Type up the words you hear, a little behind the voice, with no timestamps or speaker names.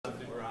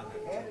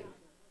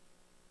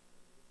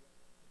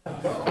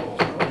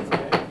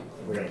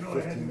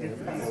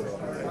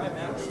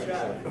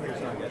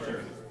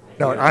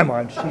No, I'm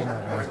on. She's not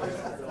on.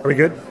 Are we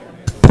good?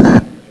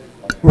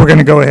 We're going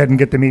to go ahead and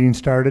get the meeting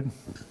started.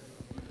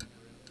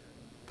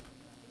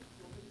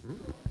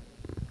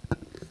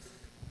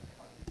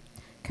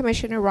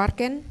 Commissioner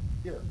Rotkin?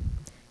 Here.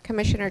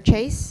 Commissioner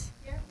Chase?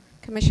 Here.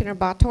 Commissioner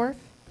Bottorff?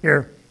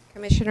 Here.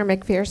 Commissioner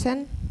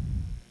McPherson?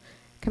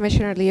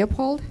 Commissioner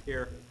Leopold?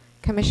 Here.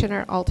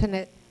 Commissioner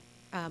Alternate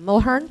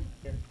Mulhern?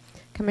 Here.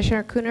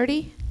 Commissioner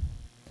Coonerty?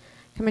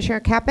 Commissioner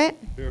Caput?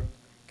 Here.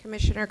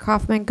 Commissioner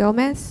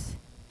Kaufman-Gomez?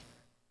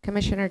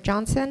 Commissioner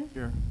Johnson?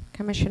 Here.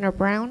 Commissioner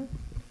Brown?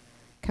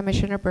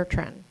 Commissioner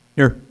Bertrand?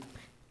 Here.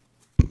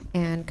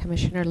 And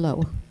Commissioner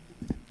Lowe.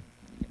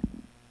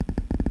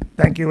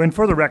 Thank you. And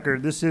for the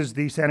record, this is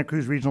the Santa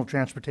Cruz Regional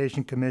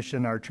Transportation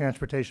Commission, our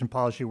transportation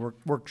policy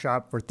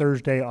workshop for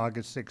Thursday,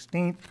 August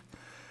 16th.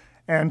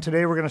 And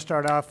today we're going to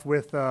start off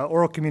with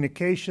oral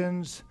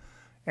communications.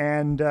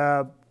 And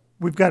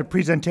we've got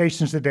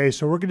presentations today,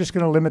 so we're just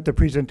going to limit the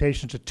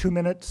presentation to 2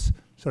 minutes.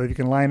 So if you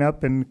can line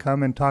up and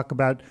come and talk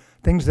about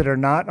things that are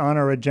not on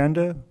our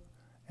agenda,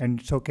 and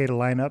it's okay to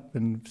line up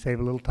and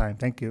save a little time.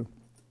 Thank you.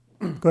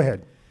 Go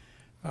ahead.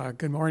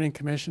 Good morning,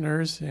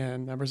 commissioners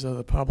and members of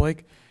the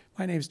public.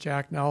 My name is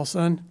Jack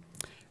Nelson,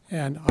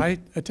 and I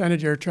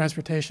attended your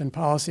transportation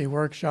policy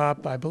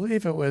workshop, I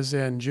believe it was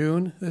in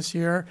June this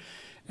year,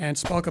 and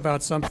spoke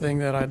about something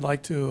that I'd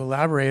like to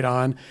elaborate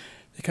on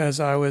because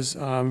I was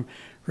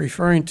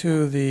referring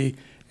to the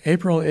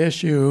April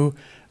issue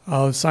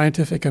of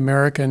Scientific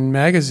American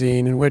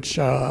magazine, in which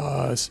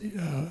a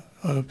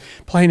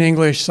plain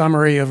English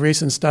summary of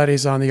recent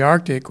studies on the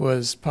Arctic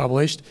was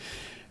published.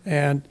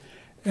 And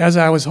as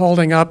I was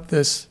holding up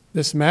this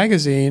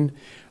magazine,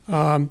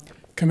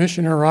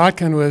 Commissioner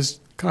Rotkin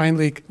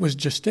was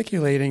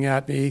gesticulating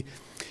at me,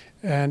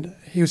 and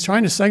he was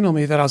trying to signal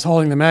me that I was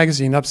holding the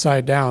magazine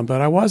upside down,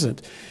 but I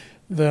wasn't.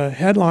 The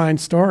headline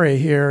story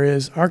here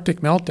is Arctic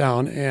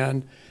Meltdown,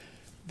 and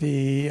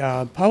the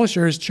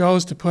publishers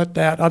chose to put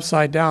that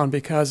upside down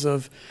because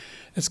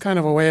it's kind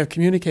of a way of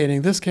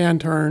communicating this can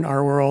turn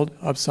our world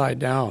upside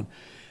down.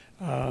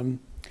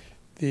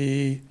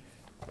 The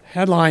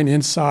headline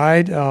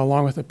inside,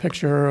 along with a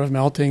picture of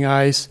melting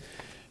ice,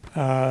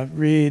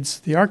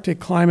 reads, "The Arctic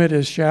climate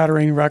is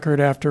shattering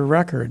record after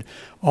record,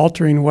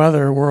 altering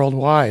weather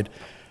worldwide."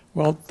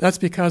 Well, that's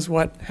because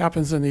what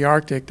happens in the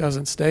Arctic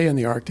doesn't stay in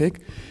the Arctic,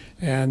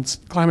 and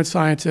climate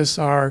scientists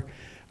are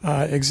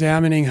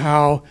examining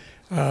how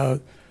a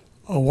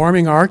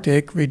warming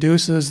Arctic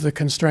reduces the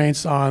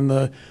constraints on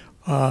the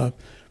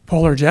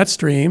polar jet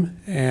stream,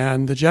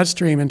 and the jet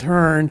stream in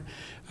turn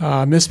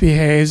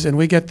misbehaves, and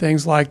we get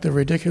things like the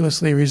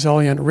ridiculously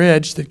resilient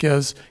ridge that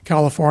gives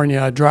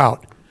California a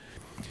drought.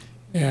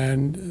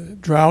 And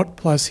drought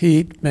plus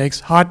heat makes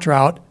hot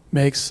drought,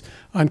 makes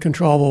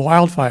uncontrollable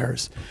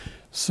wildfires.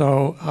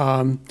 So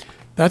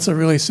that's a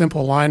really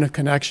simple line of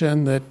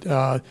connection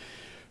that,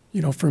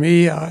 for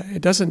me,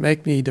 it doesn't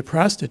make me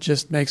depressed. It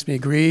just makes me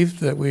grieved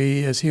that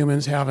we as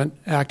humans haven't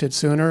acted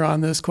sooner on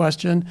this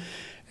question.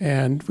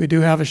 And we do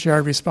have a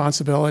shared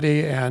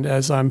responsibility. And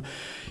as I'm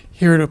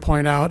here to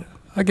point out,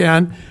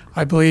 again,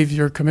 I believe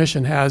your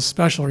commission has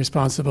special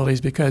responsibilities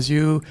because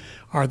you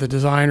are the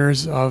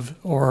designers of,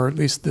 or at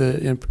least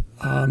the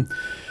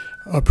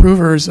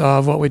approvers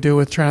of what we do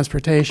with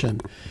transportation.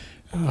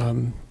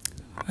 And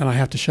I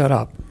have to shut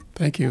up.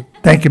 Thank you.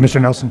 Thank you,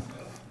 Mr. Nelson.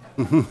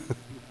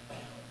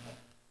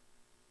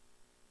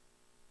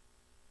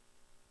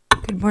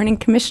 Good morning,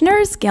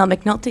 commissioners. Gail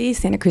McNulty,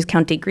 Santa Cruz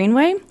County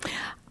Greenway.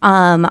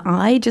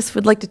 I just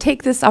would like to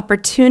take this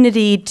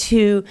opportunity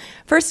to,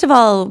 first of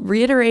all,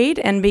 reiterate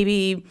and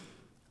maybe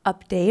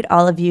update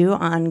all of you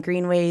on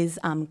Greenway's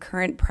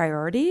current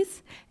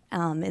priorities,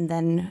 and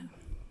then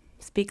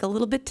speak a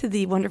little bit to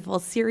the wonderful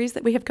series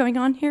that we have going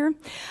on here.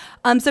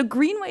 So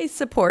Greenway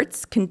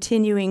supports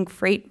continuing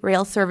freight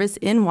rail service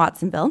in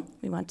Watsonville.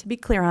 We want to be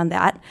clear on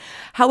that.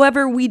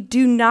 However, we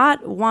do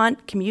not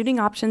want commuting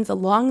options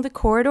along the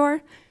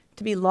corridor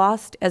to be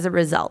lost as a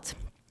result.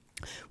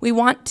 We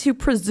want to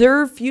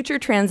preserve future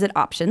transit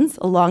options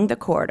along the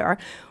corridor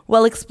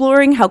while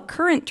exploring how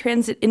current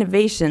transit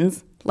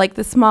innovations, like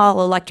the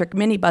small electric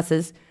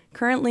minibuses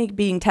currently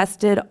being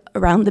tested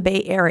around the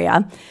Bay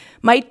Area,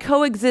 might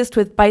coexist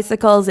with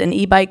bicycles and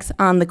e-bikes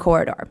on the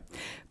corridor.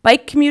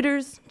 Bike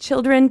commuters,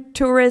 children,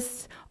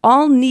 tourists,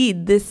 all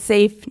need this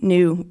safe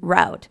new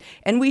route,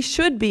 and we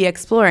should be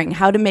exploring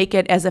how to make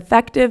it as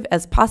effective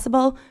as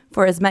possible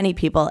for as many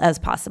people as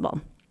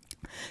possible.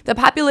 The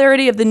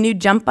popularity of the new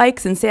jump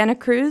bikes in Santa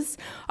Cruz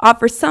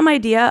offers some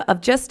idea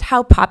of just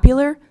how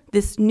popular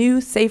this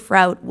new safe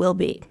route will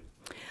be.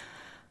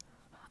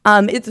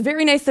 It's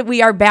very nice that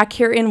we are back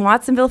here in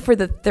Watsonville for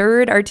the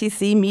third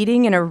RTC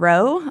meeting in a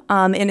row,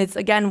 and it's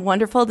again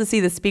wonderful to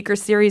see the speaker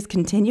series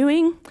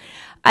continuing.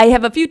 I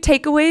have a few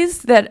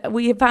takeaways that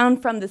we have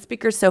found from the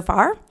speakers so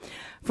far.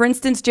 For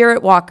instance,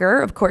 Jarrett Walker,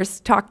 of course,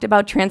 talked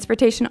about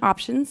transportation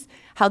options,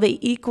 how they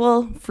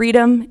equal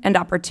freedom and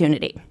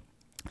opportunity.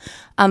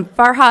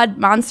 Farhad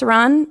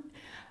Mansaran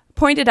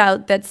pointed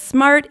out that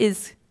SMART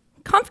is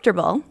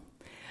comfortable,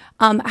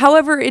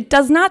 However, it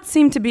does not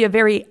seem to be a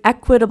very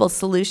equitable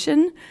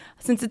solution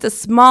since it's a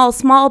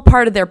small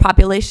part of their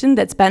population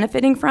that's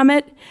benefiting from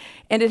it,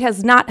 and it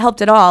has not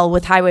helped at all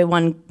with Highway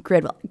 1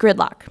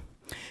 gridlock.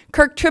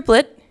 Kirk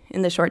Triplett,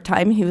 in the short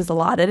time he was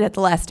allotted at the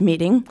last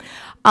meeting,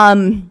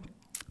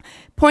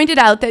 pointed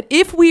out that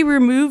if we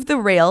remove the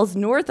rails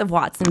north of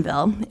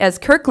Watsonville, as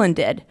Kirkland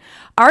did,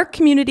 our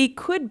community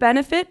could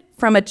benefit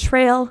from a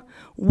trail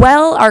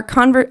while our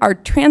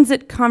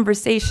transit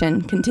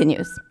conversation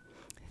continues.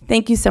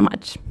 Thank you so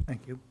much.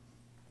 Thank you.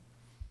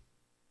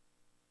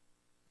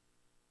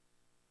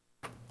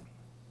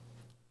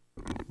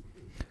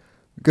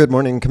 Good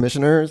morning,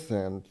 commissioners,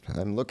 and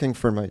I'm looking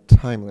for my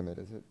time limit.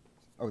 Is it?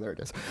 Oh, there it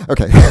is.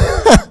 Okay.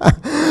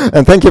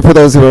 And thank you for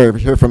those who are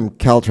here from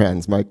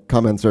Caltrans. My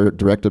comments are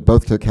directed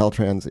both to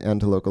Caltrans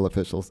and to local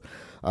officials.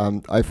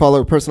 I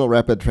follow personal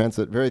rapid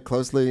transit very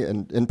closely,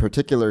 and in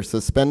particular,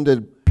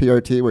 suspended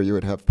PRT, where you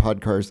would have pod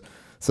cars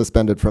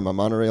suspended from a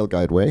monorail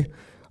guideway.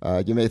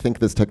 You may think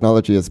this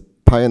technology is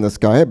pie in the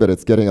sky, but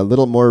it's getting a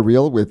little more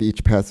real with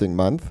each passing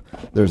month.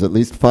 There's at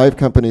least 5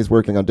 companies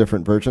working on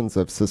different versions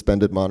of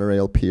suspended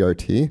monorail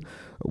PRT.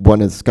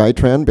 One is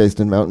Skytran, based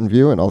in Mountain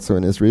View and also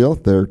in Israel.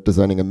 They're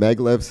designing a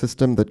maglev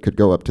system that could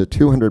go up to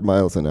 200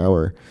 miles an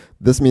hour.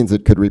 This means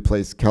it could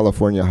replace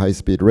California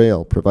high-speed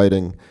rail,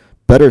 providing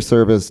better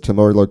service to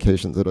more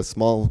locations at a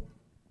small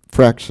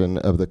fraction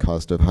of the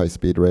cost of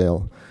high-speed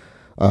rail.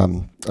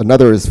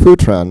 Another is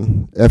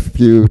Futran,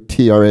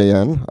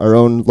 F-U-T-R-A-N. Our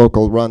own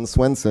local Ron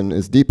Swenson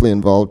is deeply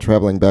involved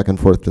traveling back and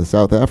forth to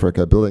South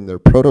Africa, building their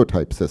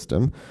prototype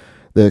system.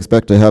 They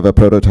expect to have a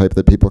prototype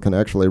that people can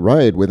actually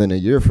ride within a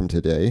year from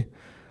today.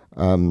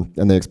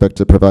 And they expect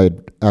to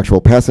provide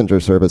actual passenger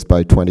service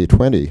by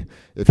 2020.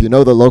 If you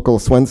know the local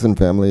Swenson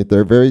family,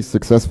 they're very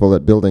successful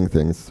at building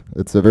things.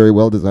 It's a very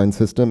well-designed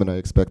system, and I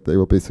expect they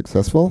will be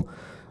successful.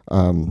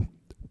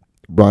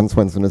 Ron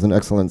Swenson is an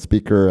excellent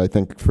speaker. I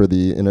think for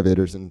the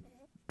Innovators in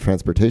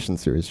Transportation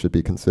series should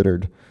be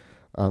considered.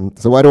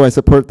 So why do I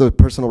support the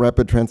personal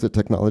rapid transit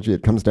technology?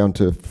 It comes down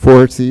to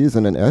 4 C's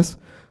and an S: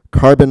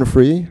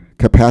 carbon-free,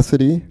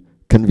 capacity,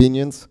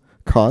 convenience,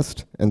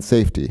 cost, and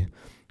safety.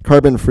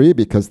 Carbon-free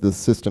because the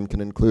system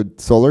can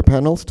include solar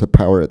panels to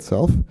power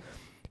itself.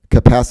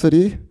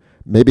 Capacity,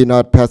 maybe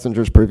not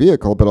passengers per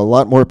vehicle, but a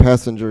lot more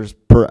passengers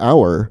per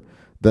hour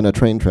than a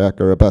train track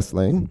or a bus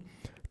lane.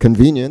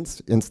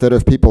 Convenience, instead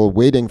of people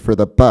waiting for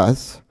the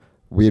bus,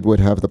 we would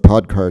have the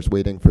pod cars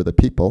waiting for the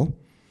people.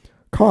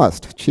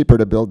 Cost, cheaper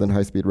to build than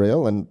high-speed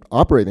rail, and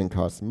operating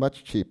costs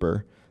much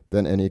cheaper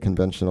than any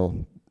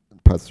conventional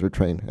bus or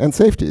train. And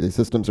safety, these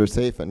systems are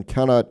safe and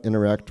cannot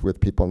interact with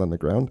people on the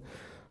ground.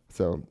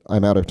 So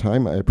I'm out of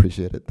time. I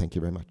appreciate it. Thank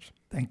you very much.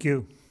 Thank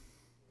you.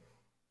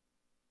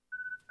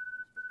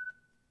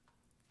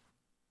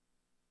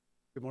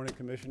 Good morning,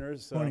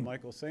 Commissioners. Morning.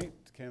 Michael Saint,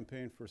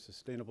 Campaign for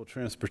Sustainable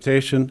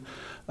Transportation.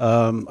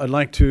 I'd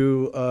like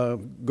to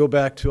go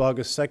back to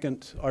August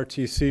 2nd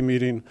RTC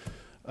meeting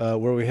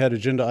where we had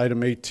agenda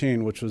item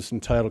 18, which was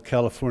entitled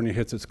California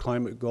Hits Its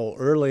Climate Goal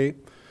Early,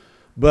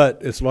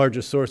 but its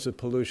largest source of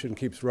pollution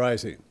keeps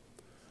rising.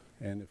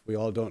 And if we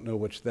all don't know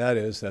which that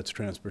is, that's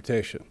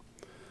transportation.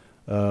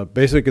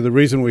 Basically, the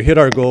reason we hit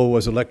our goal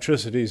was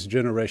electricity's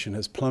generation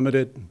has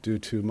plummeted due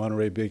to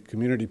Monterey Bay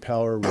community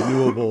power,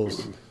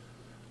 renewables,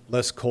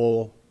 less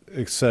coal,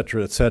 et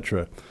cetera, et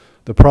cetera.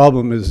 The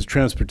problem is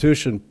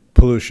transportation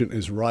pollution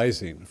is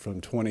rising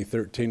from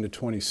 2013 to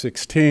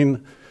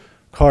 2016.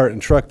 Car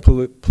and truck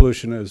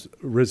pollution has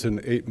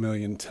risen 8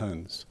 million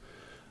tons.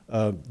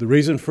 The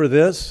reason for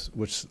this,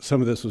 which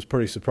some of this was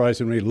pretty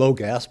surprising to me, low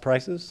gas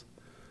prices.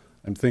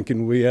 I'm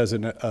thinking we as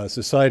a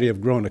society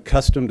have grown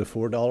accustomed to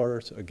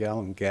 $4 a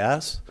gallon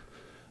gas,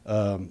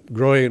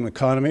 growing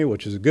economy,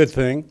 which is a good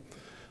thing.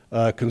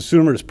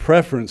 Consumers'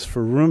 preference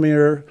for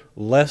roomier,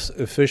 less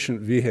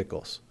efficient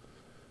vehicles.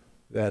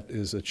 That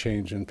is a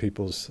change in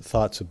people's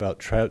thoughts about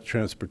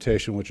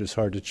transportation, which is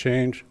hard to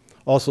change.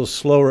 Also,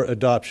 slower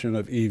adoption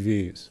of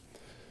EVs.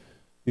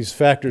 These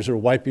factors are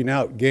wiping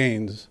out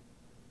gains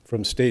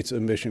from states'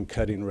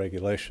 emission-cutting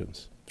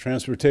regulations.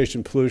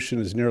 Transportation pollution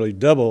is nearly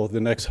double the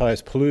next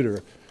highest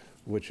polluter,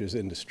 which is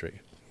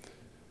industry.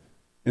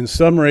 In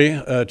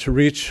summary, to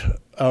reach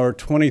our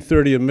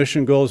 2030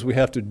 emission goals, we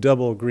have to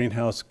double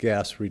greenhouse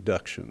gas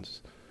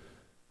reductions.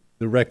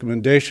 The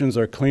recommendations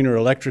are cleaner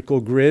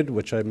electrical grid,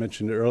 which I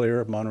mentioned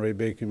earlier. Monterey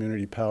Bay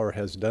Community Power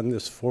has done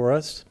this for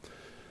us.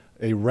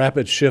 A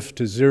rapid shift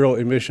to zero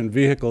emission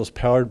vehicles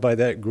powered by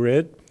that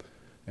grid.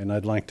 And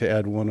I'd like to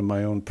add one of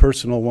my own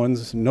personal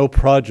ones, no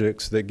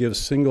projects that give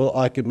single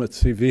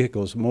occupancy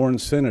vehicles more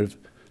incentive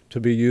to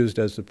be used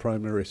as the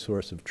primary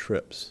source of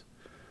trips.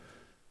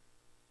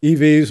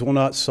 EVs will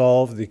not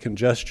solve the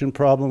congestion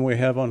problem we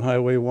have on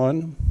Highway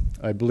 1.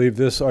 I believe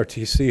this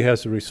RTC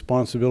has a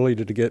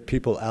responsibility to get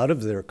people out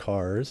of their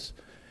cars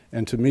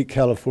and to meet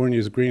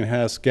California's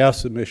greenhouse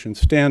gas emission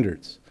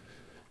standards,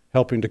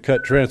 helping to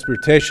cut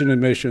transportation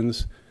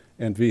emissions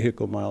and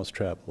vehicle miles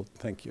traveled.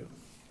 Thank you.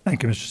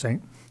 Thank you, Mr.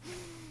 Saint.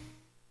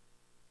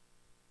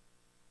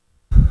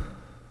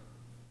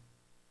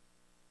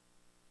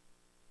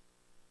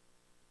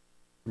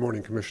 Good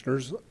morning,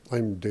 Commissioners.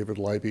 I'm David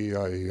Leiby.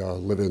 I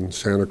live in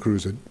Santa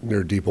Cruz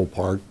near Depot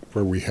Park,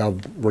 where we have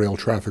rail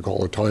traffic all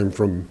the time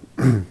from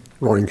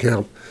Roaring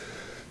Camp.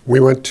 We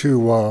went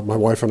to, my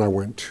wife and I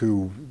went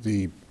to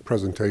the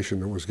presentation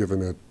that was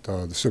given at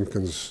the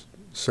Simpkins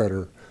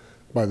Center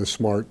by the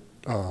SMART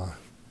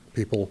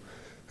people,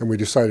 and we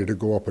decided to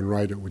go up and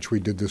ride it, which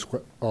we did this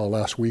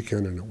last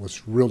weekend, and it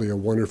was really a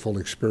wonderful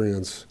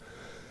experience.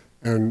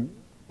 And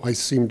I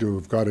seem to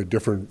have got a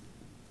different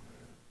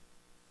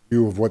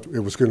view of what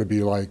it was going to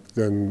be like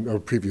than a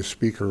previous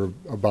speaker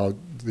about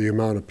the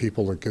amount of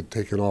people that get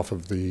taken off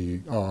of the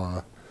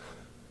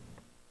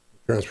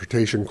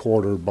transportation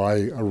corridor by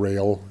a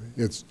rail.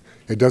 It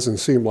doesn't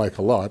seem like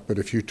a lot, but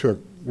if you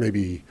took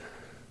maybe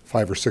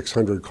 500 or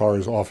 600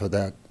 cars off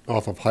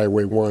of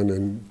Highway 1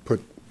 and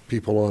put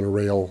people on a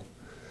rail,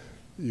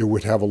 you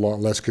would have a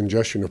lot less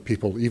congestion of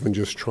people even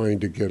just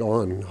trying to get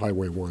on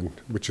Highway 1,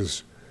 which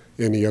is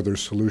any other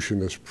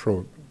solution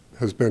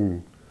has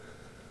been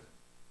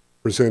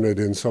presented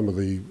in some of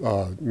the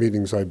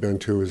meetings I've been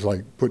to, is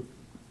like put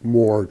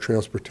more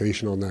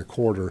transportation on that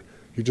corridor.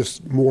 You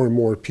just more and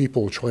more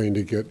people trying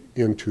to get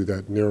into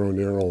that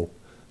narrow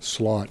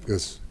slot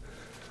is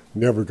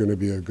never going to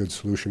be a good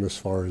solution as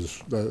far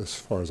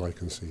as I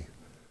can see.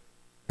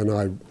 And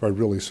I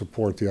really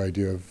support the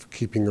idea of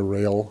keeping a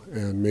rail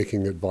and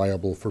making it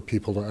viable for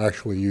people to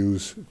actually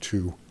use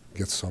to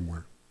get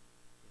somewhere.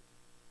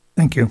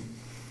 Thank you.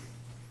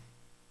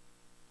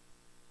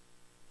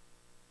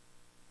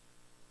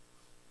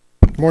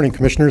 Good morning,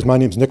 Commissioners. My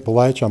name is Nick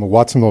Belich. I'm a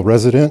Watsonville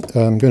resident.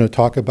 I'm going to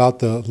talk about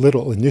the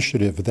little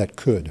initiative that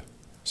could.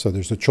 So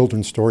there's a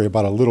children's story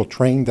about a little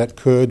train that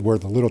could, where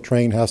the little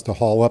train has to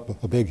haul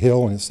up a big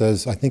hill, and it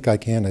says, I think I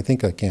can, I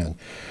think I can.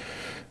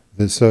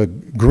 This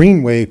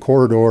Greenway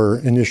Corridor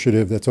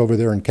initiative that's over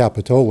there in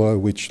Capitola,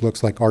 which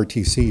looks like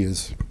RTC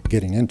is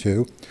getting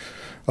into,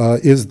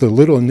 is the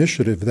little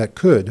initiative that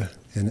could.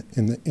 And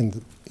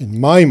in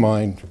my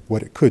mind,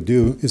 what it could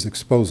do is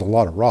expose a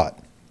lot of rot,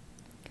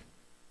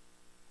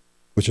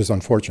 which is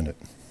unfortunate.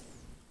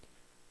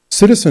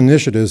 Citizen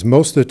initiatives,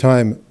 most of the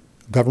time,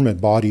 government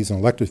bodies and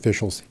elected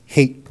officials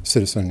hate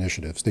citizen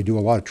initiatives. They do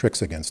a lot of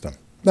tricks against them.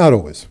 Not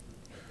always.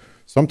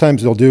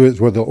 Sometimes they'll do it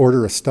where they'll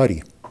order a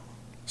study.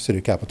 City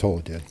of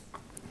Capitola did.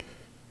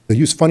 They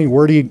use funny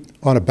wording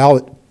on a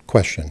ballot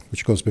question,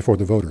 which goes before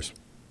the voters.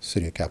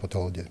 City of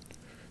Capitola did.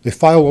 They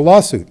file a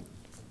lawsuit.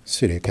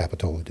 City of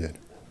Capitola did.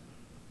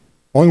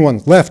 Only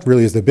one left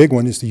really is the big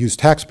one, is to use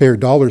taxpayer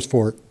dollars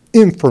for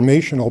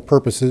informational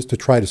purposes to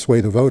try to sway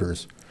the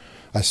voters.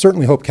 I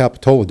certainly hope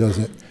Capitola does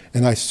it,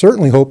 and I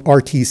certainly hope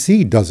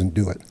RTC doesn't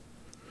do it.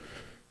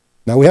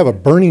 Now we have a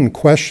burning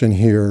question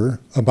here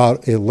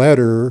about a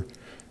letter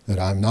that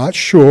I'm not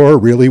sure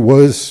really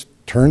was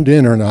turned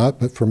in or not,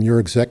 but from your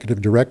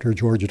executive director,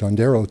 Georgia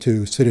Dondero,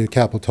 to City of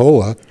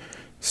Capitola,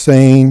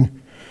 saying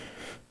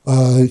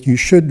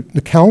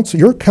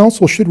your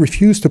council should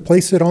refuse to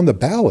place it on the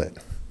ballot,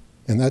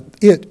 and that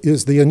it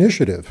is the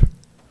initiative.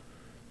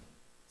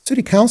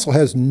 City Council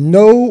has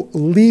no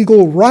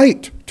legal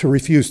right to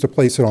refuse to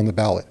place it on the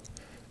ballot.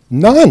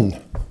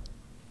 None.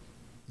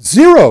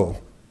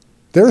 Zero.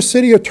 Their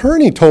city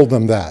attorney told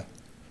them that.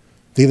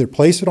 They either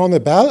place it on the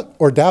ballot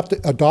or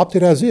adopt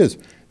it as is.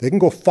 They can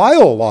go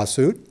file a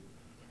lawsuit,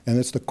 and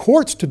it's the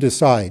courts to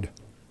decide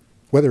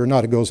whether or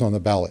not it goes on the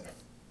ballot.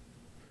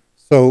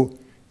 So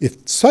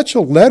if such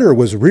a letter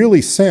was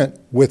really sent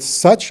with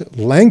such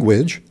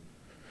language,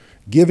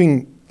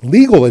 giving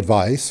legal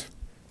advice,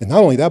 and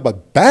not only that,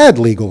 but bad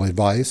legal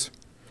advice,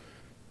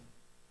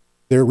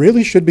 there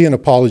really should be an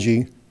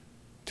apology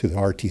to the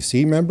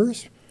RTC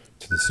members,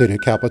 to the City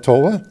of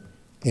Capitola,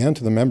 and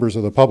to the members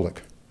of the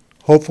public.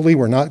 Hopefully,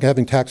 we're not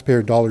having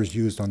taxpayer dollars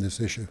used on this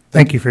issue.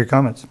 Thank you for your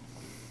comments.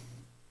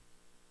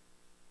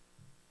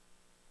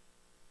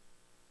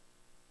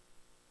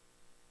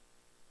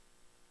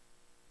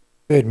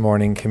 Good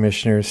morning,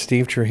 Commissioners.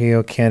 Steve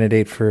Trujillo,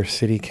 candidate for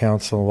City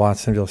Council,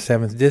 Watsonville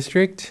 7th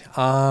District.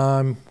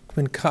 I'm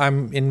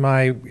in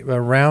my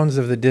rounds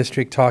of the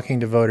district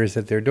talking to voters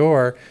at their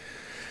door.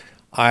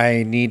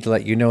 I need to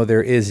let you know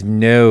there is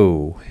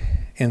no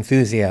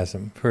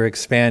enthusiasm for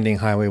expanding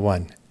Highway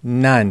 1.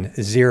 None.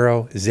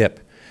 Zero. Zip.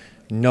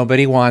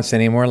 Nobody wants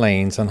any more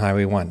lanes on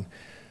Highway 1.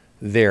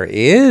 There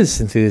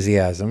is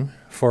enthusiasm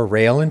for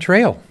rail and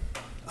trail.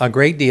 A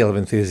great deal of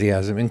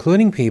enthusiasm,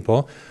 including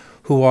people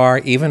who are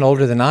even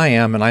older than I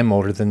am, and I'm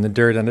older than the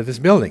dirt under this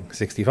building,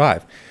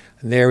 65.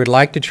 They would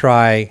like to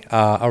try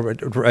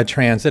a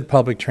transit,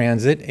 public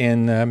transit,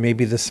 in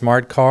maybe the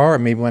smart car or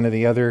maybe one of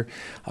the other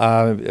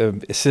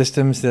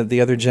systems that the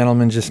other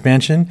gentleman just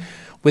mentioned,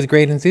 with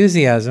great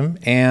enthusiasm.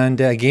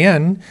 And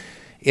again,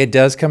 it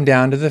does come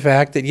down to the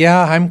fact that,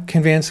 yeah, I'm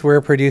convinced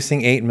we're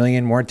producing 8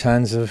 million more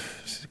tons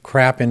of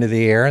crap into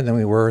the air than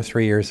we were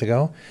 3 years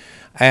ago.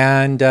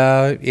 And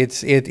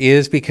it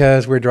is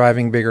because we're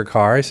driving bigger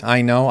cars.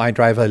 I know I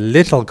drive a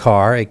little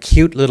car, a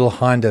cute little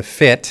Honda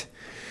Fit,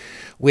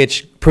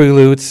 which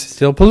pollutes,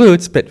 still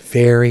pollutes, but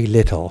very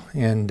little.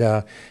 And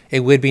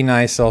it would be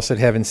nice also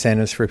to have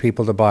incentives for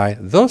people to buy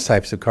those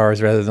types of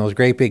cars rather than those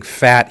great big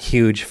fat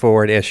huge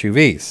Ford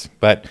SUVs.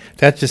 But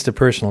that's just a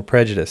personal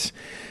prejudice.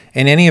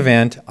 In any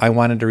event, I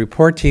wanted to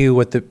report to you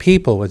what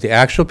the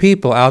actual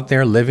people out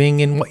there living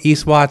in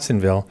East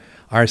Watsonville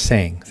are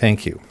saying.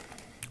 Thank you.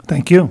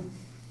 Thank you.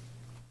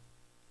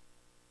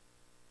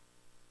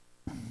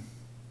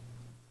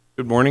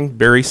 Good morning,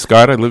 Barry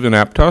Scott. I live in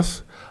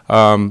Aptos.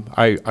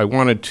 I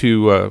wanted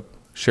to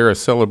share a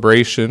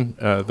celebration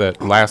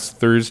that last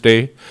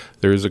Thursday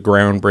there is a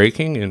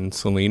groundbreaking in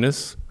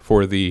Salinas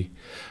for the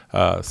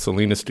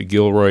Salinas to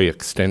Gilroy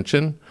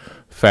extension.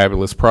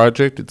 Fabulous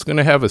project. It's going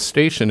to have a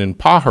station in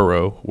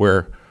Pajaro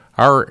where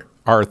our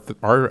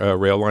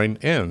rail line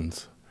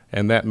ends,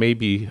 and that may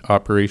be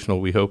operational,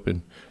 we hope,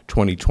 in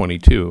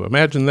 2022.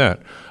 Imagine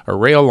that. A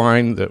rail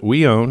line that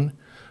we own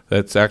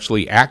that's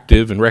actually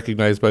active and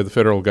recognized by the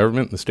federal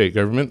government and the state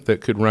government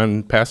that could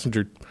run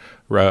passenger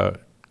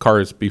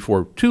cars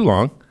before too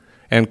long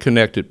and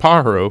connect at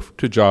Pajaro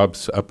to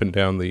jobs up and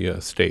down the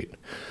state.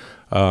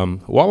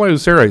 While I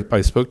was there,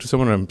 I spoke to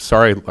someone. I'm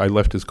sorry I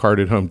left his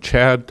card at home.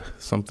 Chad,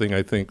 something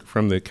I think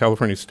from the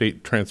California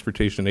State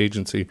Transportation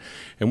Agency,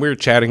 and we were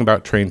chatting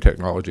about train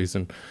technologies,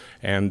 and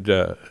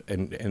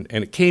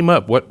it came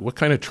up what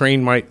kind of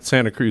train might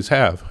Santa Cruz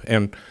have.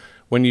 And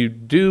when you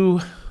do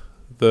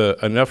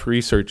enough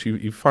research,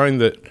 you find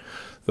that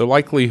the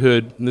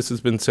likelihood, and this has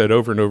been said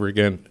over and over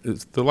again,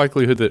 is the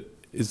likelihood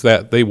is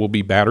that they will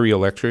be battery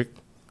electric,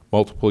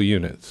 multiple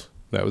units.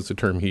 That was the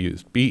term he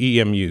used,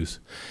 BEMUs.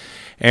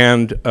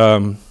 And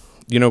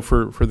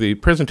for the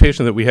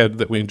presentation that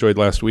we enjoyed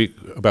last week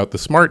about the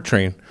SMART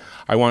train,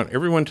 I want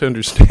everyone to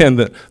understand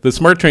that the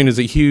SMART train is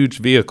a huge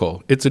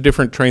vehicle. It's a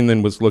different train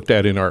than was looked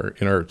at in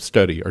our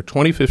study. Our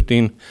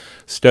 2015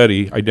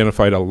 study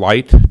identified a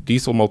light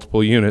diesel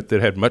multiple unit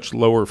that had much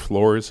lower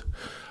floors,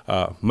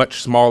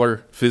 much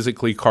smaller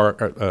physically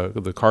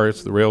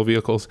the rail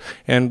vehicles,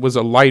 and was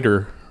a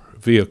lighter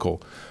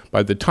vehicle.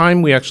 By the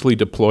time we actually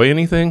deploy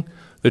anything,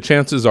 the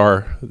chances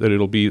are that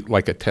it'll be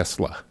like a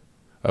Tesla.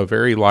 A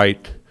very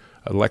light,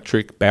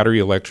 battery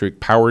electric,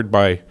 powered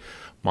by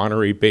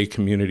Monterey Bay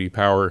Community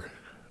Power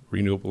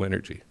renewable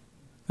energy.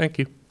 Thank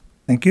you.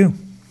 Thank you.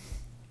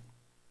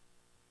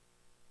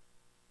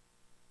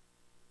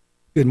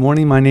 Good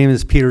morning. My name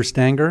is Peter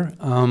Stanger.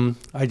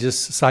 I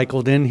just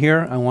cycled in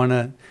here. I want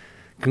to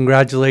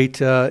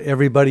congratulate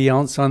everybody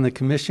else on the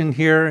commission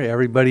here,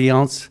 everybody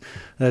else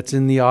that's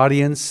in the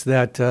audience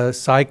that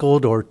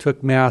cycled or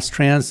took mass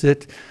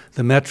transit,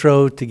 the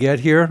metro to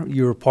get here.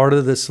 You were part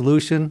of the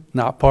solution,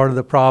 not part of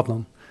the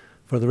problem.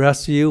 For the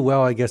rest of you,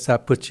 well, I guess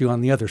that puts you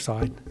on the other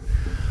side.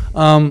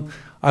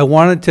 I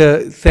wanted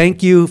to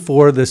thank you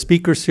for the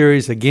speaker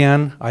series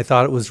again. I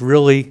thought it was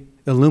really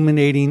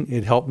illuminating.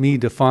 It helped me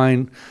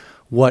define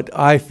what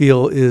I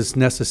feel is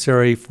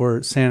necessary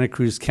for Santa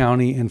Cruz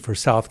County and for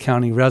South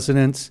County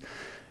residents.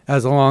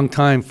 As a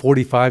long-time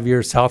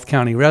 45-year South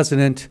County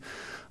resident,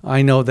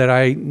 I know that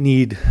I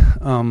need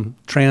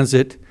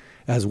transit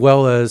as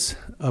well as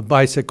a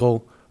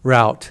bicycle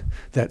route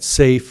that's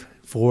safe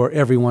for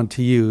everyone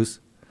to use.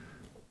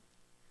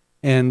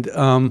 And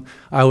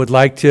I would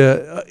like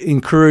to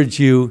encourage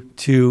you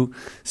to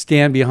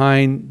stand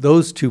behind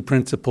those two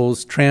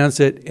principles,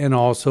 transit and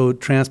also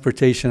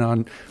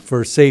transportation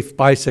for safe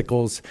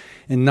bicycles,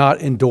 and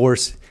not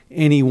endorse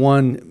any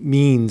one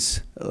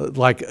means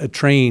like a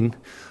train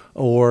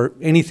or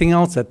anything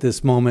else at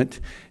this moment,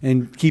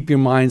 and keep your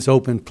minds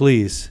open,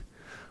 please.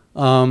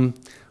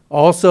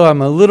 Also,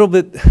 I'm a little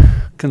bit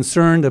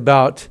concerned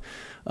about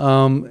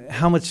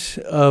how much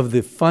of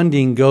the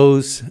funding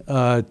goes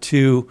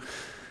to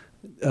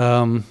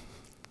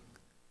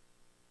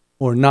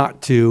or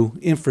not to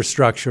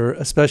infrastructure,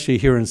 especially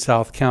here in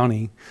South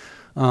County.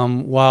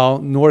 While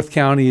North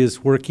County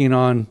is working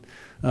on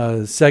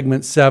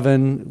Segment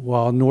 7,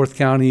 while North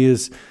County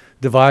is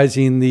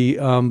devising the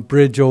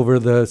bridge over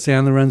the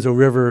San Lorenzo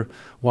River,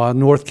 while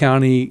North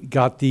County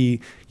got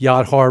the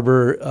Yacht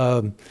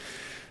Harbor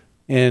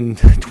and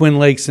Twin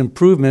Lakes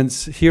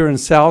improvements, here in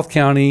South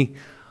County,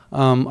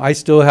 I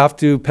still have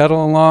to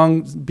pedal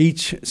along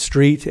Beach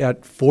Street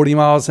at 40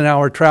 miles an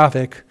hour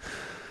traffic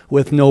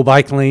with no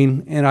bike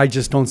lane, and I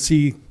just don't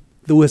see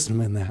the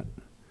wisdom in that.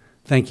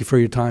 Thank you for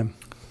your time.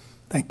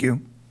 Thank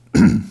you.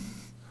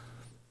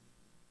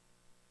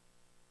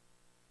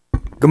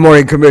 Good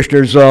morning,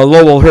 Commissioners.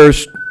 Lowell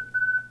Hurst.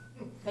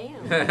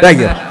 Bam. Thank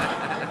you.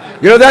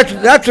 You know,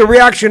 that's a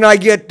reaction I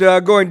get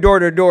going door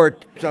to door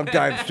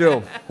sometimes,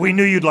 too. We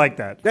knew you'd like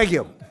that. Thank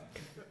you.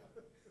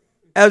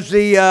 As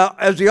the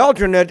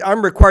alternate,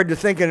 I'm required to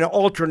think in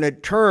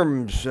alternate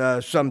terms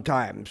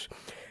sometimes.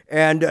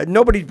 And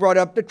nobody's brought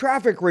up the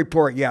traffic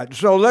report yet.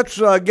 So let's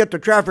get the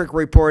traffic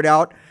report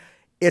out.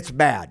 It's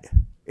bad.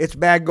 It's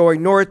bad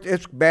going north.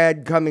 It's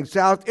bad coming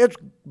south. It's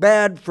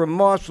bad from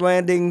Moss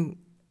Landing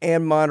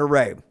and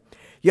Monterey.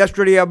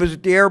 Yesterday I was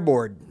at the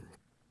airboard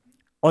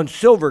on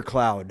Silver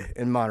Cloud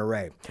in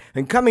Monterey.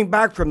 And coming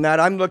back from that,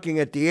 I'm looking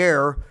at the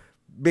air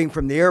being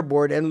from the air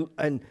board, and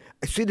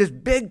I see this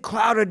big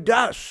cloud of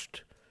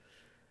dust.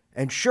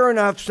 And sure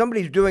enough,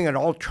 somebody's doing an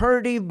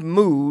alternative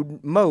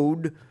move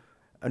on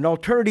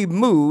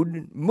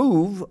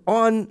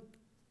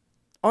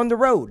the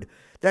road.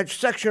 That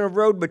section of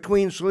road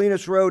between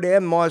Salinas Road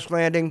and Moss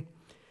Landing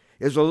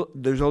there's a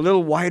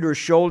little wider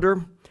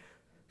shoulder.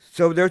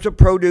 So there's a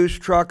produce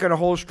truck and a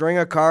whole string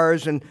of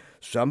cars, and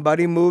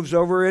somebody moves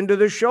over into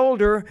the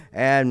shoulder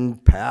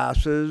and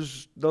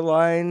passes the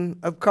line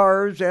of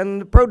cars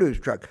and the produce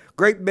truck.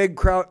 Great big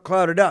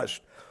cloud of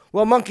dust.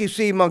 Well, monkey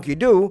see, monkey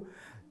do.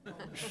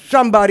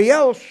 Somebody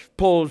else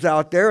pulls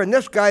out there, and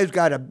this guy's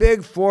got a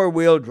big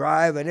four-wheel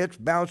drive, and it's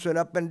bouncing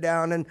up and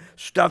down, and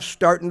stuff's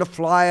starting to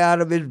fly out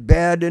of his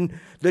bed, and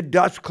the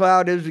dust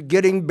cloud is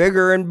getting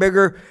bigger and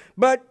bigger.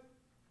 But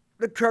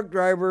the truck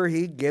driver,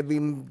 he gave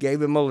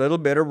him a little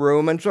bit of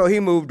room, and so he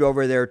moved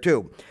over there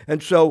too.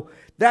 And so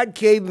that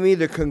gave me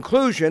the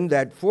conclusion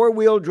that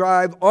four-wheel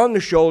drive on the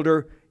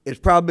shoulder is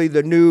probably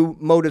the new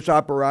modus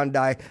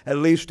operandi, at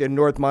least in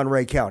North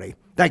Monterey County.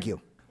 Thank you.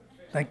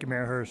 Thank you,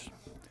 Mayor Hurst.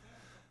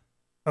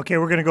 Okay,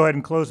 we're going to go ahead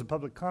and close the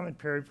public comment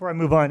period. Before I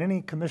move on,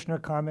 any commissioner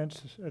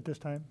comments at this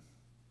time?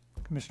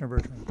 Commissioner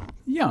Bertrand.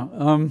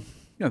 Yeah,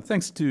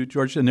 thanks to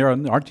George and the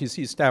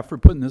RTC staff for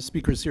putting this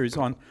speaker series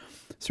on.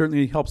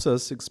 Certainly helps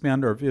us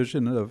expand our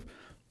vision of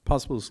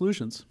possible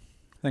solutions.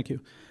 Thank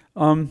you.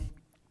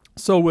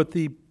 So with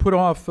the put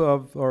off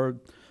of or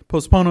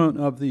postponement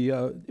of the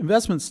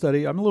investment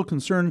study, I'm a little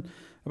concerned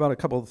about a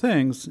couple of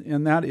things,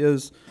 and that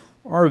is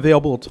our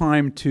available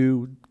time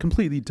to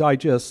completely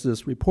digest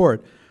this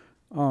report.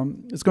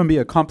 It's going to be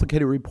a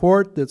complicated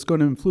report that's going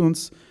to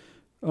influence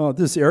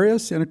this area,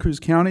 Santa Cruz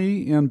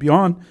County, and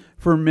beyond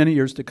for many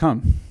years to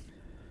come.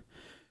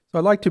 So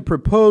I'd like to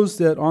propose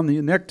that on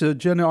the next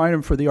agenda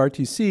item for the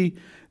RTC,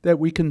 that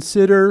we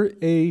consider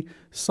a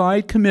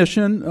side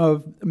commission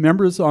of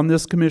members on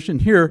this commission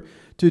here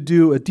to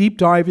do a deep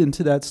dive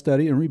into that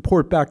study and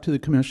report back to the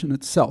commission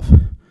itself.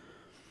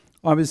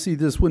 Obviously,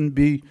 this wouldn't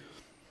be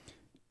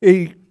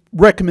a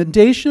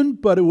recommendation,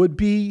 but it would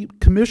be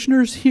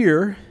commissioners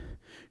here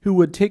who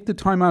would take the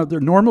time out of their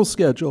normal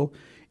schedule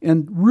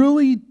and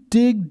really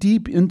dig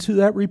deep into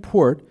that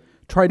report,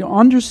 try to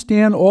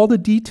understand all the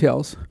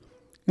details.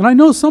 And I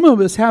know some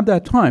of us have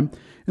that time,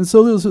 and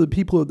so those are the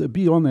people that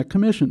be on that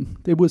commission.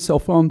 They would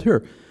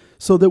self-volunteer,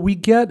 so that we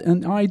get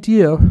an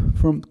idea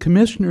from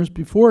commissioners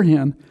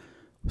beforehand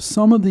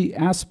some of the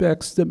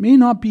aspects that may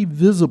not be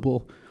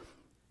visible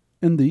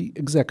in the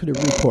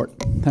executive report.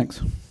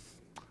 Thanks.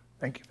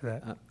 Thank you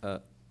for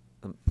that.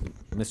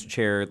 Mr.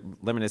 Chair,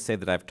 let me just say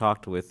that I've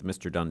talked with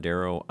Mr.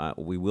 Dondero.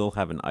 We will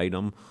have an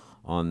item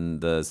on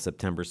the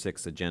September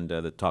 6th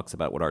agenda that talks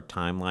about what our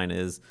timeline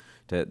is,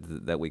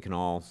 that we can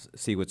all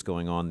see what's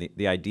going on.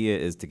 The idea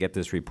is to get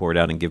this report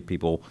out and give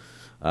people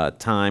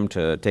time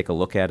to take a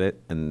look at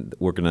it, and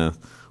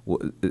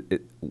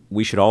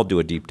we should all do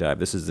a deep dive.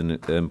 This is an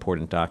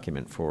important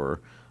document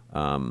for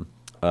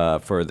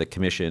the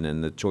commission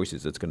and the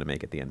choices it's going to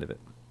make at the end of it.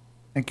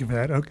 Thank you for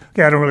that.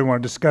 Okay, I don't really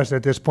want to discuss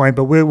at this point,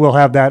 but we will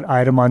have that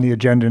item on the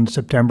agenda in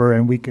September,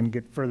 and we can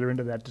get further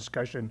into that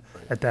discussion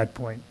at that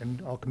point,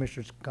 and all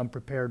commissioners come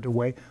prepared to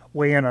weigh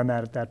in on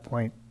that at that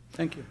point.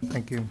 Thank you.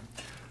 Thank you.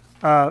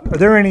 Are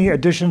there any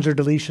additions or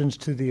deletions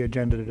to the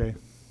agenda today?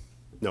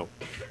 No.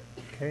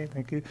 Okay,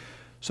 thank you.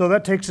 So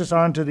that takes us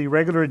on to the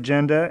regular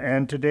agenda,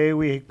 and today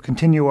we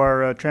continue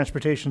our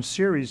transportation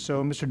series.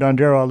 So, Mr.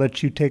 Dondero, I'll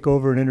let you take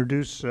over and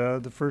introduce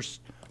the first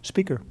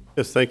speaker.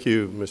 Yes, thank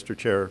you, Mr.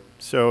 Chair.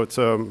 So it's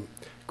a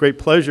great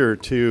pleasure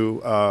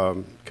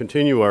to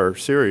continue our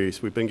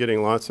series. We've been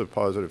getting lots of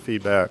positive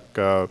feedback,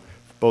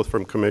 both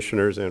from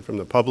commissioners and from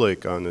the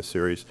public on this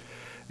series.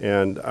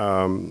 And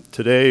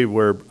today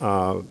we're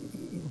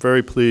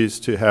very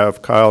pleased to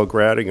have Kyle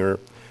Gradinger,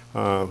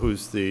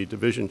 who's the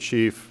Division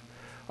Chief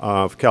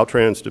of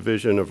Caltrans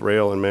Division of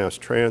Rail and Mass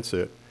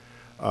Transit,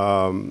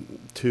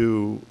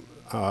 to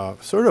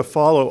sort of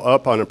follow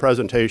up on a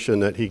presentation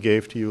that he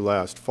gave to you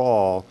last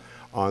fall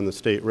on the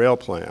state rail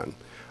plan.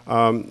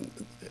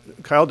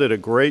 Kyle did a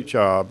great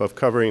job of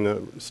covering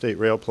the state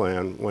rail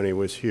plan when he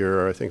was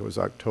here. I think it was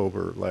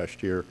October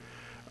last year.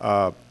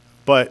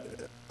 But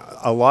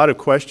a lot of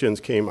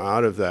questions came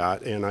out of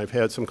that, and I've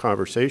had some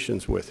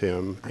conversations with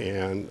him,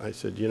 and I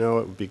said, you know,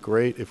 it would be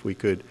great if we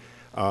could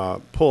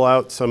pull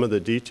out some of the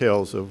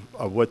details of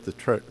what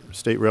the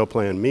state rail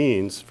plan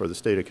means for the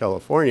state of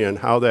California and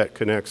how that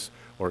connects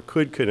or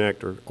could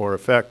connect or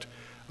affect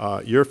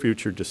your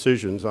future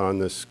decisions on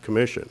this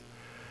commission.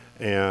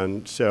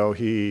 And so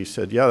he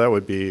said, yeah, that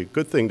would be a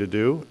good thing to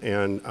do.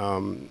 And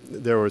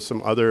there were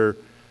some other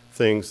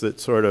things that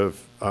sort of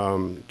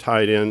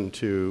tied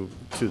into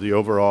the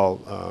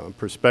overall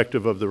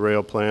perspective of the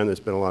rail plan. There's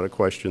been a lot of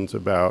questions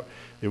about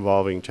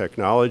evolving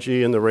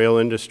technology in the rail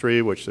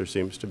industry, which there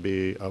seems to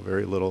be a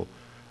very little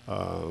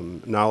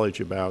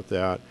knowledge about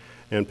that,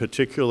 and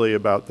particularly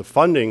about the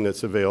funding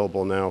that's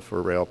available now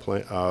for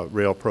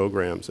rail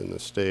programs in the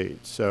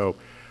state. So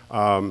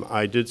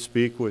I did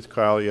speak with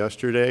Kyle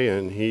yesterday,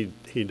 and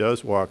he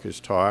does walk his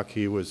talk.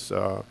 He was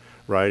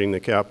riding the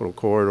Capital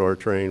Corridor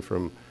train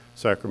from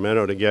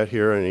Sacramento to get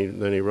here,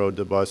 and then he rode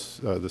the bus,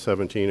 the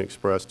 17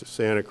 Express to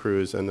Santa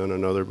Cruz, and then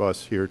another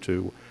bus here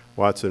to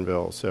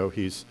Watsonville. So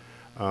he's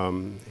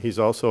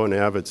also an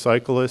avid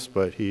cyclist,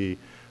 but he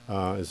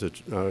is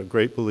a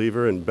great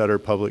believer in better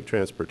public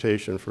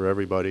transportation for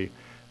everybody.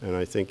 And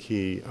I think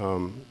he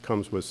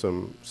comes with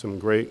some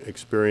great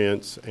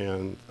experience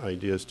and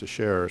ideas to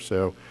share.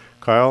 So,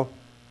 Kyle,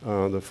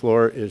 the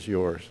floor is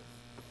yours.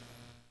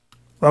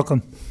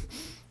 Welcome.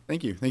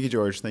 Thank you. Thank you,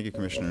 George. Thank you,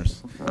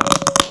 commissioners.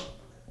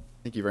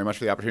 Thank you very much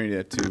for the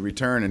opportunity to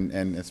return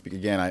and speak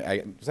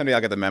again. Someday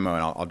I'll get the memo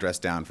and I'll dress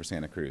down for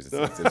Santa Cruz.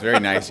 It's very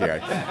nice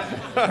here.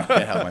 I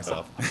can't help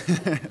myself.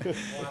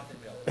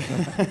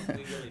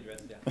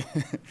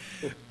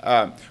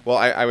 Well,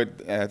 I would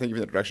thank you for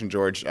the introduction,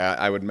 George.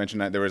 I would mention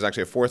that there was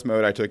actually a fourth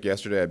mode I took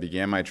yesterday. I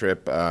began my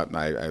trip.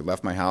 I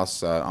left my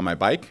house on my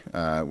bike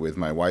with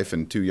my wife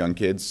and 2 young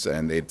kids,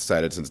 and they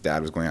decided since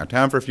Dad was going out of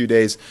town for a few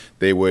days,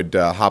 they would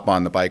hop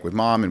on the bike with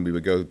Mom, and we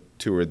would go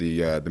tour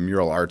the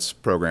mural arts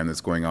program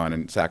that's going on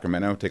in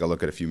Sacramento, take a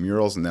look at a few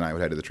murals, and then I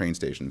would head to the train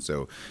station.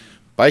 So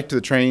bike to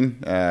the train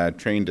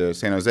to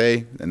San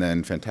Jose, and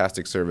then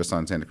fantastic service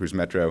on Santa Cruz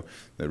Metro,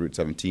 the Route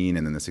 17,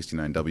 and then the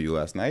 69W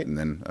last night, and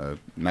then a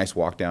nice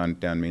walk down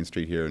Main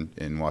Street here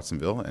in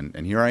Watsonville,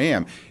 and here I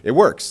am. It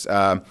works.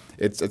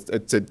 It's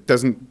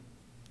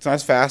not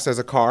as fast as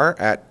a car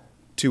at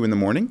 2 in the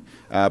morning,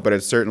 but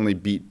it certainly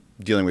beat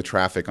dealing with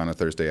traffic on a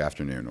Thursday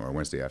afternoon or a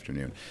Wednesday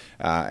afternoon.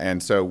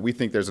 And so we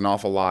think there's an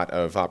awful lot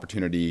of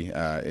opportunity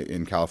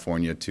in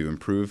California to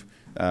improve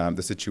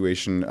the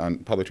situation on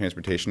public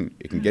transportation.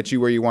 It can get you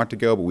where you want to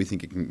go, but we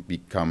think it can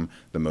become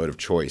the mode of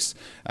choice.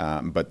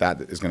 But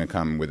that is going to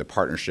come with a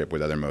partnership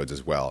with other modes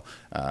as well,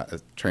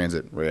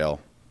 transit,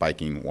 rail,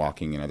 biking,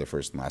 walking, and other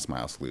first and last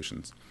mile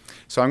solutions.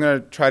 So I'm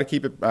going to try to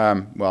keep it,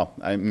 well,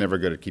 I'm never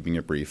good at keeping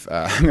it brief.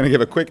 I'm going to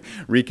give a quick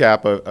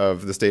recap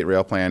of the state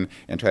rail plan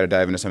and try to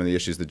dive into some of the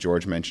issues that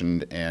George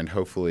mentioned, and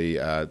hopefully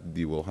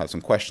you will have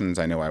some questions.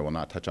 I know I will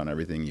not touch on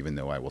everything, even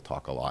though I will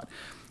talk a lot.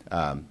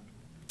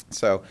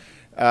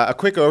 A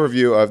quick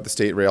overview of the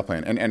state rail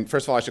plan. And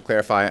first of all, I should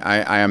clarify,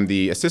 I am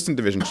the Assistant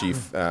Division Chief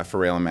for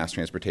Rail and Mass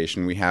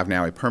Transportation. We have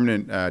now a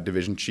permanent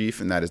Division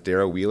Chief, and that is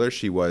Dara Wheeler.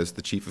 She was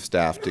the Chief of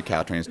Staff to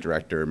Caltrans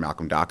Director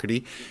Malcolm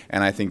Doherty.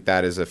 And I think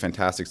that is a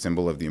fantastic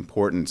symbol of the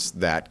importance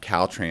that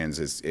Caltrans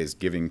is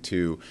giving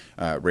to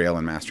rail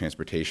and mass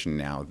transportation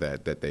now,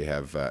 that they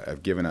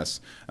have given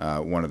us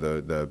one of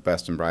the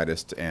best and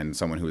brightest, and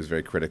someone who was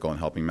very critical in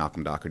helping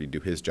Malcolm Doherty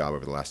do his job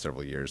over the last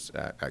several years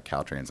at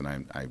Caltrans.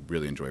 And I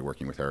really enjoy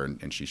working with her,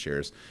 and she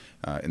shares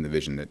in the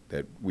vision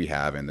that we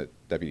have and that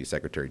Deputy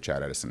Secretary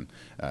Chad Edison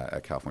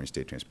at California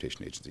State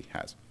Transportation Agency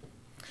has.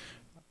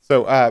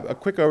 So a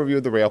quick overview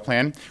of the rail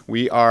plan.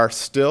 We are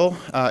still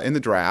in the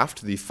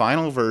draft. The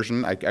final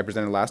version, I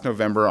presented last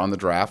November on the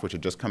draft, which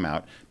had just come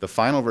out. The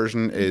final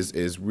version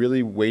is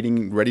really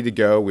waiting, ready to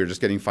go. We're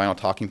just getting final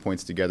talking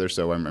points together,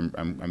 so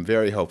I'm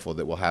very hopeful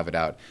that we'll have it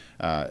out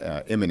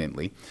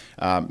imminently.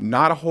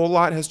 Not a whole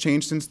lot has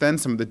changed since then.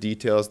 Some of the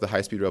details, the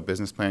high-speed rail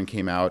business plan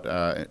came out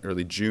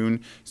early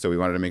June, so we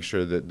wanted to make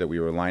sure that we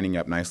were lining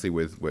up nicely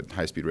with what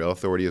High-Speed Rail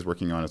Authority is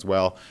working on as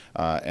well,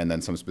 and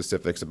then some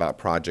specifics about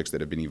projects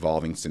that have been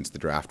evolving since the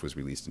draft was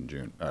released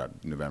in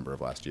November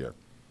of last year.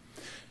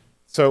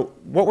 So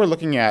what we're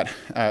looking at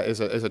is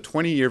a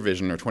 20-year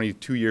vision or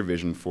 22-year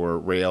vision for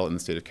rail in the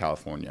state of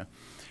California.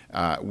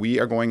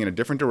 We are going in a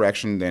different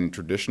direction than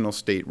traditional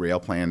state rail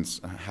plans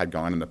had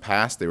gone in the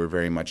past. They were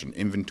very much an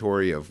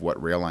inventory of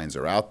what rail lines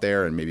are out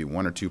there and maybe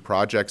 1 or 2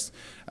 projects.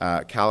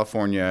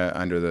 California,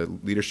 under the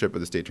leadership of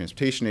the State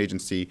Transportation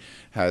Agency,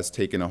 has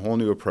taken a whole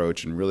new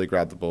approach and really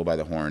grabbed the bull by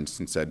the horns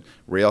and said,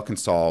 rail can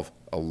solve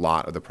a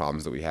lot of the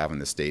problems that we have in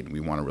the state, and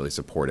we want to really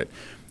support it.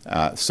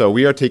 So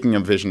we are taking a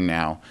vision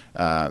now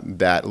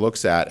that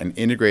looks at an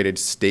integrated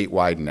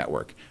statewide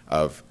network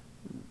of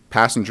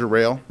passenger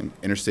rail,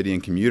 intercity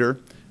and commuter,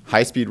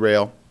 high-speed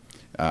rail,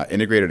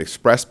 integrated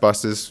express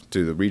buses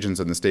to the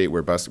regions of the state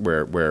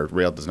where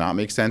rail does not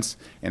make sense,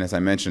 and as I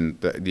mentioned,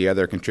 the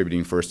other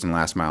contributing first and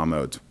last mile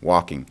modes,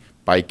 walking,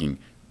 biking,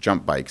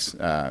 jump bikes,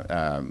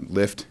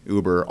 Lyft,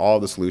 Uber,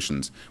 all the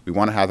solutions. We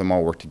want to have them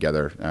all work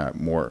together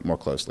more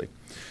closely.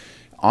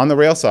 On the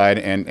rail side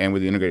and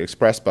with the integrated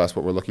express bus,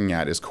 what we're looking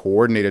at is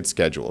coordinated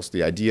schedules,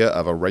 the idea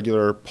of a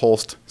regular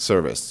pulsed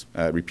service,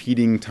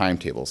 repeating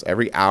timetables.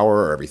 Every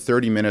hour or every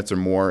 30 minutes or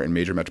more in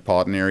major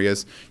metropolitan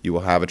areas, you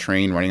will have a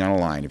train running on a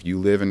line. If you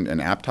live in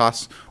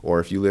Aptos or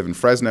if you live in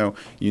Fresno,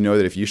 you know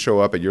that if you show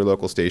up at your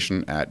local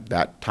station at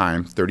that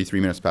time, 33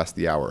 minutes past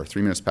the hour or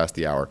 3 minutes past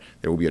the hour,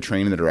 there will be a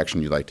train in the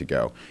direction you'd like to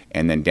go.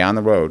 And then down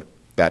the road,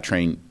 that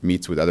train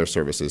meets with other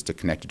services to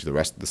connect you to the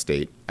rest of the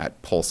state at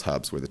pulse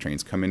hubs where the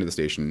trains come into the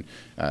station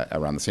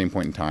around the same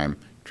point in time,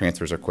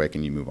 transfers are quick,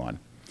 and you move on.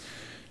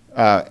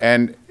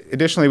 And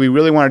additionally, we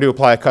really wanted to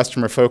apply a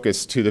customer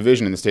focus to the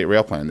vision in the state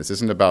rail plan. This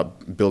isn't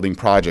about building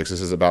projects. This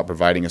is about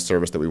providing a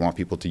service that we want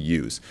people to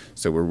use.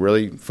 So we're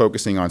really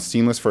focusing on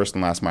seamless first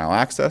and last mile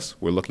access.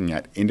 We're looking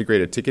at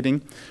integrated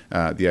ticketing.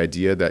 The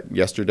idea that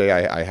yesterday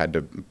I had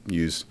to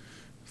use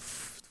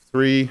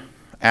 3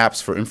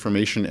 apps for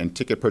information and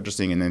ticket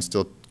purchasing and then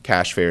still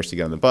cash fares to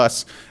get on the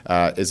bus.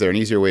 Is there an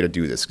easier way to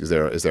do this? Is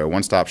there a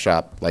one-stop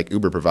shop like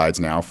Uber provides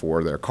now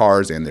for their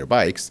cars and their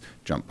bikes,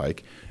 Jump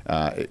Bike?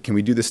 Can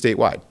we do this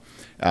statewide?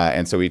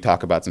 And so we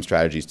talk about some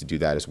strategies to do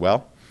that as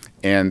well.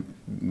 And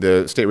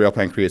the state rail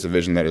plan creates a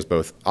vision that is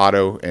both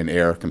auto and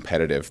air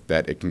competitive,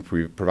 that it can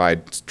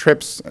provide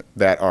trips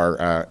that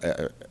are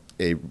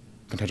a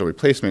potential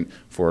replacement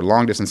for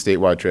long-distance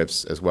statewide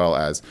trips as well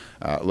as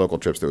local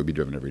trips that would be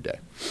driven every day.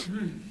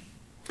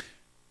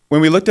 When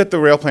we looked at the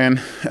rail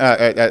plan,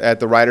 at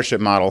the ridership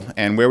model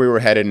and where we were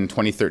headed in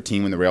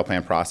 2013 when the rail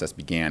plan process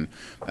began,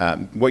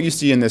 what you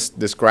see in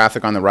this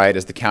graphic on the right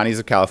is the counties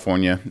of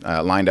California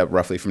lined up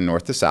roughly from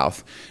north to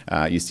south.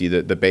 You see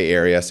the Bay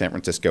Area, San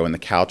Francisco, and the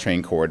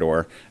Caltrain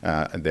corridor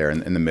there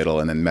in the middle,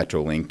 and then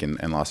Metrolink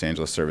and Los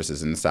Angeles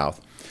services in the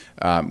south.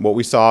 What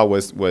we saw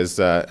was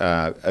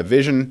a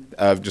vision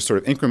of just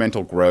sort of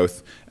incremental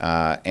growth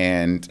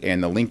and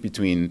the link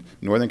between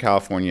Northern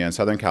California and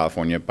Southern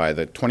California by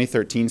the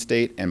 2013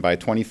 state, and by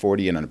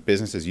 2040 in a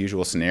business as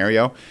usual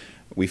scenario.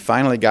 We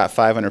finally got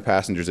 500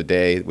 passengers a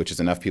day, which is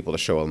enough people to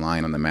show a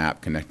line on the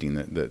map connecting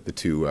the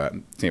two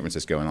San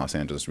Francisco and Los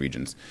Angeles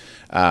regions.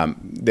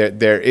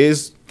 There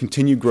is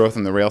continued growth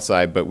on the rail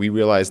side, but we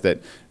realize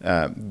that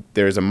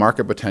there's a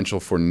market potential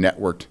for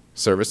networked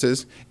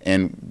services,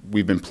 and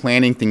we've been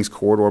planning things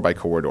corridor by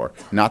corridor,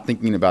 not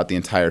thinking about the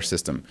entire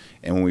system.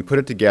 And when we put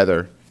it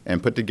together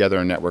and put together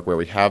a network where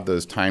we have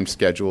those timed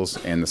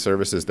schedules and the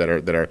services that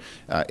are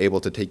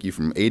able to take you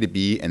from A to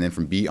B and then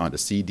from B onto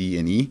C, D,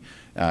 and E,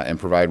 and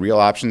provide real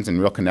options and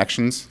real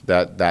connections,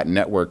 that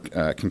network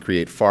can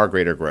create far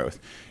greater growth.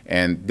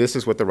 And this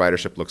is what the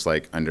ridership looks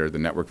like under the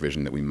network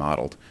vision that we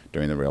modeled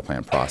during the rail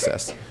plan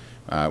process.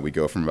 We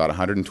go from about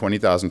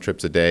 120,000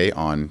 trips a day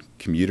on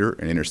commuter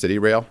and intercity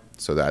rail,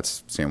 so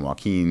that's San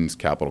Joaquin's,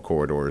 Capital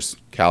Corridors,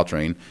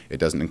 Caltrain. It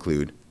doesn't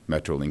include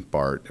Metrolink,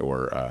 BART,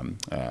 or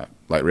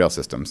light rail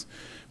systems.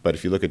 But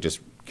if you look at just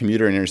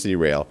commuter and intercity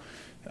rail,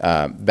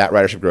 that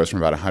ridership grows from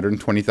about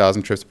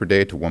 120,000 trips per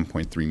day to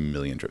 1.3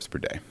 million trips per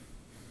day.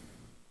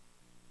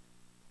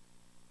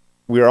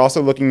 We are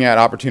also looking at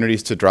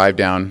opportunities to drive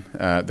down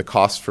the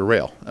cost for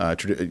rail.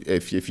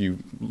 If you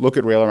look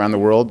at rail around the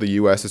world, the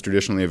U.S. is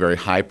traditionally a very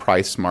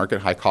high-price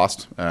market,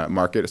 high-cost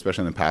market,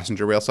 especially on the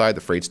passenger rail side.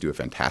 The freights do a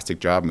fantastic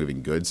job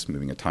moving goods,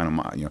 moving a ton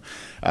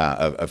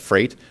of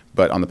freight.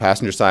 But on the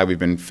passenger side, we've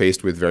been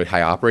faced with very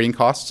high operating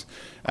costs.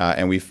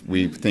 And we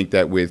think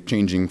that with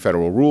changing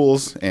federal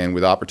rules and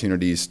with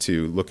opportunities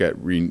to look at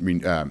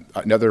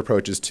other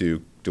approaches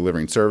to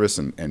delivering service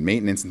and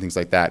maintenance and things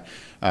like that,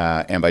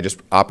 and by just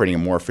operating a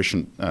more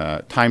efficient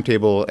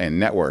timetable and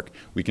network,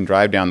 we can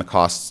drive down the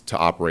costs to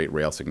operate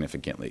rail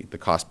significantly. The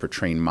cost per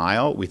train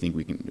mile, we think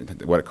we can,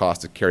 what it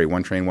costs to carry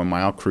one train 1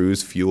 mile,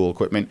 crews, fuel,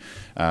 equipment,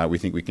 we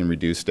think we can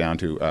reduce down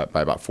to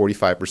by about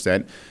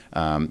 45%.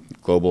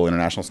 Global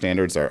international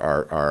standards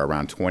are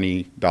around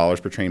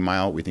 $20 per train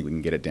mile. We think we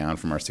can get it down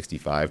from our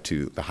 65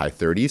 to the high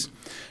 30s.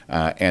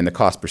 And the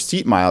cost per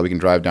seat mile, we can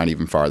drive down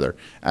even farther.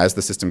 As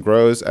the system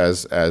grows,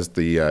 as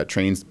the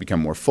trains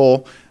become more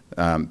full,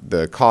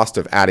 the cost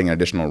of adding an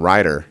additional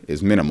rider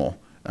is minimal.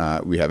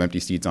 We have empty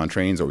seats on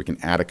trains, or we can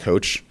add a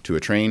coach to a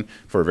train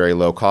for a very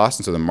low cost.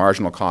 And so the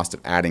marginal cost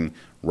of adding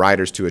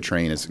riders to a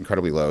train is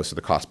incredibly low. So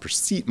the cost per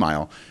seat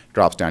mile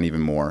drops down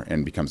even more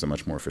and becomes a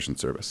much more efficient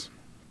service.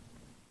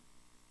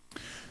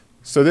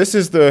 So this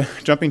is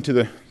jumping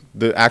to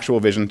the actual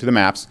vision, to the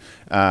maps.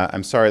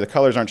 I'm sorry, the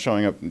colors aren't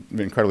showing up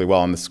incredibly well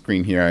on the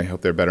screen here. I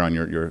hope they're better on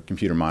your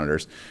computer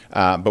monitors.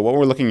 But what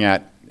we're looking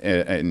at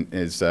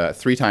is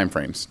 3 time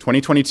frames.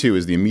 2022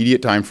 is the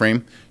immediate time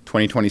frame,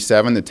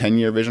 2027, the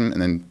 10-year vision,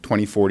 and then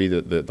 2040,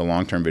 the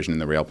long-term vision in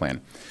the rail plan.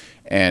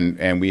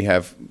 And we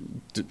have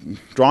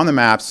drawn the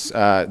maps.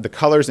 The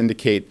colors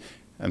indicate,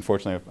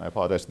 unfortunately, I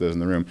apologize to those in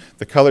the room,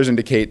 the colors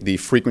indicate the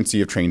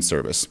frequency of train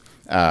service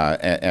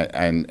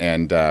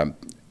and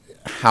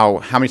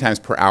how many times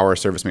per hour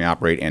service may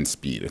operate, and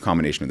speed, a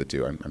combination of the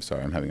two. I'm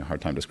sorry, I'm having a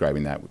hard time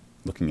describing that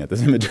looking at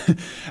this image.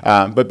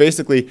 But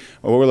basically,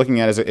 what we're looking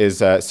at is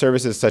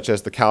services such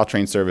as the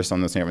Caltrain service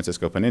on the San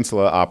Francisco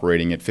Peninsula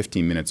operating at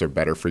 15 minutes or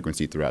better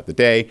frequency throughout the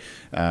day,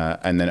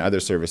 and then other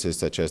services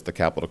such as the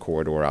Capital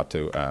Corridor out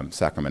to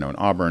Sacramento and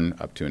Auburn,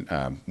 up to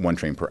 1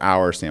 train per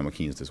hour, San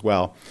Joaquin's as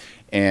well.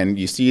 And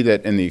you see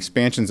that in the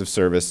expansions of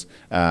service,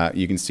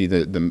 you can see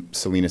the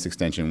Salinas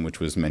extension, which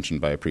was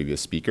mentioned by a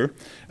previous speaker,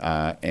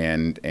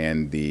 and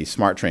the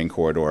Smart Train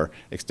corridor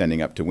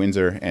extending up to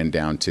Windsor and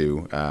down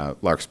to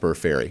Larkspur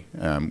Ferry,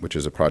 which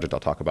is a project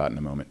I'll talk about in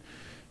a moment.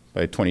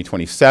 By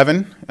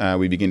 2027,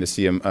 we begin to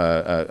see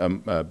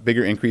a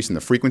bigger increase in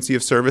the frequency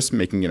of service,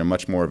 making it a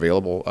much more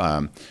available,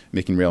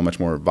 making rail a much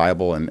more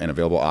viable and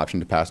available option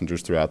to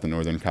passengers throughout the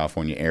Northern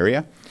California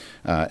area.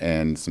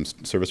 and some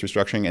service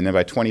restructuring. And then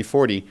by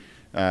 2040,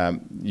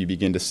 you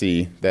begin to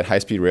see that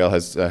high-speed rail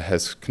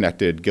has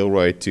connected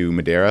Gilroy to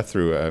Madera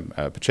through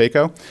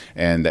Pacheco,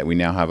 and that we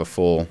now have a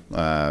full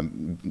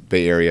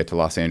Bay Area to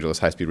Los Angeles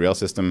high-speed rail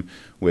system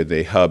with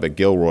a hub at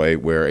Gilroy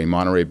where a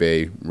Monterey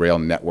Bay rail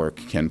network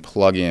can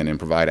plug in and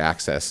provide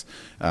access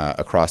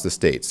across the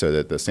state, so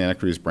that the Santa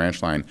Cruz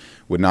branch line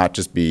would not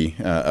just be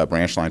a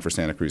branch line for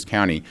Santa Cruz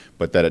County,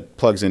 but that it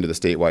plugs into the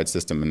statewide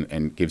system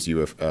and gives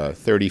you a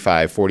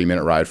 35,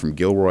 40-minute ride from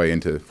Gilroy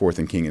into 4th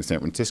and King in San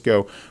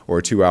Francisco, or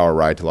a 2-hour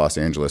ride to Los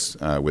Angeles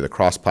with a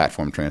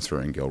cross-platform transfer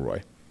in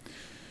Gilroy.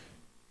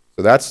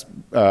 So that's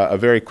a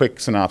very quick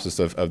synopsis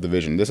of the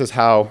vision. This is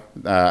how,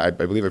 I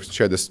believe I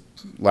shared this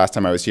last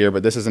time I was here,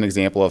 but this is an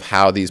example of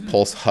how these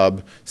pulse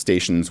hub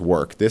stations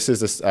work. This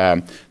is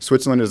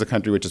Switzerland is a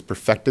country which has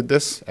perfected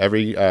this.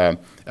 Every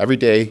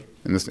day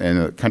in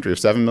a country of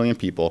 7 million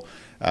people,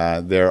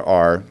 there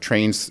are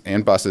trains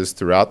and buses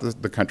throughout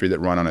the country that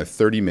run on a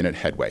 30-minute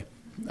headway,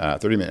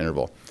 30-minute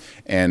interval.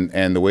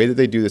 And the way that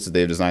they do this is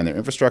they've designed their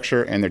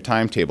infrastructure and their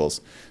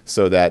timetables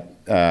so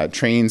that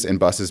trains and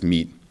buses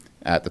meet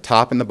at the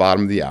top and the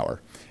bottom of the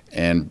hour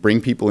and bring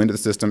people into the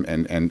system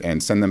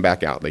and send them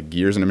back out like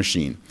gears in a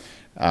machine.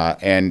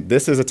 And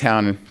this is a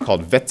town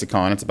called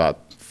Wetzikon. It's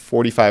about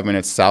 45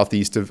 minutes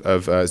southeast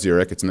of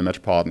Zurich. It's in the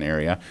metropolitan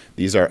area.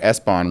 These are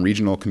S-Bahn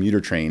regional commuter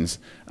trains.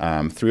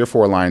 3 or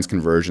 4 lines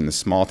converge in this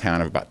small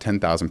town of about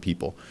 10,000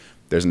 people.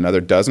 There's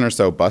another dozen or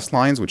so bus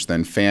lines, which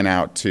then fan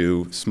out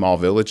to small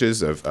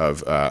villages of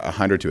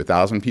 100 to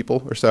 1,000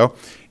 people or so.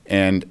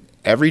 And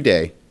every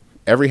day,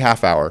 every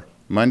half hour,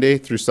 Monday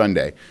through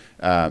Sunday,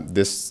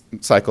 this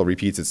cycle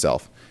repeats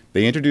itself.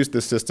 They introduced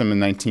this system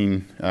in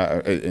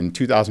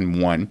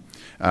 2001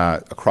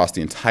 across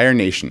the entire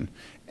nation.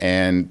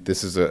 And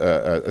this is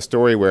a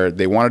story where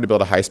they wanted to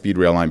build a high-speed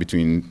rail line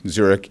between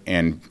Zurich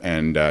and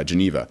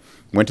Geneva.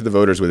 Went to the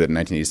voters with it in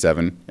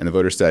 1987, and the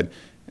voters said,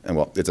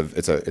 well,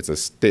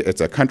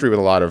 it's a country with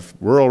a lot of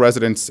rural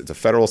residents. It's a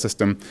federal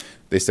system.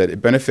 They said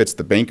it benefits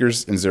the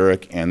bankers in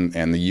Zurich and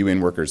the UN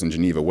workers in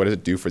Geneva. What does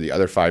it do for the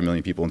other 5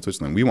 million people in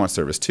Switzerland? We want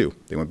service too.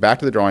 They went back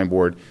to the drawing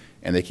board,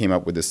 and they came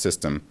up with this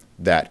system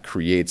that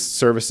creates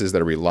services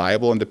that are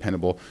reliable and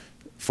dependable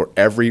for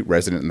every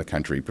resident in the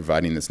country,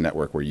 providing this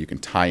network where you can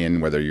tie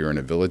in whether you're in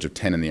a village of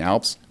 10 in the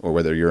Alps or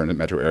whether you're in a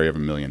metro area of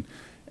 1 million.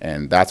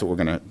 And that's what we're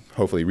going to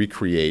hopefully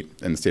recreate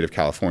in the state of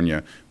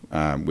California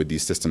with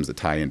these systems that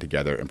tie in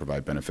together and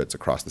provide benefits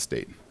across the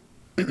state.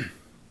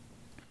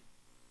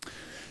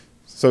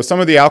 So some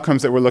of the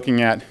outcomes that we're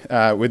looking at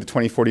with the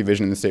 2040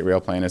 vision in the state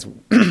rail plan is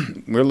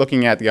we're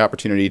looking at the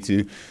opportunity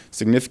to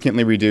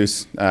significantly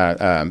reduce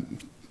the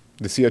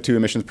CO2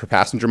 emissions per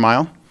passenger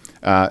mile.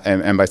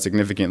 And by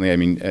significantly, I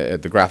mean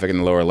at the graphic in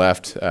the lower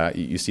left,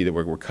 you see that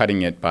we're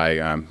cutting it by,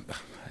 I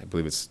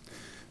believe it's,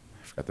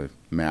 I forgot the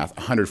math,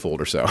 100-fold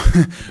or so,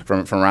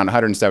 from around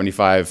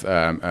 175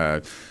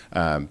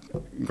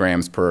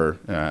 grams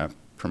per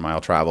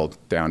mile traveled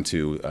down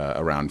to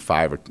around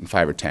 5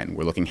 or 10.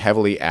 We're looking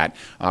heavily at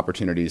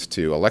opportunities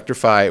to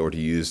electrify or to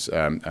use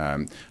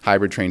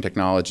hybrid train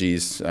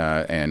technologies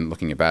and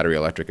looking at battery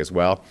electric as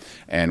well.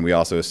 And we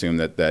also assume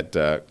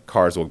that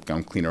cars will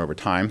become cleaner over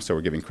time, so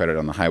we're giving credit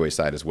on the highway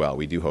side as well.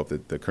 We do hope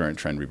that the current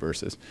trend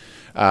reverses.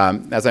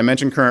 As I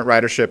mentioned, current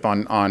ridership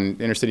on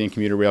intercity and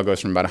commuter rail goes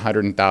from about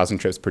 100,000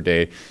 trips per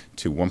day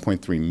to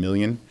 1.3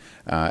 million.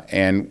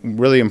 And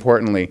really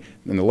importantly,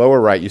 in the lower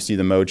right, you see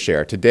the mode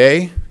share.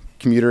 Today,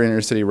 commuter and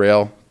intercity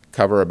rail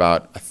cover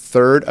about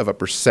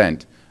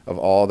 1/3% of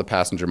all the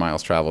passenger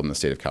miles traveled in the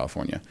state of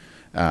California.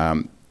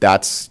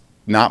 That's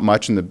not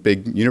much in the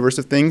big universe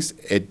of things.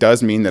 It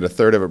does mean that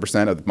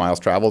 1/3% of the miles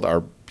traveled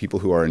are people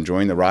who are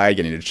enjoying the ride,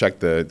 getting to check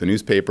the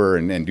newspaper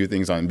and do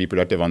things and be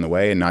productive on the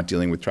way and not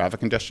dealing with traffic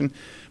congestion.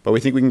 But we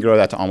think we can grow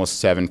that to almost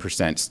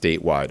 7%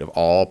 statewide of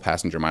all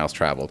passenger miles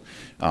traveled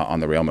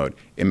on the rail mode.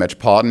 In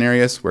metropolitan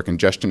areas where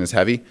congestion is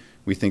heavy,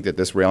 we think that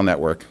this rail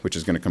network, which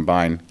is going to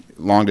combine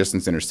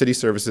long-distance intercity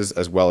services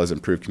as well as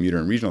improved commuter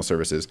and regional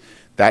services,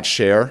 that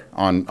share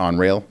on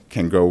rail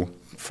can go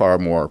far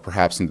more,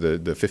 perhaps in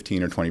the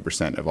 15 or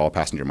 20% of all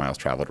passenger miles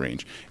traveled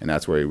range. And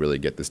that's where we really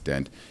get this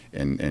dent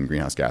in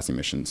greenhouse gas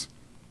emissions.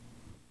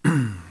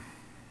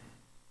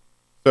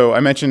 So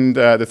I mentioned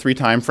the 3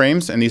 time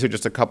frames, and these are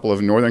just a couple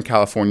of Northern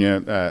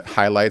California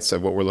highlights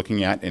of what we're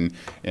looking at in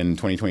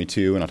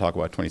 2022, and I'll talk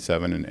about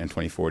 27 and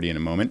 2040 in a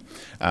moment.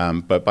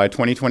 But by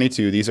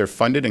 2022, these are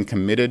funded and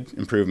committed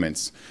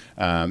improvements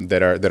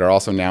that are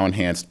also now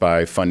enhanced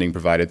by funding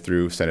provided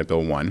through Senate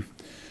Bill 1.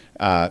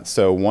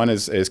 So one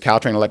is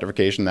Caltrain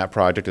electrification. That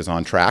project is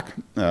on track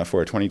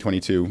for a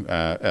 2022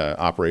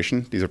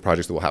 operation. These are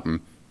projects that will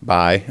happen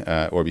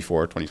by or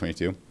before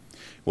 2022.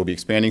 We'll be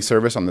expanding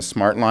service on the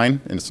Smart Line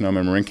in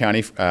Sonoma and Marin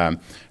County to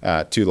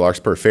the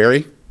Larkspur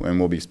Ferry, and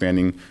we'll be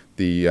expanding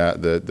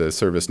the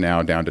service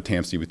now down to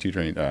Tampsey with 2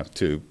 trains,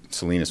 to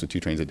Salinas with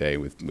 2 trains a day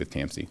with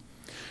Tampsey.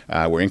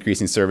 We're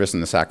increasing service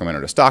in the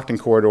Sacramento to Stockton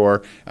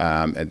corridor,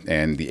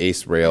 and the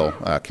ACE Rail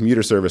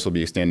commuter service will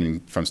be extending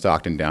from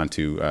Stockton down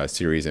to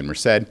Ceres and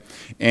Merced.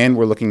 And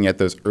we're looking at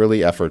those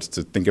early efforts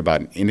to think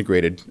about an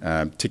integrated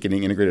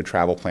ticketing, integrated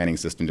travel planning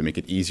system to make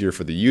it easier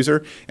for the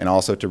user and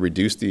also to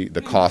reduce the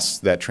costs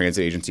that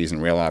transit agencies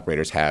and rail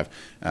operators have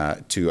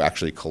to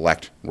actually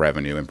collect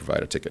revenue and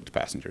provide a ticket to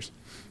passengers.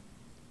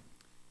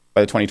 By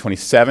the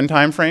 2027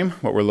 timeframe,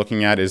 what we're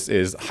looking at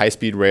is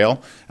high-speed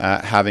rail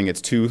having its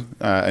two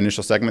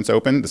initial segments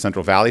open, the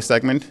Central Valley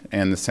segment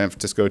and the San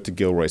Francisco to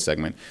Gilroy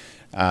segment.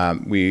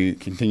 We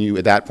continue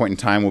at that point in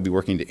time, we'll be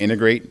working to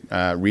integrate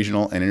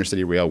regional and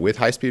intercity rail with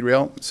high-speed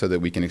rail so that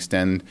we can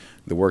extend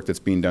the work that's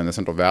being done in the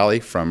Central Valley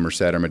from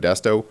Merced or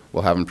Modesto.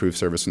 We'll have improved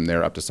service from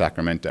there up to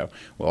Sacramento.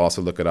 We'll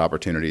also look at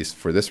opportunities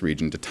for this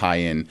region to tie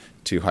in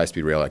to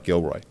high-speed rail at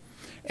Gilroy.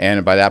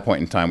 And by that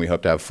point in time, we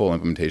hope to have full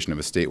implementation of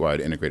a statewide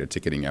integrated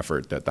ticketing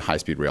effort that the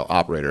high-speed rail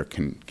operator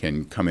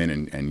can come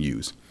in and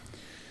use.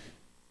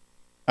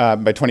 By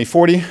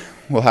 2040,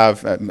 we'll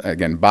have,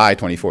 again, by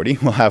 2040,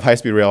 we'll have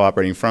high-speed rail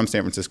operating from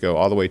San Francisco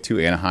all the way to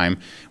Anaheim.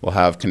 We'll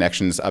have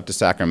connections up to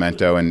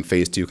Sacramento and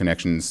phase 2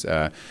 connections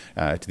to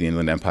the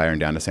Inland Empire and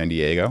down to San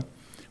Diego.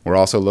 We're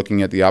also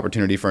looking at the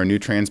opportunity for a new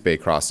Trans-Bay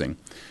crossing.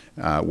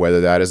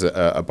 Whether that is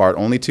a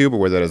BART-only tube or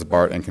whether that is a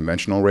BART and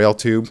conventional rail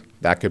tube,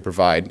 that could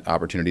provide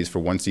opportunities for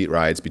one-seat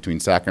rides between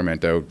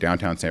Sacramento,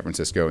 downtown San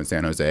Francisco, and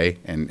San Jose,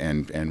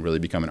 and really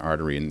become an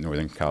artery in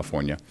Northern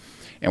California.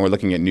 And we're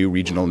looking at new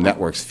regional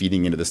networks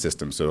feeding into the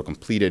system. So a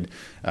completed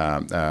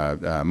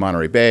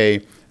Monterey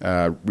Bay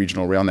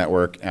regional rail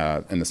network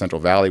in the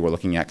Central Valley. We're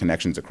looking at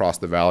connections across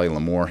the valley,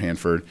 Lemoore,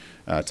 Hanford,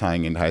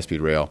 tying into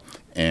high-speed rail,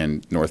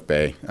 and North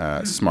Bay,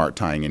 SMART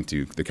tying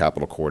into the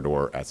Capital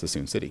Corridor at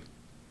Sassoon City.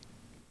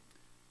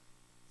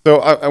 So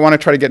I want to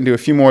try to get into a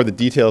few more of the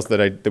details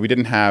that we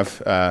didn't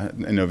have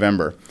in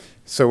November.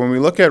 So when we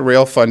look at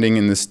rail funding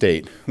in the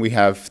state, we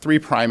have three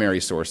primary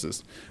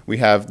sources. We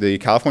have the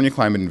California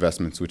Climate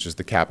Investments, which is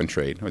the cap and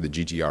trade, or the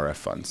GGRF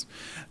funds.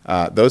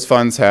 Those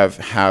funds have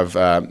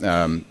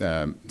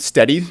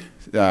steadied.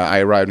 I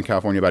arrived in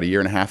California about 1.5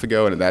 years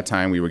ago, and at that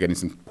time we were getting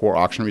some poor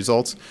auction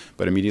results.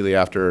 But immediately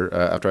after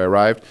I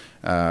arrived,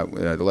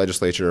 the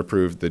legislature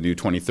approved the new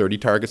 2030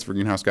 targets for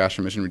greenhouse gas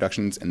emission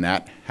reductions, and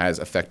that has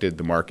affected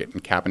the market.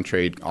 And cap and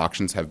trade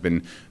auctions have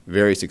been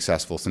very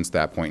successful since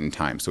that point in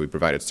time. So we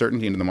provided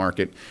certainty into the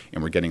market,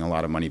 and we're getting a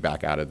lot of money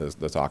back out of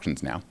those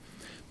auctions now.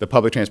 The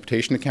public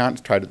transportation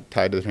account tied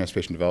to the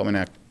Transportation Development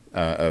Act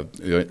of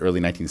the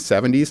early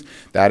 1970s.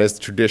 That is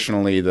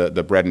traditionally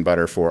the bread and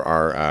butter for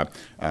our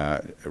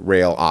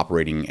rail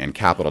operating and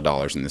capital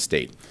dollars in the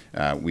state.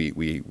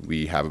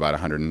 We have about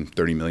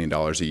 $130 million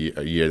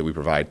a year that we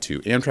provide to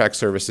Amtrak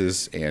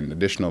services, and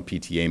additional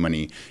PTA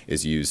money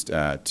is used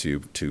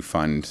to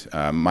fund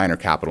minor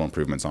capital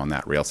improvements on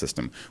that rail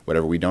system.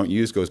 Whatever we don't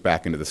use goes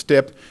back into the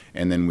STIP,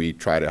 and then we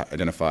try to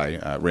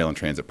identify rail and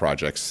transit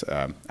projects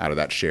out of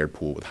that shared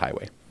pool with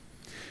highway.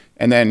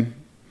 And then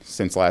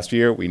since last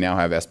year, we now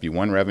have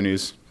SB1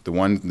 revenues. The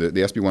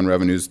SB1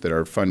 revenues that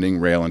are funding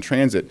rail and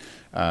transit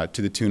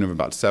to the tune of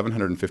about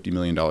 $750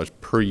 million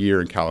per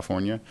year in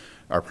California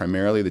are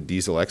primarily the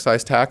diesel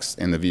excise tax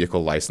and the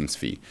vehicle license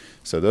fee.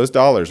 So those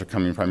dollars are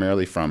coming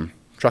primarily from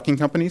trucking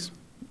companies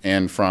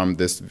and from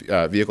this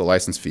vehicle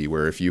license fee,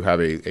 where if you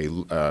have a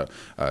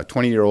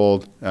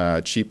 20-year-old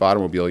cheap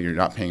automobile, you're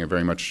not paying a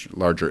very much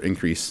larger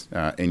increase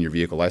in your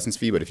vehicle license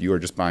fee. But if you are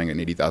just buying an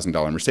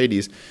 $80,000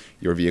 Mercedes,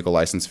 your vehicle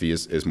license fee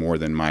is more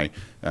than my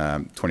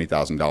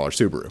 $20,000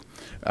 Subaru.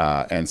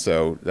 And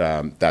so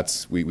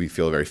we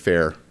feel a very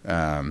fair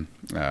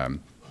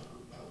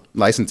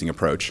licensing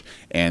approach,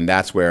 and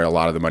that's where a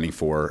lot of the money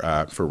for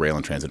rail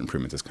and transit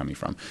improvements is coming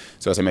from.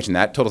 So as I mentioned,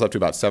 that totals up to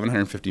about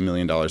 $750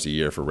 million a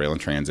year for rail and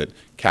transit,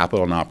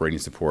 capital and operating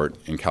support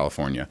in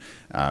California,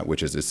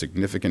 which is a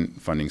significant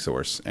funding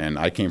source. And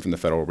I came from the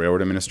Federal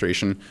Railroad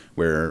Administration,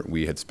 where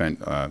we had spent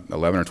 $11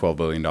 or $12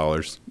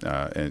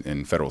 billion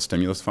in federal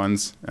stimulus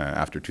funds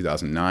after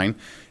 2009.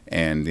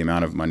 And the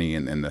amount of money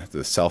and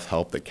the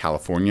self-help that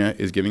California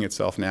is giving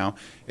itself now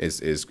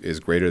is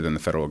greater than the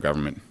federal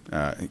government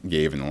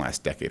gave in the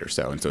last decade or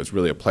so. And so it's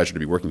really a pleasure to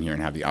be working here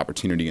and have the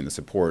opportunity and the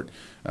support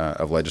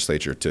of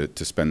legislature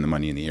to spend the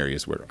money in the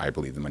areas where I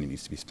believe the money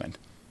needs to be spent.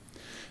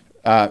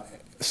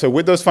 So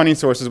with those funding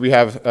sources, we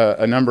have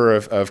a number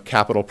of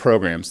capital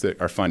programs that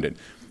are funded.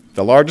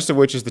 The largest of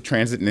which is the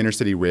Transit and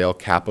Intercity Rail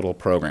Capital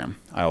Program.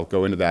 I'll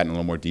go into that in a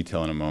little more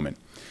detail in a moment.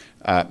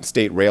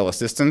 State Rail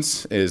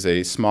Assistance is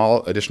a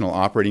small additional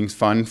operating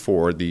fund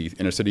for the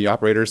intercity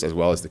operators as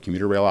well as the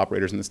commuter rail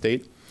operators in the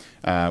state.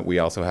 We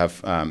also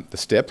have the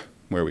STIP,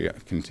 where we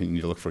continue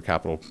to look for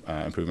capital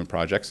improvement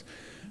projects.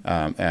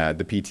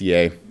 the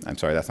PTA. I'm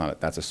sorry,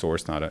 that's a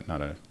source, not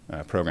a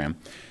program.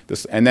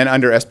 And then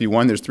under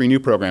SB1, there's 3 new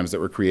programs that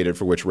were created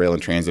for which rail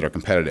and transit are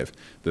competitive.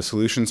 The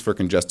Solutions for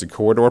Congested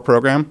Corridor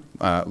program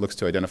looks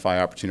to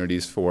identify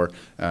opportunities for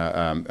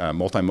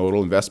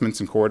multimodal investments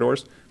in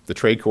corridors. The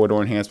Trade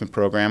Corridor Enhancement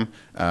Program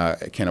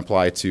can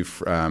apply to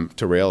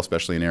rail,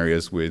 especially in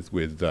areas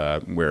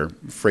where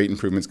freight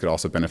improvements could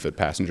also benefit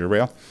passenger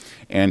rail,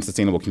 and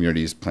Sustainable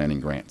Communities Planning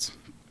grants.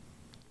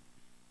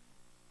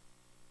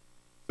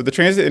 So the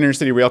Transit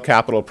Intercity Rail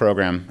Capital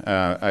Program,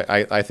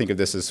 I think of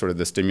this as sort of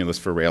the stimulus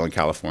for rail in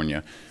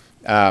California.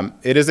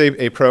 It is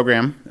a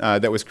program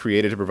that was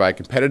created to provide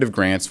competitive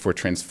grants for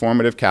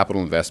transformative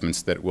capital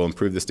investments that will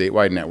improve the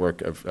statewide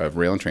network of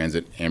rail and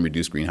transit and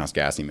reduce greenhouse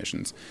gas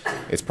emissions.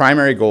 Its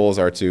primary goals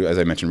are to, as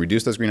I mentioned,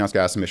 reduce those greenhouse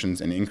gas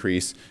emissions and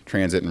increase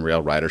transit and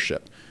rail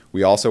ridership.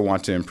 We also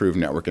want to improve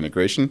network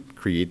integration,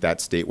 create that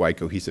statewide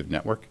cohesive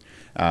network,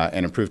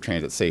 and improve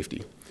transit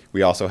safety.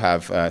 We also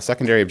have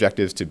secondary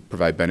objectives to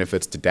provide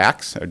benefits to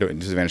DACs, or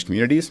disadvantaged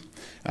communities,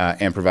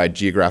 and provide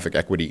geographic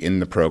equity in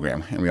the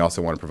program. And we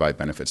also want to provide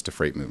benefits to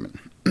freight movement.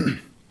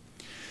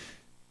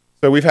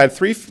 So we've had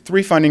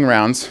three funding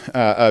rounds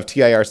of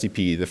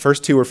TIRCP. The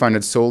first 2 were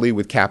funded solely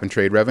with cap and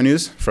trade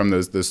revenues from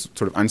those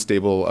sort of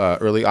unstable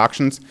early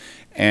auctions.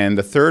 And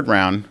the third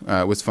round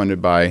was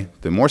funded by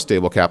the more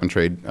stable cap and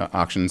trade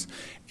auctions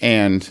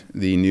and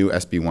the new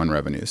SB1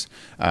 revenues.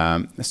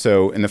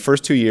 So in the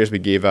first 2 years, we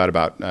gave out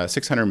about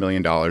 $600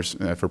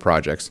 million for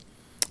projects.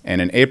 And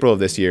in April of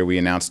this year, we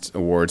announced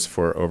awards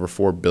for over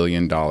 $4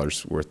 billion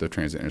worth of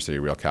Transit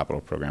Intercity Rail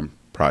Capital Program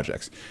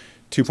projects.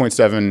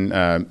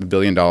 $2.7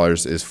 billion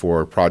is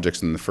for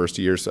projects in the first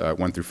years,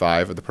 1 through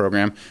 5 of the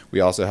program.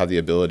 We also have the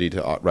ability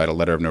to write a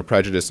letter of no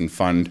prejudice and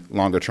fund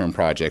longer-term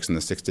projects in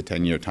the 6 to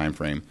 10-year time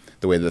frame,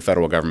 the way that the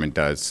federal government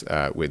does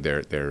with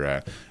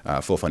their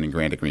full funding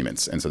grant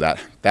agreements. And so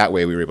that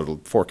way we were able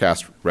to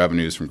forecast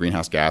revenues from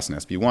greenhouse gas and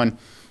SB1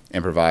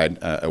 and provide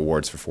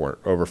awards for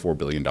over $4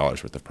 billion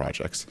worth of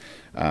projects.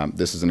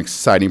 This is an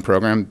exciting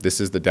program.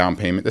 This is the down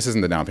payment. This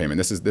isn't the down payment.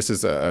 This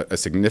is a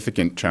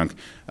significant chunk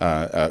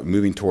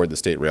moving toward the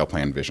state rail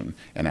plan vision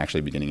and actually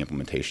beginning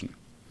implementation.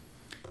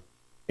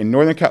 In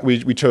Northern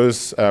we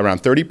chose around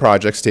 30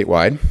 projects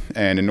statewide,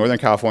 and in Northern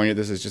California,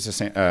 this is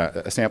just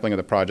a sampling of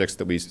the projects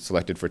that we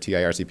selected for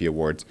TIRCP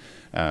awards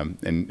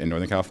in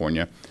Northern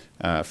California.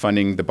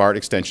 Funding the BART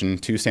extension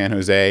to San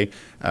Jose,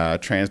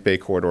 Trans-Bay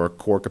Corridor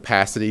core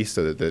capacity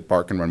so that the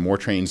BART can run more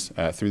trains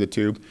through the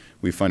tube.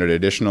 We funded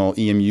additional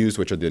EMUs,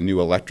 which are the new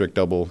electric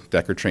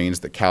double-decker trains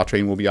that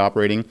Caltrain will be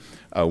operating,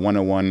 a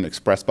 101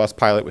 express bus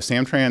pilot with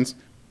Samtrans,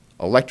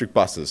 electric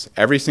buses.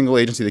 Every single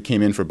agency that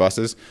came in for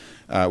buses,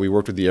 we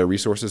worked with the Air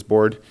Resources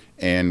Board,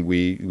 and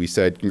we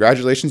said,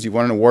 congratulations, you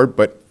won an award,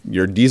 but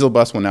your diesel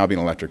bus will now be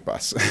an electric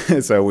bus.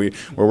 So we're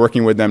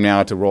working with them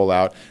now to roll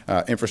out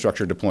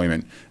infrastructure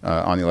deployment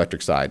on the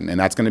electric side. And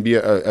that's going to be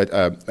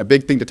a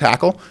big thing to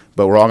tackle,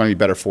 but we're all going to be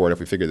better for it if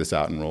we figure this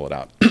out and roll it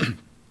out.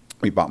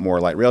 We bought more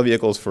light rail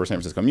vehicles for San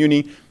Francisco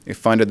Muni. We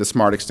funded the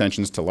smart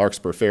extensions to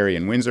Larkspur Ferry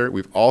and Windsor.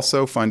 We've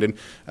also funded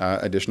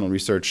additional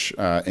research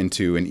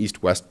into an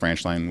east-west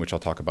branch line, which I'll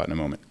talk about in a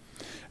moment.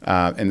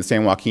 In the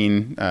San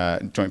Joaquin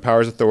Joint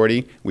Powers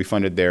Authority, we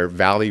funded their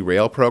Valley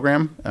Rail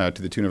program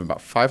to the tune of about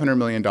 $500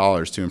 million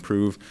to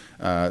improve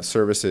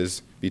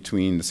services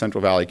between the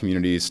Central Valley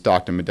communities,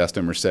 Stockton,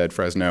 Modesto, Merced,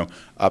 Fresno,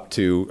 up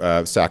to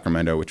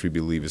Sacramento, which we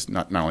believe is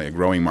not only a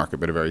growing market,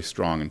 but a very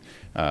strong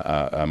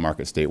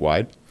market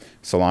statewide.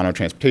 Solano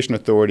Transportation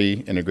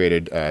Authority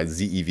integrated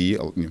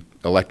ZEV,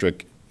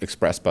 electric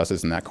express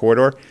buses in that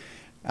corridor,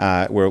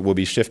 where we'll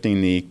be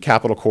shifting the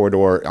Capital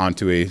Corridor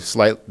onto a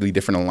slightly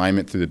different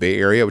alignment through the Bay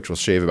Area, which will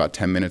shave about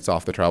 10 minutes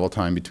off the travel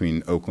time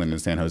between Oakland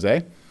and San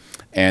Jose.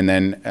 And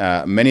then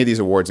many of these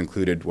awards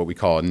included what we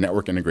call a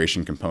network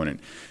integration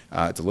component.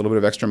 It's a little bit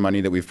of extra money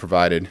that we've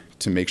provided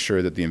to make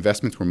sure that the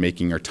investments we're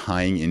making are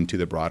tying into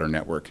the broader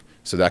network.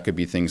 So that could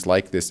be things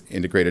like this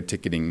integrated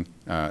ticketing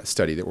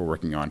study that we're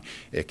working on.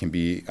 It can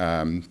be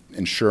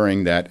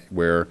ensuring that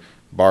where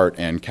BART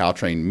and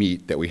Caltrain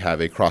meet, that we have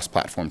a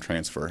cross-platform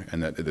transfer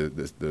and that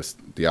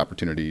the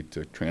opportunity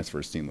to transfer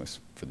is seamless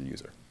for the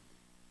user.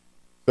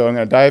 So I'm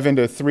going to dive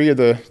into 3 of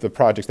the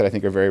projects that I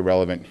think are very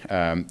relevant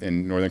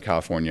in Northern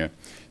California.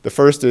 The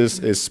first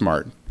is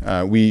SMART.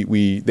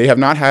 They have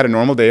not had a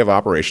normal day of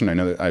operation. I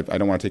know that I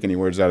don't want to take any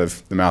words out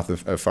of the mouth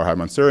of Farhad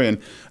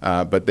Mansourian,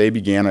 but they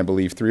began, I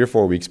believe, 3 or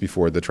 4 weeks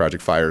before the tragic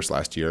fires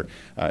last year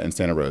in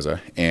Santa Rosa.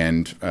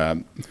 And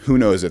who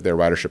knows if their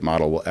ridership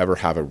model will ever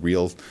have a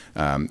real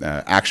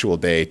actual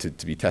day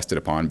to be tested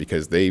upon,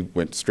 because they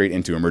went straight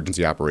into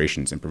emergency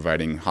operations and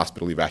providing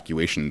hospital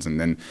evacuations,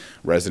 and then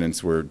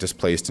residents were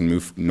displaced and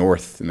moved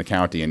north in the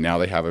county, and now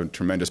they have a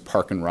tremendous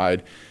park and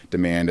ride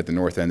demand at the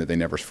north end that they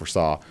never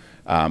foresaw.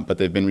 But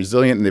they've been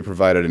resilient, and they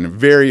provided a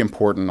very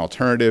important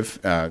alternative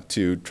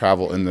to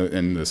travel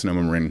in the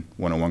Sonoma-Marin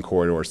 101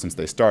 corridor since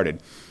they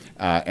started.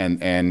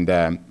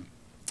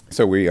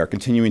 So we are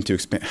continuing to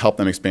help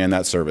them expand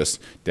that service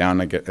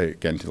down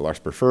again to the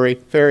Larkspur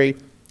Ferry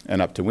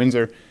and up to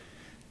Windsor.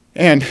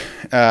 And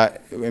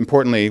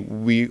importantly,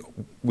 we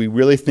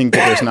really think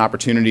that there's an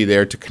opportunity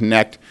there to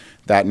connect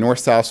that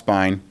north-south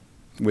spine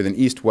with an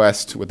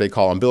east-west, what they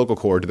call umbilical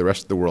cord, to the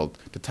rest of the world,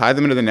 to tie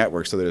them into the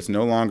network so that it's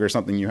no longer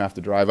something you have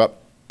to drive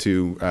up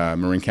to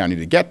Marin County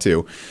to get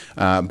to,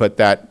 but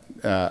that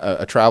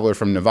a traveler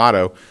from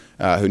Novato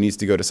who needs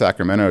to go to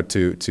Sacramento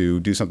to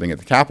do something at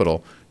the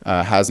Capitol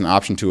has an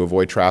option to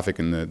avoid traffic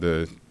in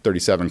the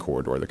 37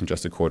 corridor, the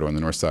congested corridor on the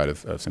north side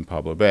of San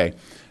Pablo Bay.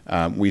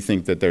 We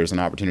think that there's an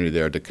opportunity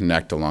there to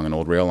connect along an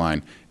old rail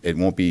line. It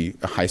won't be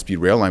a high-speed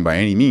rail line by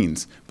any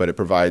means, but it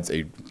provides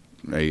a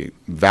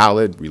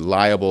valid,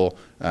 reliable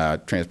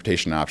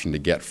transportation option to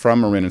get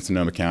from Marin and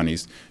Sonoma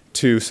counties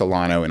to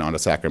Solano and onto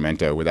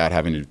Sacramento without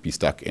having to be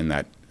stuck in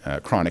that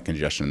chronic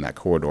congestion in that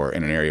corridor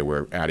in an area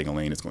where adding a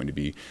lane is going to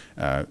be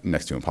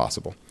next to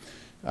impossible.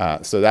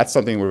 So that's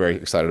something we're very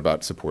excited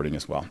about supporting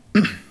as well.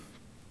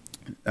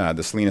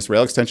 The Salinas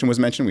Rail Extension was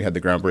mentioned. We had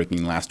the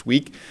groundbreaking last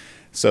week.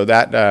 So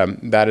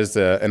that is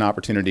an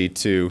opportunity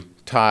to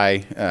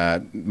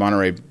tie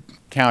Monterey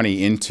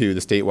County into the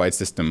statewide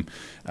system,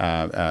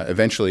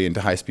 eventually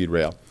into high-speed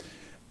rail.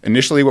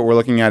 Initially, what we're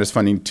looking at is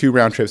funding 2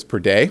 round trips per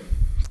day,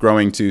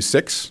 growing to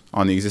 6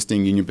 on the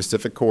existing Union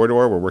Pacific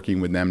corridor. We're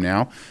working with them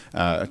now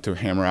to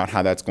hammer out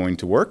how that's going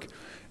to work.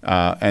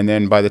 And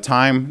then by the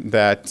time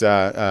that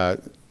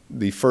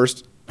the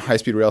first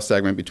high-speed rail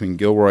segment between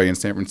Gilroy and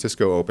San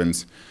Francisco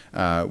opens,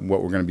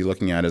 what we're going to be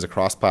looking at is a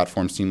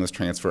cross-platform seamless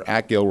transfer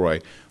at Gilroy,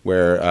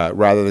 where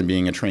rather than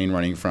being a train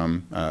running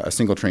from a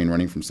single train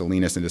running from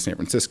Salinas into San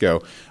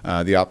Francisco,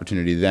 the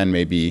opportunity then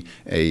may be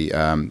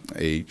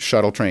a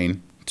shuttle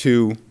train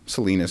to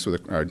Salinas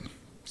with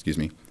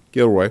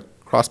Gilroy,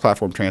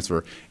 cross-platform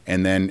transfer,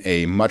 and then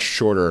a much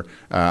shorter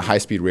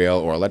high-speed rail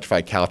or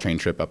electrified Caltrain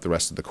trip up the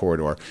rest of the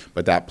corridor.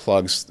 But that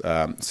plugs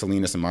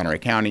Salinas and Monterey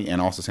County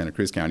and also Santa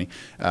Cruz County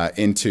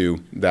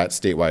into that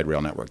statewide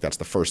rail network. That's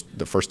the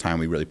first time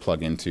we really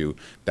plug into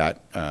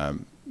that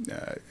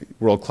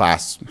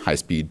world-class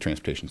high-speed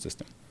transportation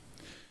system.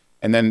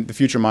 And then the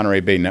future Monterey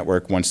Bay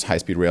network, once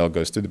high-speed rail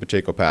goes through the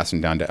Pacheco Pass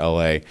and down to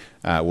LA,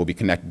 will be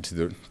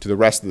connected to the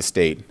rest of the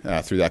state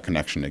through that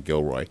connection at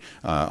Gilroy.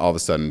 All of a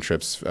sudden,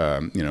 trips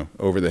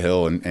over the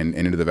hill and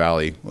into the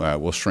valley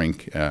will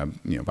shrink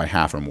by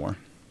half or more.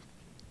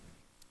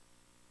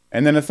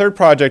 And then a third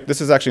project,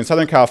 this is actually in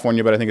Southern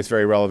California, but I think it's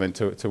very relevant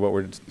to what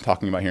we're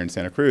talking about here in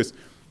Santa Cruz,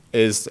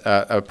 is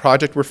a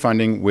project we're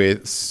funding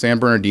with San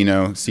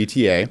Bernardino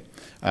CTA.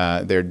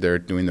 They're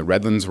doing the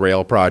Redlands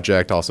Rail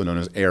Project, also known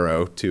as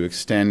ARROW, to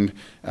extend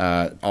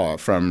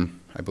from,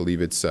 I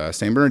believe it's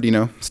San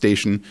Bernardino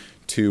Station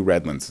to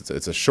Redlands.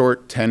 It's a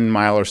short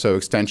 10-mile or so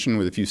extension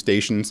with a few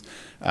stations,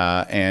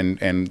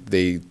 and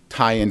they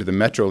tie into the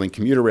MetroLink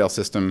commuter rail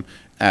system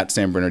at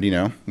San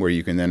Bernardino, where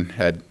you can then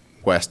head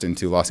west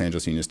into Los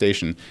Angeles Union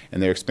Station,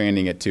 and they're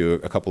expanding it to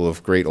a couple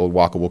of great old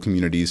walkable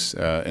communities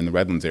in the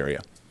Redlands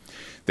area.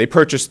 They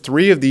purchased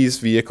 3 of these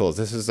vehicles.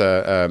 This is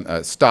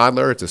a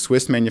Stadler. It's a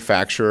Swiss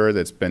manufacturer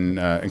that's been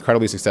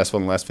incredibly successful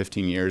in the last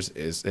 15 years,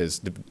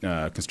 is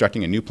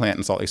constructing a new plant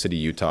in Salt Lake City,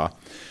 Utah.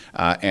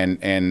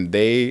 And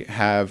they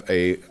have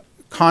a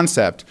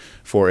concept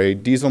for a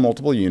diesel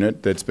multiple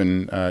unit that's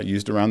been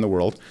used around the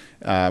world,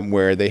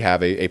 where they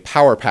have a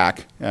power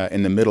pack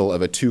in the middle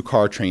of a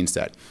 2-car train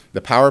set.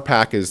 The power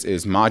pack is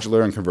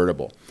modular and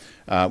convertible.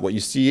 What you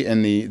see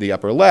in the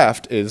upper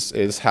left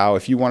is how,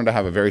 if you wanted to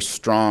have a very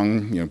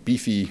strong,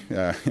 beefy,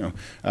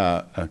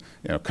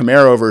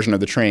 Camaro version of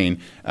the train,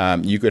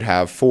 you could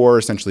have 4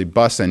 essentially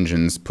bus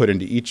engines put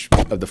into each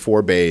of the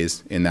 4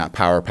 bays in that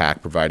power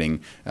pack,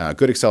 providing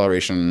good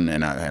acceleration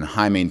and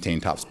high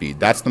maintained top speed.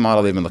 That's the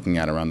model they've been looking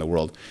at around the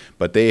world.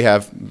 But they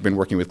have been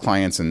working with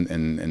clients in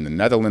the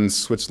Netherlands,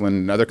 Switzerland,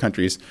 and other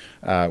countries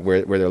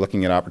where they're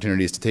looking at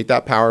opportunities to take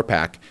that power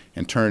pack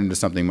and turn it into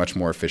something much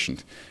more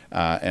efficient.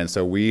 And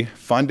so we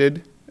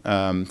funded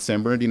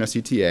San Bernardino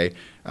CTA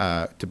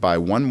to buy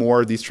 1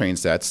 more of these train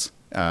sets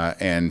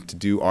and to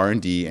do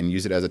R&D and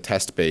use it as a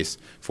test base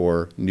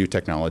for new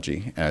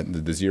technology,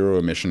 the zero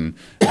emission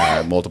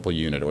multiple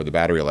unit, or the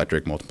battery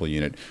electric multiple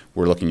unit.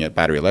 We're looking at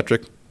battery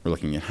electric, we're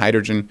looking at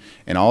hydrogen,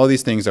 and all of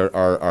these things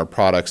are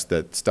products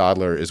that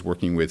Stadler is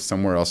working with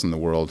somewhere else in the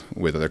world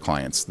with other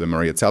clients. The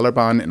Maria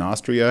Zellerbahn in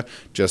Austria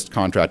just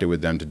contracted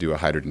with them to do a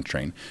hydrogen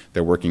train.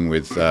 They're working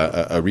with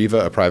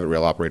Arriva, a private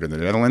rail operator in the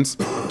Netherlands,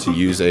 to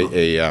use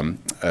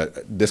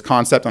this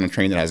concept on a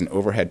train that has an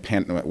overhead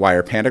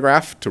wire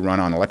pantograph to run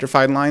on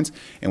electrified lines,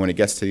 and when it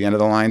gets to the end of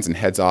the lines and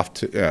heads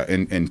off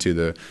into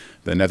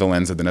the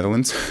Netherlands of the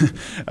Netherlands,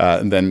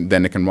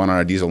 then it can run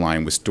on a diesel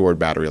line with stored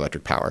battery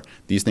electric power.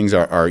 These things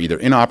are either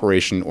in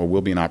operation or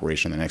will be in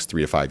operation in the next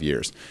 3 to 5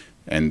 years.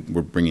 And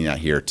we're bringing that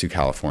here to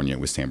California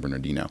with San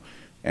Bernardino.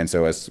 And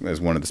so as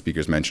one of the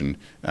speakers mentioned,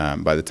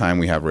 by the time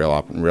we have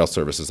rail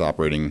services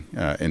operating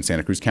in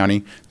Santa Cruz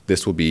County,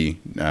 this will be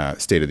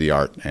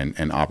state-of-the-art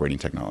and operating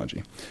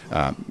technology.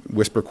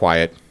 Whisper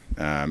quiet,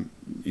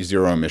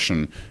 zero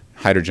emission,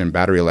 hydrogen,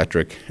 battery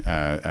electric,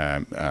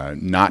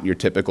 not your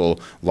typical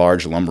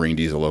large lumbering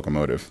diesel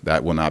locomotive.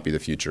 That will not be the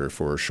future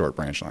for short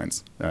branch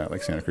lines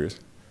like Santa Cruz.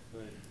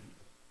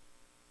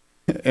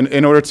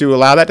 in order to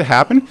allow that to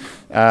happen,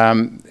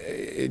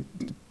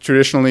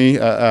 traditionally,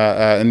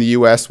 in the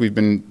U.S., we've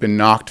been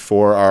knocked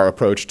for our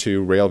approach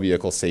to rail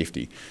vehicle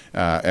safety.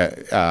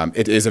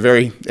 It is a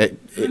very,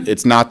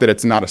 it's not that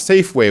it's not a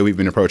safe way we've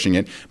been approaching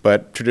it,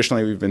 but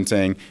traditionally we've been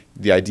saying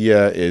the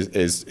idea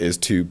is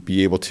to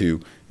be able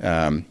to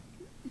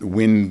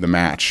win the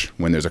match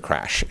when there's a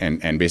crash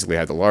and basically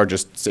have the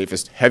largest,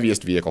 safest,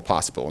 heaviest vehicle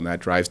possible. And that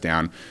drives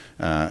down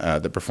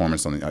the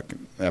performance on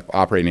the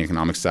operating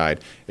economic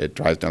side. It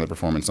drives down the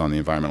performance on the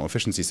environmental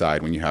efficiency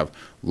side when you have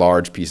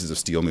large pieces of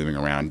steel moving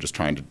around just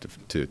trying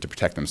to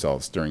protect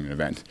themselves during an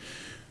event.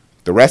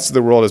 The rest of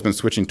the world has been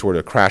switching toward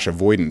a crash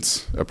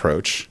avoidance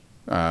approach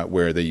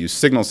where they use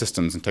signal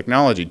systems and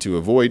technology to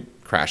avoid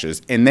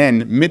crashes and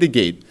then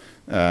mitigate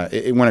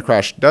when a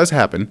crash does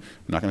happen.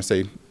 I'm not going to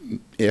say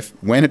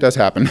when it does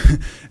happen,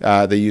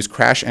 they use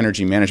crash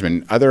energy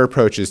management and other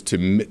approaches to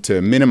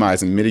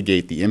minimize and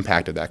mitigate the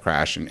impact of that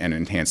crash and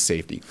enhance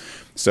safety.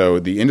 So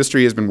the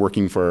industry has been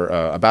working for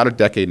about a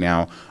decade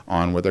now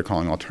on what they're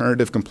calling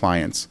alternative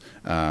compliance,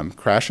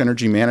 crash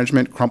energy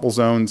management, crumple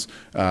zones,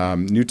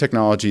 new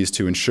technologies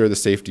to ensure the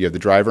safety of the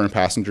driver and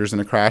passengers in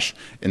a crash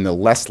in the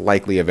less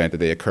likely event that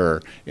they occur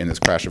in this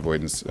crash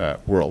avoidance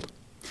world.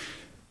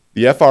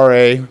 The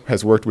FRA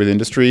has worked with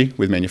industry,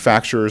 with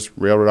manufacturers,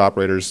 railroad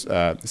operators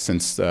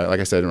since,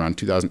 like I said, around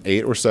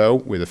 2008 or so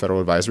with the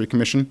Federal Advisory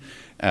Commission,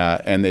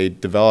 and they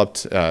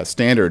developed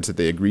standards that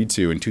they agreed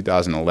to in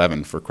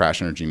 2011 for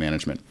crash energy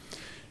management.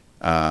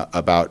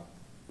 About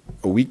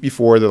a week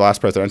before the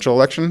last presidential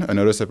election, a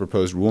notice of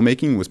proposed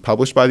rulemaking was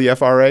published by the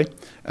FRA,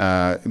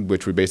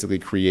 which would basically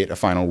create a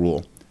final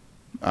rule.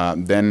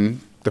 Then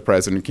the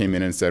president came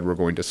in and said, we're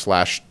going to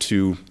slash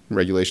 2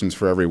 regulations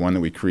for every one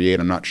that we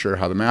create. I'm not sure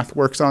how the math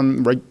works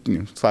on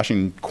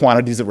slashing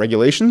quantities of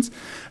regulations.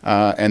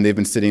 And they've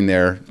been sitting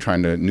there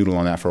trying to noodle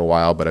on that for a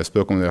while, but I've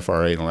spoken with the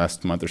FRA in the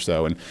last month or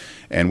so.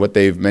 And what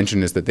they've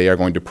mentioned is that they are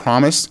going to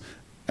promise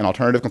an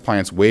alternative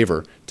compliance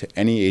waiver to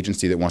any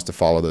agency that wants to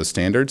follow those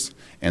standards,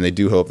 and they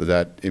do hope that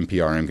that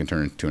NPRM can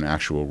turn into an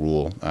actual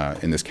rule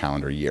in this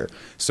calendar year.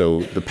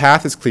 So the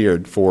path is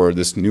cleared for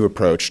this new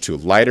approach to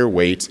lighter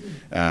weight,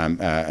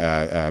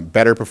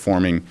 better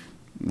performing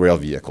rail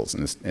vehicles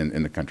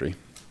in the country.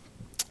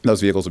 Those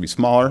vehicles will be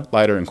smaller,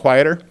 lighter, and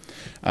quieter,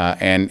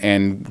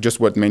 and just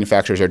what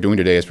manufacturers are doing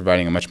today is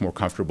providing a much more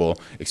comfortable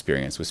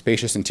experience. With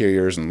spacious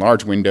interiors and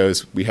large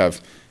windows, we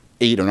have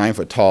 8 or 9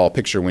 foot tall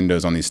picture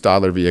windows on these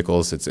Stadler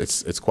vehicles.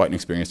 It's quite an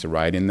experience to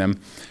ride in them.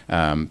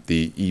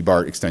 The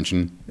E-BART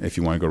extension, if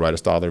you want to go ride a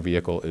Stadler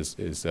vehicle,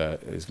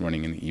 is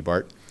running in the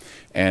E-BART.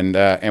 And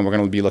we're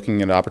going to be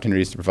looking at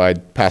opportunities to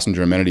provide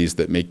passenger amenities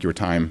that make your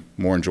time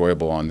more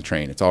enjoyable on the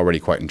train. It's already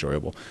quite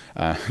enjoyable,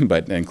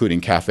 but including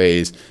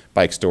cafes,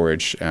 bike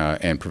storage,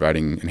 and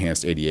providing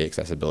enhanced ADA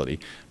accessibility.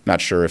 Not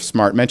sure if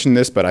SMART mentioned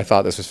this, but I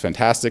thought this was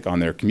fantastic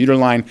on their commuter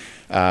line.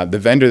 The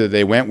vendor that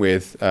they went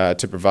with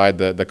to provide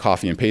the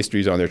coffee and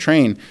pastries on their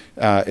train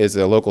is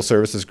a local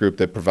services group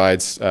that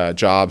provides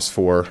jobs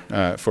for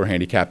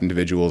handicapped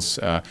individuals,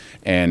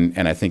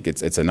 and I think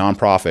it's a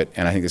nonprofit,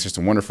 and I think it's just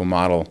a wonderful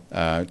model.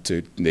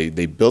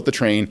 They built the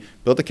train,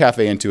 built the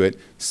cafe into it,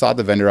 sought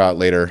the vendor out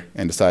later,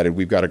 and decided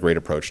we've got a great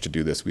approach to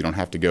do this. We don't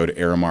have to go to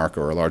Aramark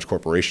or a large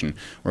corporation.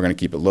 We're going to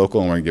keep it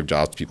local, and we're going to give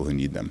jobs to people who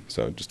need them.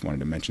 So just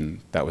wanted to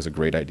mention that was a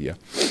great idea,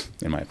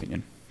 in my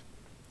opinion.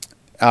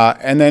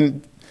 And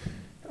then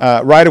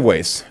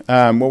right-of-ways.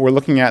 What we're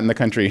looking at in the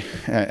country,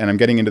 and I'm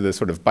getting into the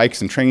sort of bikes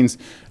and trains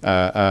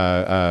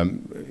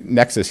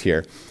nexus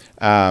here.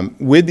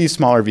 With these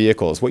smaller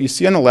vehicles, what you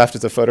see on the left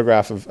is a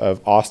photograph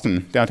of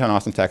Austin, downtown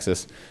Austin,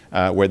 Texas,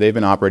 where they've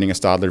been operating a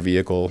Stadler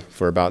vehicle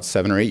for about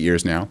 7 or 8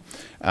 years now.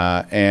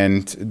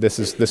 And this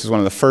is one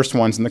of the first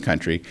ones in the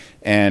country.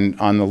 And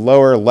on the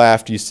lower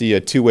left, you see a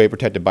 2-way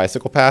protected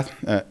bicycle path,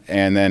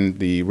 and then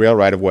the rail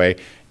right-of-way,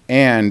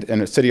 and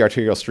a city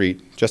arterial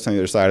street just on the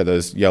other side of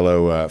those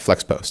yellow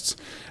flex posts.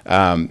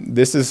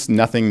 This is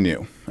nothing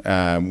new.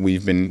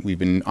 We've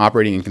been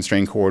operating in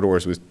constrained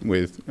corridors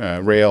with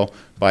rail,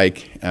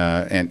 bike,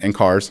 and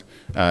cars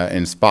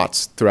in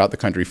spots throughout the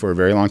country for a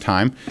very long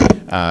time.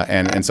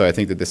 And so I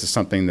think that this is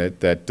something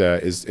that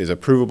is a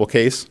provable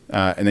case.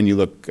 And then you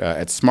look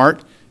at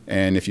SMART,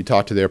 and if you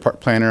talk to their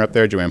planner up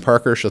there, Joanne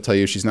Parker, she'll tell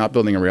you she's not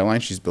building a rail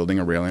line, she's building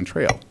a rail and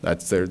trail.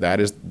 That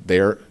is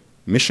their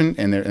mission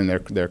and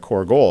their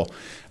core goal,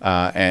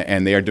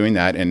 and they are doing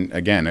that in,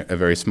 again, a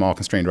very small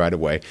constrained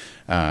right-of-way,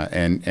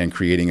 and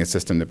creating a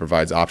system that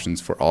provides options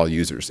for all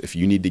users. If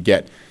you need to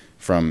get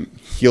from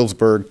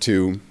Healdsburg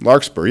to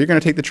Larkspur, you're going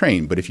to take the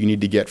train, but if you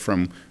need to get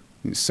from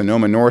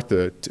Sonoma North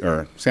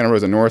or Santa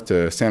Rosa North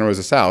to Santa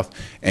Rosa South,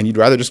 and you'd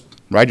rather just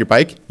ride your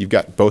bike, you've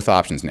got both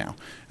options now.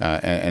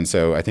 And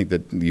so I think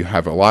that you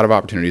have a lot of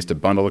opportunities to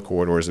bundle the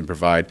corridors and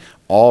provide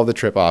all the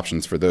trip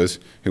options for those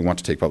who want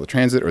to take public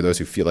transit or those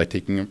who feel like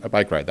taking a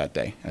bike ride that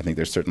day. I think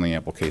there's certainly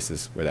ample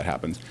cases where that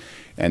happens.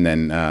 And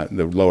then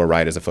the lower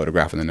right is a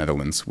photograph in the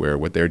Netherlands where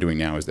what they're doing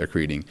now is they're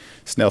creating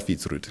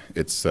snelfietsroute.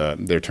 It's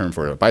their term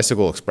for a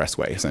bicycle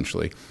expressway,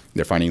 essentially.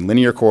 They're finding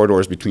linear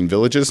corridors between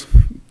villages,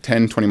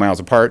 10, 20 miles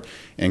apart,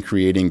 and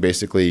creating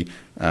basically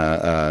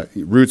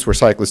routes where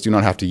cyclists do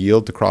not have to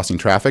yield to crossing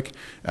traffic,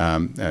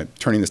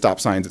 turning the stop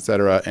signs, et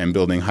cetera, and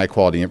building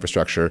high-quality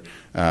infrastructure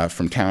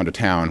from town to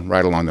town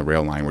right along the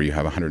rail line where you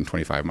have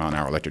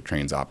 125-mile-an-hour electric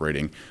trains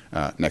operating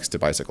next to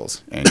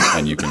bicycles,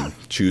 and you can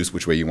choose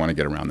which way you want to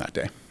get around that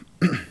day.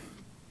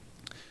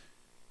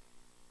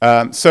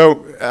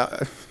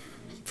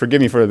 Forgive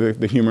me for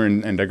the humor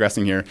and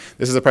digressing here.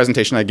 This is a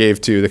presentation I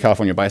gave to the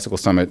California Bicycle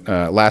Summit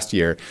last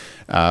year,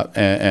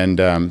 and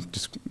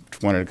just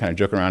wanted to kind of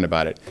joke around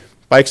about it.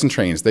 Bikes and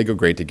trains, they go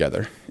great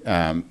together.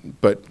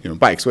 But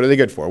bikes, what are they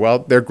good for? Well,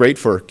 they're great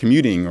for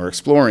commuting or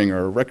exploring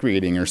or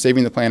recreating or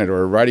saving the planet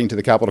or riding to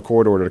the Capitol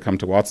Corridor to come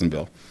to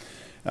Watsonville.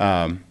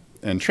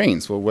 And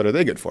trains, well, what are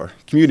they good for?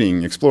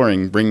 Commuting,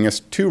 exploring, bringing us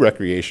to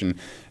recreation,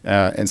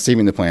 and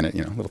saving the planet,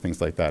 little things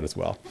like that as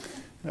well.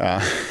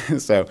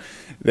 So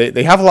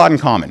they have a lot in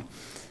common.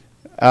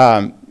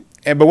 But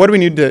what do we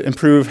need to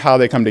improve how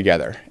they come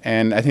together?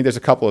 And I think there's a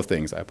couple of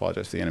things. I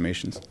apologize for the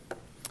animations.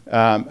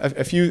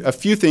 A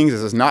few things.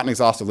 This is not an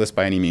exhaustive list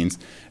by any means.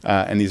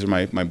 And these are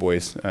my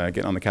boys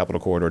getting on the Capitol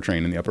Corridor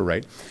train in the upper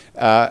right.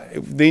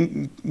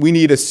 We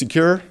need a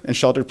secure and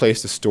sheltered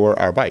place to store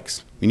our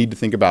bikes. We need to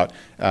think about,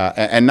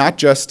 and not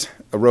just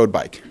a road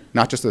bike,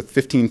 not just a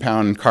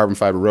 15-pound carbon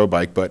fiber road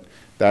bike, but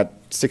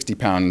that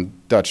 60-pound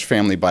Dutch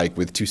family bike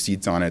with 2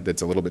 seats on it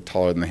that's a little bit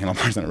taller than the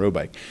handlebars on a road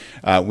bike.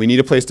 We need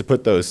a place to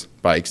put those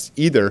bikes,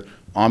 either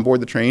on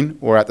board the train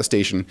or at the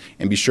station,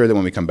 and be sure that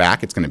when we come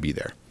back, it's going to be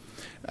there.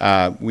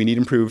 We need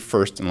improved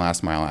first and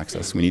last mile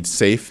access. We need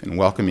safe and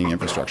welcoming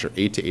infrastructure,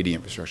 8 to 80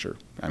 infrastructure.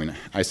 I mean,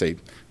 I say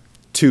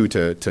 2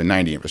 to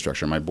 90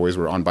 infrastructure. My boys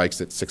were on bikes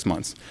at 6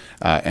 months,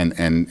 and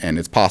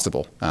it's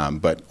possible,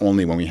 but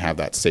only when we have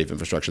that safe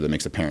infrastructure that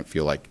makes a parent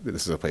feel like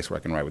this is a place where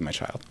I can ride with my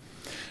child.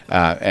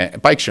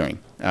 Bike sharing,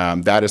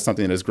 that is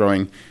something that is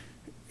growing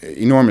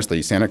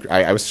enormously.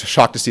 I was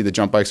shocked to see the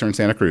jump bikes are in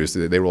Santa Cruz.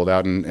 They rolled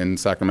out in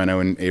Sacramento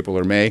in April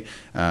or May,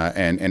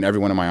 and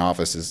everyone in my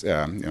office is,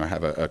 I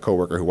have a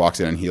coworker who walks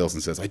in heels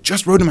and says, "I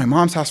just rode to my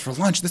mom's house for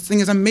lunch. This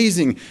thing is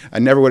amazing." I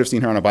never would have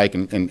seen her on a bike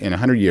in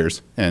 100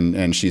 years,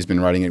 and she's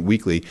been riding it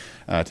weekly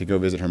to go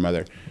visit her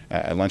mother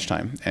at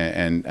lunchtime.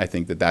 And I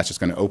think that that's just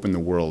going to open the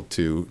world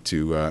to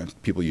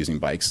people using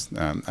bikes.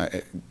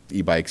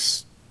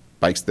 E-bikes,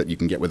 bikes that you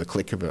can get with a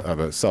click of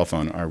a cell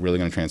phone are really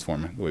going to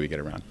transform the way we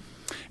get around.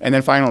 And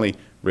then finally,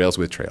 rails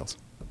with trails.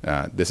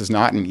 This is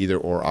not an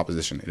either-or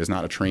opposition. It is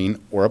not a train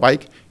or a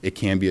bike. It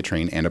can be a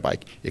train and a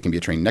bike. It can be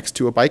a train next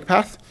to a bike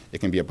path. It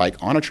can be a bike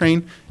on a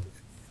train.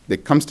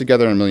 It comes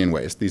together in a million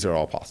ways. These are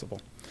all possible.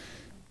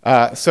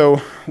 So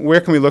where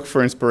can we look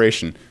for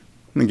inspiration?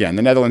 And again,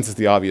 the Netherlands is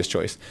the obvious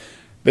choice.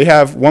 They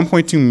have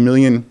 1.2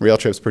 million rail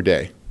trips per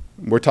day.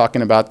 We're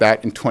talking about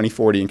that in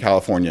 2040 in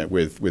California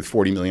with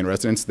 40 million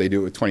residents. They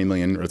do it with 20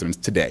 million residents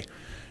today.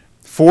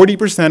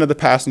 40% of the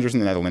passengers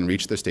in the Netherlands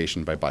reach their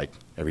station by bike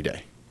every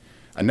day.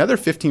 Another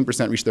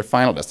 15% reach their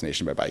final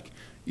destination by bike.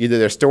 Either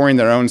they're storing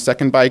their own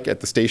second bike at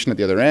the station at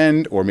the other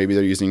end, or maybe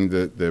they're using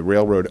the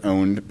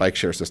railroad-owned bike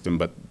share system,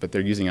 but they're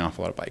using an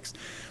awful lot of bikes.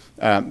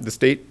 The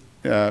state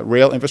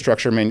rail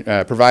infrastructure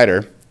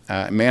provider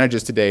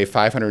manages today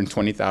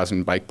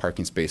 520,000 bike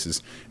parking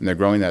spaces, and they're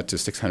growing that to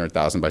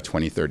 600,000 by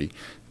 2030.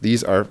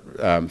 These are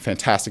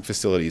fantastic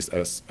facilities.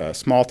 A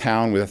small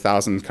town with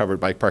 1,000 covered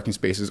bike parking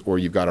spaces, or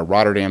you've got a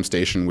Rotterdam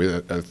station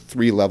with a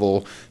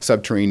 3-level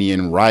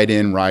subterranean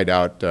ride-in,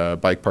 ride-out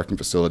bike parking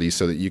facility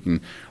so that you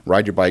can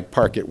ride your bike,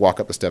 park it,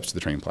 walk up the steps to the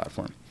train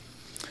platform.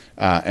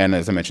 And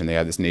as I mentioned, they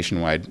have this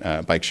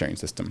nationwide bike sharing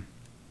system.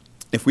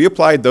 If we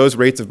applied those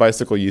rates of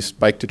bicycle use,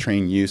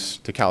 bike-to-train use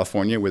to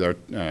California with our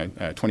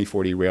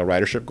 2040 rail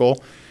ridership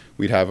goal,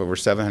 we'd have over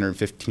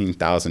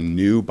 715,000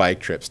 new bike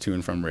trips to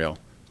and from rail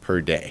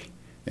per day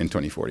in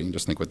 2040. And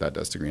just think what that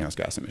does to greenhouse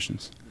gas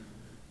emissions.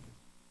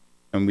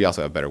 And we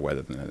also have better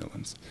weather than the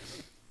Netherlands.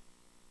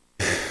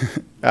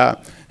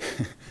 But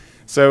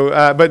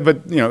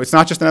it's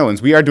not just the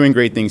Netherlands. We are doing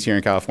great things here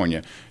in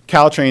California.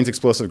 Caltrain's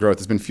explosive growth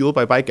has been fueled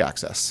by bike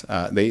access.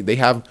 They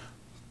have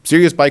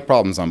serious bike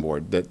problems on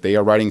board that they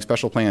are writing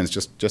special plans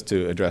just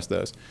to address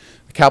those.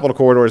 The Capitol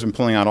Corridor has been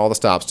pulling out all the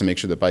stops to make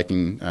sure that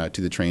biking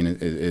to the train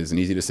is an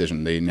easy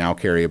decision. They now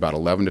carry about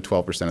 11 to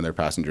 12% of their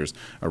passengers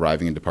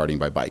arriving and departing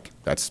by bike.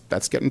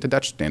 That's getting to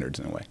Dutch standards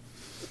in a way.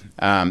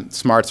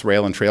 SMART's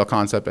rail and trail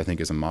concept, I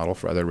think, is a model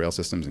for other rail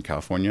systems in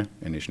California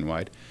and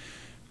nationwide.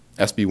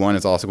 SB1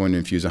 is also going to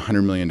infuse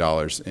 $100 million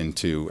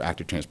into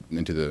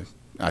the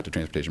active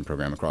transportation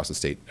program across the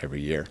state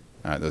every year.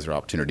 Those are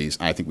opportunities.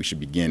 I think we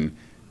should begin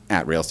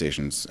at rail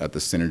stations, at the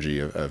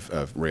synergy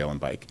of rail and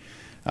bike.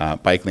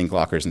 Bike link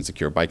lockers and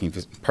secure parking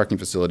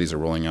facilities are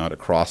rolling out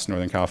across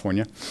Northern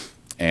California,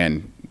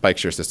 and bike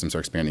share systems are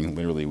expanding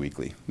literally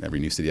weekly. Every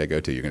new city I go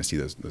to, you're going to see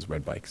those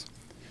red bikes.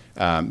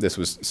 This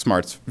was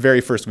SMART's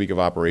very first week of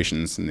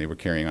operations, and they were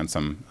carrying on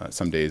some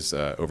days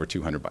over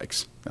 200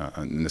 bikes.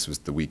 And this was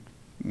the week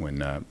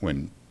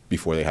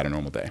before they had a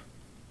normal day.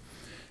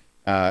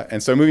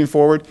 And so moving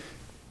forward,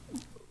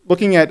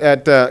 Looking at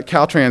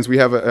Caltrans, we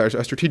have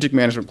a strategic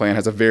management plan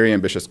has a very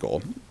ambitious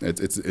goal.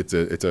 It's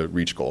a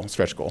reach goal,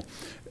 stretch goal.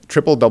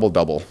 Triple, double,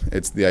 double.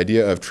 It's the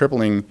idea of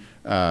tripling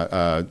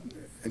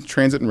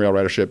transit and rail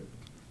ridership.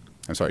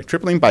 I'm sorry,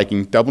 tripling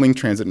biking, doubling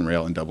transit and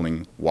rail, and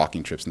doubling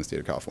walking trips in the state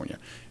of California.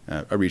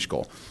 A reach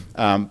goal.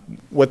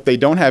 What they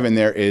don't have in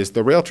there is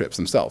the rail trips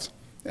themselves.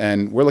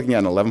 And we're looking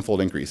at an 11-fold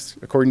increase.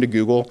 According to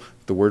Google,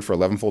 the word for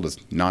 11-fold is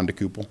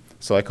non-decouple.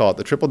 So I call it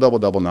the triple, double,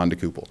 double,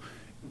 non-decouple.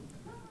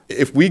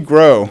 If we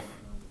grow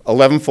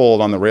 11-fold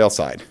on the rail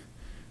side,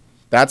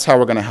 that's how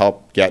we're going to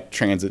help get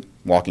transit,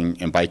 walking,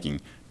 and biking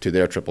to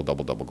their triple,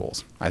 double, double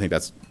goals. I think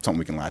that's something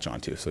we can latch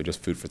onto, so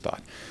just food for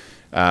thought.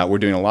 We're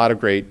doing a lot of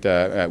great,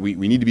 we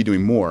need to be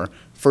doing more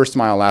first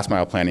mile, last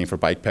mile planning for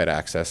bike ped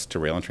access to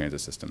rail and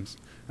transit systems.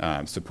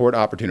 Support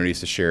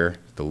opportunities to share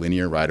the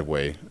linear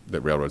right-of-way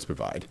that railroads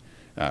provide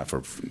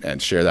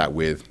and share that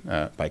with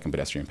bike and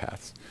pedestrian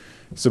paths.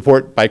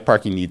 Support bike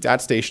parking needs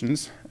at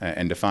stations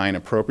and define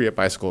appropriate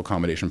bicycle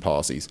accommodation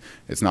policies.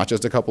 It's not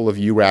just a couple of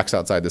U-racks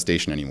outside the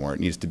station anymore. It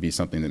needs to be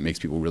something that makes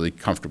people really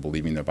comfortable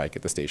leaving their bike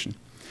at the station.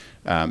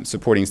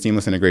 Supporting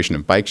seamless integration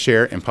of bike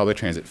share and public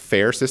transit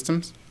fare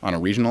systems on a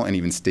regional and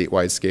even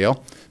statewide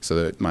scale, so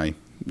that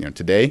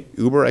today,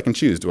 Uber, I can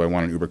choose. Do I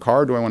want an Uber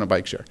car or do I want a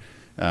bike share?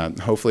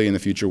 Hopefully in the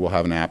future we'll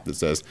have an app that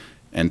says,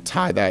 and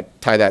tie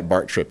that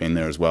BART trip in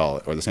there as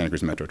well, or the Santa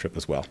Cruz Metro trip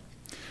as well.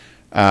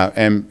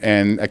 And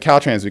at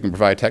Caltrans, we can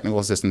provide technical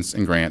assistance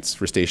and grants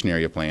for station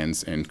area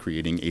plans and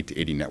creating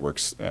 8-80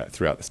 networks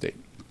throughout the state.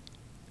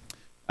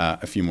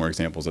 A few more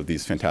examples of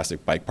these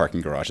fantastic bike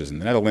parking garages in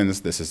the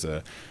Netherlands. This is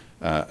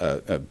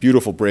a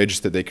beautiful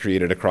bridge that they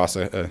created across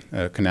a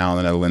canal in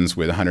the Netherlands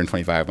with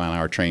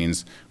 125-mile-an-hour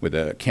trains with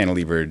a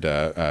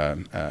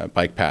cantilevered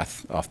bike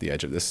path off the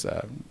edge of this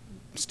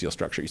steel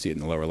structure. You see it in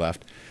the lower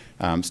left.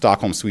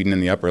 Stockholm, Sweden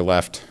in the upper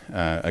left.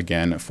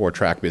 Again, a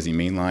 4-track busy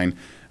main line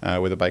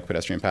with a bike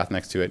pedestrian path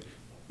next to it.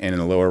 And in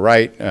the lower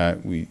right,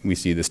 we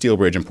see the steel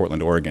bridge in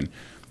Portland, Oregon.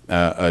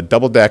 A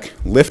double-deck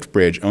lift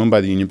bridge owned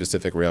by the Union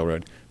Pacific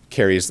Railroad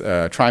carries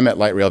TriMet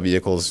light rail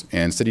vehicles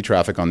and city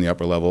traffic on the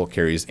upper level,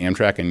 carries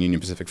Amtrak and Union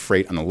Pacific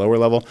freight on the lower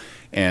level.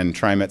 And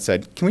TriMet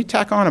said, can we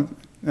tack on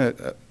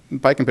a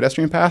bike and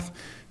pedestrian path?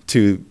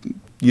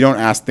 You don't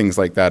ask things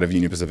like that of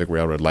Union Pacific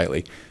Railroad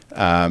lightly.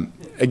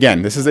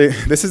 Again, this is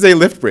a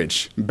lift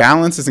bridge.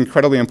 Balance is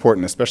incredibly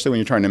important, especially when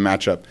you're trying to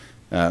match up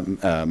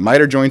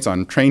miter joints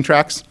on train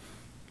tracks,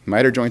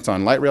 miter joints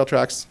on light rail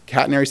tracks,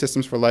 catenary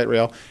systems for light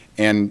rail,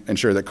 and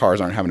ensure that cars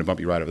aren't having a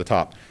bumpy ride over the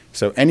top.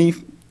 So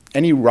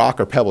any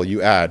rock or pebble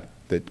you add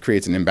that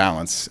creates an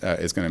imbalance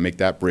is going to make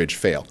that bridge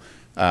fail.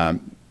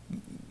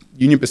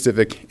 Union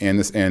Pacific and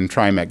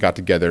TriMet got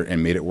together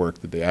and made it work.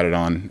 That they added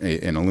on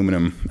an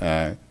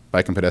aluminum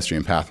bike and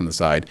pedestrian path on the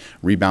side,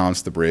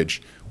 rebalanced the bridge,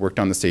 worked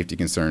on the safety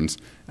concerns,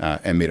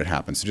 and made it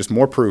happen. So just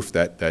more proof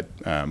that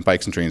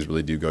bikes and trains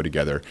really do go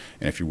together.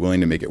 And if you're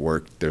willing to make it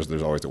work, there's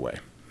always a way.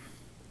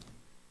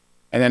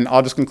 And then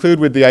I'll just conclude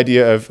with the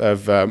idea of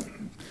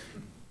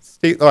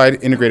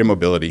statewide integrated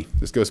mobility.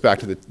 This goes back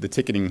to the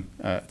ticketing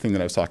thing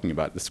that I was talking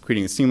about, this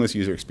creating a seamless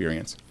user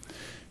experience.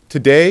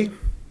 Today,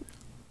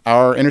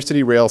 our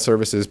intercity rail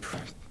services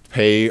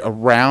pay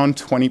around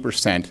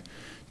 20%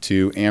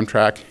 to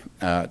Amtrak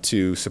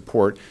to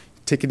support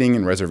ticketing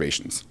and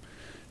reservations.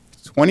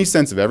 20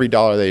 cents of every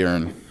dollar they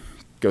earn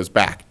goes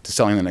back to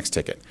selling the next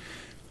ticket.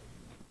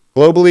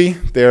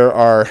 Globally, there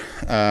are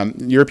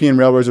European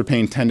railroads are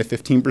paying 10 to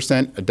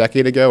 15% a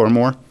decade ago or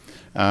more.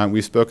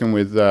 We've spoken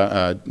with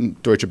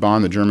Deutsche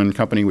Bahn, the German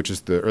company, which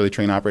is the early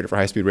train operator for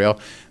high-speed rail.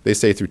 They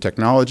say through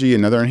technology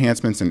and other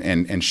enhancements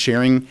and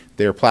sharing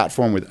their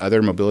platform with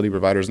other mobility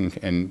providers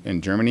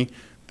in Germany,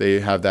 they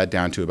have that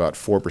down to about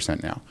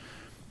 4% now.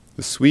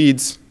 The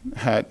Swedes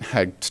had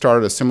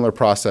started a similar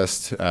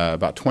process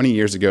about 20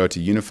 years ago to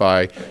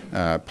unify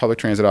public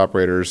transit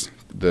operators,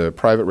 the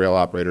private rail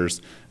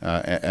operators,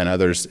 and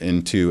others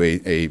into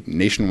a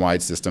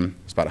nationwide system.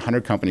 There's about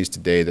 100 companies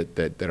today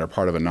that are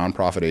part of a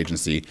nonprofit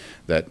agency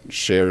that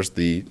shares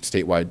the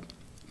statewide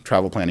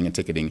travel planning and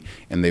ticketing,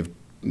 and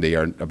they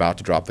are about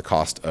to drop the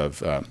cost of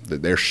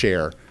their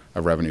share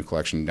of revenue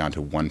collection down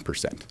to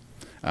 1%.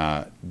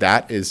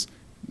 That is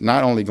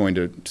not only going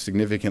to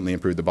significantly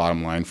improve the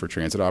bottom line for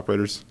transit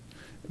operators,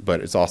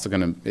 but it's also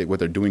going to, what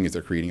they're doing is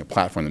they're creating a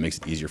platform that makes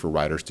it easier for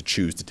riders to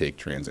choose to take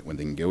transit when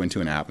they can go into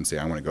an app and say,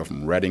 I want to go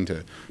from Reading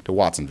to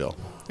Watsonville,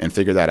 and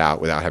figure that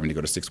out without having to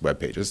go to 6 web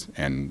pages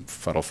and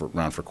fuddle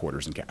around for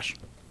quarters in cash.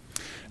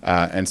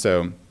 And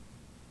so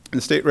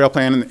the state rail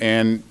plan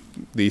and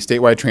the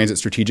statewide transit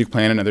strategic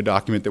plan, another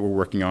document that we're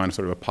working on,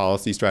 sort of a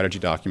policy strategy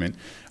document,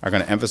 are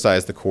going to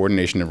emphasize the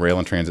coordination of rail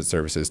and transit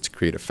services to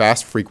create a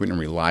fast, frequent, and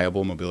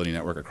reliable mobility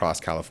network across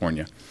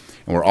California.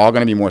 And we're all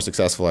going to be more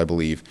successful, I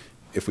believe,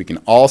 if we can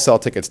all sell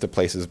tickets to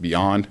places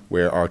beyond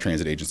where our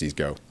transit agencies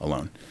go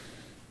alone.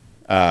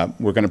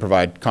 We're going to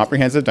provide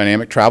comprehensive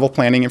dynamic travel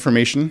planning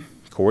information,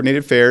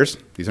 coordinated fares,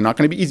 these are not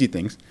going to be easy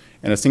things,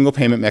 and a single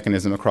payment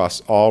mechanism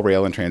across all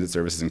rail and transit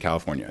services in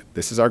California.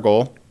 This is our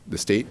goal. The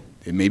state,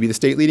 it may be the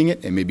state leading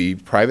it, it may be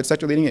private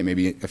sector leading it may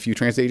be a few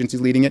transit agencies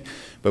leading it,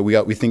 but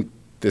we think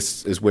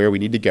this is where we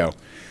need to go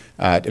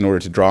in order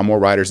to draw more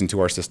riders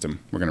into our system.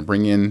 We're going to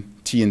bring in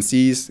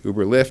TNCs,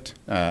 Uber, Lyft,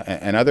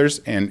 and others,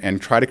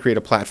 and try to create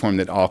a platform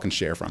that all can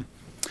share from.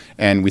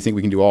 And we think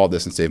we can do all of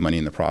this and save money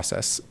in the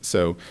process.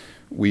 So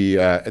we,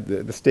 at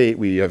the state,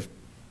 we have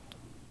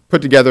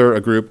put together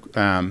a group,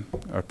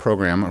 a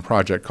program, a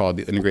project called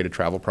the Integrated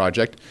Travel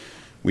Project.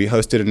 We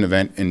hosted an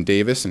event in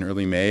Davis in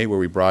early May where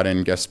we brought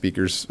in guest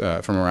speakers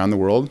from around the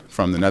world,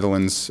 from the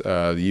Netherlands,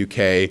 the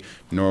UK,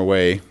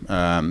 Norway,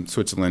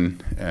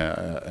 Switzerland,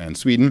 and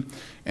Sweden,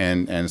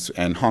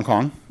 and Hong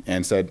Kong,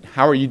 and said,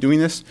 how are you doing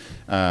this?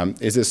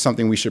 Is this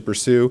something we should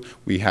pursue?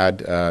 We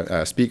had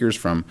speakers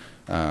from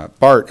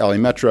BART, LA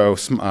Metro,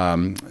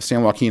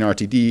 San Joaquin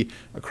RTD,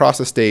 across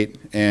the state,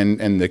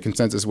 and the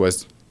consensus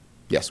was,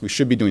 yes, we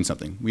should be doing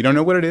something. We don't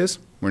know what it is.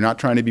 We're not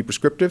trying to be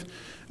prescriptive,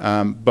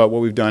 but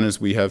what we've done is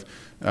we have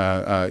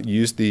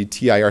used the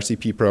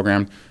TIRCP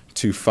program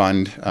to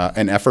fund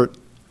an effort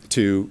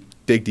to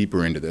dig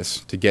deeper into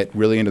this, to get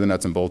really into the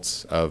nuts and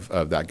bolts of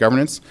that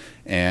governance,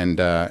 and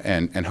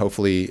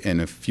hopefully in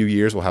a few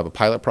years we'll have a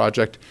pilot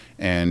project,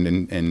 and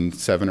in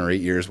 7 or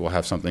 8 years we'll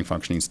have something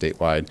functioning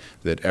statewide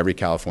that every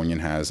Californian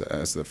has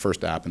as the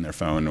first app in their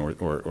phone or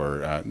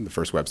the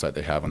first website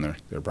they have on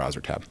their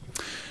browser tab.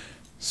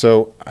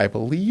 So I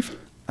believe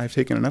I've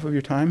taken enough of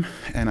your time,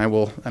 and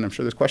I'm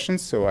sure there's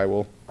questions, so I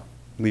will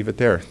leave it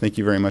there. Thank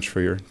you very much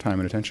for your time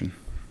and attention.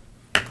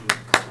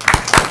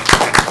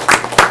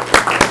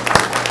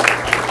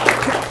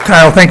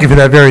 Kyle, thank you for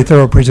that very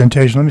thorough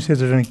presentation. Let me see if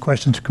there's any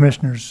questions,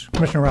 commissioners.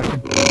 Commissioner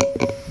Rockin.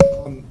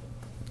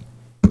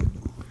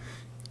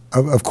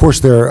 Of course,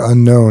 there are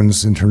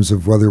unknowns in terms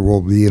of whether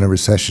we'll be in a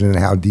recession and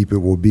how deep it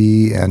will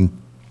be, and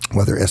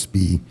whether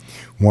SB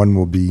 1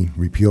 will be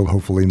repealed,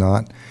 hopefully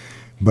not.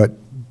 But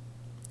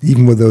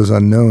even with those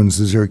unknowns,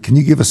 can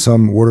you give us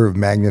some order of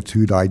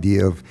magnitude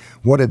idea of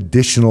what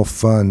additional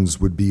funds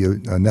would be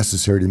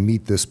necessary to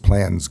meet this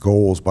plan's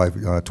goals by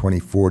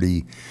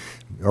 2040?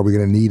 Are we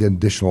going to need an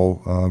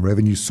additional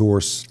revenue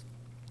source,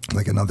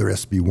 like another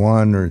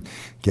SB1 or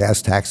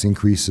gas tax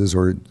increases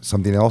or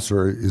something else?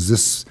 Or is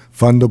this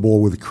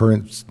fundable with the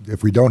current,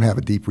 if we don't have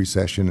a deep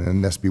recession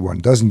and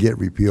SB1 doesn't get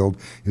repealed,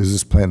 is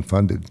this plan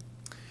funded?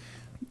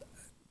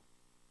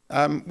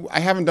 I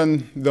haven't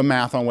done the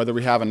math on whether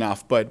we have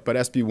enough, but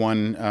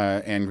SB1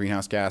 and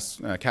greenhouse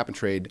gas cap and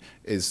trade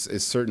is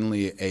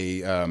certainly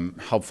a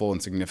helpful and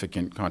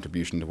significant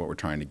contribution to what we're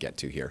trying to get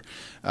to here.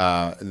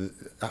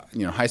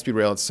 High-speed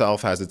rail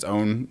itself has its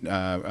own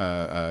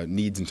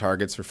needs and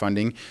targets for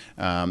funding.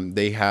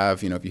 They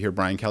have, if you hear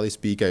Brian Kelly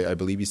speak, I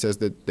believe he says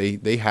that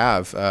they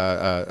have,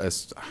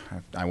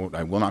 I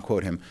will not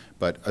quote him,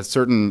 but a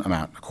certain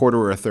amount, a quarter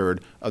or a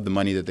third of the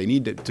money that they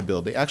need to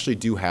build, they actually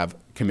do have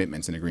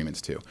commitments and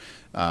agreements to.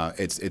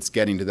 It's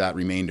getting to that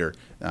remainder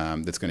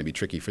that's going to be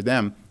tricky for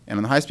them. And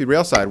on the high-speed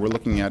rail side, we're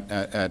looking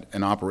at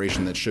an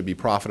operation that should be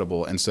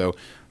profitable. And so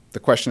the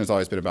question has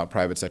always been about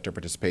private sector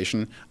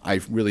participation. I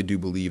really do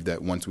believe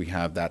that once we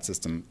have that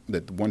system,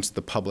 that once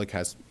the public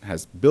has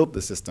built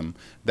the system,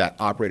 that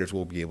operators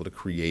will be able to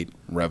create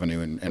revenue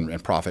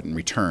and profit and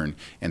return.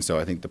 And so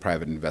I think the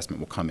private investment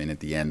will come in at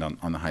the end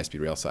on the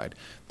high-speed rail side.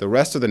 The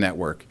rest of the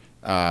network,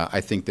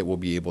 I think that we'll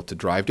be able to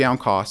drive down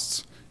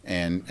costs,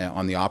 and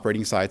on the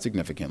operating side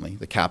significantly.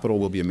 The capital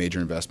will be a major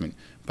investment,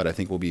 but I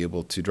think we'll be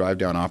able to drive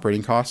down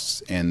operating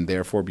costs and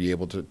therefore be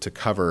able to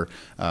cover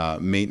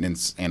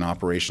maintenance and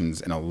operations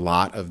in a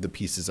lot of the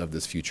pieces of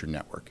this future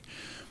network.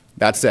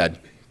 That said,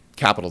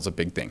 capital is a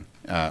big thing,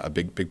 a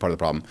big part of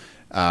the problem.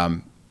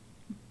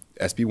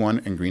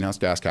 SB1 and greenhouse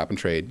gas cap and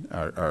trade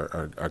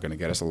are going to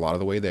get us a lot of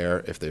the way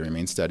there if they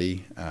remain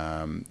steady.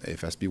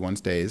 If SB1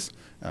 stays,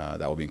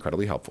 that will be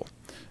incredibly helpful.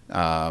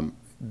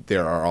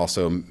 There are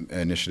also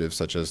initiatives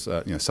such as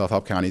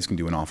self-help counties can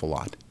do an awful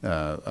lot.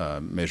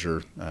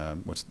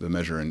 What's the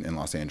measure in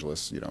Los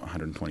Angeles?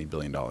 $120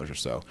 billion or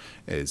so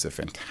is a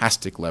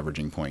fantastic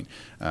leveraging point.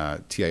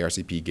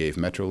 TIRCP gave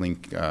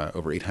Metrolink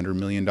over $800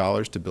 million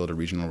to build a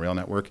regional rail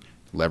network,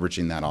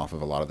 leveraging that off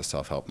of a lot of the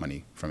self-help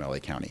money from LA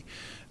County.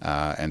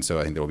 And so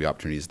I think there will be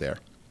opportunities there.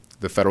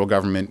 The federal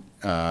government,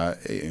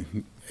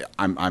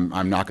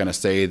 I'm not going to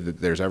say that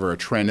there's ever a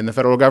trend in the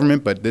federal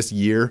government, but this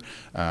year,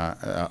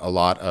 a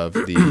lot of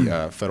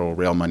the federal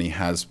rail money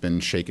has been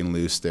shaken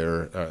loose.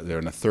 They're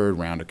in a third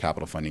round of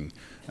capital funding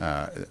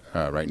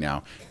right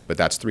now, but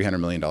that's $300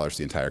 million to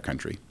the entire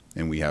country.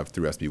 And we have,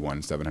 through SB1,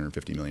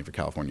 $750 million for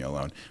California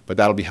alone. But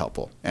that'll be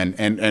helpful.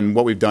 And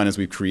what we've done is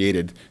we've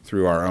created,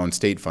 through our own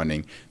state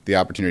funding, the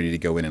opportunity to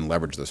go in and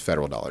leverage those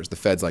federal dollars. The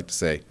feds like to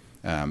say,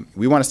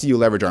 we want to see you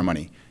leverage our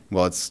money.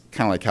 Well, it's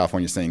kind of like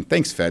California saying,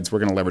 thanks, feds, we're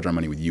going to leverage our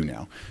money with you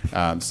now.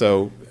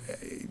 So,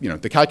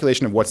 the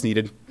calculation of what's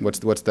needed,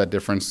 what's that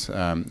difference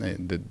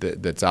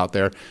that's out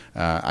there,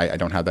 I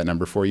don't have that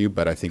number for you,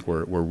 but I think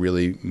we're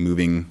really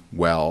moving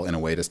well in a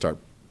way to start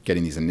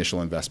getting these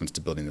initial investments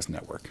to building this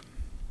network.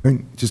 I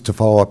mean, just to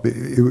follow up,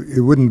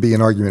 it wouldn't be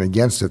an argument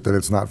against it that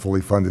it's not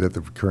fully funded at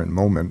the current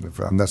moment.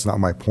 That's not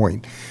my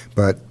point.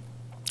 But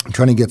I'm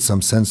trying to get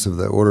some sense of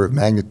the order of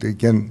magnitude.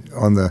 Again,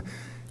 on the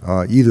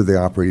either the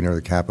operating or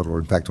the capital, or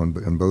in fact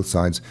on both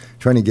sides,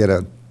 trying to get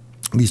a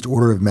at least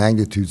order of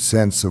magnitude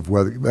sense of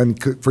whether, I mean,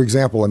 for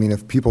example, I mean,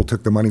 if people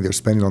took the money they're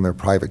spending on their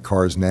private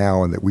cars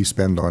now and that we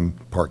spend on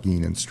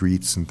parking and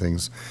streets and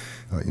things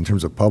in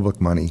terms of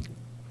public money,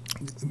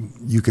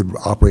 you could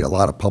operate a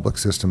lot of public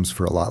systems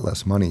for a lot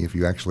less money if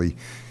you actually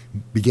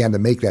began to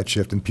make that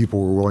shift and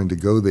people were willing to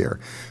go there.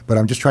 But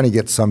I'm just trying to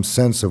get some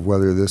sense of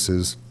whether this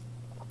is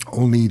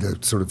only the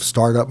sort of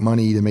startup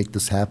money to make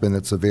this happen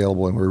that's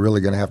available, and we're really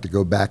going to have to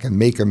go back and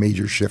make a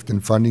major shift in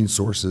funding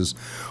sources,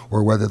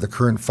 or whether the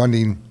current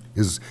funding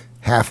is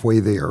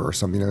halfway there or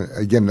something.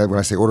 Again, when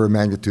I say order of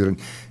magnitude,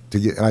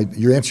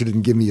 your answer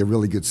didn't give me a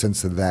really good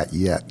sense of that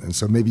yet. And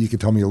so maybe you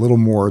could tell me a little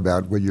more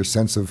about what your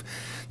sense of,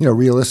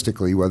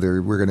 realistically,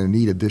 whether we're going to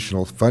need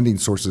additional funding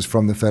sources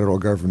from the federal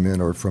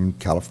government or from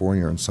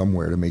California or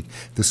somewhere to make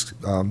this,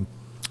 the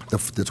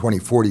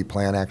 2040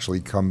 plan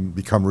actually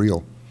become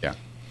real. Yeah.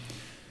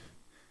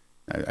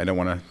 I don't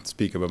want to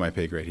speak about my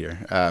pay grade here,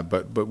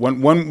 but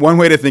one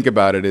way to think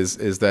about it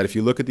is that if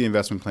you look at the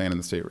investment plan in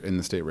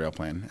the state rail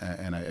plan,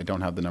 and I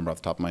don't have the number off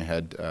the top of my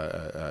head,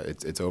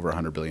 it's over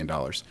 $100 billion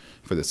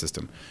for the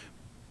system.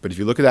 But if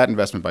you look at that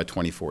investment by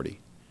 2040,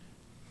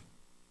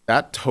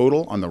 that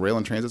total on the rail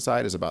and transit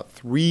side is about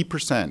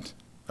 3%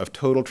 of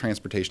total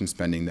transportation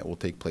spending that will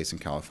take place in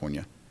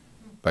California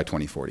by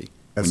 2040.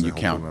 That's when you a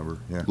helpful count number,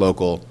 yeah.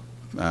 local,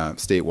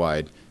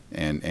 statewide,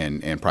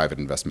 and private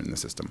investment in the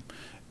system.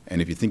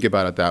 And if you think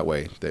about it that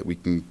way, that we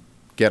can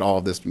get all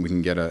of this, we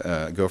can get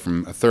go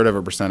from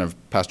 1/3% of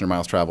passenger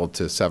miles traveled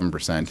to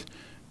 7%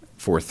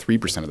 for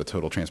 3% of the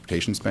total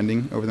transportation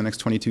spending over the next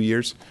 22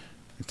 years.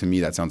 To me,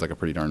 that sounds like a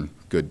pretty darn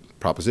good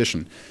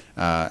proposition.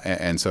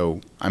 And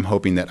so I'm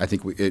hoping that I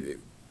think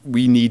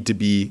we need to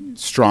be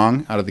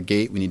strong out of the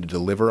gate. We need to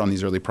deliver on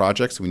these early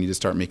projects. We need to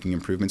start making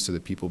improvements so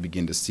that people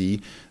begin to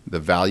see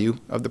the value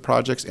of the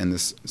projects and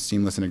this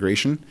seamless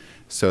integration,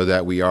 so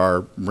that we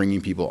are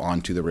bringing people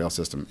onto the rail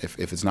system. If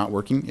it's not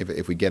working,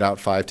 if we get out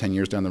 5-10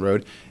 years down the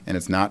road and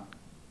it's not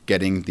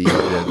getting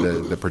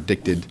the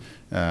predicted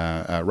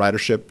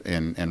ridership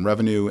and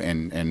revenue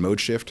and mode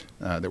shift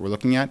that we're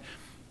looking at,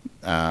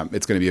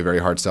 it's going to be a very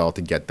hard sell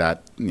to get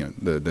that,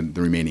 the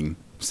remaining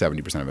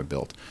 70% of it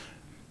built.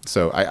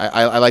 So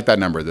I like that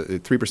number. The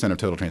 3% of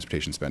total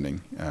transportation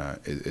spending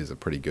is a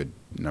pretty good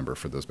number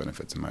for those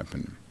benefits, in my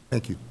opinion.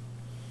 Thank you.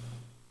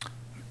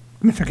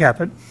 Mr.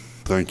 Caput.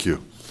 Thank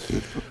you.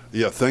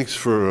 Yeah, thank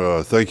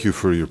you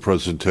for your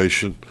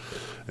presentation.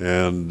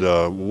 And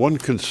one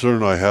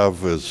concern I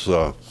have is,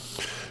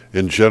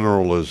 in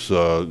general, is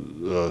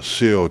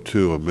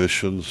CO2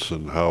 emissions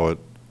and how it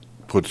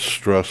puts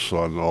stress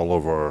on all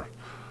of our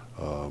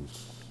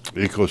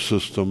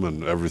ecosystem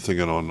and everything,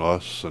 and on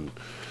us. And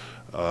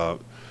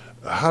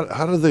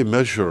how do they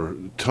measure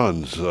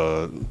tons?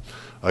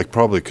 I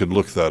probably could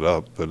look that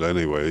up, but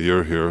anyway,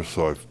 you're here,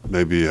 so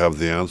maybe you have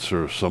the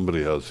answer, or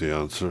somebody has the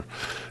answer.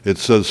 It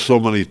says so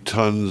many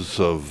tons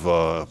of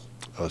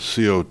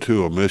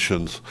CO2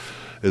 emissions.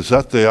 Is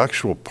that the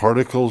actual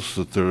particles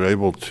that they're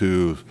able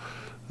to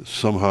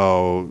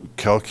somehow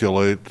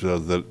calculate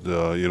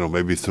that,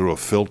 maybe through a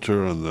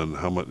filter, and then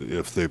how much,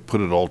 if they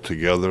put it all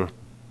together,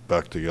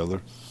 back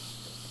together?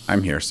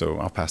 I'm here, so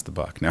I'll pass the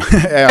buck. No,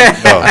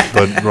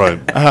 but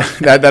right.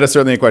 That is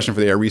certainly a question for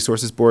the Air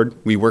Resources Board.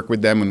 We work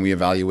with them when we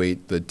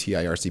evaluate the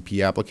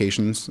TIRCP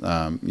applications.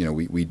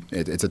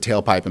 It's a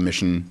tailpipe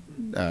emission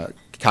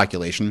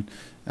calculation.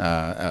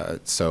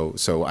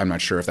 So I'm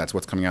not sure if that's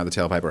what's coming out of the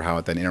tailpipe or how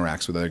it then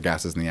interacts with other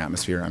gases in the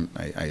atmosphere.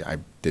 I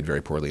did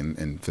very poorly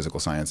in physical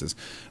sciences,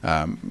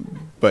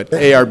 but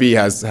ARB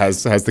has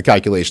the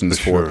calculations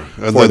for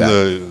and for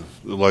then that.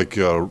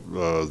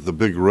 The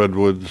big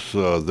redwoods,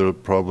 they're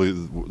probably,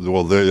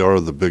 well, they are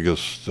the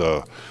biggest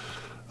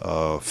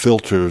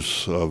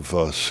filters of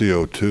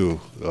CO2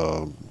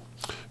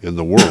 in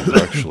the world,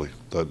 actually.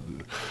 I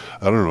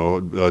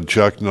don't know,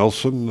 Jack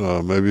Nelson,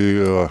 maybe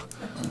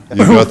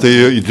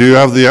do you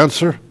have the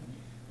answer?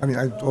 I mean,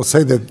 I will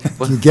say that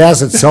the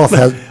gas itself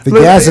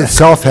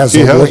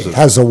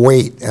has a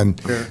weight,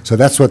 and so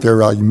that's what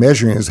they're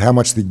measuring, is how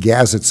much the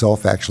gas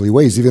itself actually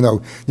weighs. Even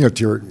though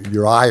to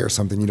your eye or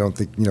something, you don't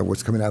think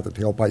what's coming out the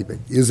tailpipe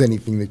is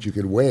anything that you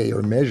could weigh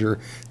or measure.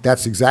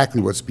 That's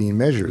exactly what's being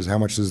measured: is how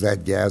much does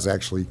that gas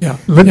actually? Yeah.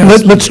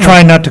 Let's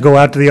try not to go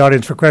out to the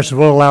audience for questions.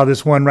 We'll allow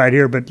this one right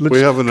here, but let's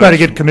try to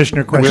get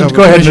Commissioner questions.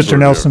 Go ahead, Mr.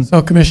 Nelson.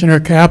 So, Commissioner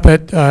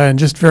Caput, and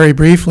just very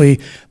briefly,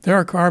 there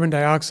are carbon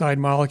dioxide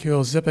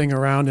molecules zipping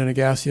around in a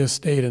gaseous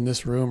state in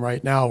this room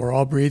right now. We're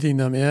all breathing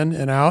them in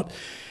and out.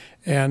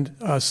 And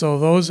so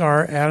those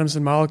are atoms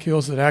and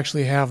molecules that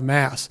actually have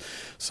mass.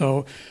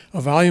 So a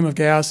volume of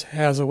gas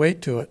has a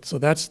weight to it. So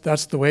that's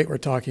the weight we're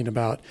talking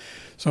about.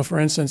 So for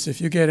instance,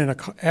 if you get in an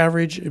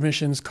average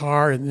emissions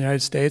car in the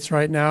United States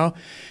right now,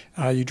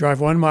 you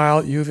drive 1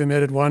 mile, you've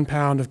emitted 1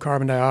 pound of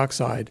carbon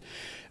dioxide.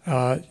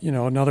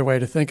 Another way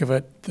to think of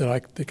it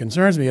that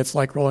concerns me, it's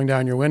like rolling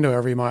down your window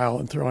every mile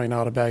and throwing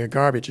out a bag of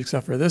garbage,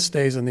 except for this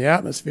stays in the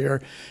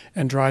atmosphere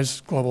and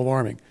drives global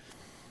warming.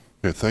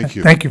 Okay, thank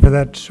you. Thank you for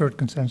that short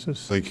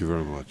consensus. Thank you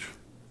very much.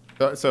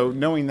 So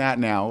knowing that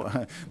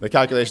now, the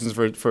calculations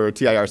for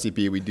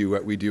TIRCP,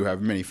 we do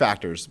have many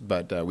factors,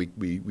 but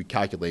we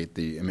calculate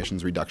the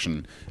emissions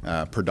reduction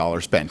per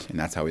dollar spent, and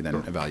that's how we then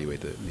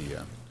evaluate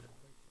the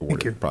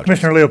awarded projects.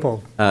 Commissioner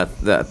Leopold.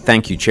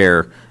 Thank you,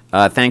 Chair.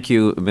 Thank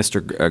you,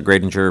 Mr.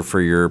 Gradinger, for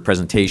your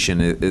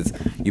presentation.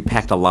 You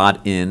packed a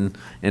lot in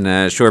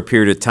a short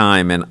period of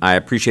time, and I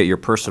appreciate your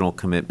personal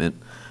commitment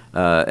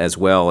as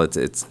well.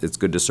 It's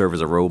good to serve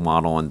as a role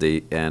model,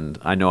 and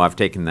I know I've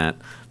taken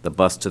the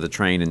bus to the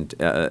train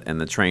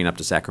and the train up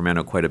to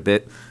Sacramento quite a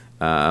bit.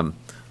 I've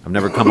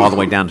never come all the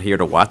way down here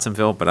to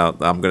Watsonville,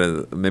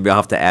 but maybe I'll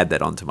have to add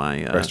that onto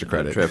my extra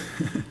credit trip.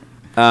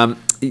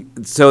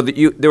 So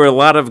there were a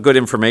lot of good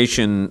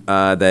information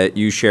that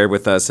you shared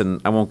with us,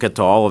 and I won't get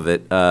to all of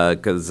it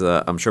because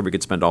I'm sure we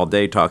could spend all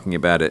day talking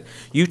about it.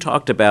 You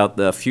talked about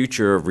the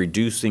future of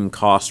reducing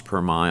cost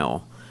per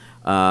mile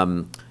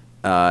and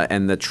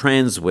the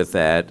trends with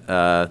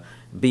that.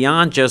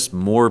 Beyond just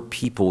more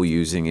people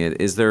using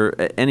it, is there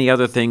any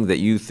other thing that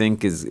you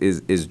think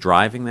is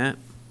driving that?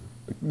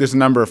 There's a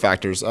number of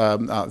factors.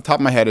 Top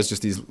of my head is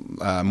just these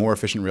more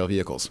efficient rail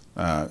vehicles.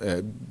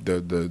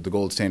 The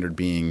gold standard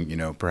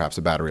being, perhaps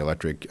a battery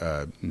electric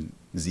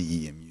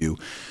ZEMU.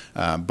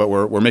 But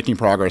we're making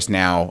progress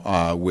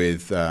now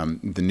with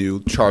the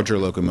new Charger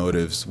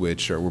locomotives,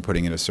 which we're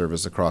putting into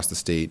service across the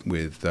state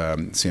with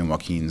San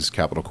Joaquin's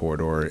Capital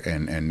Corridor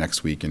and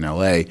next week in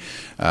LA.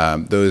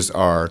 Those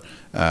are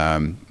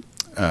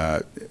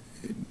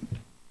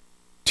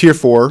Tier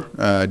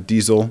 4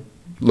 diesel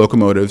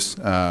locomotives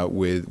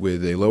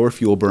with a lower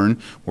fuel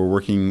burn. We're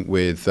working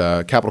with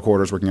Capital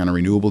Corridors, working on a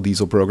renewable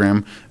diesel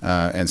program,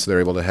 and so they're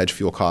able to hedge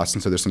fuel costs.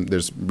 And so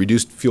there's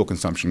reduced fuel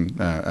consumption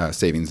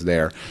savings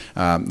there.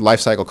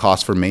 Life cycle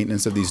costs for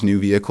maintenance of these new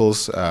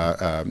vehicles,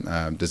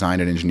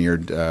 designed and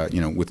engineered,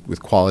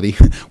 with quality.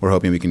 We're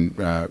hoping we can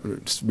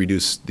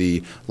reduce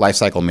the life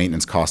cycle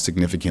maintenance costs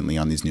significantly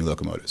on these new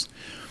locomotives.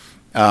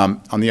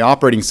 On the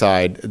operating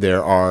side,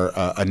 there are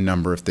a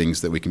number of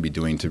things that we can be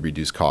doing to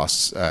reduce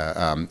costs.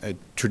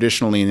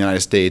 Traditionally in the United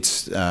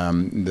States,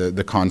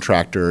 the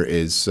contractor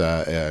is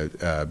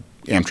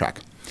Amtrak.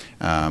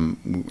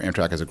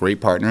 Amtrak is a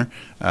great partner.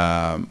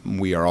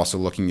 We are also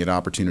looking at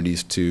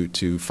opportunities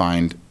to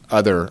find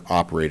other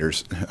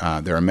operators.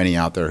 There are many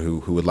out there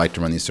who would like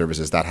to run these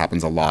services. That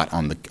happens a lot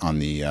on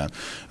the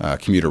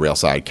commuter rail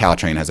side.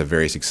 Caltrain has a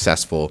very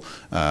successful,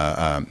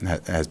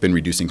 has been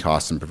reducing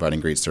costs and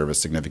providing great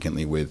service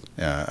significantly with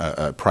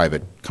a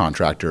private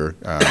contractor.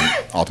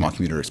 Altamont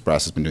Commuter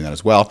Express has been doing that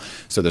as well.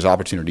 So there's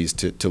opportunities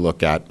to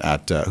look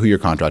at who your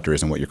contractor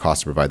is and what your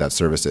cost to provide that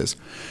service is.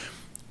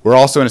 We're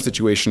also in a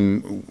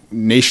situation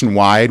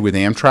nationwide with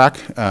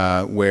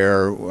Amtrak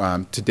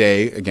where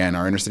today, again,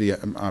 our intercity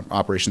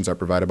operations are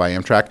provided by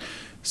Amtrak.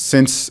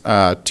 Since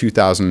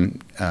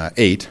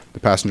 2008, the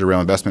Passenger Rail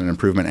Investment and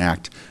Improvement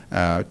Act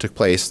took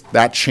place.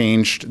 That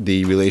changed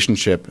the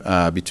relationship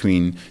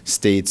between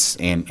states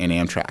and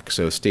Amtrak.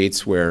 So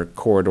states where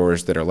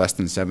corridors that are less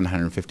than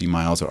 750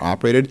 miles are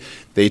operated,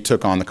 they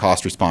took on the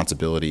cost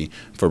responsibility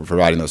for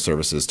providing those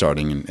services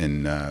starting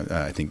in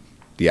I think,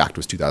 the act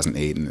was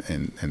 2008,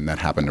 and that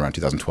happened around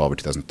 2012 or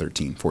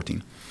 2013,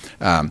 14.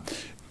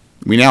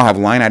 We now have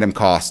line item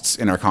costs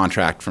in our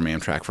contract from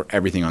Amtrak for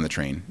everything on the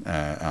train.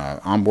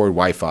 Onboard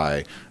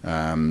Wi-Fi,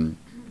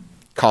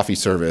 coffee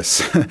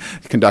service,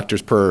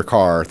 conductors per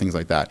car, things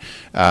like that.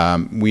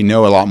 We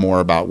know a lot more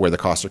about where the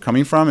costs are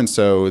coming from, and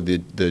so the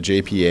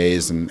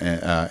JPAs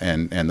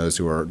and those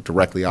who are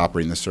directly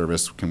operating the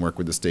service can work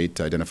with the state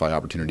to identify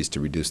opportunities to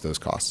reduce those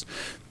costs.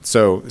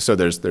 So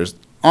there's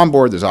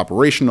onboard, there's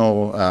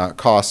operational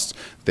costs,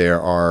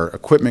 there are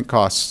equipment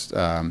costs,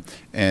 and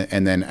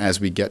then as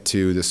we get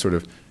to this sort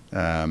of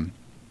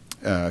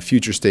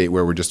future state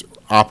where we're just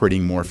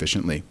operating more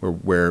efficiently,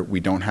 where we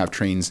don't have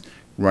trains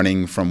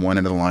running from one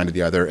end of the line to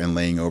the other and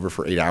laying over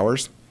for 8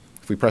 hours.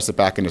 If we press it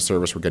back into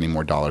service, we're getting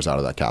more dollars out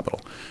of that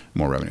capital,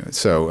 more revenue.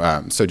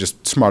 So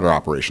just smarter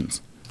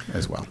operations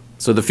as well.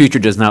 So the future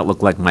does not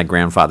look like my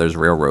grandfather's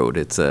railroad.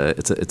 It's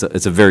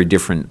a very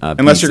different.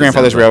 Unless your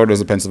grandfather's railroad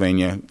was in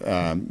Pennsylvania,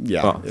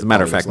 yeah. Well, as a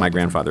matter of fact, my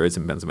grandfather is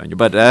in Pennsylvania,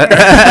 but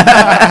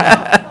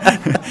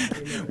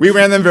we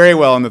ran them very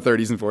well in the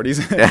 30s and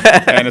 40s,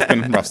 and it's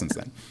been rough since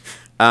then.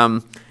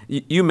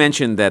 You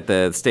mentioned that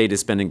the state is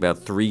spending about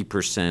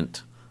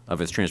 3%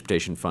 of its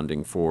transportation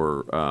funding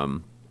for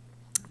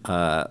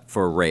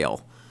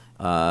rail.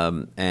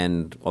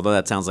 And although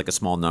that sounds like a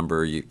small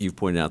number, you've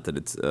pointed out that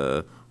it's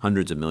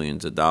hundreds of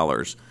millions of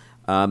dollars.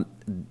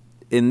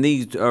 In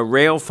these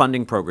rail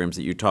funding programs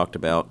that you talked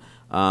about,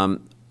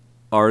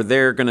 are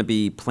there going to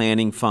be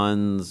planning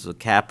funds,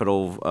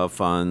 capital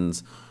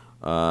funds,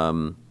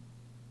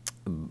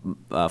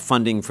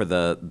 funding for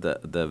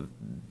the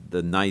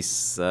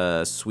nice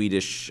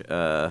Swedish?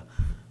 I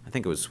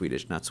think it was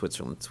Swedish, not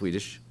Switzerland.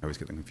 Swedish. I always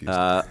get them confused.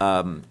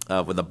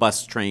 Where the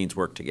bus trains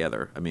work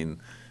together. I mean,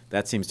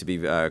 that seems to be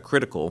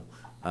critical.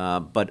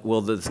 But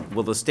will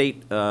the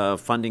state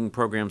funding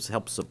programs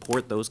help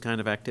support those kind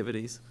of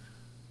activities?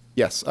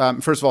 Yes.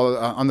 First of all,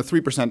 on the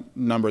 3%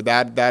 number,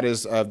 that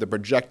is the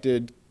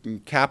projected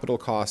capital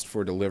cost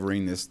for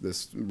delivering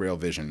this rail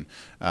vision,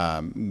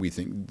 we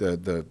think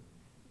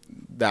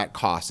that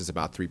cost is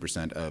about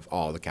 3% of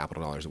all the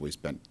capital dollars that we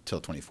spent till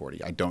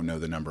 2040. I don't know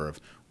the number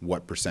of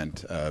what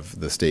percent of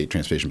the state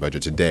transportation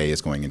budget today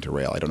is going into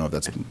rail. I don't know if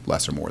that's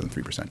less or more than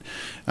 3%. Just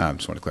want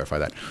to clarify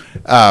that.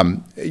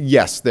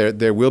 Yes,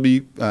 there will be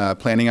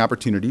planning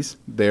opportunities.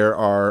 There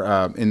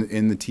are,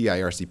 in the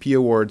TIRCP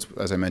awards,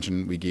 as I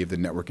mentioned, we gave the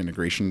network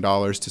integration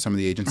dollars to some of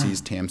the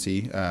agencies.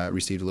 TAMC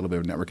received a little bit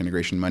of network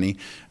integration money,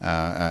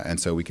 and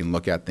so we can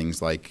look at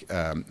things like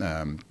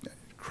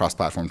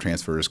cross-platform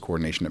transfers,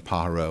 coordination at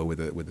Pajaro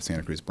with the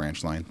Santa Cruz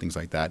branch line, things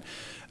like that.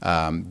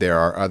 There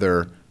are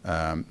other,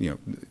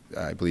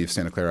 I believe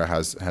Santa Clara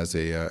has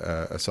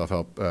a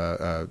self-help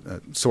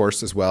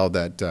source as well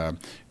that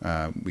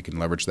we can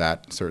leverage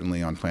that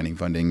certainly on planning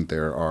funding.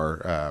 There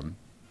are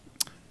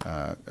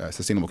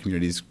sustainable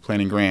communities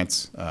planning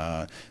grants.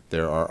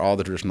 There are all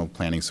the traditional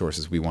planning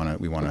sources we want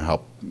to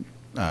help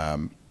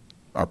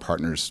our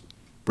partners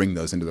bring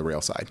those into the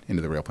rail side,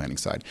 into the rail planning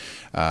side.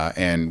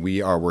 And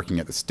we are working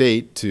at the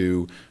state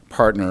to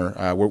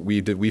partner.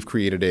 We've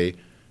created a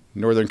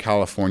Northern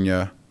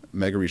California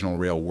Mega Regional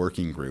Rail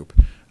Working Group,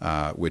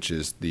 which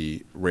is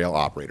the rail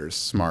operators,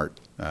 SMART,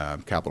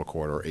 Capital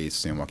Corridor, ACE,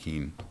 San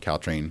Joaquin,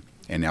 Caltrain,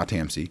 and now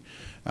TAMC,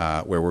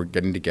 where we're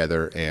getting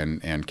together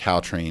and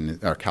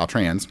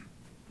Caltrans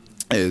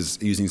is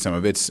using some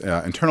of its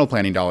internal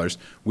planning dollars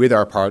with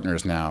our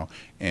partners now,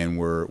 and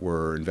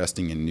we're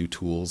investing in new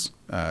tools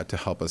to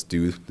help us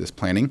do this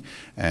planning.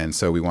 And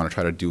so we want to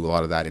try to do a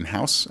lot of that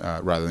in-house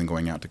rather than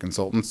going out to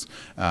consultants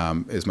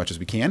as much as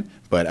we can.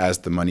 But as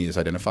the money is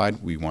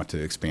identified, we want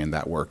to expand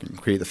that work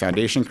and create the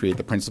foundation, create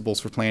the principles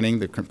for planning,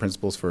 the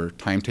principles for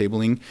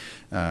timetabling,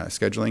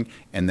 scheduling,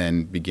 and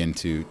then begin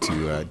to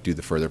do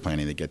the further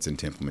planning that gets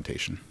into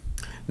implementation.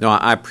 No,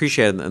 I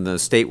appreciate the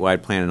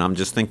statewide plan, and I'm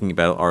just thinking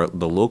about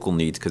the local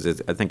needs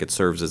because I think it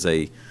serves as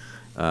a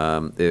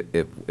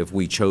if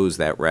we chose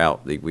that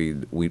route,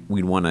 we'd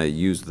want to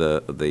use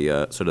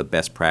the sort of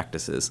best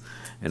practices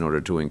in order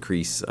to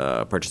increase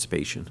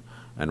participation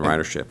and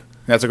ridership.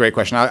 That's a great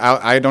question.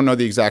 I don't know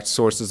the exact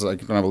sources. I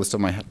don't have a list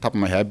on my top of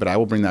my head, but I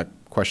will bring that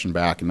question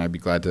back, and I'd be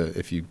glad to,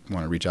 if you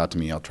want to reach out to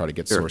me, I'll try to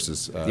get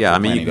sources. Yeah, I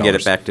mean, you can get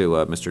it back to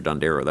Mr.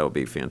 Dondero. That would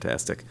be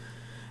fantastic.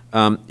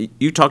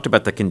 You talked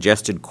about the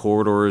congested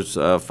corridors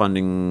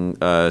funding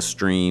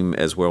stream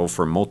as well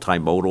for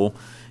multimodal.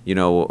 You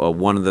know,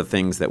 one of the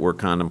things that we're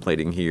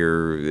contemplating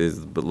here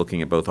is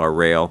looking at both our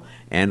rail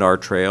and our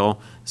trail.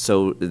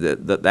 So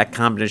that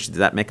combination, does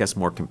that make us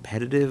more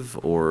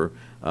competitive, or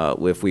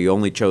if we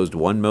only chose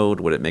one mode,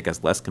 would it make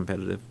us less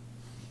competitive?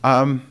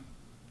 I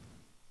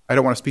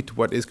don't want to speak to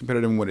what is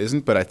competitive and what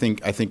isn't, but I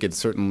think it's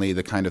certainly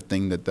the kind of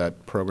thing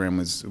that program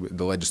was,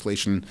 the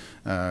legislation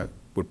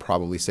would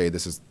probably say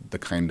this is the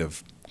kind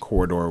of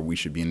corridor we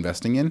should be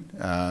investing in.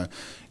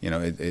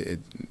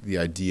 The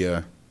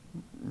idea,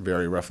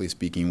 very roughly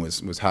speaking,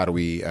 was how do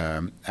we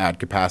add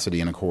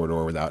capacity in a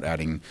corridor without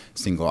adding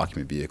single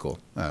occupant vehicle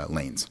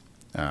lanes.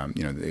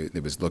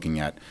 It was looking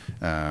at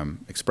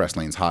express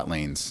lanes, hot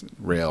lanes,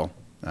 rail,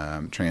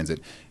 transit,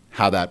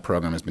 how that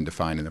program has been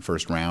defined in the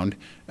first round.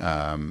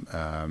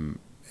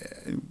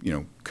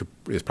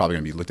 Is probably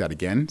going to be looked at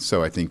again.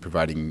 So I think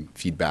providing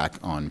feedback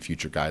on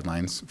future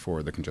guidelines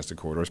for the Congested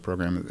Corridors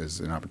program is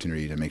an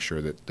opportunity to make sure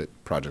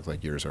that projects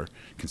like yours are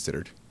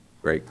considered.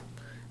 Great.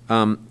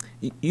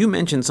 You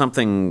mentioned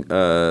something,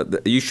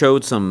 you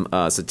showed some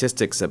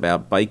statistics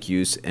about bike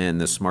use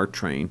and the SMART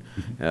train.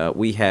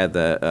 We had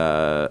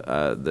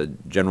the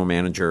general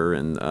manager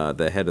and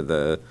the head of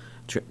the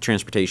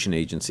transportation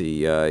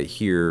agency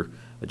here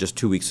just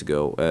 2 weeks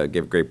ago,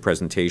 gave a great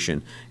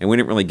presentation. And we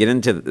didn't really get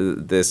into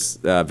this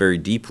very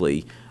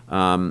deeply,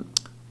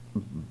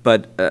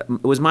 but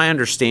it was my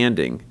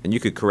understanding, and you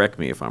could correct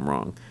me if I'm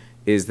wrong,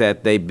 is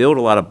that they built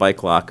a lot of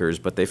bike lockers,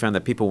 but they found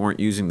that people weren't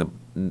using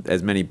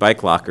as many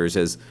bike lockers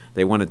as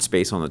they wanted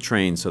space on the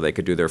train so they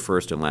could do their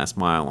first and last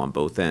mile on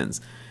both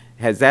ends.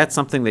 Has that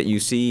something that you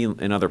see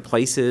in other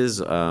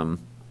places,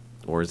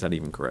 or is that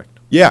even correct?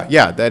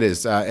 Yeah, that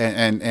is,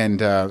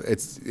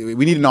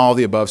 we need an all of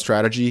the above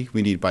strategy.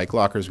 We need bike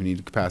lockers, we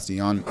need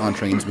capacity on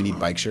trains, we need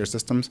bike share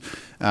systems.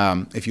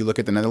 If you look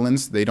at the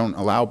Netherlands, they don't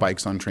allow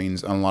bikes on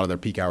trains on a lot of their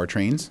peak hour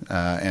trains,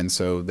 and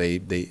so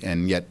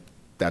and yet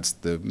that's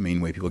the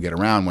main way people get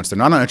around once they're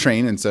not on a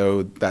train, and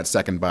so that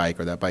second bike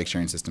or that bike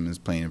sharing system is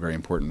playing a very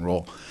important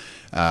role.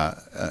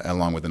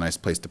 Along with a nice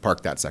place to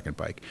park that second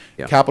bike.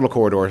 Yeah. Capital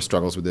Corridor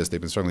struggles with this.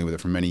 They've been struggling with it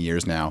for many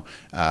years now.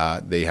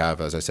 They have,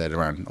 as I said,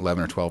 around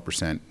 11 or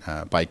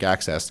 12% bike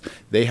access.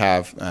 They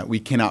have, we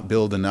cannot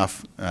build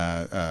enough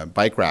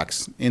bike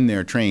racks in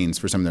their trains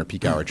for some of their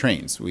peak hour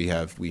trains. We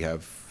have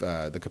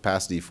the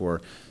capacity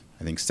for,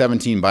 I think,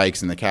 17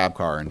 bikes in the cab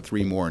car and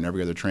 3 more in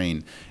every other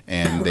train,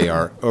 and they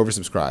are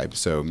oversubscribed.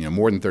 So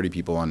more than 30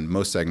 people on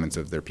most segments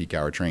of their peak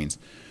hour trains.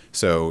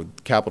 So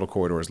Capital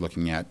Corridor is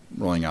looking at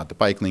rolling out the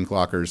bike link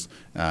lockers.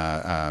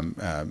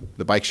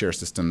 The bike share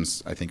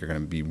systems, I think, are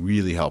going to be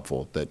really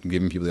helpful, that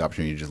giving people the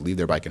opportunity to just leave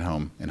their bike at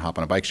home and hop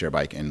on a bike share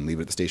bike and leave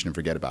it at the station and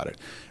forget about it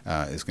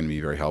is going to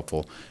be very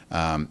helpful.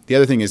 The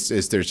other thing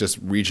is there's just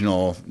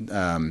regional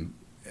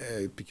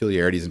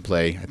peculiarities in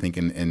play. I think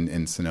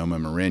in Sonoma,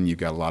 Marin, you've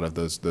got a lot of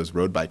those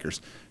road bikers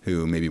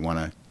who maybe want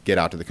to get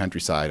out to the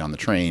countryside on the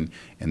train,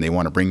 and they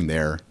want to bring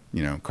their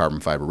carbon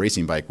fiber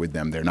racing bike with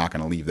them. They're not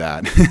going to leave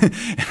that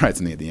and ride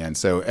something at the end.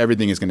 So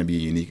everything is going to be a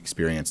unique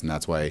experience, and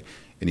that's why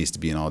it needs to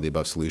be an all of the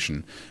above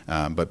solution.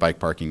 But bike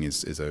parking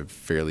is a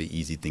fairly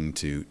easy thing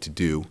to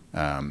do.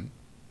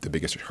 The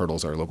biggest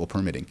hurdles are local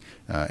permitting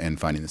and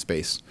finding the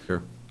space.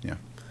 Sure. Yeah.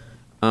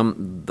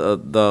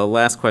 The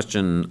last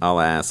question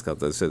I'll ask, so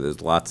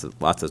there's lots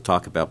to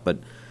talk about, but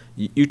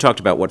you talked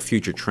about what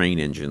future train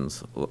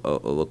engines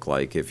look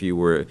like. If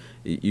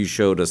you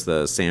showed us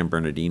the San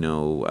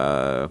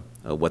Bernardino,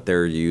 what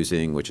they're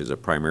using, which is a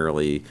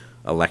primarily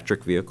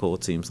electric vehicle,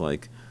 it seems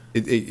like.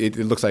 It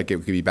looks like it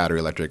could be battery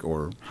electric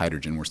or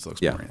hydrogen. We're still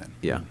exploring that.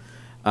 Yeah.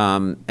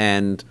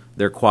 And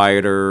they're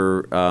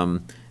quieter.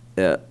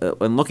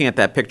 And looking at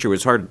that picture, it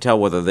was hard to tell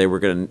whether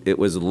it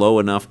was low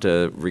enough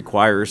to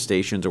require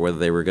stations or whether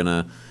they were going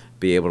to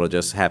be able to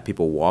just have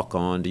people walk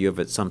on. Do you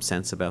have some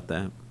sense about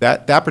that?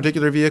 That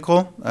particular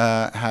vehicle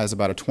has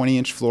about a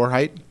 20-inch floor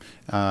height,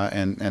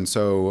 and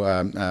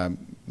so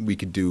we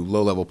could do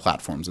low-level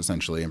platforms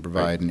essentially and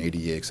provide an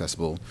ADA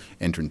accessible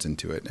entrance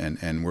into it.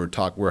 And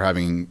we're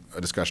having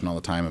a discussion all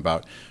the time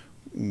about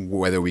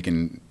whether we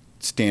can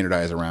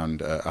standardize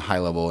around a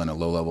high-level and a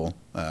low-level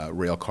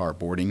rail car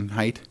boarding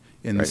height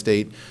in the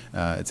state.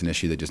 It's an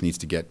issue that just we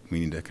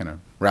need to kind of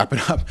wrap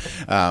it up.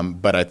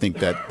 But I think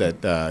that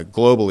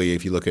globally,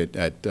 if you look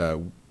at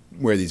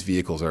where these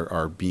vehicles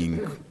are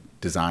being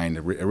designed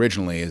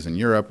originally is in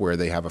Europe, where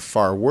they have a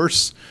far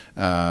worse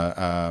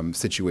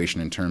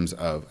situation in terms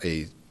of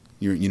a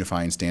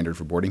unifying standard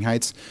for boarding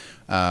heights.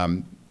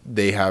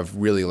 They have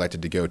really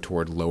elected to go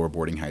toward lower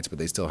boarding heights, but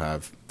they still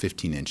have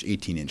 15-inch,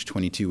 18-inch,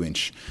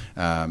 22-inch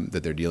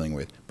that they're dealing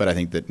with. But I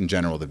think that in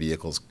general, the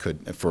vehicles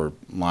could, for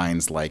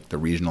lines like the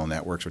regional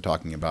networks we're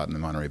talking about in the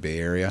Monterey Bay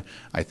area,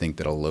 I think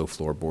that a low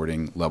floor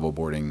boarding, level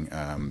boarding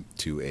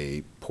to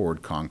a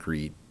poured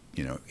concrete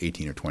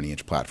 18 or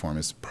 20-inch platform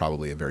is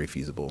probably a very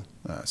feasible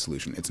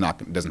solution. It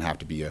doesn't have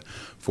to be a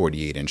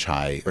 48-inch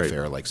high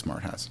affair like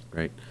SMART has.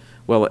 Right.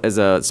 Well,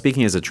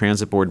 speaking as a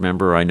transit board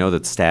member, I know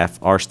that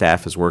our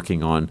staff is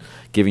working on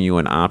giving you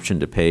an option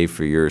to pay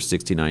for your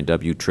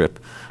 69W trip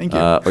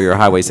or your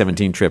Highway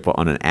 17 trip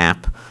on an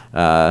app.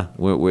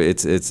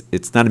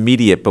 It's not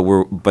immediate,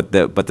 but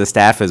the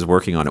staff is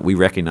working on it. We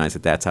recognize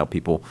that that's how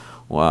people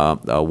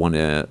want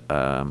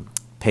to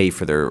pay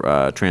for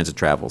their transit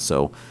travel.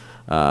 So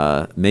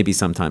maybe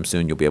sometime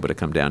soon you'll be able to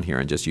come down here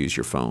and just use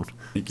your phone.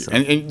 Thank you. So.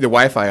 And the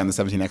Wi-Fi on the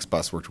 17X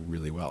bus worked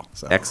really well.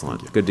 So.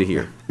 Excellent. Good to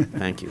hear.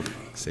 Thank you.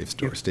 Safe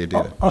store, save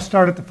data. I'll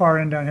start at the far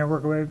end down here,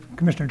 work away.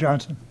 Commissioner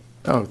Johnson.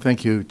 Oh,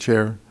 thank you,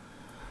 Chair.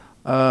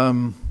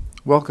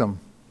 Welcome.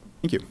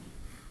 Thank you.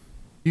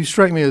 You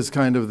strike me as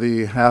kind of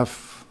the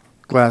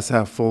glass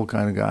half full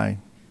kind of guy.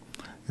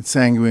 It's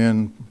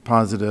sanguine,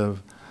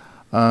 positive.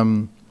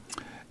 And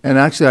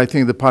actually, I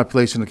think the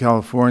population of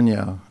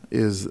California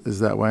is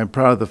that way. I'm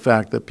proud of the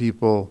fact that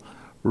people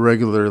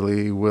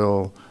regularly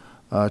will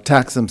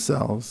tax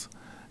themselves.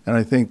 And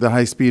I think the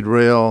high-speed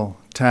rail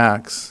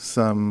tax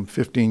some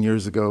 15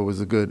 years ago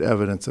was a good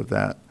evidence of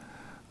that.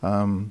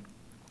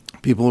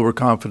 People were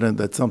confident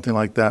that something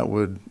like that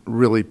would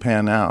really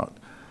pan out.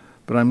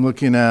 But I'm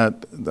looking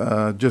at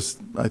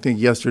I think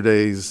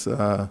yesterday's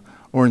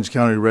Orange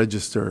County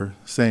Register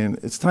saying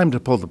it's time to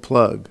pull the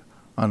plug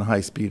on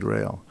high-speed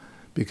rail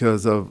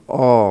because of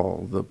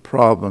all the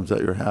problems that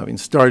you're having,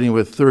 starting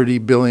with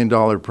 $30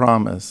 billion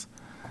promise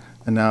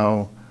and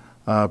now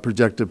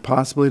projected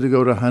possibly to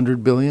go to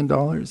 $100 billion.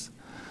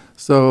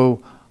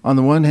 So on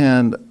the one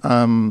hand,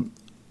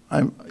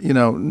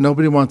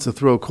 nobody wants to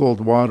throw cold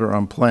water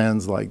on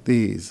plans like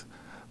these,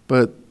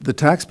 but the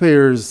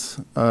taxpayers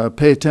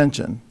pay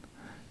attention.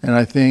 And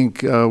I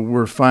think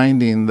we're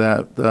finding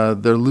that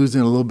they're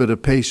losing a little bit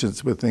of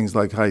patience with things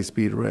like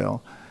high-speed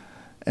rail.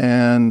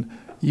 And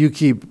you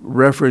keep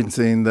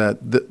referencing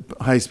that the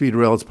high-speed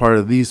rail is part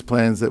of these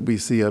plans that we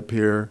see up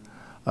here,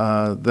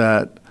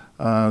 that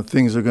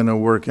things are going to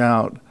work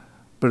out.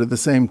 But at the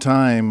same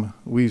time,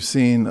 we've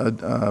seen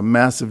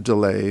massive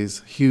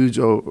delays, huge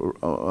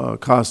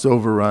cost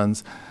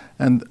overruns.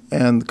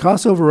 And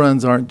cost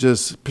overruns aren't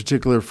just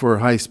particular for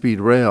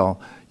high-speed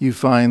rail. You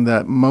find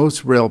that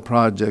most rail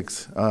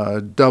projects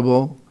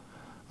double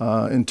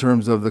in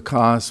terms of the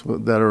costs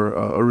that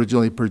are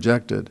originally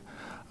projected.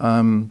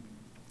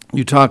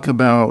 You talk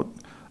about,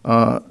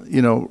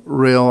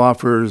 rail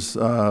offers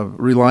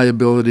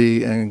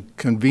reliability and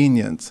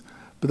convenience,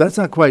 but that's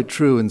not quite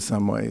true in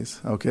some ways,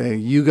 okay?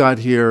 You got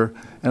here,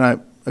 and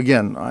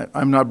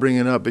I'm not bringing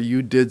it up, but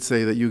you did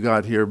say that you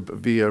got here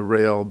via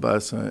rail,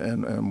 bus,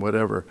 and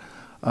whatever.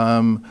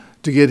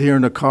 To get here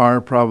in a car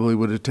probably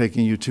would have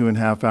taken you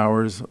 2.5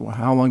 hours.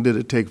 How long did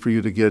it take for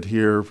you to get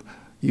here,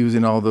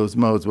 using all those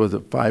modes. Was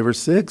it 5 or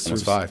 6? It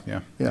was 5,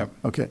 yeah. Yeah, Yep.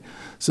 okay.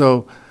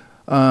 So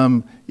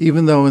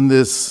even though in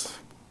this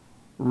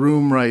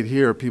room right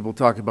here, people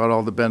talk about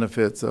all the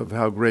benefits of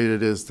how great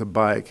it is to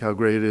bike, how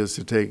great it is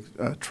to take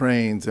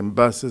trains and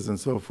buses and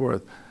so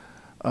forth,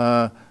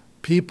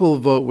 people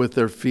vote with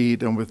their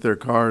feet and with their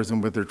cars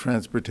and with their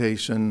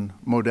transportation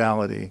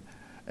modality.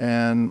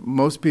 And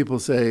most people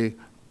say,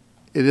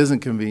 it isn't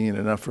convenient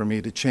enough for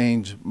me to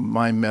change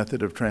my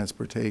method of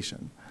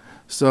transportation.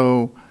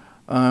 So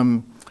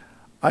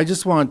I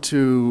just want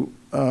to,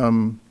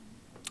 on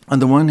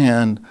the one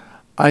hand,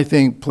 I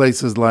think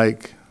places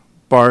like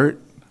BART,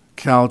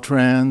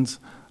 Caltrans,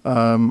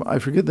 I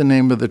forget the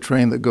name of the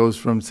train that goes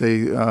from,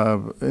 say,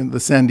 in the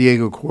San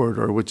Diego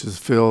corridor, which is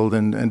filled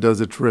and does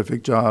a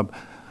terrific job.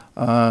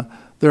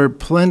 There are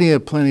plenty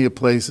of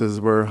places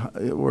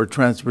where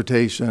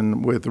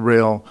transportation with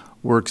rail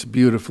works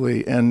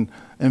beautifully, and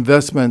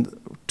investment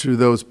to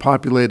those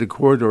populated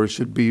corridors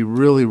should be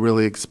really,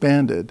 really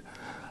expanded.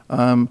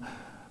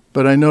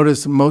 But I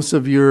notice most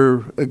of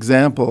your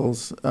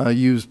examples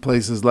use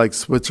places like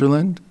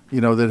Switzerland,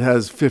 that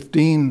has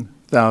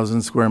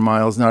 15,000 square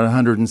miles, not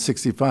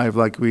 165,000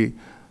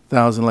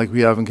 like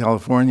we have in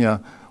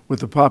California,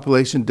 with a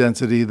population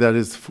density that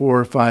is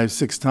 4, 5,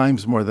 6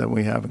 times more than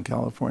we have in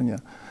California.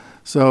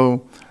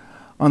 So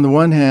on the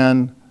one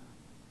hand,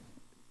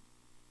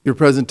 your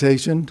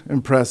presentation,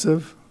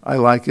 impressive, I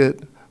like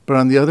it. But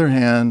on the other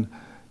hand,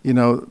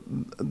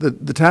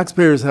 the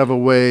taxpayers have a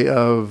way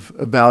of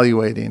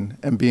evaluating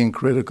and being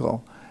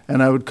critical.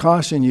 And I would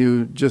caution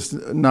you just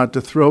not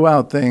to throw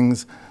out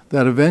things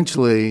that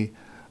eventually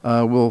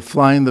will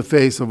fly in the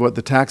face of what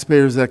the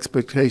taxpayers'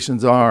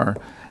 expectations are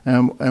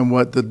and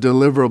what the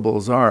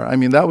deliverables are. I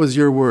mean, that was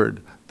your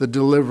word, the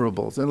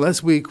deliverables.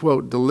 Unless we,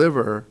 quote,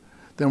 deliver,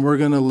 then we're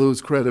going to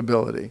lose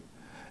credibility.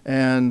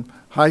 And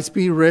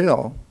high-speed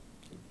rail,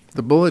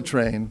 the bullet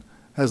train,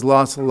 has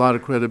lost a lot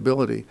of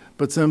credibility.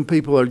 But some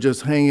people are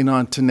just hanging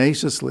on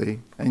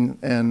tenaciously,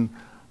 and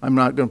I'm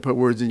not going to put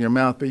words in your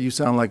mouth, but you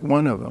sound like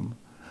one of them,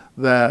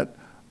 that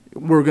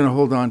we're going to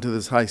hold on to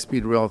this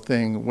high-speed rail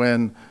thing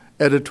when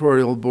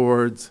editorial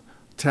boards,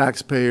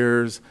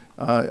 taxpayers,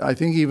 I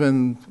think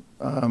even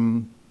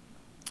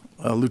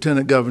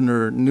Lieutenant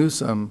Governor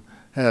Newsom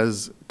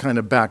has kind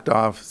of backed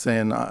off,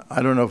 saying,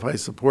 I don't know if I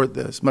support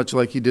this, much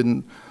like he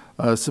didn't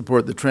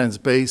support the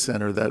Trans-Bay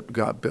Center that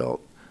got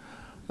built.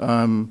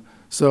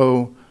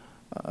 So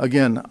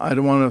again, I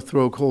don't want to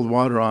throw cold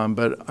water on,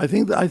 but I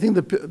think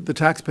the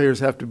taxpayers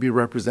have to be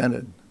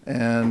represented,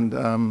 and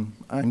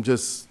I'm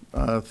just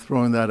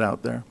throwing that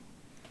out there.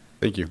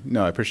 Thank you.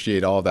 No, I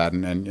appreciate all of that,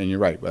 and you're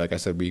right. Like I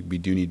said, we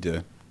do need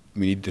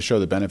to show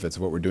the benefits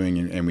of what we're doing,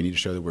 and we need to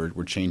show that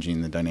we're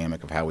changing the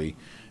dynamic of how we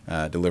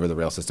deliver the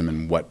rail system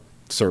and what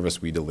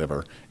service we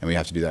deliver, and we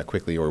have to do that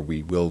quickly, or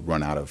we will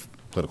run out of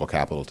political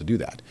capital to do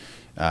that.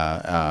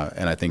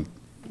 And I think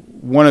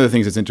one of the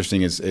things that's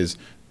interesting is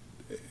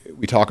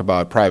we talk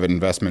about private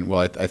investment. Well,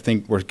 I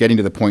think we're getting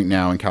to the point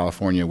now in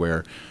California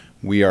where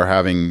we are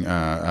having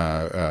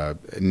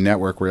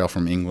Network Rail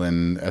from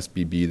England,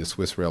 SBB, the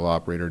Swiss rail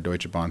operator,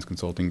 Deutsche Bahn's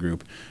consulting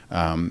group.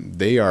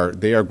 They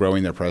are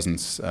growing their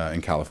presence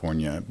in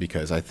California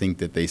because I think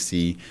that they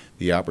see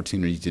the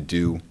opportunity to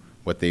do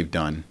what they've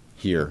done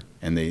here,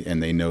 and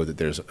they know that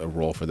there's a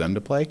role for them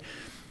to play.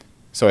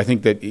 So I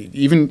think that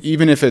even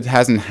if it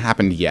hasn't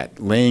happened yet,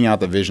 laying out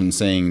the vision,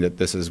 saying that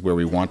this is where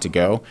we want to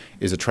go,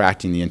 is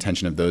attracting the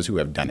attention of those who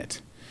have done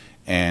it.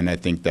 And I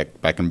think that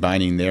by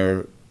combining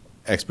their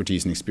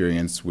expertise and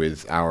experience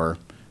with our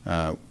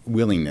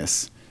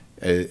willingness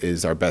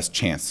is our best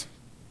chance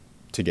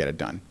to get it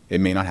done.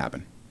 It may not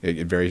happen.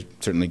 It very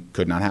certainly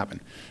could not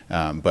happen.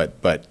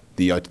 But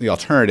the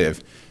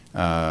alternative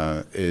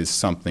is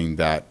something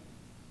that,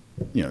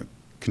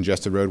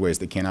 congested roadways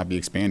that cannot be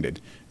expanded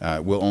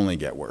will only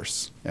get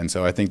worse. And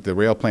so I think the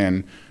rail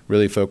plan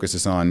really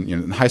focuses on,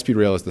 high-speed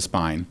rail is the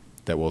spine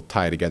that will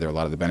tie together a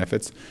lot of the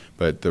benefits,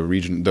 but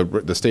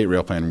the state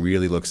rail plan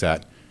really looks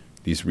at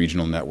these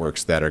regional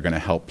networks that are going to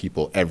help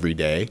people every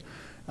day.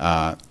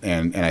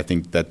 And I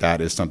think that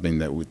is something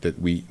that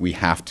we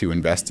have to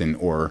invest in,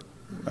 or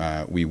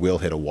we will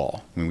hit a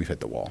wall. I mean, we've hit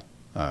the wall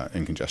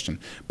in congestion.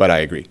 But I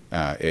agree,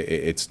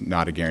 it's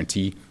not a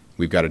guarantee.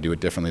 We've got to do it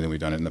differently than we've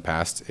done it in the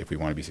past if we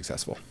want to be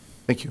successful.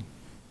 Thank you.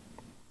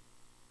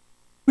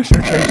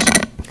 Commissioner Chase.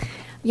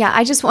 Yeah,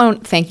 I just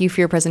want to thank you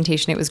for your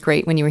presentation. It was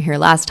great when you were here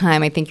last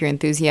time. I think your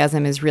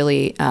enthusiasm is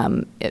really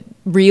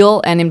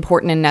real and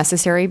important and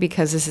necessary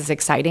because this is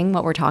exciting,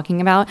 what we're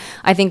talking about.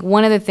 I think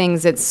one of the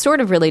things that's sort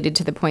of related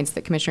to the points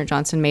that Commissioner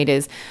Johnson made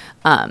is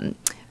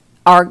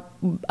are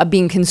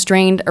being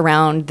constrained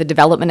around the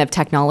development of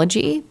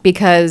technology,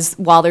 because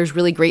while there's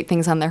really great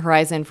things on the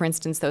horizon, for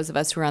instance, those of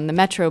us who are on the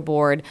Metro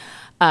board,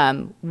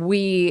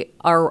 We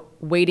are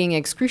waiting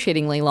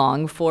excruciatingly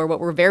long for what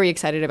we're very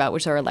excited about,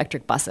 which are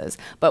electric buses.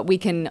 But we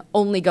can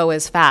only go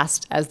as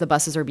fast as the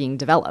buses are being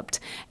developed.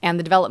 And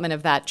the development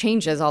of that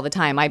changes all the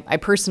time. I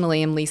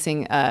personally am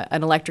leasing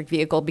an electric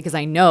vehicle because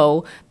I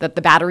know that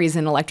the batteries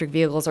in electric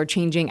vehicles are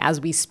changing as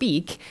we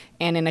speak.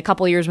 And in a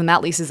couple of years when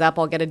that lease is up,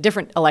 I'll get a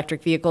different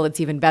electric vehicle that's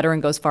even better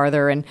and goes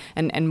farther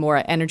and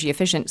more energy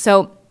efficient.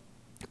 So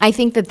I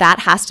think that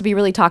has to be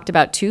really talked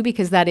about too,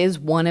 because that is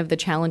one of the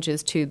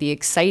challenges to the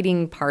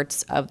exciting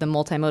parts of the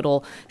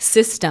multimodal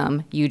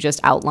system you just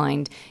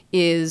outlined,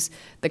 is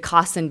the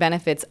costs and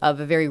benefits of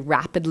a very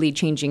rapidly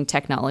changing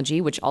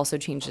technology, which also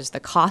changes the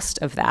cost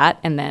of that,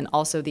 and then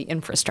also the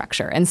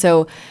infrastructure. And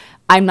so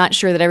I'm not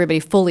sure that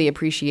everybody fully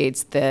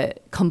appreciates the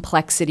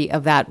complexity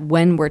of that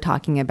when we're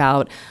talking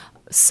about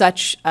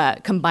such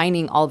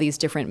combining all these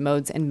different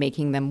modes and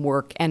making them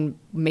work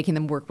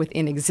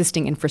within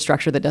existing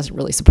infrastructure that doesn't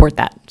really support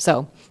that.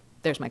 So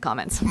there's my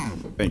comments.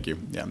 Thank you.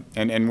 Yeah,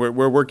 and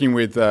we're working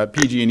with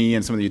PG&E,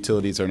 and some of the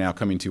utilities are now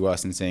coming to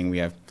us and saying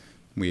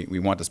we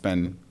want to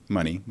spend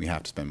money. We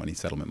have to spend money,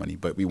 settlement money,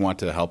 but we want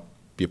to help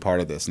be a part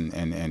of this.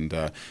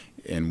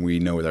 And we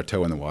know with our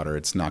toe in the water,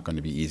 it's not going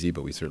to be easy,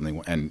 but we certainly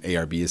and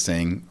ARB is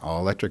saying all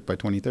electric by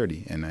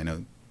 2030, and I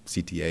know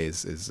CTA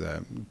is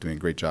doing a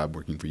great job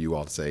working for you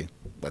all to say,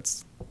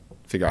 let's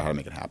figure out how to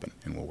make it happen,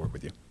 and we'll work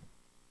with you.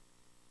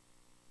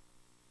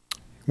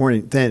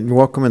 Morning.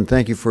 Welcome, and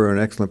thank you for an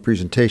excellent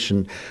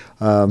presentation.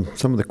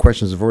 Some of the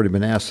questions have already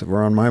been asked that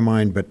were on my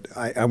mind, but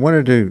I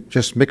wanted to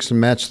just mix and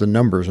match the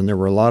numbers, and there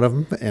were a lot of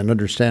them, and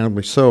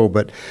understandably so.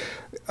 But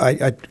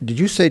did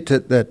you say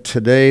that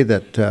today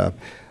that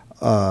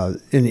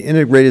in the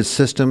integrated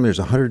system, there's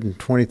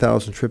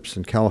 120,000 trips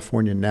in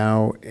California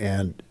now,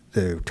 and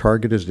the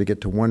target is to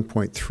get to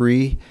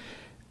 1.3,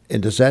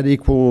 and does that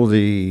equal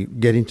the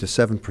getting to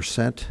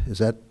 7%? Is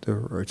that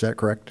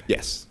correct?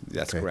 Yes,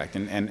 that's correct.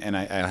 And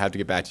I'll have to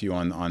get back to you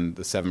on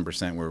the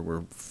 7%.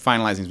 We're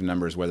finalizing some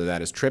numbers, whether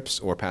that is trips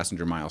or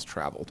passenger miles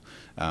traveled.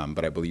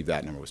 But I believe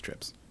that number was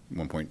trips.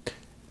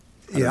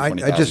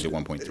 120,000 to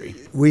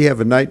 1.3. We have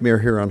a nightmare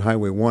here on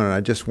Highway 1, and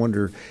I just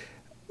wonder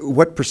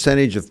what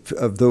percentage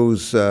of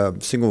those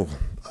single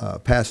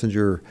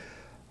passenger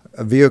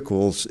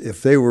vehicles,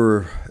 if there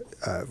were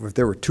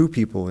two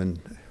people in,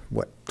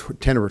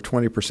 10 or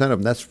 20% of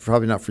them, that's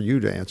probably not for you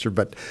to answer,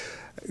 but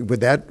would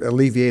that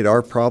alleviate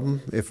our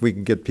problem if we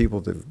can get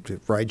people to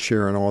ride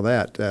share and all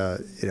that?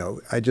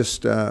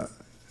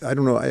 I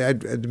don't know.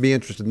 I'd be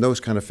interested in those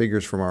kind of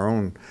figures from our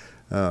own.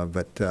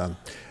 But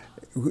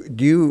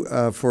do you,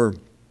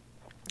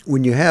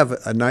 when you have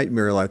a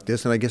nightmare like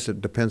this, and I guess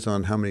it depends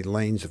on how many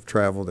lanes of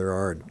travel there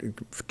are,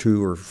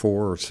 2 or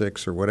 4 or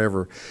 6 or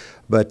whatever,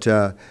 but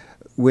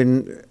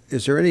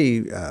is there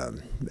any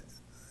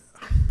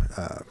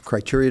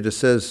criteria that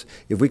says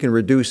if we can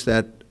reduce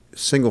that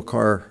single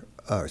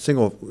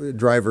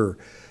driver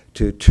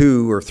to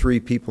 2 or 3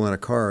 people in a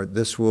car,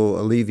 this will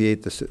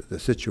alleviate the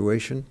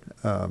situation?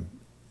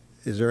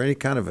 Is there any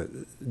kind of a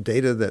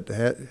data that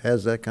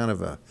has that kind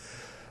of a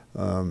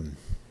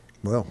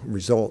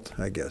result,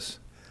 I guess?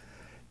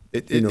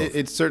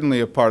 It's certainly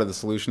a part of the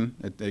solution.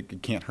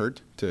 It can't hurt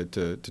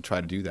to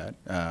try to do that.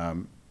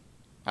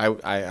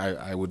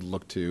 I would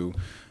look to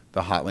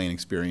the hot lane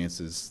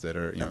experiences that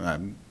are,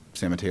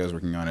 San Mateo's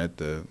working on it,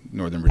 the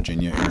Northern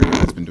Virginia area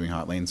that's been doing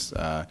hot lanes,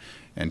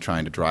 and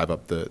trying to drive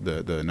up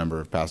the number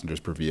of passengers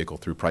per vehicle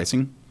through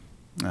pricing.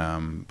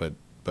 But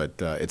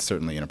it's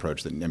certainly an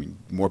approach that,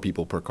 more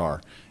people per car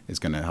is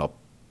going to help.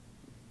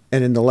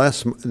 And in the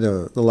last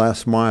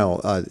mile,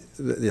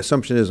 the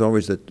assumption is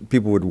always that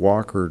people would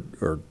walk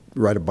or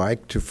ride a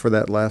bike for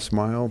that last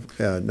mile,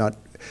 not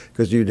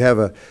because you'd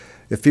have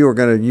if you were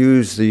going to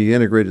use the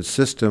integrated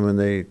system and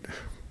they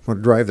want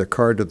to drive their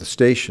car to the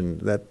station,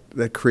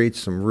 that creates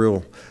some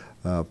real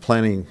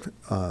planning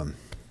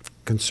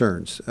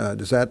concerns. How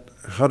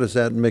does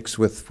that mix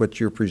with what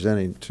you're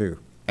presenting too?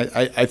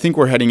 I think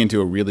we're heading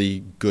into a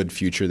really good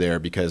future there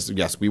because,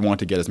 yes, we want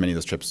to get as many of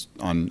those trips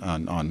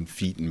on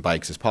feet and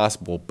bikes as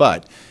possible,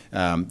 but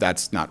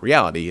that's not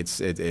reality.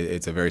 It's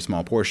a very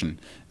small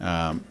portion.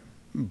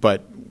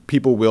 But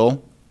people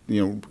will,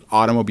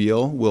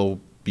 automobile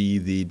will be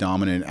the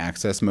dominant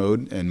access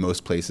mode in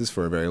most places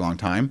for a very long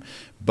time.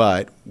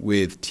 But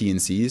with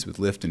TNCs, with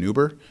Lyft and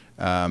Uber,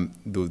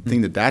 the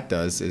thing that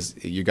does is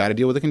you got to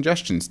deal with the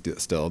congestion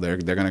still. They're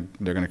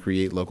gonna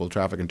create local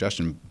traffic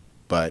congestion,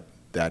 but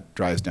that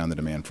drives down the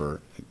demand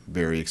for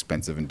very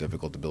expensive and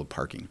difficult to build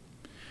parking.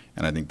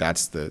 And I think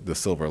that's the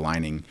silver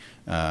lining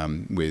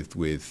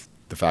with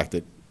the fact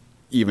that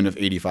even if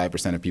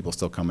 85% of people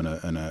still come in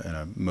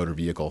a motor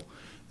vehicle,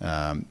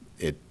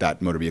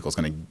 that motor vehicle is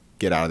going to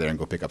get out of there and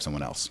go pick up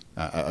someone else.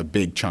 A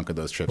big chunk of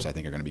those trips, I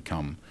think, are going to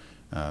become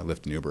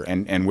Lyft and Uber.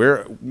 And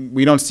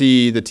we don't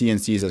see the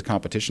TNCs as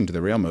competition to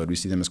the rail mode. We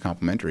see them as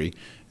complementary,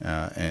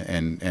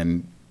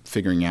 and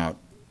figuring out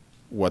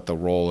what the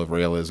role of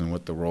rail is and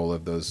what the role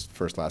of those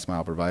first last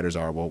mile providers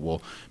are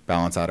will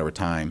balance out over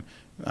time.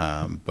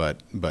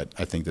 But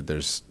I think that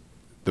there's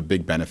the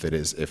big benefit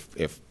is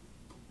if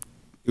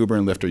Uber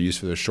and Lyft are used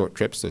for those short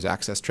trips, those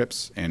access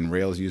trips, and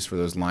rail is used for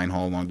those line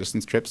haul, long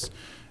distance trips.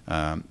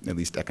 At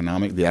least the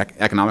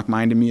economic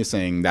mind in me is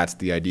saying that's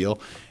the ideal,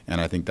 and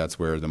I think that's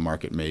where the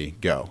market may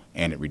go,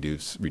 and it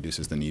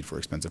reduces the need for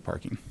expensive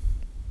parking.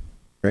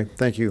 Great,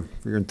 thank you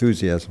for your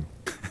enthusiasm.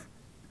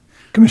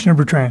 Commissioner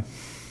Bertrand.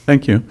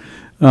 Thank you.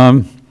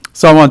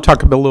 So I want to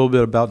talk a little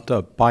bit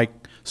about bike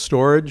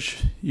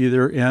storage,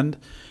 either end,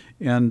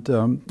 and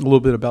a little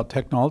bit about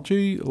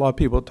technology. A lot of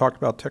people talk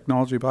about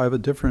technology, but I have a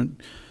different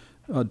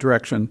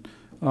direction.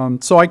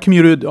 So I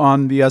commuted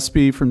on the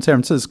SB from San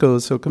Francisco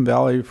to Silicon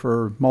Valley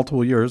for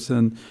multiple years,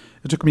 and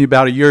it took me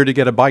about a year to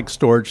get a bike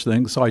storage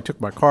thing. So I took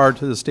my car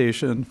to the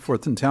station,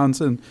 4th and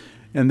Townsend,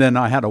 and then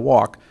I had to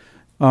walk.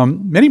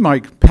 Many of my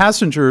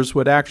passengers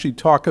would actually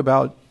talk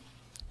about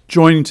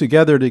joining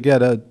together to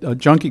get a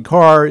junky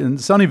car in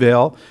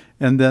Sunnyvale,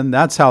 and then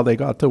that's how they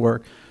got to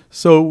work.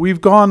 So we've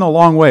gone a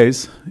long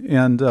ways,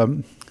 and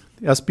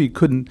SB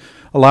couldn't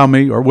allow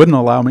me, or wouldn't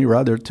allow me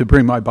rather, to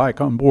bring my bike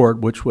on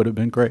board, which would have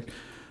been great.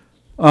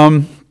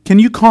 Can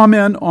you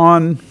comment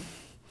on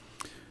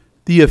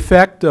the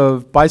effect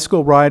of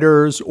bicycle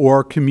riders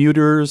or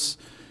commuters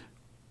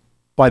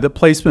by the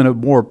placement of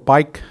more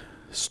bike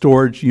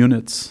storage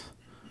units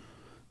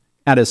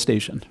at a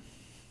station?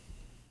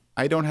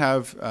 I don't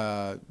have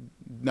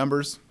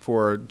numbers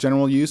for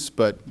general use,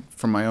 but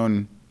from my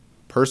own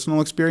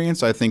personal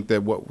experience, I think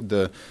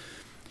that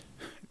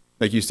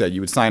like you said, you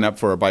would sign up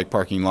for a bike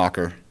parking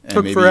locker. And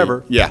Took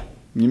forever. Yeah.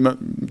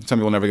 Some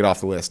people never get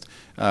off the list.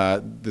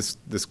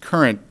 This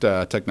current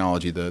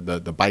technology,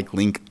 the bike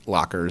link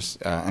lockers,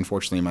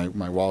 unfortunately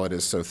my wallet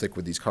is so thick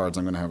with these cards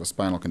I'm going to have a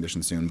spinal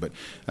condition soon, but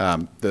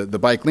the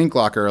bike link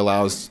locker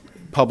allows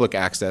public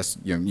access.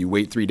 You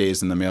wait 3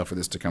 days in the mail for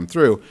this to come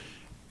through,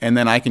 and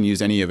then I can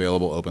use any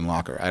available open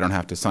locker. I don't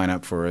have to sign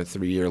up for a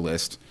 3-year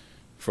list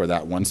for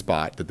that one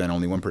spot that then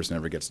only one person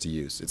ever gets to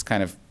use. It's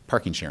kind of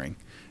parking sharing.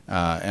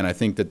 And I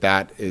think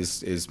that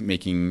is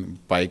making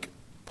bike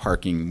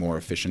parking more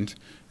efficient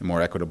and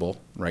more equitable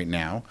right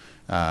now.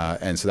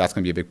 And so that's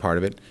going to be a big part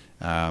of it.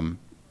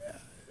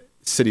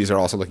 Cities are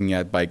also looking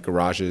at bike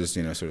garages,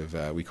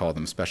 we call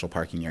them special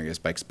parking areas,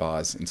 bike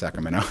spas in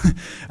Sacramento.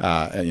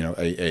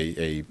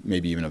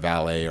 Maybe even a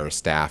valet or a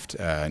staffed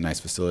nice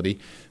facility.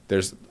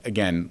 There's,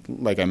 again,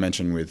 like I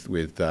mentioned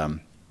with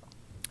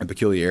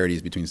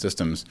peculiarities between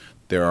systems,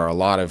 there are a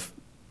lot of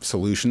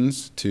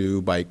solutions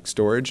to bike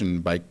storage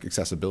and bike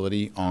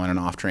accessibility on and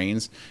off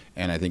trains,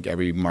 and I think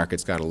every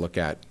market's got to look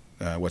at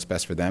what's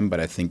best for them. But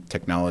I think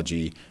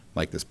technology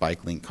like this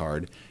bike link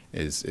card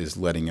is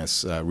letting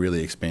us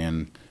really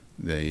expand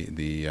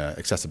the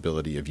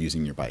accessibility of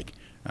using your bike,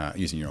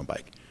 using your own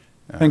bike.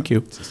 Thank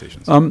you.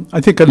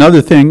 I think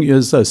another thing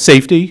is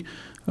safety.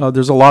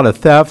 There's a lot of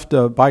theft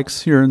of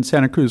bikes here in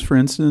Santa Cruz, for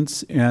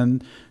instance,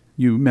 and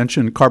you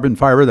mentioned carbon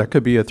fiber. That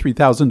could be a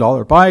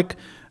 $3,000 bike.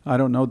 I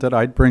don't know that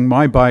I'd bring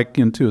my bike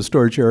into a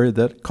storage area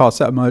that costs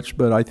that much,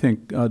 but I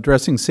think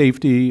addressing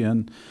safety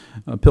and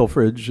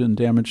pilferage and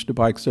damage to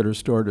bikes that are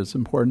stored is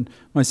important.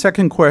 My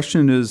second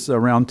question is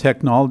around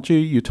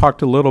technology. You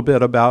talked a little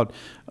bit about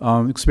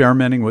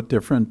experimenting with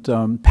different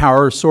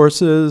power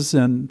sources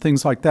and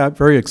things like that.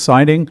 Very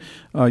exciting.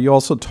 You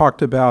also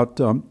talked about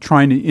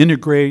trying to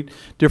integrate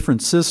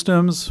different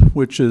systems,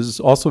 which is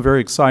also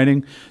very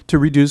exciting, to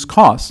reduce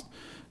costs.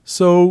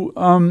 So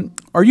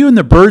are you in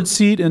the bird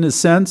seat in a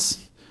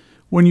sense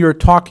when you're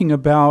talking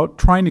about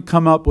trying to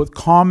come up with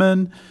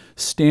common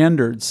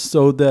standards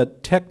so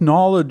that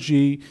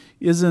technology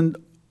isn't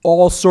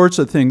all sorts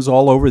of things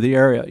all over the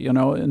area,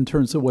 in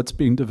terms of what's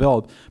being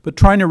developed, but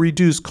trying to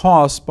reduce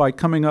costs by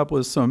coming up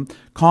with some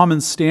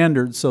common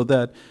standards so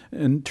that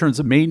in terms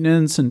of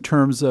maintenance, in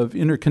terms of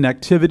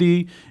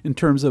interconnectivity, in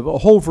terms of a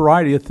whole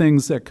variety of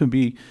things that can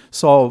be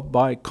solved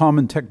by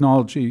common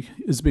technology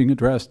is being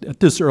addressed at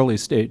this early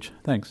stage.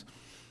 Thanks.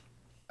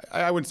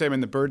 I wouldn't say I'm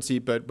in the bird seat,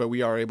 but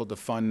we are able to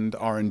fund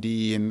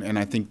R&D, and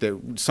I think that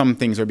some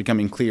things are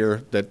becoming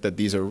clear that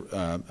these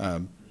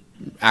are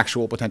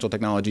actual potential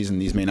technologies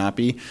and these may not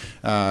be.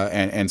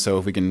 And so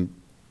if we can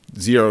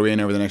zero in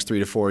over the next 3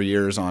 to 4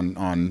 years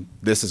on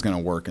this is going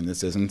to work and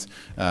this isn't,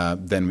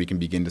 then we can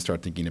begin to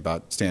start thinking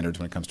about standards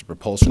when it comes to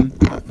propulsion.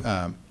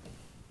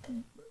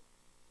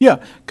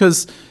 Yeah,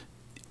 because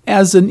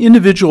as an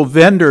individual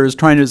vendor is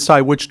trying to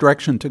decide which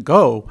direction to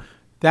go,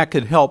 that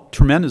could help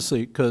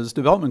tremendously because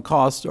development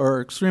costs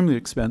are extremely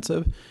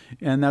expensive,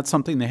 and that's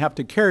something they have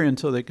to carry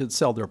until they could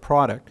sell their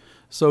product.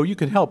 So you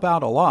could help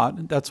out a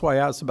lot. That's why I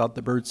asked about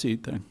the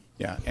birdseed thing.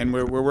 Yeah, and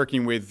we're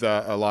working with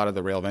a lot of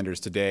the rail vendors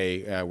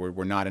today.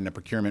 We're not in a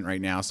procurement right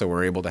now, so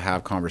we're able to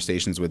have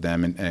conversations with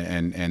them,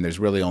 and there's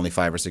really only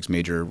 5 or 6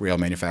 major rail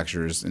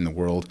manufacturers in the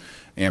world.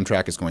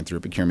 Amtrak is going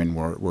through procurement.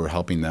 We're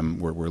helping them.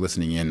 We're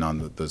listening in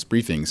on those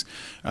briefings.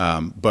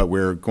 But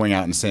we're going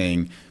out and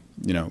saying,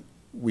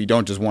 we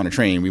don't just want a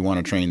train. We want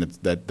a train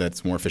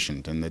that's more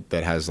efficient and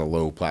that has a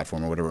low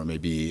platform or whatever it may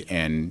be.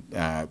 And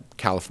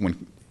California,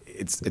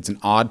 it's an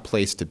odd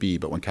place to be,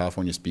 but when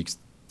California speaks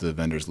the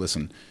vendors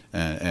listen.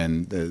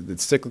 And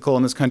it's cyclical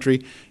in this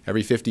country.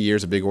 Every 50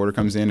 years, a big order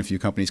comes in, a few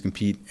companies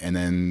compete, and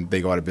then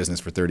they go out of business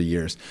for 30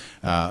 years.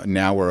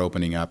 Now we're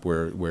opening up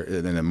where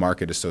and the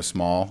market is so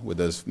small with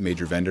those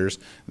major vendors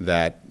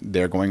that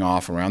they're going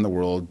off around the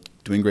world,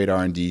 doing great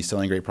R&D,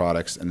 selling great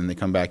products, and then they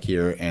come back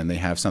here and they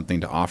have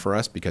something to offer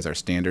us because our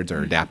standards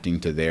are adapting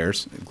to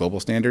theirs, global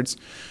standards.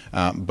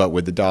 But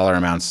with the dollar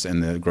amounts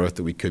and the growth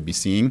that we could be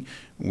seeing,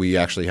 we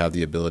actually have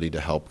the ability to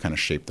help kind of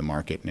shape the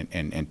market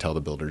and tell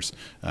the builders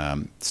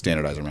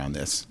standardize around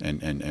this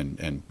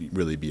and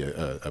really be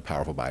a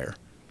powerful buyer.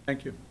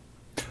 Thank you.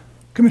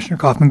 Commissioner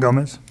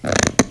Kaufman-Gomez.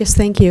 Yes,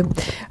 thank you.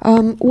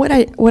 What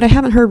I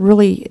haven't heard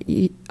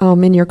really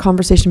in your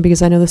conversation,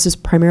 because I know this is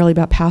primarily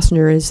about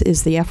passenger,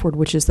 is the F word,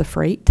 which is the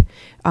freight.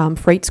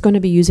 Freight's going to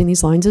be using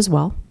these lines as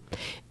well.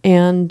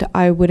 And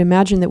I would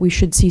imagine that we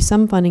should see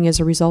some funding as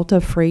a result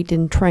of freight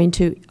and trying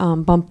to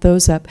bump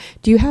those up.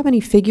 Do you have any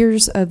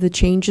figures of the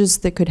changes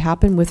that could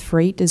happen with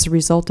freight as a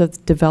result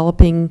of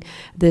developing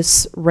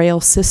this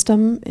rail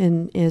system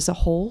as a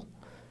whole?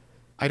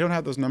 I don't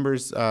have those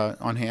numbers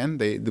on hand.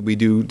 We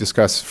do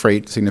discuss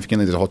freight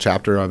significantly. There's a whole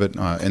chapter of it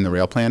in the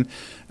rail plan.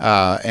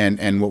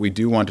 And what we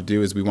do want to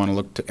do is we want to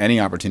look to any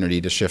opportunity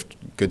to shift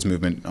goods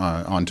movement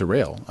onto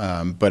rail.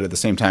 But at the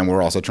same time,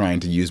 we're also trying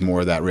to use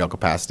more of that rail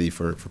capacity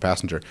for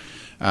passenger.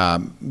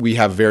 We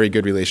have very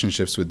good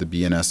relationships with the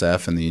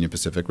BNSF and the Union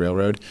Pacific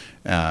Railroad,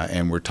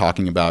 and we're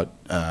talking about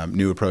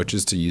new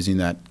approaches to using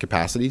that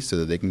capacity so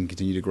that they can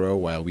continue to grow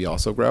while we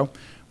also grow.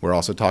 We're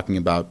also talking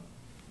about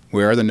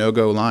where are the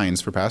no-go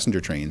lines for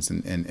passenger trains,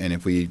 and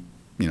if we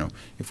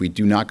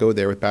do not go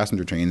there with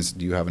passenger trains,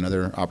 do you have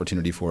another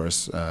opportunity for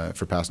us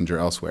for passenger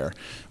elsewhere?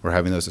 We're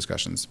having those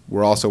discussions.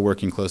 We're also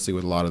working closely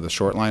with a lot of the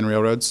short line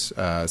railroads.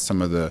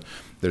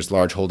 There's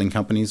large holding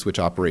companies which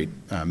operate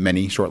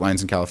many short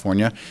lines in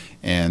California,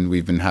 and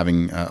we've been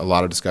having a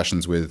lot of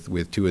discussions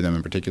with two of them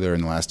in particular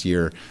in the last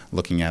year,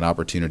 looking at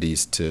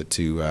opportunities to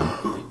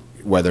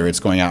whether it's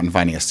going out and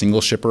finding a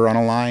single shipper on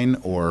a line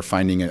or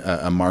finding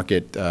a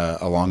market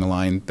along a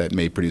line that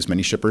may produce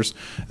many shippers.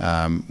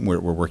 We're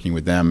working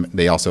with them.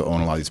 They also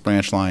own a lot of these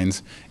branch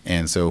lines,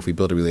 and so if we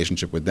build a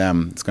relationship with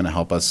them, it's going to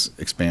help us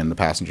expand the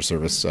passenger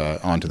service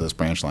onto those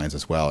branch lines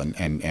as well,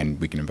 and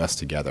we can invest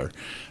together.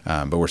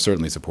 But we're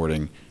certainly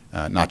supporting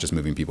not just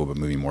moving people, but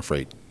moving more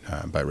freight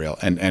by rail.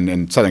 And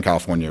in Southern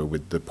California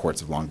with the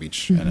ports of Long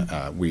Beach,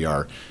 and, we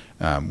are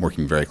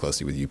working very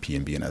closely with UP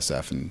and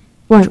BNSF. And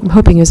well, I'm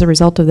hoping as a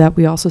result of that,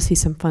 we also see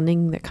some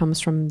funding that comes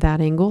from that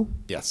angle.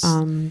 Yes.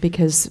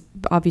 Because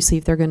obviously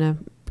if they're going to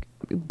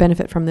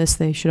benefit from this,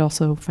 they should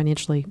also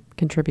financially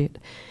contribute.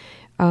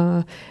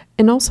 And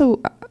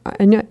also,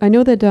 I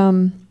know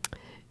that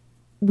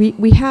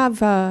we have,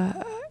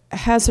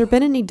 has there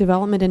been any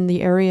development in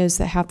the areas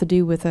that have to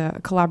do with a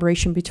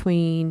collaboration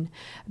between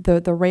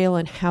the rail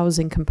and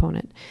housing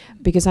component?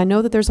 Because I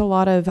know that there's a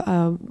lot of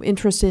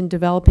interest in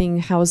developing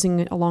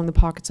housing along the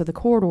pockets of the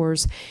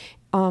corridors.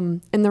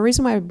 And the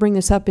reason why I bring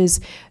this up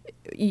is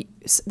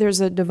there's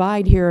a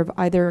divide here of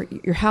either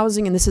your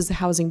housing, and this is the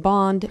housing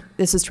bond,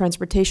 this is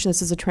transportation,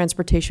 this is a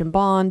transportation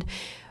bond.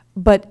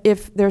 But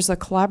if there's a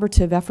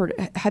collaborative effort,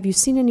 have you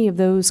seen any of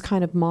those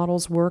kind of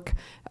models work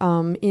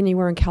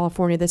anywhere in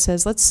California that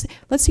says, let's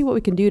see what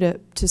we can do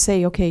to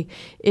say, okay,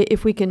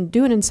 if we can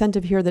do an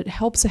incentive here that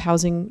helps the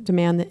housing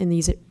demand in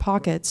these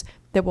pockets,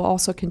 that will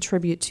also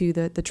contribute to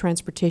the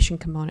transportation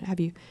component. Have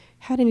you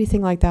had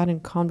anything like that in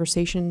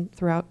conversation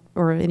throughout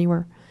or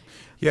anywhere?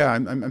 Yeah,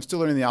 I'm still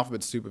learning the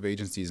alphabet soup of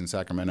agencies in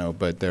Sacramento,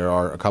 but there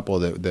are a couple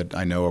that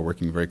I know are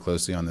working very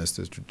closely on this.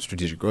 The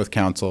Strategic Growth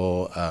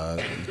Council,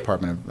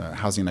 Department of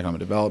Housing and Economic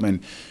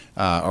Development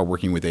are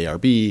working with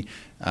ARB,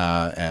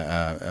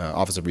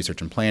 Office of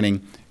Research and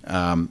Planning.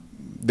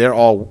 They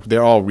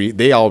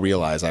all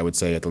realize, I would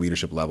say, at the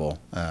leadership level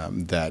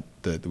that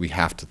we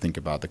have to think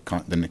about the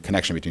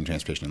connection between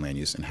transportation and land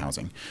use and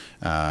housing,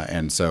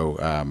 and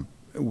so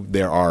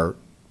there are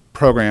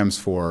programs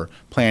for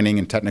planning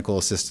and technical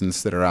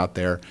assistance that are out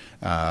there.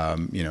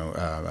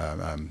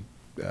 The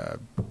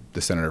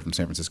senator from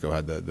San Francisco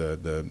had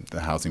the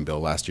housing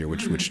bill last year,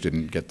 which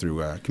didn't get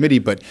through committee,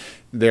 but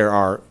there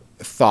are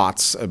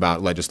thoughts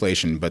about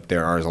legislation, but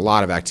there is a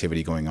lot of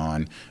activity going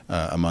on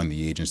among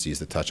the agencies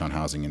that touch on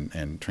housing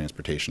and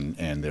transportation,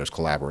 and there's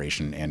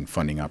collaboration and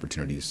funding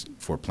opportunities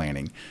for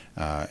planning.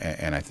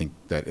 And I think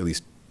that at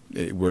least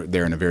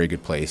they're in a very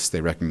good place.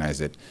 They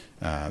recognize it,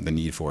 the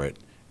need for it,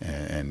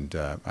 and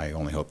I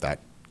only hope that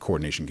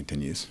coordination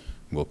continues.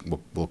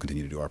 We'll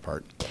continue to do our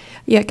part.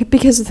 Yeah,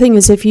 because the thing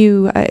is, if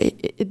you,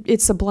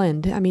 it's a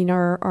blend. I mean,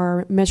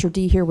 our Measure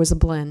D here was a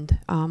blend.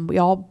 We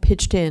all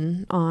pitched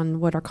in on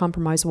what our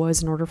compromise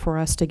was in order for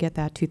us to get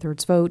that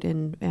 2/3 vote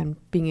and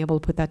being able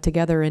to put that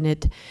together.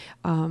 And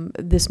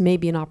this may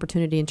be an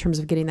opportunity in terms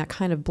of getting that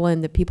kind of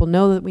blend that people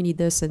know that we need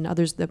this and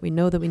others that we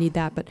know that we need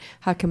that, but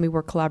how can we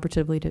work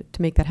collaboratively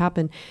to make that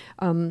happen?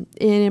 And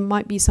it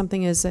might be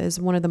something as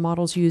one of the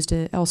models used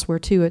elsewhere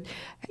too.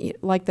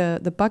 Like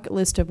the bucket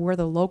list of where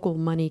the local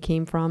money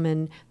came from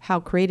and how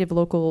creative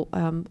local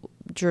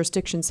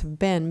jurisdictions have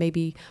been,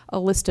 maybe a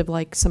list of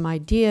like some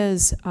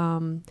ideas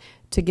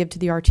to give to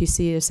the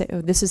RTC to say,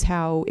 oh, this is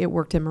how it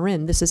worked in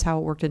Marin, this is how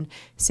it worked in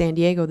San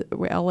Diego,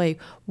 LA,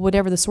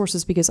 whatever the source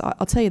is, because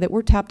I'll tell you that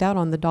we're tapped out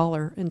on the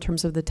dollar in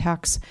terms of the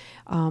tax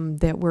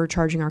that we're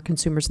charging our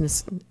consumers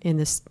in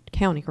this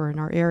county or in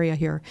our area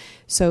here.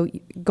 So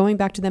going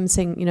back to them and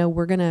saying, you know,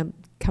 we're going to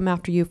come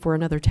after you for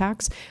another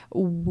tax,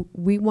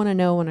 we want to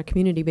know on a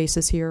community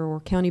basis here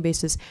or county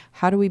basis,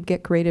 how do we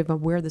get creative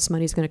on where this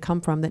money is going to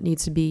come from that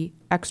needs to be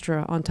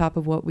extra on top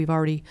of what we've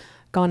already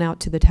gone out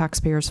to the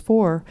taxpayers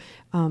for.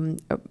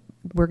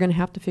 We're going to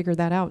have to figure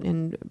that out.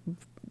 And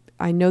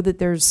I know that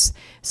there's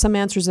some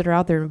answers that are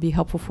out there. It would be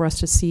helpful for us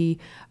to see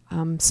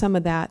some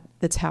of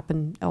that's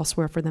happened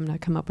elsewhere for them to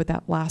come up with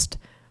that last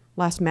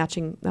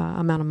matching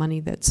amount of money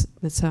that's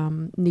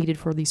needed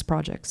for these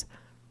projects.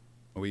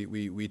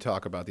 We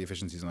talk about the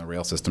efficiencies on the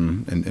rail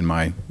system in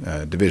my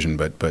division,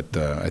 but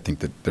I think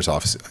that there's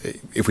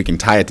if we can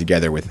tie it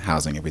together with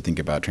housing, if we think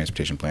about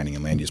transportation planning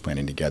and land use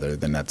planning together,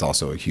 then that's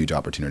also a huge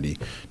opportunity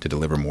to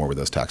deliver more with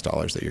those tax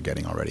dollars that you're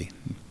getting already.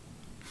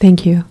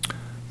 Thank you.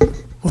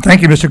 Well,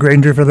 thank you, Mr.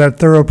 Granger, for that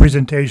thorough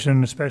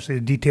presentation, especially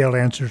the detailed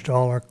answers to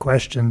all our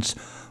questions.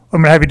 What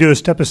I'm going to have you do is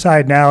step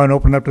aside now and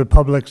open up to the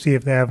public, see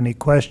if they have any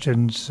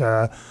questions.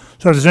 So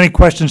if there's any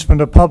questions from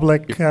the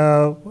public,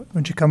 why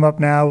don't you come up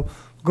now?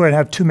 Go ahead and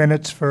have 2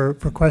 minutes for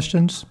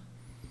questions.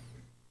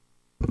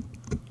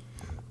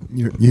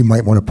 You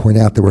might want to point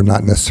out that we're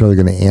not necessarily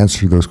going to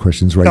answer those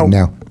questions right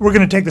now. We're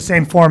going to take the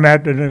same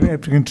format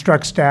and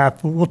instruct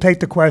staff. We'll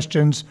take the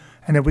questions,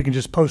 and then we can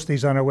just post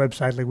these on our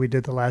website like we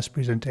did the last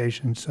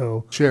presentation.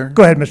 So Chair.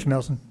 Go ahead, Mr.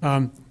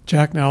 Nelson.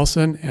 Jack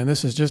Nelson, and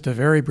this is just a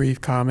very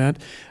brief comment.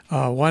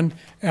 One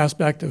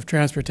aspect of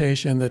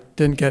transportation that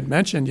didn't get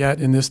mentioned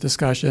yet in this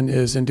discussion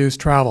is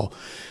induced travel.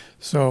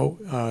 So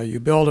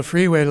you build a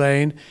freeway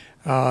lane,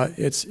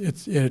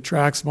 it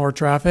attracts more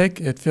traffic,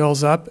 it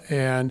fills up,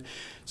 and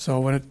so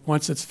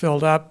once it's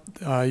filled up,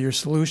 your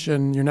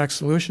next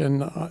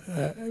solution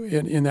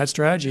in that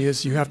strategy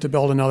is you have to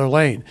build another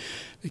lane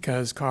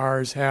because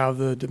cars have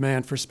the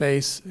demand for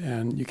space,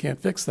 and you can't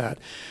fix that.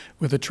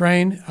 With a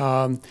train,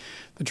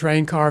 the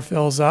train car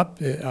fills up.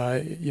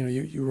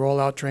 You roll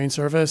out train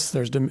service.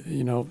 There's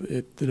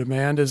the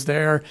demand is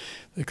there.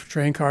 The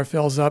train car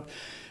fills up.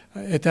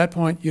 At that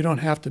point, you don't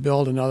have to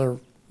build another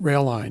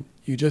rail line.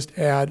 You just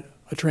add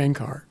a train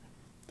car.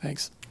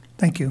 Thanks.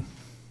 Thank you.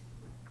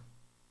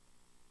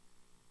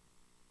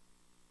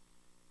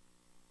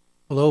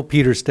 Hello,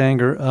 Peter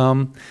Stanger.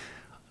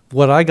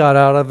 What I got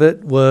out of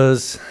it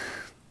was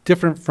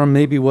different from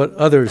maybe what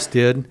others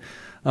did.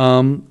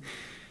 When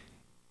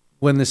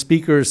the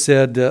speaker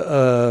said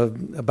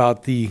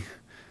about the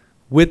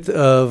width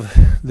of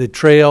the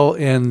trail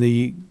and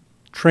the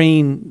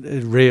train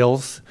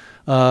rails,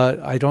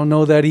 I don't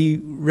know that he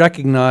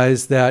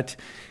recognized that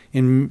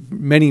in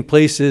many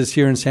places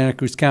here in Santa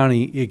Cruz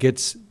County, it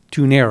gets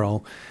too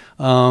narrow.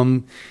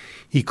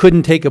 He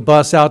couldn't take a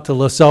bus out to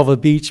La Selva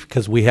Beach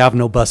because we have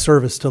no bus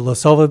service to La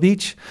Selva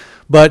Beach,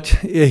 but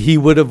he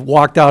would have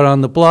walked out on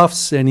the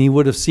bluffs and he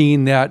would have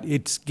seen that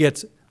it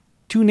gets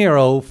too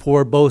narrow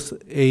for both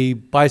a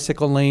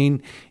bicycle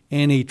lane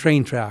and a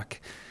train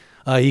track.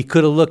 He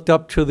could have looked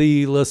up to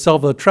the La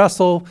Selva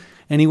Trestle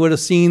and he would have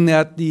seen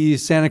that the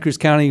Santa Cruz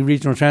County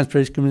Regional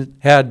Transportation Commission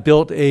had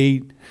built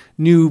a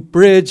new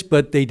bridge,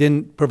 but they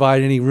didn't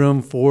provide any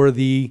room for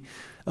the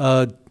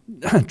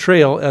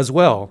trail as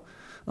well.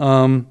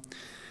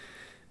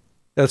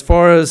 As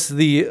far as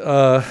the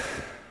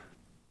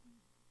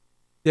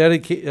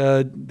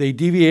they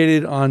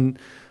deviated on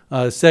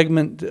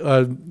segment,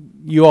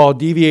 you all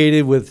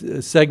deviated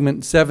with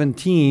segment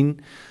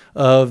 17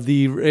 of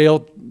the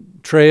rail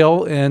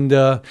trail, and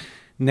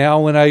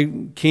now when I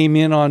came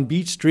in on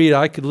Beach Street,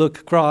 I could look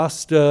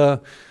across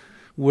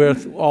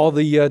with all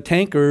the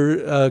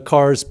tanker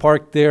cars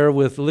parked there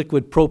with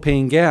liquid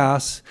propane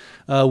gas,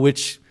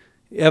 which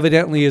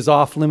evidently is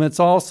off limits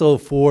also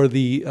for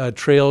the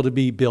trail to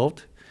be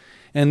built.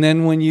 And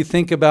then when you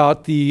think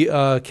about the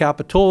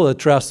Capitola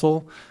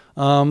trestle,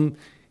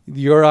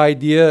 your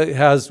idea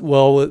has,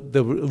 well,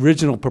 the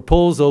original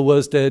proposal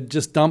was to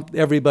just dump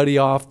everybody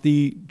off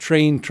the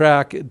train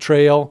track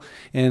trail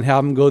and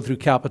have them go through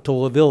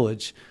Capitola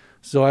Village.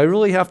 So I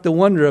really have to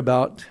wonder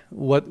about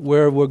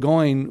where we're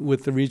going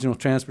with the Regional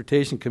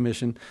Transportation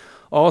Commission.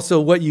 Also,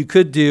 what you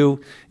could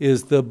do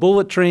is the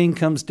bullet train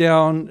comes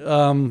down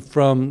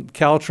from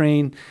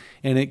Caltrain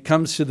and it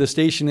comes to the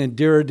station in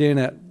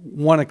Diridin at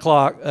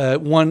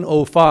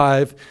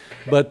 1:05,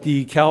 but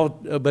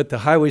the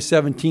Highway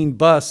 17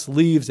 bus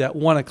leaves at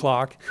 1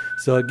 o'clock,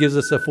 so it gives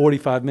us a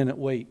 45-minute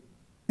wait.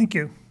 Thank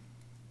you.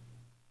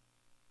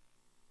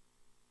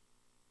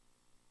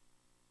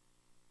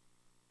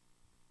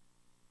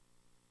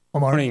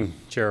 Good morning,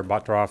 Chair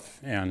Botroff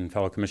and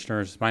fellow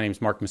commissioners. My name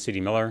is Mark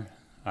Masidi-Miller.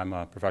 I'm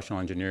a professional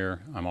engineer.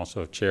 I'm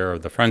also chair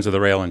of the Friends of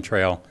the Rail and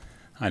Trail.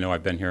 I know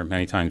I've been here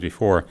many times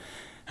before.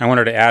 I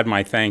wanted to add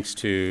my thanks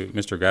to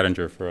Mr.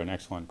 Gettinger for an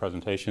excellent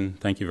presentation.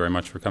 Thank you very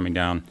much for coming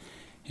down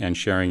and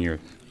sharing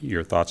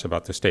your thoughts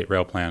about the state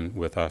rail plan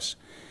with us.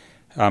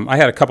 I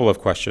had a couple of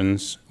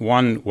questions.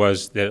 One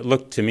was that it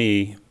looked to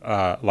me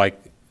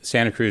like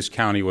Santa Cruz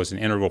County was an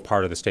integral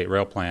part of the state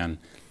rail plan,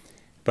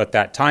 but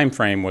that time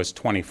frame was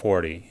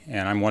 2040.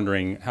 And I'm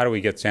wondering, how do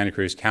we get Santa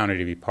Cruz County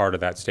to be part of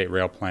that state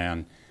rail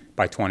plan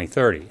by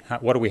 2030?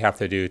 What do we have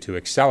to do to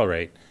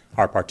accelerate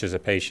our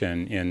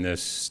participation in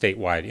this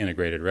statewide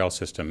integrated rail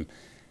system?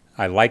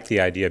 I like the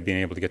idea of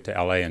being able to get to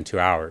LA in 2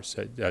 hours.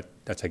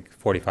 That's like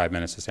 45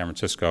 minutes to San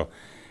Francisco.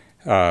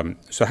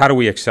 So how do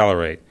we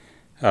accelerate?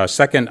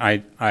 Second,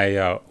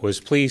 I was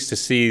pleased to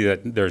see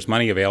that there's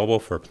money available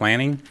for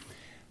planning.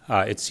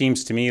 It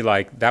seems to me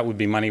like that would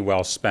be money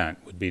well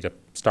spent, would be to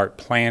start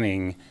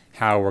planning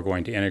how we're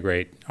going to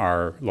integrate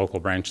our local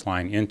branch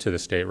line into the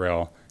state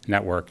rail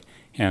network,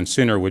 and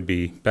sooner would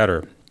be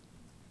better.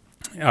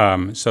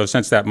 So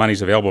since that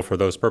money's available for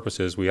those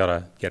purposes, we ought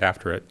to get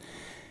after it.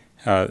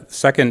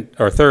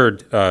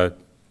 Third,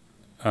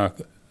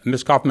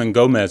 Ms.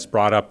 Kaufman-Gomez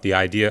brought up the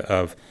idea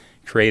of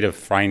creative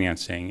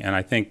financing, and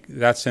I think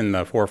that's in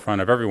the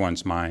forefront of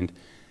everyone's mind.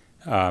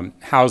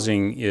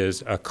 Housing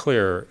is a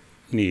clear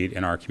need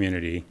in our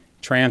community.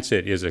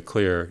 Transit is a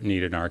clear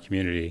need in our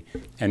community,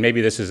 and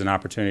maybe this is an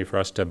opportunity for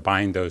us to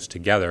bind those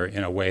together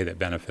in a way that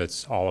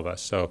benefits all of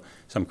us. So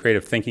some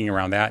creative thinking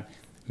around that.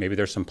 Maybe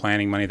there's some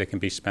planning money that can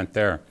be spent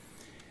there.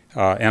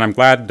 And I'm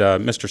glad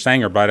Mr.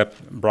 Sanger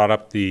brought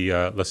up the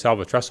La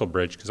Selva Trestle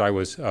Bridge, because I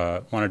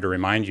wanted to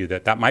remind you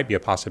that that might be a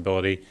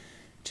possibility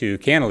to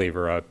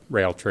cantilever a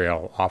rail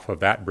trail off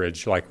of that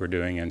bridge like we're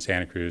doing in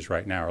Santa Cruz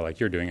right now, or like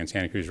you're doing in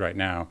Santa Cruz right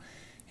now,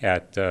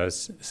 at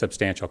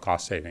substantial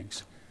cost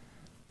savings.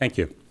 Thank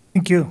you.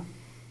 Thank you.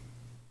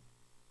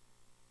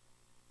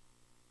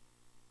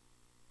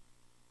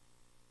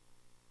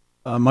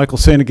 Michael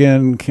Sain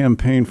again,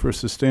 Campaign for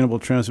Sustainable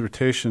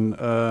Transportation.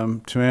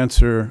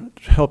 To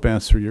help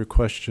answer your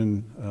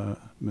question,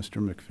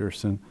 Mr.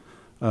 McPherson,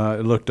 I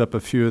looked up a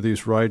few of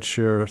these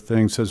rideshare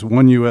things. It says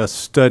one U.S.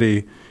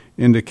 study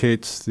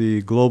indicates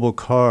the global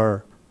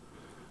car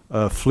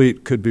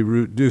fleet could be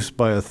reduced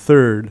by a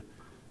third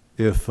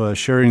if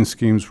sharing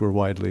schemes were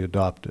widely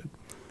adopted.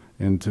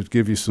 And to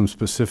give you some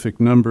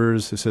specific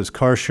numbers, it says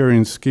car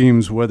sharing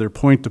schemes, whether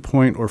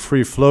point-to-point or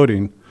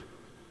free-floating,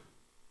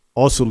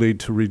 also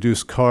lead to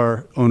reduced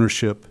car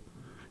ownership,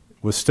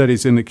 with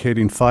studies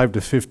indicating 5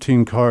 to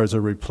 15 cars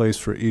are replaced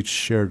for each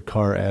shared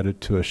car added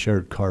to a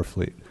shared car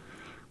fleet.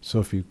 So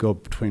if you go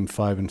between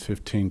 5 and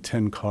 15,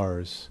 10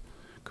 cars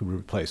could be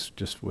replaced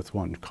just with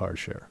one car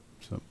share.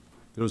 So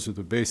those are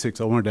the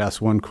basics. I wanted to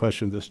ask one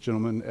question of this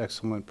gentleman.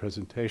 Excellent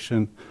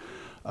presentation.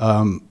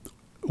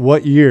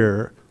 What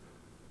year,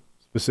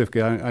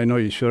 specifically, I know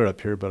you showed it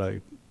up here,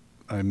 but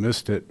I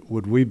missed it,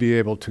 would we be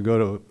able to go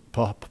to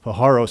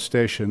Pajaro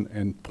Station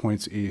and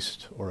points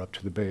east or up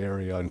to the Bay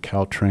Area on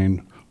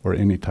Caltrain or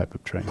any type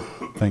of train?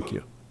 Thank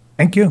you.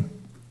 Thank you.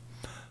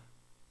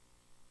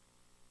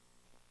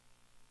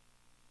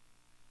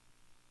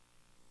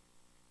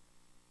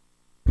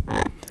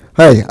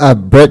 Hi,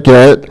 Brett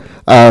Garrett.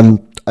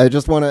 I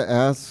just want to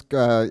ask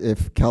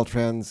if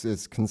Caltrans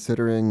is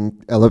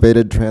considering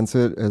elevated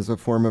transit as a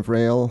form of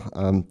rail.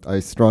 I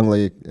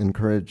strongly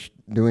encourage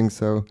doing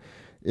so.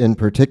 In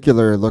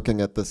particular, looking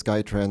at the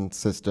SkyTrans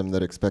system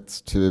that expects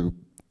to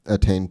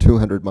attain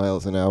 200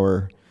 miles an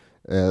hour.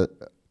 There's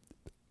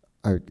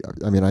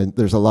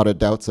a lot of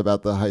doubts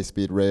about the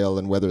high-speed rail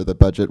and whether the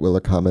budget will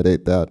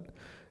accommodate that.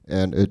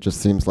 And it just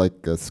seems like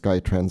a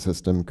SkyTrans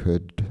system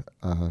could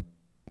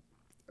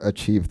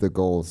achieve the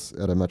goals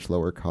at a much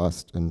lower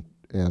cost, and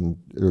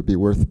it would be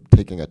worth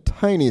taking a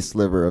tiny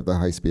sliver of the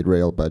high-speed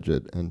rail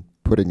budget and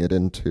putting it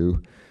into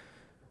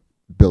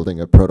building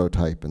a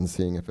prototype and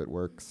seeing if it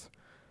works.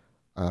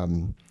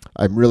 I'm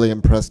really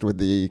impressed with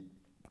the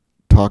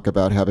talk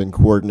about having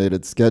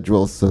coordinated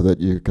schedules so that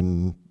you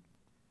can,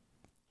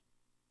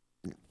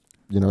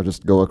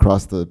 just go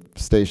across the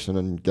station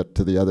and get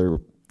to the other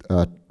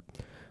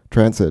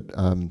transit.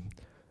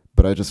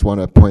 But I just want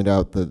to point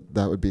out that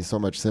that would be so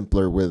much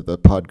simpler with a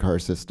pod car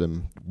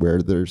system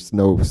where there's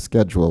no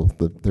schedule,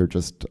 they're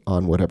just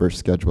on whatever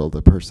schedule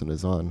the person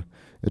is on.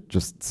 It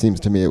just seems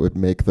to me it would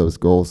make those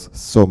goals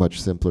so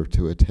much simpler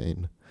to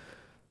attain.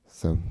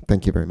 So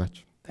thank you very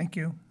much. Thank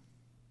you.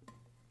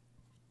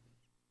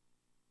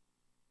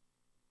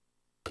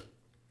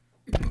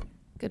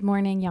 Good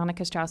morning,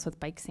 Yannicka Strauss with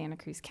Bike Santa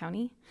Cruz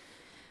County.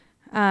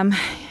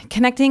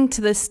 Connecting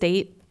to the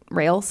state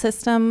rail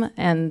system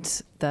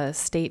and the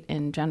state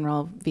in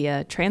general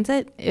via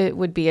transit, it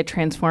would be a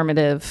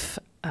transformative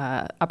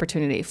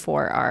opportunity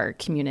for our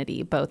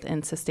community, both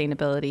in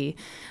sustainability,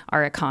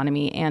 our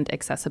economy, and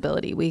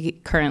accessibility. We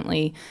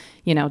currently,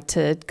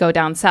 to go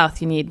down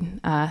south, you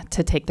need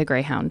to take the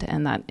Greyhound,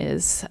 and that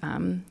is,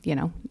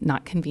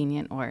 not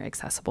convenient or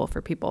accessible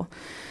for people.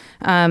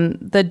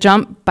 The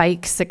jump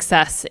bike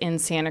success in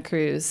Santa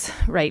Cruz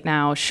right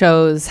now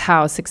shows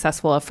how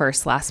successful a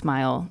first last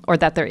mile, or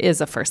that there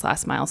is a first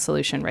last mile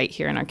solution right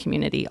here in our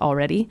community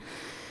already.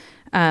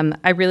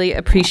 I really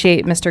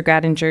appreciate Mr.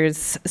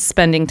 Gradinger's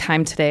spending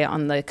time today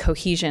on the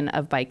cohesion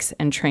of bikes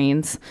and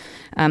trains.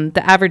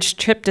 The average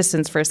trip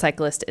distance for a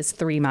cyclist is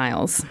 3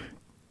 miles.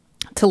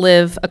 To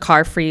live a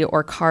car-free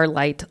or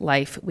car-light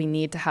life, we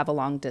need to have a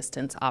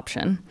long-distance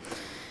option.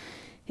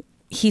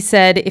 He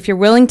said, if you're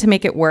willing to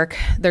make it work,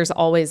 there's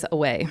always a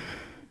way.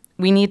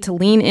 We need to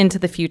lean into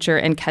the future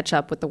and catch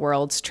up with the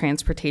world's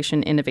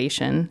transportation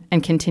innovation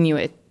and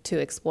continue to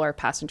explore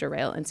passenger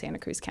rail in Santa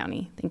Cruz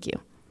County. Thank you.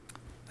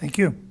 Thank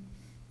you.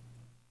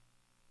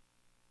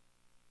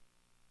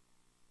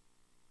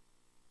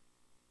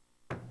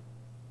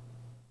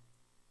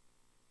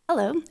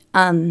 Hello.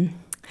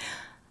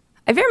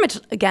 I very much,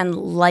 again,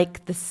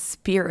 like the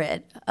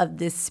spirit of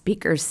this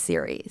speaker's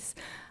series.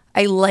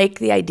 I like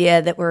the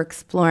idea that we're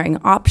exploring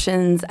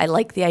options. I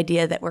like the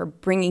idea that we're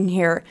bringing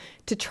here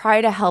to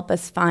try to help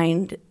us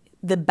find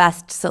the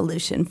best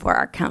solution for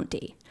our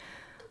county.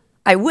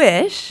 I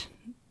wish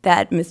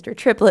that Mr.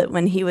 Triplett,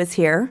 when he was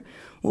here,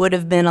 would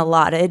have been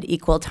allotted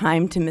equal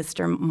time to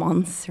Mr.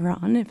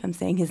 Monseron, if I'm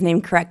saying his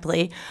name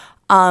correctly.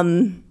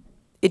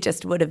 It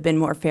just would have been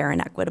more fair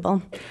and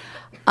equitable.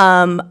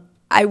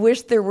 I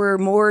wish there were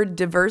more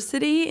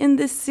diversity in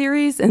this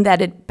series and that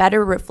it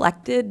better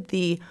reflected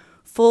the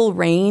full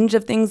range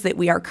of things that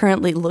we are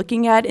currently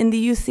looking at in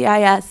the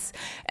UCIS,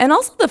 and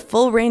also the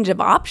full range of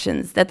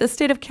options that the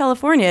state of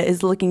California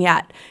is looking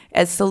at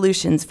as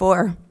solutions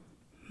for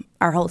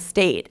our whole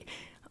state,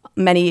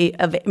 many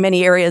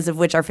areas of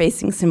which are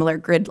facing similar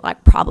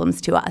gridlock problems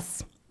to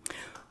us.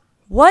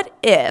 What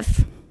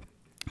if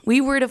we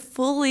were to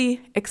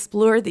fully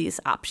explore these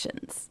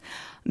options?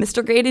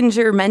 Mr.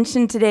 Gradinger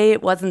mentioned today,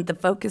 it wasn't the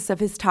focus of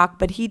his talk,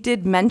 but he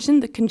did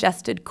mention the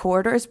Congested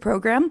Corridors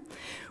Program,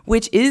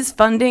 which is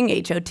funding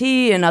HOT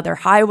and other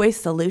highway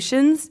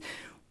solutions,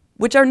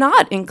 which are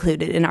not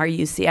included in our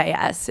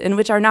UCIS and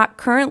which are not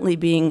currently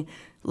being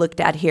looked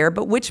at here,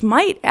 but which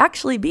might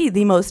actually be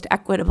the most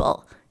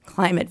equitable,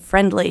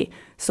 climate-friendly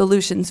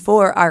solutions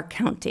for our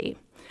county.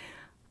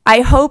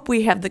 I hope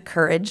we have the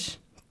courage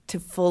to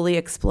fully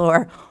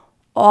explore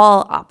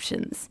all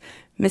options.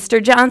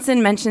 Mr.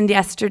 Johnson mentioned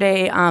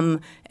yesterday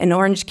an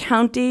Orange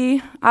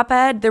County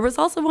op-ed. There was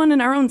also one in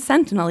our own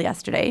Sentinel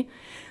yesterday,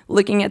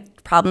 looking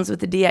at problems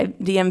with the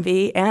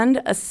DMV and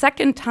a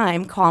second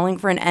time calling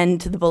for an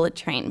end to the bullet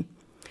train.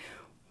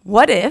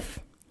 What if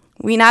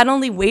we not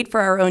only wait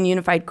for our own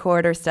unified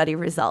corridor study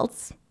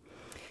results,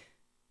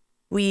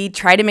 we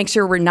try to make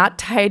sure we're not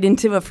tied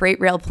into a freight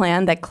rail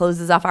plan that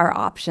closes off our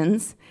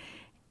options,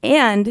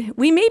 and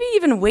we maybe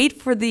even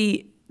wait for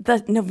the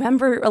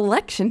November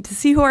election to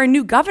see who our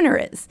new governor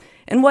is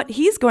and what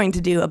he's going to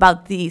do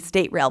about the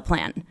state rail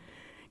plan.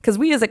 Because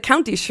we as a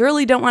county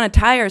surely don't want to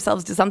tie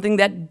ourselves to something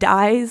that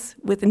dies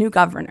with a new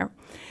governor.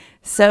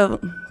 So,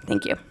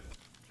 thank you.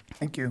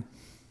 Thank you.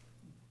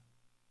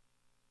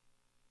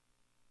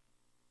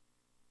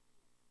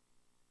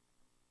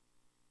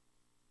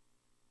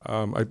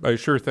 I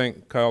sure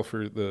thank Kyle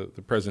for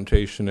the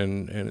presentation,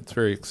 and it's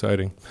very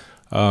exciting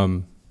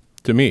to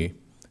me.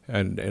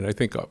 And I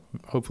think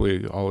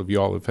hopefully all of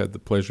y'all have had the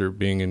pleasure of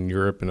being in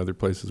Europe and other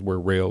places where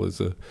rail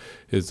is a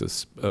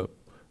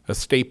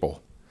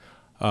staple.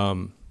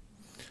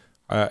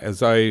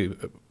 As I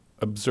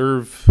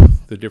observe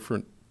the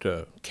different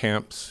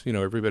camps, you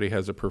know, everybody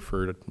has a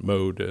preferred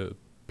mode,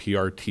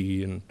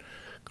 PRT and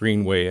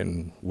Greenway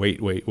and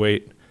wait.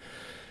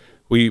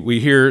 We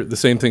hear the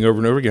same thing over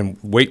and over again.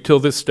 Wait till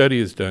this study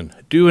is done.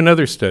 Do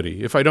another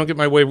study. If I don't get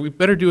my way, we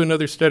better do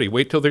another study.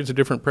 Wait till there's a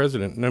different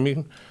president. And I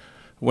mean,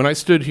 when I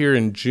stood here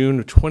in June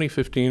of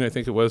 2015, I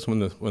think it was when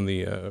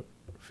the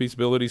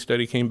feasibility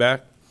study came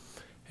back,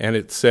 and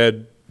it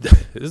said,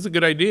 "This is a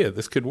good idea.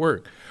 This could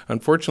work."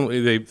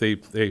 Unfortunately,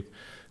 they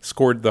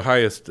scored the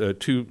highest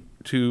two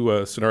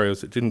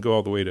scenarios that didn't go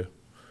all the way to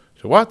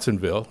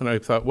Watsonville, and I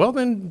thought, well,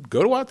 then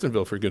go to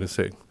Watsonville for goodness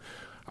sake.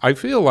 I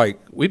feel like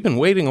we've been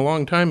waiting a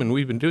long time, and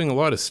we've been doing a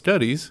lot of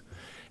studies,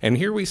 and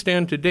here we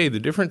stand today.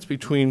 The difference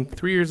between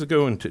 3 years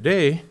ago and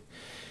today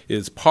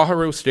is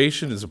Pajaro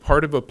Station is a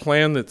part of a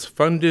plan that's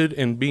funded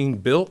and being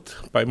built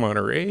by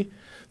Monterey.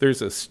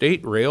 There's a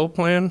state rail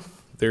plan.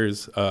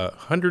 There's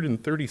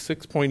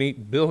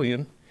 $136.8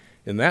 billion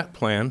in that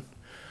plan.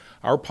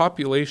 Our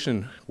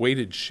population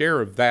weighted share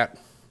of that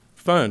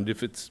fund,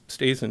 if it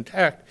stays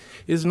intact,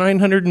 is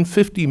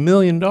 $950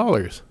 million.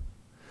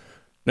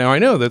 Now I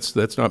know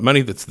that's not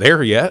money that's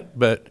there yet,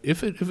 but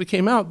if it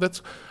came out,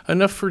 that's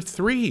enough for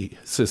 3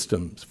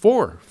 systems,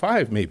 4,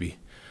 5 maybe.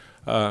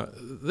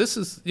 This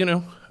is, you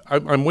know,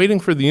 I'm waiting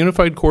for the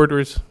Unified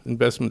Corridors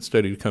investment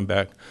study to come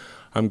back.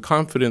 I'm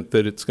confident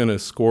that it's going to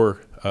score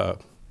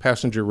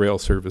passenger rail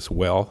service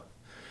well,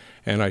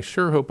 and I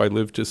sure hope I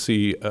live to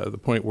see the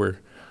point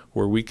where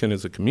we can,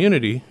 as a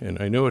community,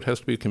 and I know it has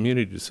to be a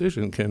community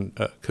decision, can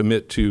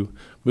commit to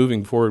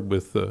moving forward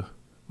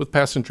with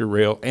passenger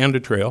rail and a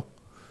trail.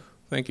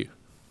 Thank you.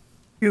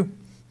 Thank you.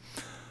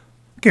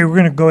 Okay, we're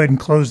going to go ahead and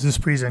close this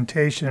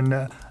presentation.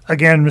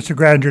 Again, Mr.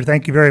 Gradinger,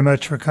 thank you very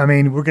much for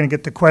coming. We're going to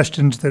get the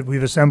questions that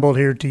we've assembled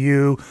here to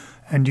you,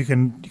 and you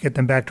can get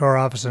them back to our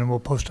office, and we'll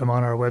post them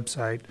on our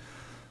website.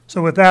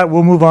 So with that,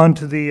 we'll move on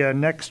to the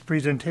next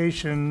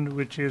presentation,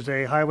 which is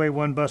a Highway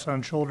 1 bus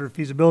on shoulder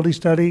feasibility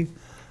study.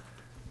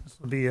 This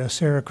will be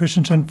Sarah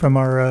Christensen from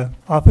our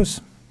office.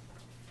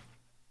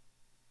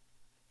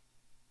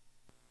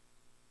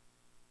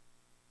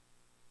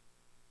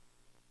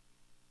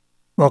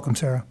 Welcome,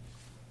 Sarah.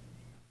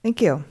 Thank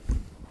you.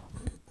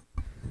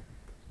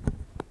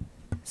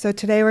 So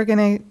today we're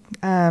going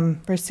to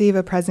receive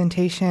a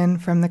presentation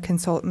from the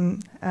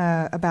consultant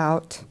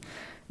about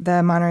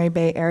the Monterey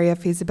Bay Area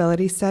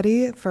feasibility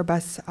study for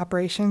bus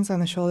operations on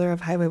the shoulder of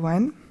Highway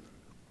 1.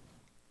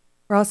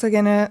 We're also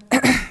going to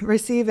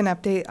receive an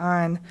update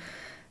on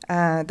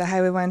the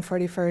Highway 1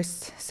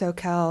 41st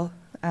SoCal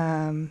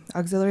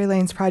auxiliary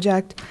lanes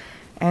project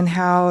and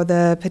how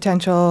the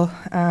potential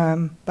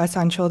bus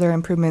on shoulder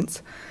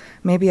improvements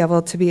may be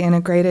able to be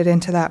integrated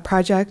into that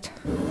project.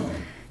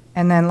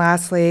 And then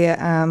lastly,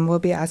 we'll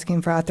be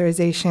asking for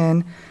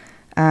authorization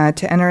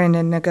to enter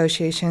into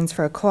negotiations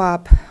for a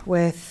co-op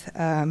with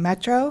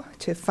Metro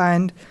to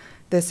fund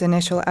this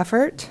initial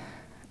effort.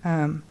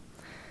 And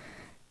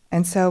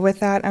so with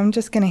that, I'm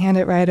just going to hand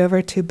it right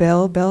over to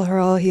Bill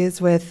Hurl. He is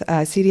with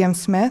CDM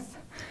Smith,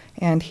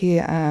 and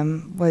he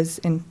was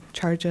in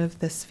charge of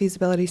this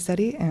feasibility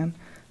study, and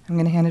I'm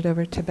going to hand it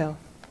over to Bill.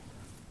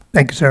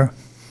 Thank you, Sarah.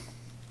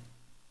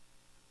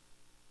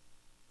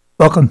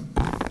 Welcome.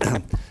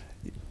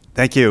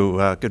 Thank you.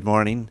 Good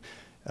morning.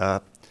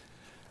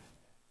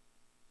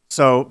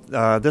 So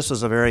this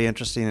was a very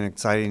interesting and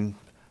exciting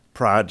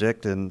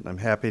project, and I'm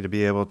happy to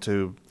be able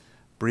to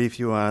brief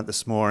you on it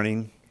this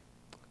morning.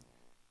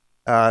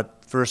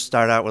 First,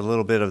 start out with a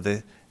little bit of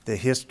the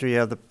history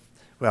of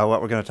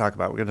what we're going to talk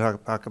about. We're going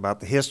to talk about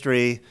the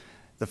history,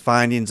 the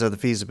findings of the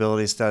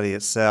feasibility study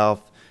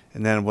itself,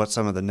 and then what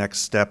some of the next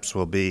steps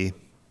will be.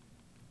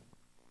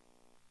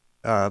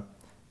 Some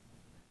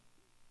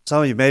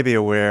of you may be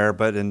aware,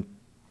 but in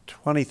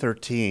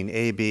 2013,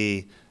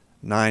 AB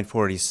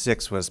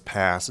 946 was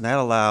passed, and that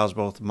allows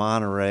both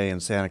Monterey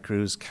and Santa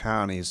Cruz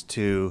counties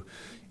to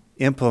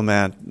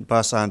implement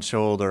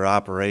bus-on-shoulder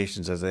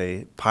operations as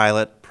a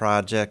pilot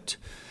project,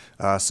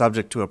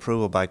 subject to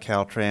approval by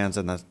Caltrans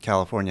and the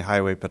California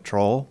Highway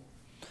Patrol.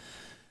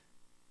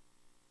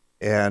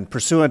 And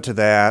pursuant to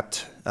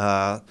that,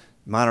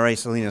 Monterey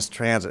Salinas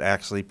Transit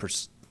actually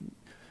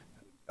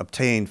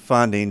obtained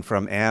funding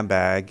from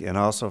AMBAG and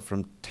also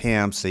from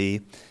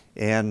TAMC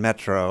and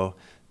Metro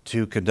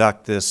to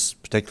conduct this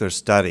particular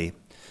study.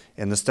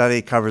 And the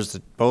study covers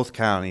both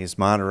counties,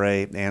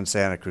 Monterey and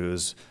Santa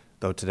Cruz,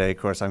 though today, of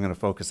course, I'm going to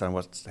focus on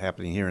what's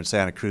happening here in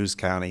Santa Cruz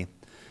County.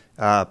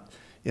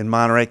 In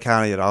Monterey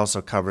County, it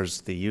also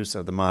covers the use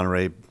of the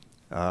Monterey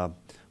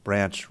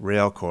branch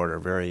rail corridor,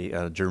 very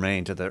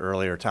germane to the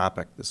earlier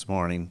topic this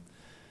morning.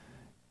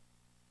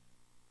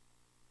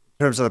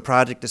 In terms of the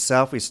project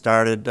itself, we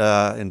started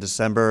in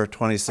December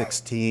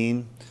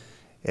 2016,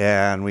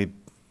 and we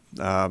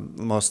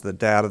most of the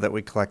data that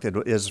we collected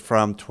is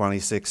from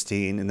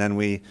 2016, and then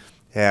we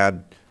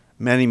had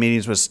many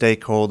meetings with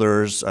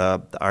stakeholders.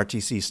 The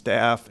RTC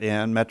staff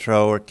and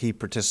Metro are key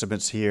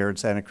participants here in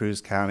Santa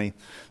Cruz County,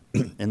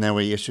 and then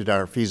we issued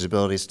our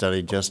feasibility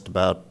study just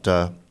about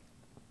a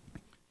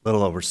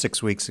little over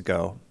 6 weeks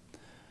ago.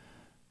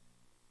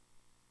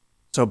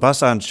 So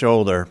bus on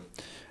shoulder.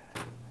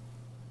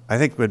 I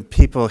think when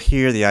people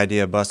hear the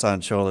idea of bus on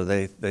shoulder,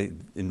 they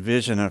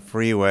envision a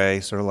freeway,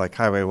 sort of like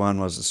Highway 1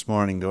 was this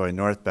morning going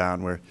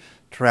northbound, where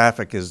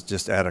traffic is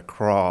just at a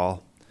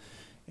crawl,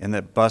 and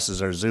that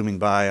buses are zooming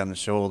by on the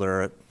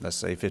shoulder at, let's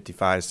say,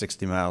 55,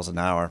 60 miles an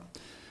hour.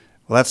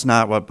 Well, that's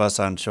not what bus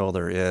on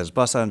shoulder is.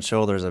 Bus on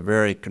shoulder is a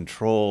very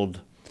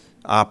controlled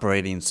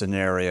operating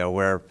scenario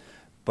where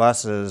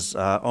buses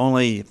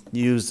only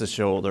use the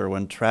shoulder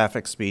when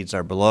traffic speeds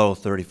are below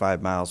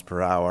 35 miles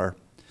per hour.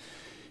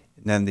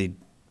 And then the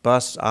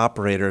bus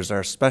operators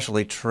are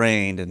specially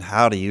trained in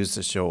how to use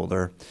the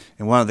shoulder,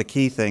 and one of the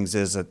key things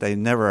is that they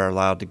never are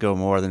allowed to go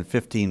more than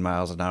 15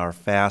 miles an hour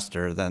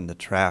faster than the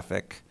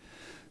traffic.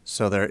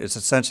 So it's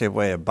essentially a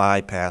way of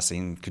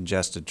bypassing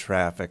congested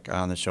traffic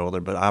on the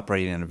shoulder, but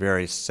operating in a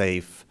very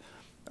safe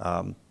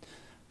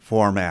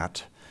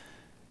format.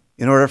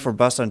 In order for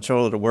bus on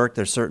shoulder to work,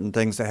 there's certain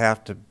things that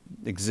have to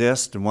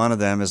exist, and one of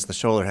them is the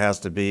shoulder has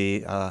to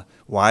be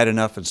wide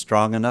enough and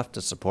strong enough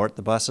to support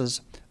the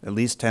buses. At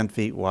least 10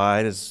 feet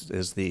wide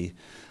is the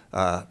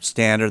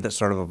standard that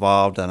sort of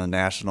evolved on a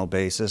national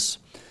basis.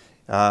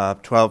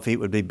 12 feet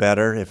would be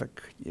better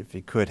if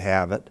you could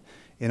have it.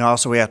 And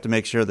also we have to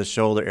make sure the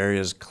shoulder area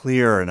is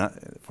clear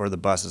for the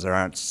buses. There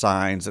aren't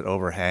signs that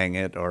overhang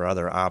it or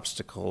other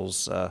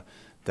obstacles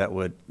that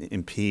would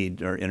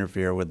impede or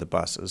interfere with the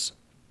buses.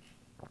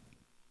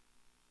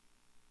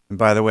 And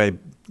by the way,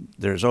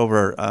 there's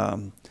over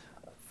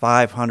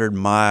 500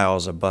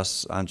 miles of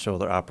bus on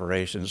shoulder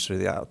operations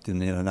throughout in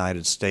the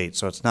United States.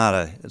 So it's not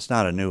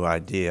a new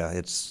idea.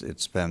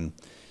 It's been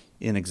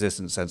in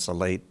existence since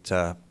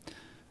the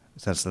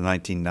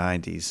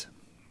 1990s.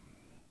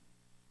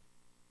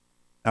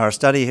 Our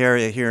study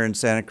area here in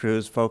Santa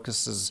Cruz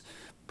focuses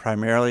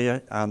primarily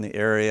on the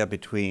area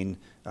between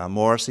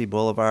Morrissey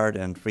Boulevard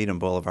and Freedom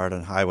Boulevard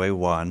on Highway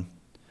 1.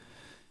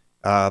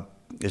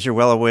 As you're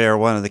well aware,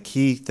 one of the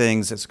key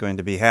things that's going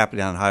to be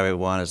happening on Highway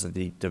 1 is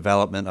the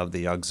development of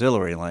the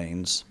auxiliary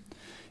lanes.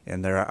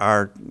 And there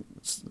are,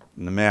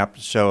 the map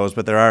shows,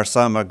 but there are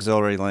some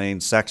auxiliary lane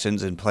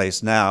sections in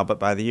place now, but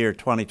by the year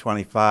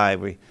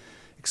 2025, we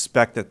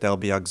expect that there'll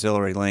be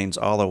auxiliary lanes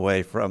all the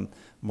way from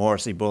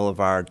Morrissey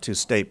Boulevard to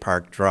State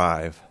Park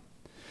Drive,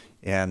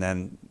 and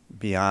then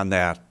beyond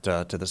that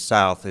to the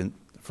south and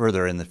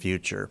further in the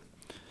future.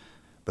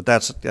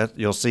 But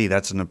you'll see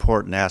that's an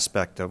important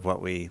aspect of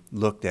what we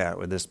looked at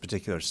with this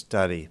particular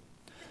study.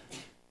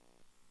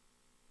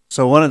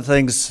 So one of the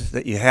things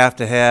that you have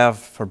to have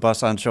for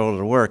bus on shoulder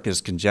to work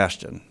is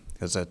congestion,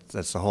 because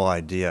that's the whole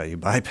idea. You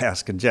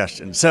bypass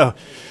congestion. So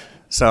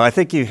I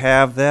think you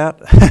have that.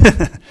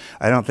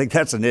 I don't think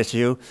that's an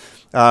issue.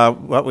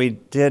 What we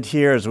did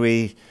here is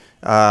we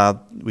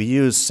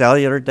used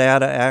cellular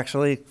data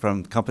actually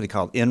from a company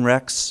called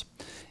INREX,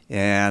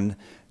 and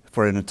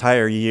for an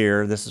entire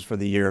year, this is for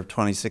the year of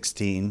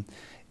 2016,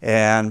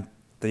 and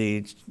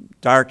the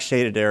dark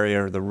shaded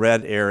area, or the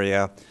red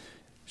area,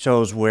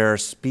 shows where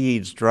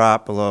speeds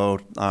drop below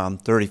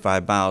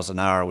 35 miles an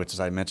hour, which, as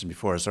I mentioned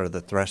before, is sort of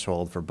the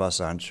threshold for bus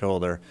on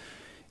shoulder.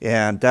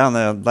 And down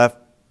the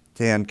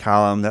left-hand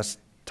column, that's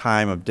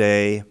time of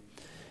day.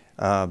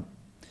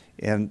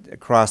 And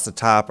across the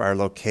top are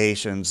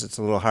locations. It's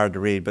a little hard to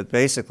read, but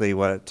basically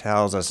what it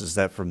tells us is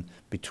that from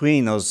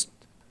between those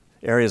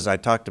areas I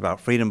talked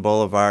about, Freedom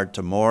Boulevard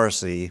to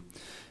Morrissey,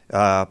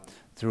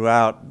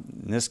 throughout,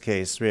 in this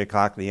case, 3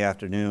 o'clock in the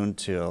afternoon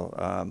till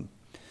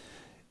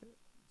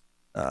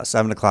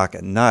 7 o'clock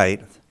at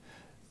night,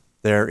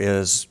 there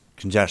is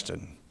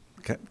congestion.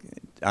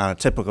 On a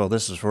typical,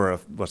 this is for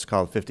what's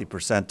called 50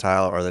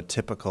 percentile, or the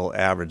typical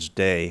average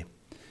day.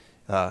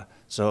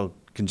 So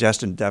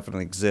congestion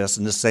definitely exists,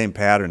 and this same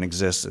pattern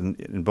exists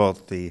in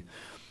both the,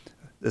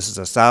 this is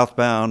a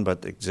southbound,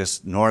 but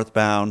exists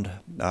northbound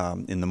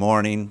in the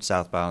morning,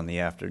 southbound in the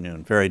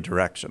afternoon, very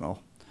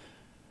directional.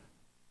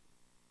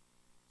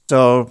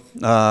 So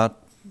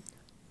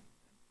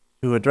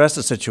to address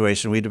the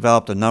situation, we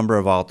developed a number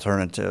of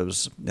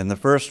alternatives, and the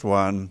first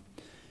one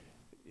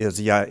is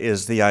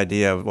the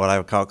idea of what I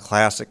would call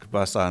classic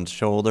bus on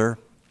shoulder.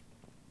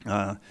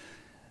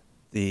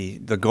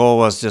 The goal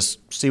was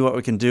just see what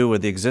we can do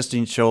with the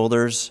existing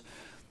shoulders,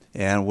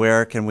 and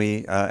where can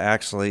we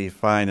actually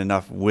find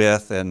enough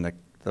width and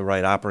the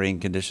right operating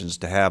conditions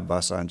to have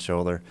bus on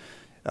shoulder.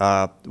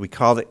 We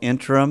called it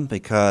interim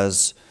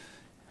because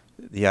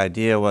the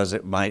idea was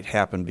it might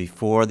happen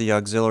before the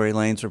auxiliary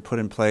lanes were put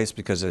in place,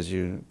 because as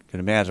you can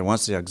imagine,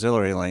 once the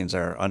auxiliary lanes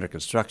are under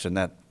construction,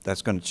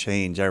 that's going to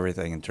change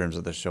everything in terms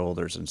of the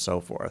shoulders and so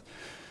forth.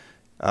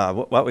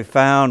 What we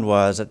found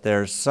was that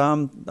there's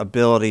some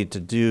ability to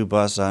do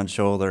bus on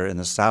shoulder in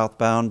the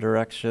southbound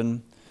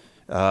direction,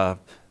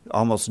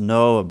 almost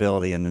no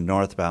ability in the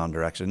northbound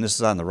direction. This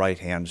is on the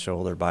right-hand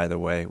shoulder, by the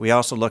way. We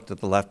also looked at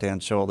the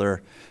left-hand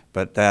shoulder,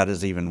 but that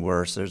is even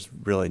worse. There's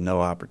really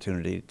no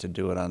opportunity to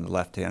do it on the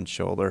left-hand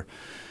shoulder.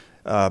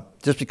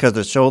 Just because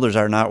the shoulders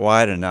are not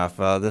wide enough.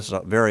 This is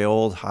a very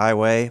old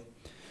highway.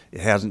 It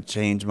hasn't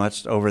changed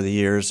much over the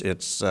years.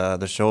 It's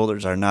the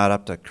shoulders are not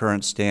up to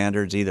current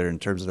standards, either in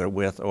terms of their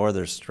width or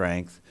their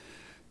strength.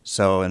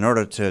 So in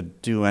order to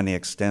do any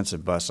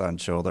extensive bus on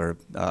shoulder,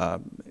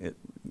 it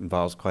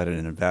involves quite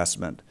an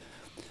investment.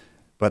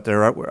 But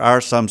there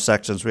are some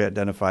sections we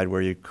identified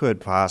where you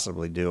could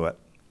possibly do it.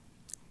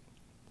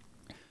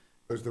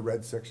 Those the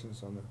red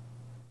sections on the...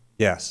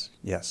 Yes.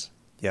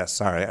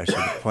 Sorry, I should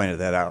have pointed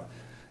that out.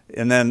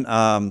 And then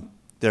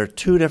there are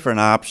two different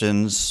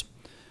options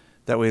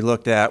that we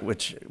looked at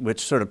which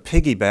sort of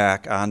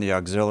piggyback on the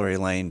auxiliary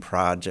lane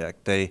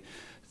project. They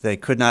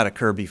could not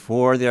occur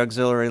before the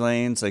auxiliary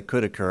lanes. They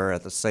could occur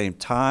at the same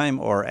time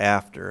or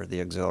after the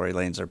auxiliary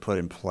lanes are put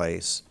in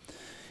place.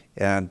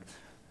 And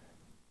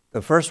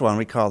the first one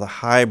we call the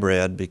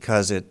hybrid,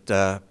 because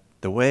the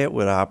way it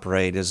would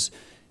operate is,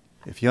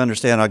 if you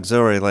understand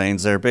auxiliary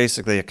lanes, they're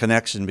basically a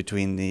connection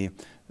between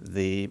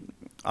the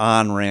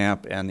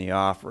on-ramp and the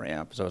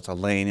off-ramp. So it's a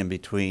lane in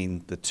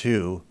between the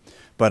two,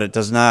 but it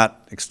does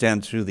not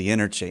extend through the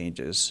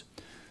interchanges.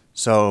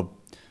 So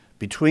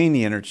between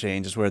the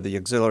interchanges where the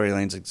auxiliary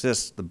lanes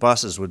exist, the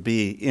buses would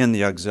be in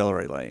the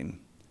auxiliary lane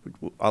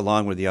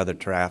along with the other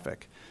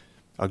traffic.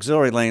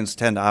 Auxiliary lanes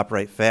tend to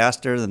operate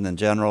faster than the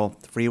general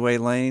freeway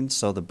lanes,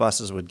 so the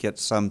buses would get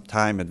some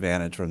time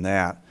advantage from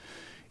that.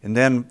 And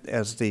then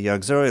as the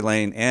auxiliary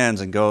lane ends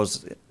and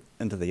goes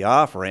into the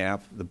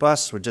off-ramp, the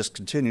bus would just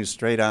continue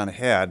straight on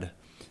ahead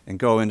and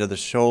go into the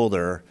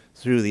shoulder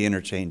through the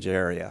interchange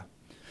area.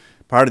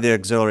 Part of the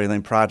auxiliary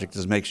lane project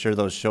is make sure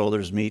those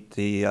shoulders meet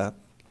the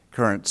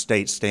current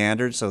state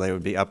standards, so they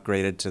would be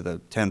upgraded to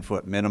the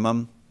 10-foot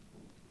minimum.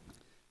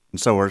 And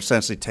so we're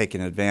essentially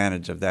taking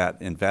advantage of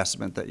that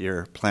investment that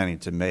you're planning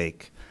to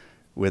make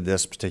with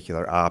this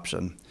particular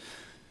option.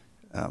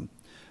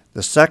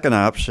 The second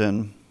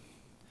option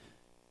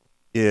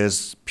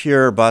is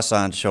pure bus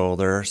on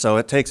shoulder. So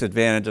it takes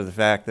advantage of the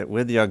fact that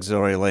with the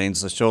auxiliary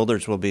lanes, the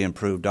shoulders will be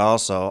improved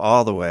also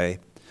all the way.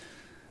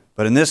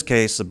 But in this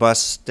case, the bus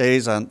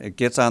stays on, it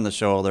gets on the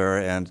shoulder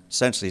and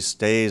essentially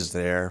stays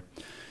there.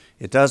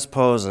 It does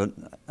pose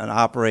an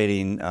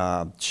operating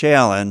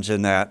challenge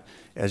in that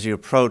as you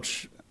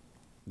approach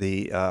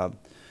the,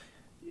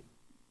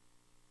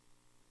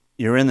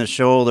 you're in the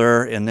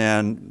shoulder, and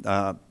then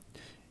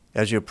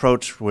as you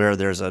approach where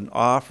there's an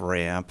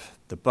off-ramp,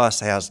 the bus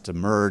has to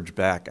merge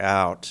back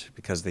out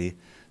because the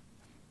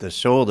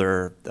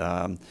shoulder,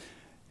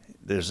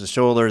 there's the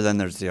shoulder, then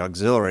there's the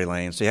auxiliary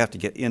lane. So you have to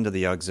get into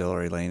the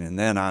auxiliary lane and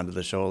then onto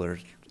the shoulder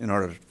in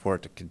order for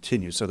it to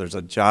continue. So there's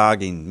a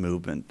jogging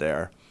movement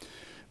there.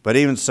 But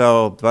even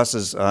so,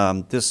 buses,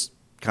 this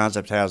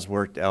concept has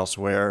worked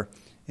elsewhere,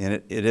 and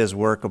it is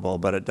workable,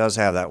 but it does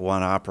have that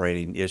one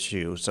operating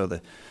issue. So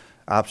the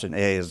option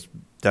A is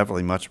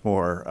definitely much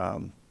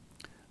more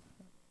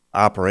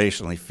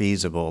operationally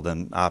feasible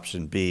than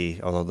option B,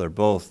 although they're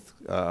both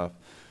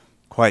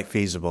quite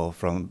feasible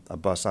from a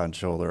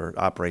bus-on-shoulder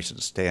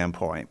operations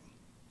standpoint.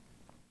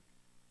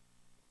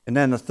 And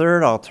then the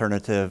third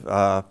alternative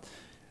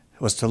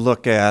was to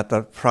look at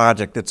the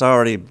project that's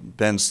already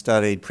been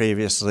studied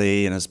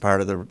previously and as part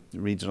of the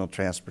regional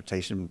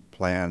transportation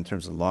plan in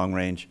terms of long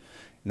range,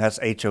 and that's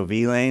HOV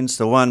lanes.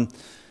 The one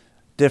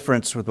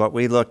difference with what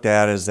we looked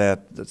at is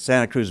that the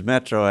Santa Cruz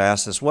Metro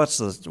asked us, what's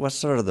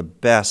sort of the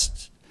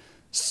best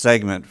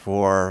segment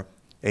for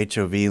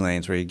HOV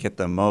lanes where you get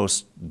the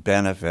most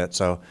benefit?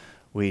 So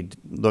we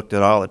looked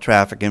at all the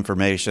traffic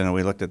information and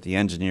we looked at the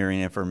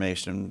engineering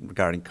information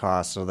regarding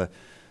costs. So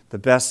the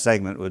best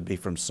segment would be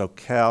from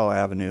Soquel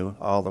Avenue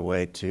all the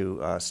way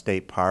to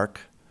State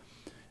Park.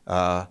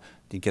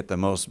 You get the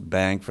most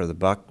bang for the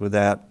buck with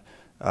that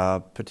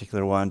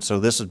particular one. So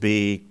this would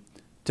be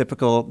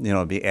typical,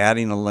 be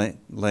adding a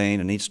lane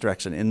in each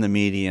direction in the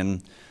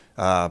median.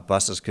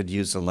 Buses could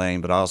use the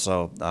lane, but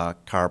also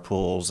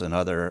carpools and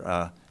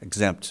other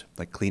exempt,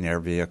 like clean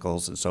air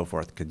vehicles and so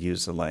forth, could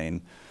use the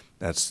lane.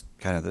 That's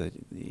kind of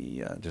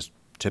the just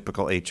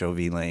typical HOV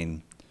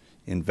lane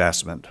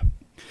investment.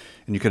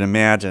 And you can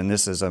imagine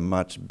this is a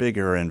much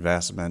bigger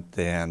investment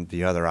than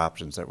the other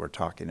options that we're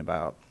talking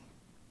about.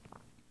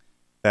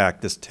 In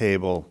fact, this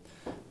table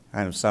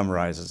kind of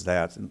summarizes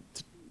that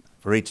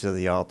for each of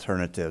the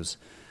alternatives.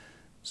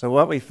 So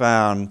what we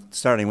found,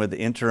 starting with the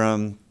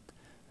interim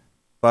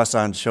bus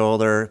on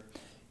shoulder,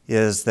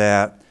 is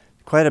that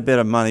quite a bit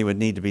of money would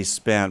need to be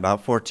spent,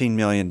 about $14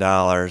 million,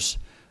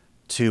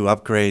 to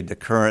upgrade the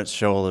current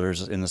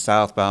shoulders in the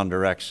southbound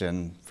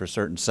direction for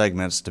certain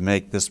segments to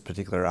make this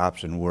particular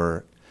option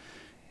work.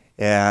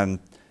 And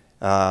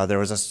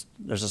there's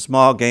a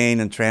small gain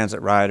in transit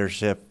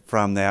ridership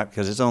from that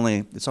because it's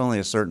only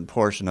a certain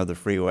portion of the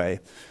freeway.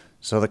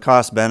 So the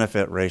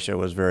cost-benefit ratio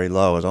was very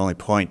low. It was only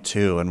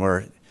 0.2, and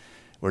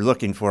we're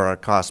looking for a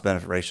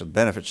cost-benefit ratio. The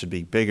benefit should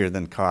be bigger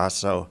than cost,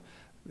 so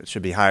it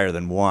should be higher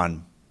than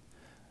 1.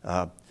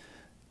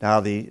 Now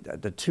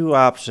the two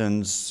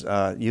options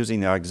using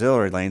the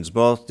auxiliary lanes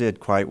both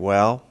did quite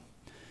well.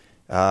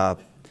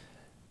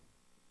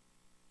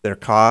 Their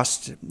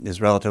cost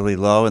is relatively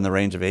low in the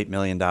range of $8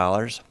 million.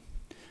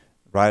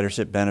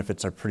 Ridership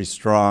benefits are pretty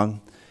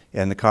strong,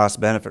 and the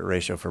cost-benefit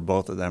ratio for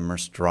both of them are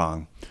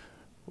strong.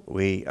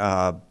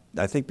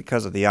 I think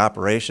because of the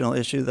operational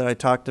issue that I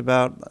talked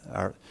about,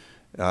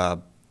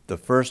 the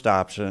first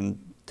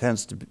option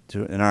tends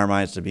to, in our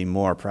minds, to be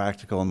more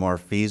practical and more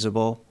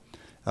feasible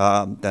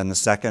than the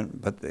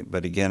second.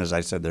 But again, as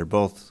I said, they're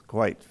both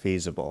quite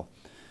feasible.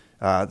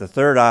 The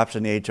third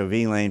option, the HOV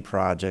lane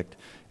project,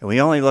 and we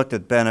only looked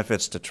at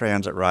benefits to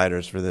transit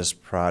riders for this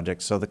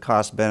project, so the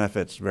cost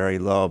benefit's very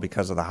low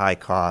because of the high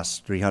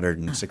cost,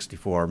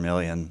 $364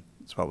 million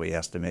is what we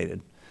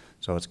estimated,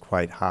 so it's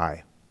quite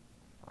high.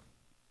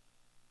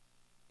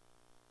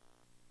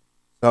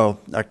 So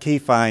our key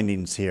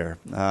findings here.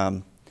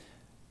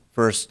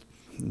 First,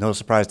 no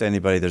surprise to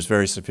anybody, there's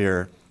very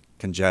severe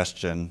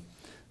congestion.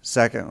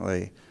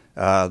 Secondly,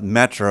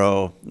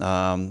 Metro,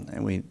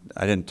 and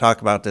I didn't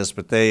talk about this,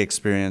 but they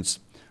experience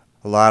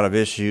a lot of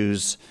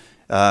issues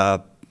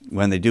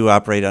when they do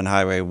operate on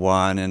Highway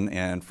 1,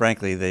 and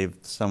frankly, they've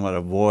somewhat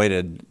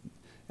avoided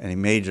any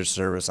major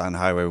service on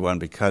Highway 1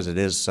 because it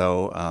is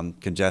so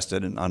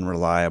congested and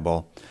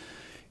unreliable.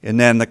 And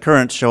then the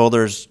current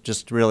shoulders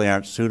just really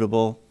aren't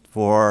suitable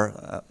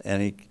for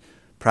any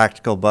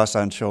practical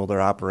bus-on-shoulder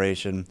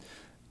operation,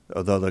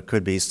 although there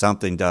could be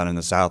something done in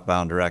the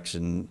southbound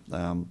direction.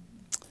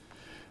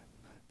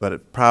 But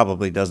it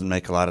probably doesn't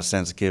make a lot of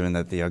sense given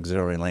that the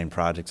auxiliary lane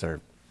projects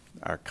are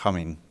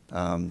coming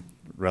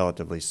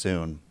relatively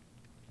soon.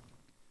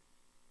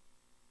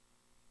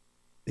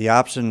 The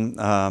option,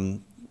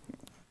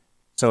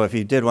 so if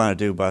you did want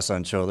to do bus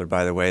on shoulder,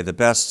 by the way, the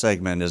best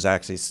segment is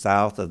actually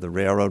south of the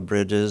railroad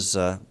bridges.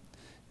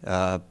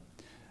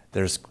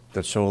 There's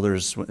the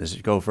shoulders, as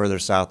you go further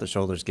south, the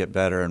shoulders get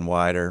better and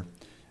wider.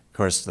 Of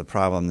course, the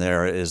problem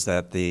there is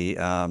that the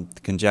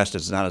congestion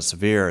is not as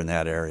severe in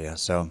that area.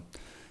 So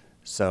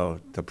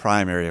the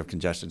prime area of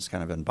congestion has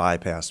kind of been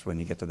bypassed when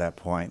you get to that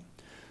point.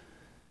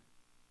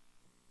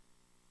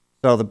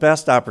 So the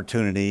best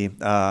opportunity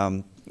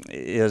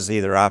is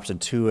either option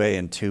 2A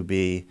and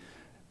 2B,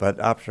 but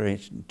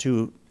option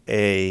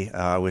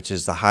 2A, which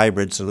is the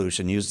hybrid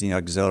solution using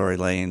auxiliary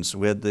lanes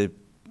with the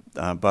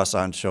bus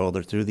on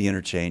shoulder through the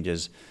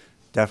interchanges,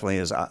 definitely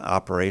is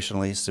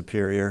operationally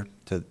superior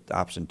to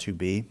option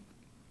 2B.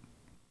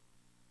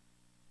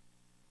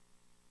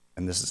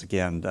 And this is,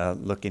 again,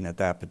 looking at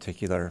that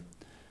particular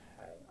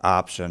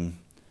option.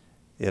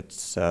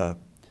 It's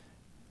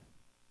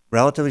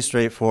relatively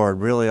straightforward.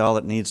 Really, all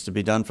that needs to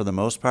be done for the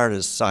most part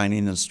is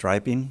signing and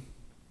striping.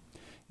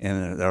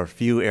 And there are a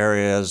few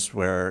areas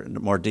where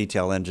more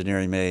detailed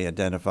engineering may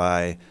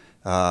identify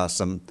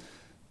some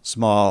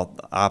small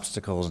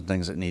obstacles and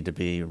things that need to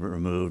be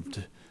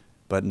removed,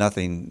 but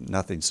nothing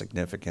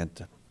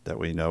significant that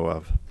we know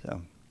of.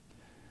 So.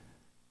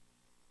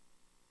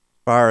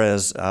 As far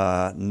as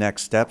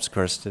next steps, of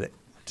course,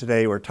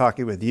 today we're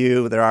talking with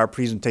you. There are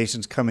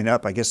presentations coming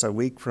up, I guess a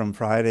week from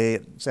Friday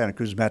at Santa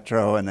Cruz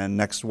Metro, and then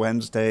next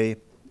Wednesday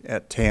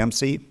at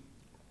TAMC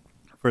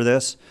for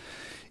this.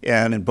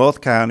 And in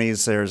both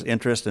counties, there's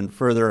interest in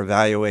further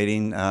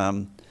evaluating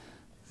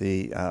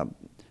the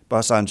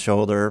bus on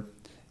shoulder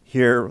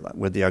here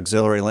with the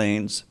auxiliary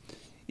lanes.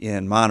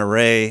 In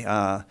Monterey,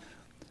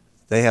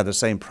 they have the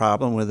same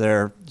problem with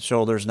their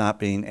shoulders not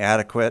being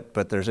adequate,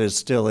 but there is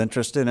still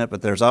interest in it,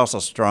 but there's also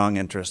strong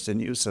interest in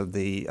use of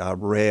the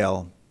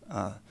rail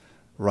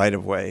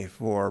right-of-way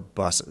for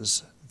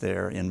buses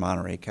there in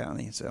Monterey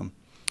County. So,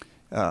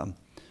 so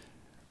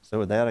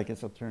with that, I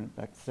guess I'll turn it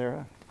back to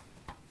Sarah.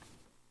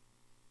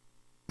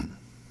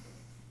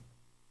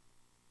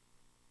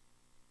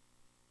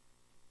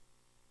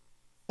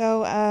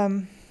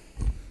 So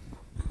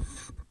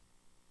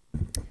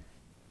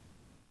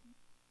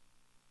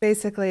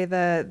basically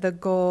the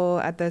goal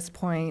at this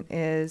point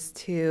is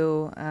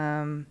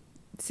to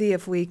see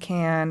if we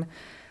can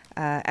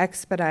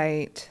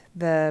expedite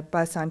the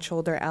bus on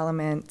shoulder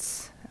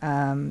elements.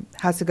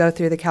 Has to go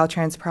through the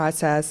Caltrans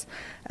process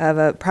of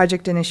a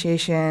project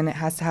initiation. It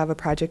has to have a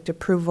project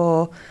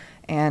approval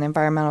and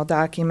environmental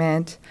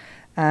document.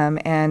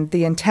 And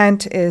the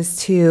intent is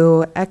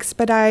to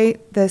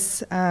expedite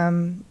this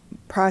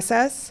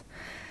process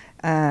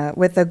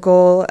with the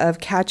goal of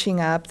catching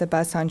up the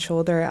bus on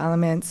shoulder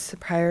elements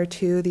prior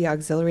to the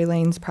auxiliary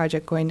lanes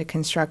project going to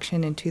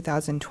construction in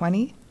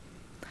 2020.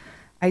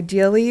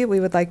 Ideally, we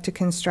would like to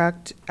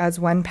construct as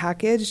one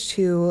package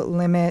to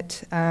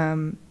limit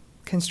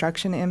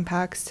construction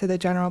impacts to the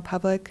general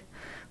public.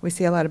 We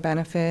see a lot of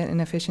benefit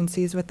and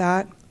efficiencies with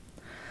that.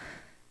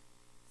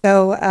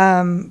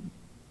 So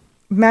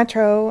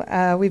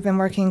Metro, we've been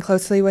working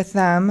closely with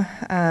them,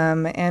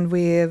 and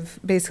we've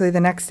basically the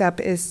next step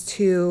is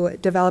to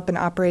develop an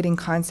operating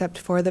concept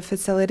for the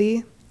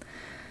facility.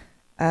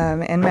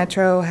 And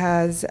Metro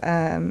has,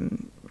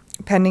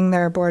 pending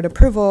their board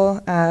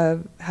approval,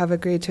 have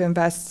agreed to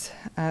invest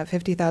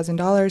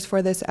 $50,000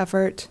 for this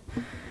effort.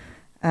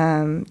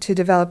 To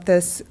develop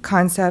this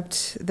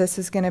concept, this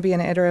is going to be an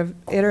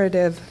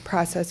iterative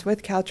process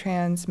with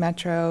Caltrans,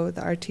 Metro,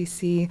 the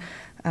RTC,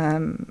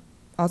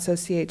 also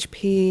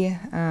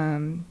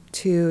CHP,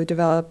 to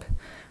develop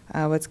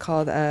what's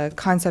called a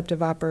concept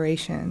of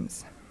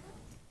operations.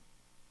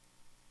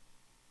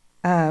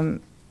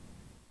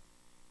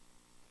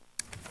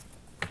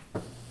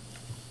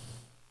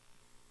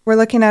 We're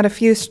looking at a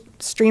few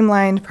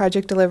streamlined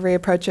project delivery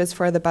approaches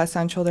for the bus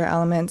on shoulder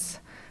elements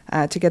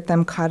to get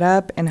them caught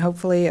up, and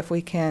hopefully if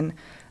we can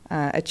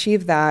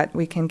achieve that,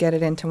 we can get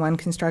it into one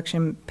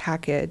construction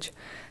package.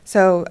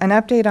 So an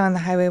update on the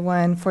Highway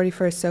 1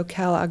 41st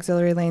SoCal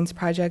Auxiliary Lanes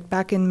project.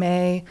 Back in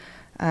May,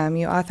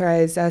 you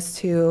authorized us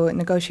to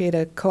negotiate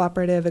a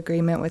cooperative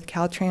agreement with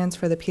Caltrans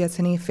for the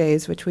PS&E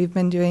phase, which we've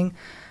been doing.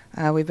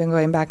 We've been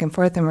going back and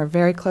forth, and we're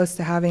very close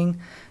to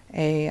having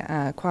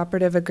a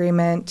cooperative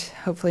agreement.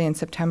 Hopefully in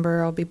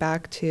September, I'll be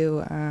back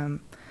to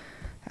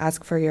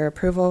ask for your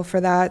approval for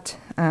that.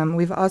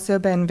 We've also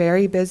been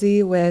very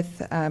busy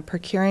with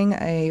procuring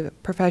a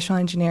professional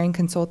engineering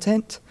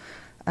consultant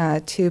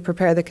to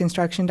prepare the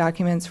construction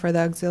documents for the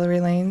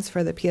auxiliary lanes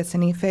for the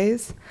PS&E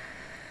phase.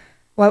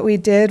 What we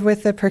did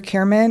with the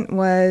procurement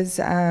was,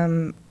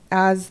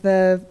 as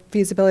the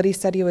feasibility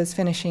study was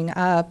finishing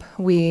up,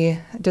 we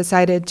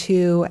decided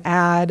to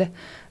add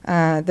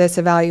this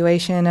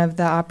evaluation of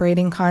the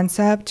operating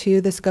concept to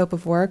the scope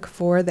of work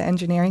for the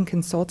engineering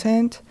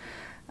consultant.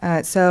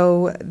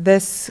 So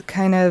this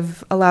kind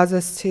of allows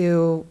us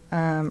to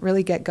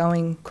really get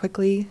going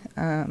quickly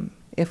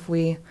if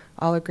we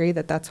all agree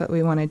that that's what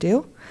we want to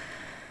do.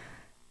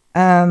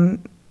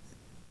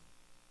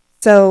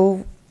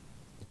 So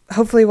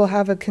hopefully we'll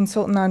have a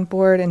consultant on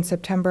board in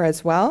September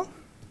as well.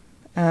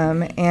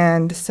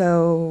 And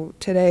so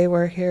today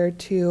we're here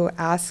to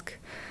ask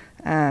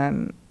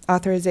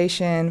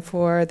authorization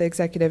for the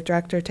executive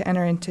director to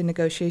enter into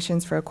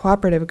negotiations for a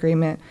cooperative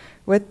agreement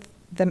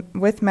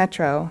with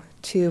Metro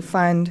to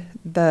fund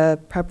the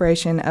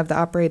preparation of the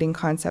operating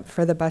concept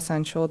for the bus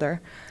on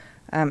shoulder.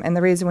 And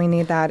the reason we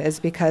need that is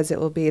because it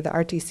will be the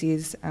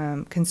RTC's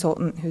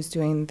consultant who's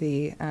doing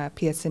the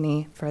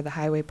PS&E for the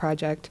highway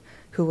project,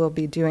 who will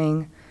be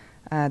doing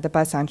the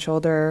bus on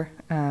shoulder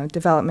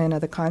development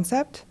of the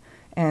concept.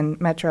 And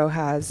Metro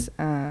has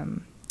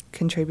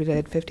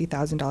contributed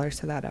 $50,000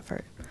 to that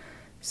effort.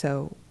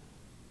 So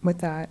with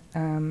that,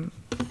 I'm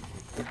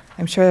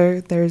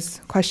sure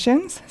there's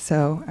questions,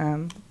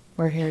 so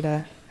we're here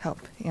to help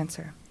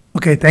answer.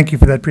 Okay, thank you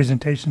for that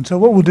presentation. So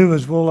what we'll do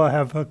is we'll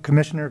have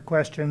commissioner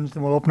questions,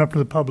 and we'll open up to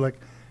the public,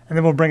 and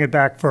then we'll bring it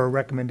back for a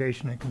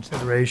recommendation and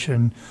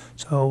consideration.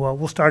 So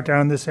we'll start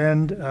down this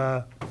end.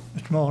 Mr.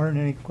 Mulhern,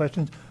 any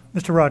questions?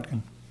 Mr.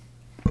 Rodkin.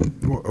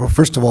 Well,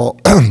 first of all,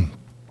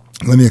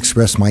 let me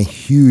express my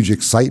huge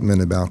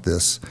excitement about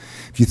this.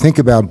 If you think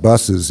about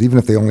buses, even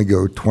if they only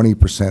go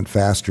 20%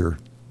 faster,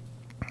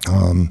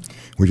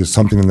 which is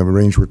something in the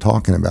range we're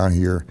talking about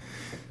here,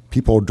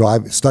 people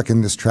drive stuck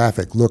in this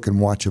traffic, look and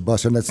watch a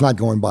bus, and it's not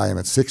going by them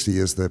at 60,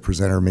 as the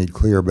presenter made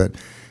clear, but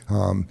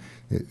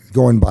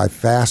going by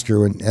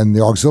faster, and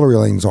the auxiliary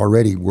lanes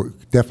already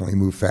definitely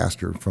move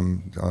faster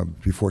from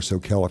before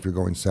Soquel if you're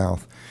going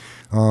south.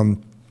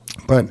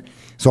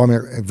 So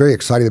I'm very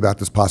excited about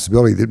this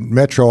possibility. The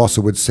Metro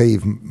also would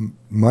save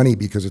money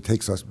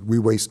because we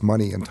waste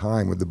money and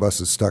time with the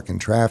buses stuck in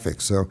traffic.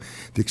 So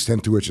the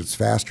extent to which it's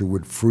faster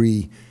would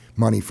free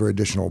money for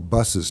additional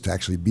buses to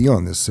actually be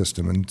on this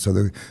system. And so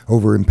the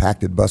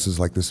over-impacted buses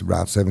like this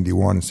Route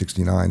 71 and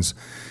 69s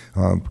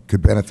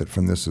could benefit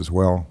from this as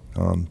well.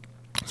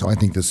 So I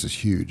think this is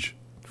huge.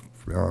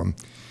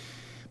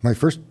 My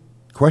first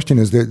question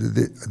is,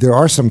 there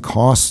are some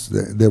costs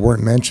that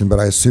weren't mentioned, but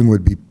I assume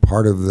would be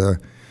part of the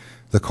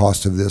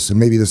cost of this, and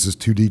maybe this is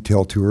too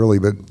detailed too early,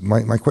 but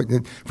my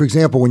question, for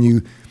example, when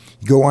you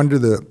go under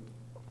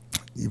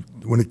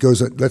when it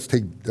goes, let's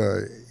take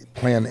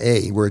Plan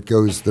A, where it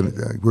goes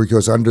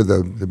under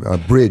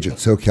the bridge at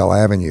Soquel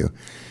Avenue,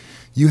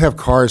 you have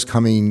cars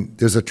coming,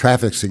 there's a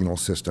traffic signal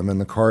system,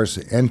 and the cars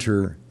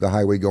enter the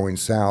highway going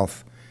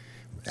south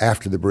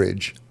after the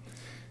bridge,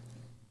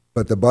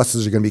 but the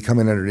buses are going to be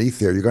coming underneath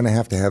there. You're going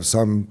to have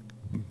some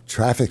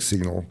traffic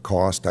signal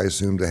cost, I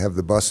assume, to have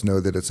the bus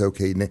know that it's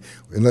okay.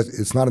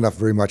 It's not enough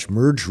very much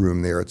merge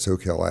room there at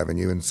Soquel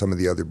Avenue and some of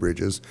the other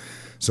bridges.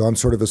 So I'm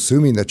sort of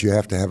assuming that you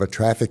have to have a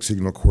traffic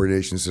signal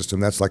coordination system.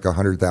 That's like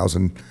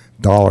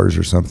 $100,000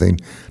 or something.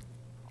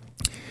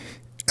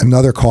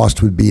 Another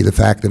cost would be the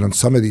fact that on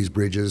some of these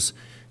bridges,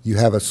 you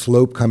have a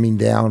slope coming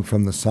down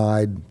from the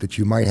side that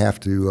you might have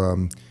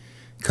to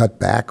cut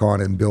back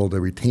on and build a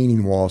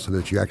retaining wall so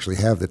that you actually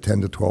have the 10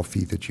 to 12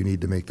 feet that you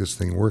need to make this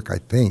thing work, I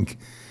think.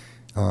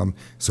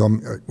 So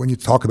when you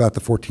talk about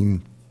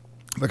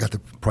I got the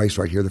price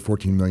right here, the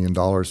 $14 million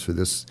for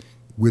this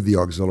with the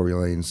auxiliary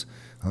lanes,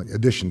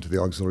 addition to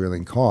the auxiliary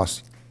lane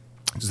costs,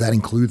 does that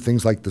include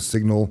things like the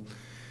signal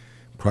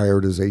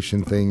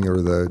prioritization thing or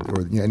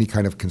any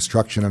kind of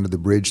construction under the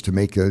bridge to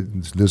make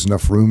there's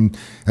enough room?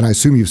 And I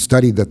assume you've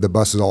studied that the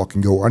buses all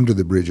can go under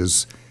the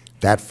bridges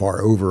that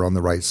far over on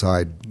the right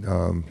side,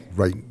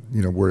 where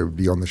it would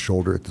be on the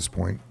shoulder at this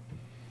point.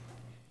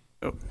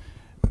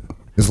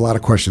 There's a lot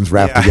of questions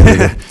wrapped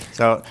together.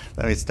 So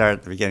let me start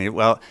at the beginning.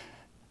 Well,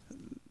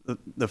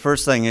 the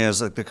first thing is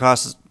that the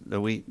cost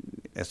that we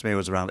estimated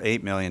was around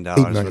 $8 million.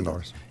 $8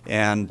 million.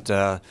 And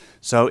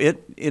so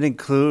it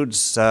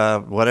includes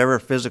whatever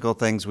physical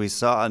things we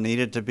saw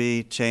needed to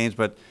be changed,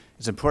 but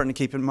it's important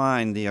to keep in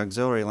mind the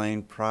auxiliary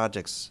lane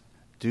projects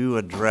do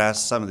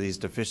address some of these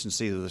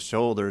deficiencies of the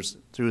shoulders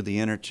through the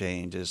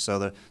interchanges.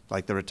 So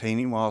like the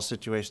retaining wall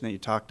situation that you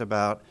talked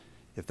about,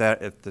 if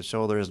the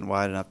shoulder isn't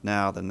wide enough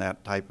now, then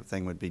that type of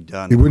thing would be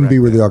done. It wouldn't be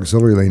where the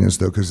auxiliary lane is,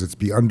 though, because it's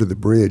be under the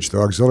bridge. The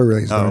auxiliary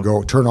lane is going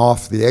to turn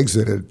off the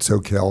exit at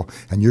Soquel,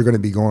 and you're going to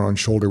be going on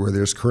shoulder where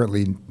there's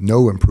currently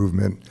no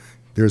improvement.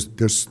 There's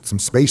some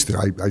space there.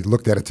 I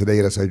looked at it today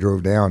as I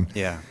drove down.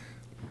 Yeah.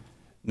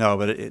 No,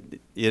 but it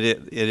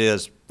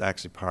is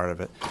actually part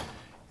of it.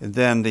 And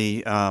then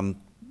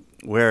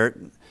where,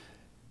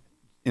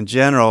 in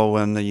general,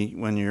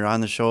 when you're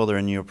on the shoulder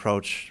and you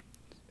approach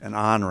an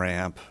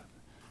on-ramp,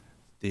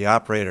 the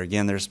operator,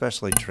 again, they're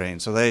specially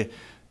trained. So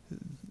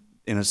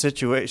in a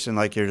situation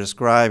like you're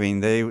describing,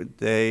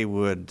 they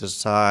would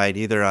decide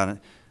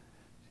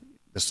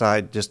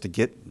just to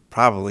get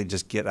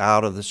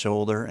out of the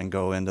shoulder and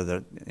go into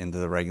the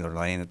regular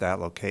lane at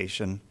that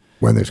location.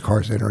 When there's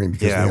cars entering,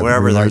 because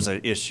wherever there's an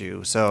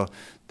issue. So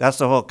that's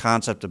the whole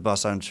concept of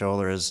bus on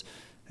shoulder is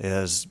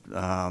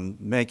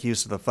make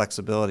use of the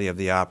flexibility of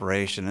the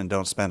operation and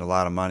don't spend a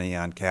lot of money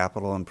on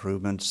capital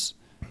improvements.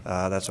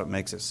 That's what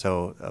makes it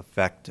so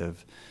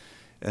effective.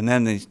 And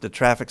then the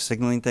traffic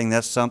signaling thing,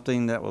 that's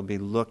something that will be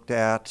looked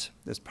at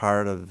as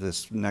part of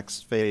this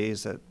next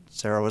phase that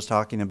Sarah was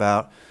talking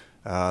about.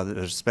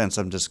 There's been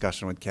some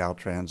discussion with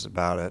Caltrans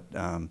about it.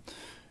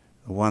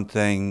 One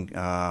thing,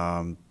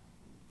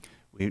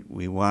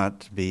 we want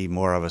to be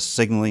more of a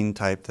signaling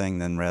type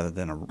thing rather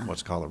than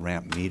what's called a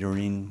ramp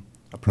metering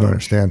approach. I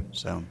understand.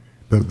 So.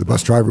 But the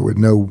bus driver would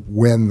know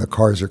when the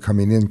cars are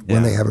coming in,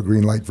 when they have a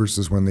green light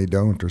versus when they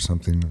don't, or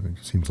something.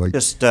 It seems like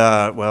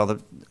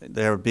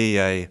there would be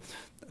a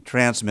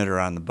transmitter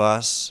on the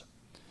bus,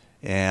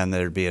 and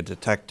there'd be a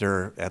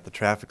detector at the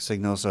traffic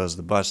signal. So as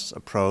the bus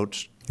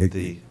approached,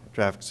 the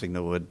traffic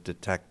signal would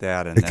detect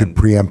that, and it could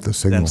preempt the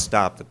signal. Then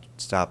stop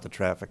the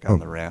traffic on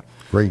the ramp.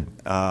 Great.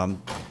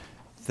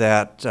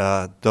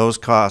 Those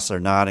costs are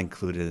not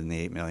included in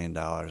the $8 million.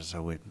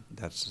 So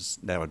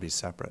that would be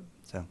separate.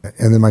 So.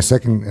 And then my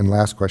second and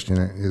last question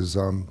is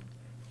after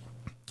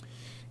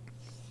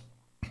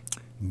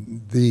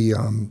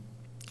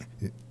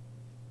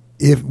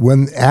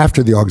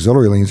the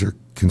auxiliary lanes are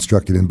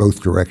constructed in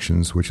both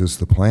directions, which is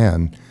the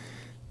plan,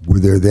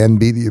 would there then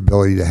be the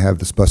ability to have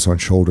this bus on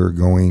shoulder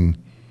going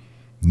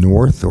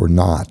north or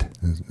not?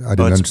 I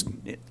didn't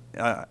understand.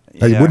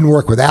 It wouldn't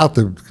work without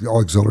the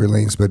auxiliary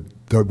lanes, but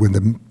when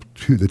the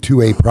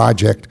 2A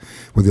project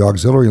with the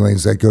auxiliary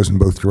lanes, that goes in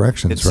both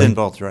directions, It's right? in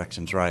both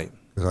directions, right.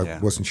 I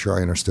wasn't sure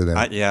I understood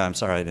that. Yeah, I'm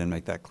sorry I didn't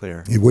make that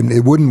clear. It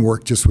wouldn't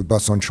work just with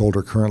bus on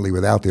shoulder currently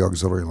without the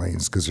auxiliary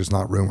lanes, because there's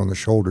not room on the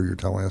shoulder, you're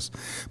telling us.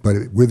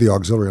 But with the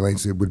auxiliary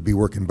lanes, it would be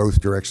working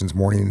both directions,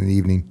 morning and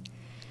evening.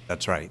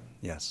 That's right,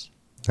 yes.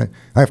 I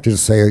have to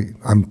just say,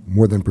 I'm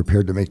more than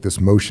prepared to make this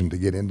motion to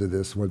get into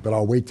this, but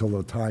I'll wait till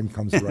the time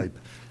comes right.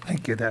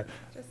 Thank you.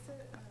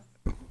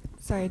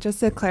 Sorry, just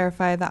to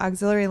clarify, the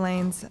auxiliary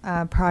lanes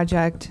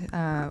project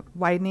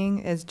widening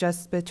is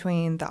just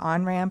between the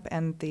on-ramp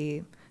and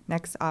the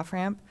next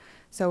off-ramp.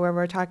 So where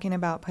we're talking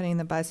about putting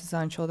the buses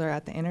on shoulder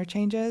at the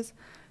interchanges,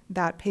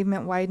 that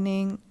pavement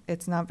widening,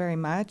 it's not very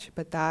much,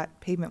 but that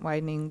pavement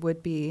widening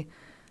would be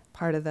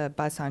part of the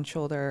bus on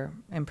shoulder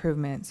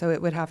improvement. So it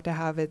would have to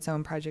have its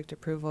own project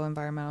approval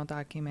environmental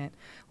document.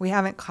 We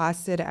haven't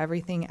costed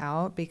everything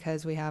out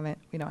because we don't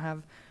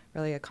have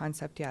really a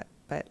concept yet,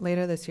 but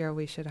later this year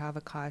we should have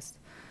a cost.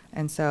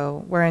 And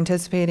so we're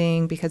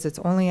anticipating, because it's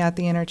only at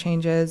the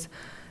interchanges,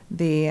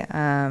 the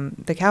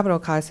capital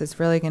cost is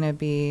really going to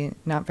be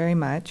not very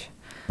much.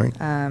 Right.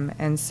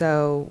 And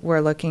so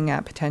we're looking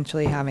at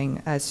potentially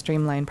having a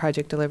streamlined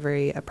project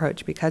delivery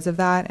approach because of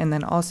that. And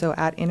then also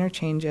at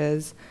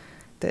interchanges,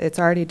 it's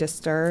already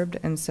disturbed,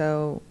 and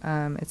so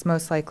it's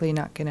most likely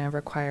not going to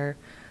require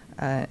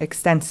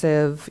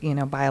extensive,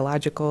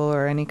 biological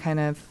or any kind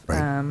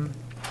of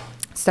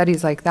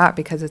studies like that,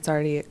 because it's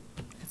already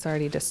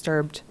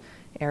disturbed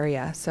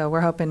area. So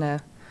we're hoping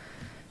to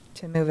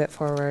move it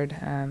forward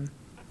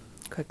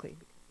quickly.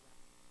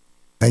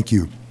 Thank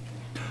you.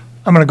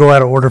 I'm going to go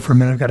out of order for a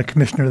minute. I've got a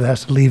commissioner that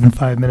has to leave in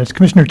 5 minutes.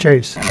 Commissioner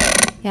Chase.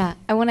 Yeah,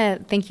 I want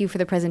to thank you for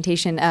the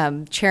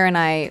presentation. Chair and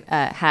I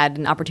had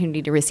an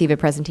opportunity to receive a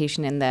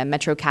presentation in the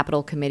Metro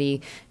Capital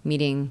Committee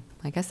meeting.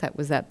 I guess that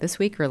was this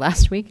week or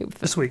last week?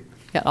 This week.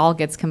 It all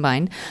gets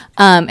combined.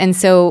 And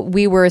so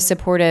we were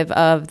supportive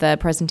of the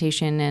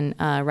presentation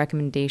and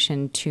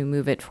recommendation to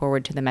move it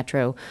forward to the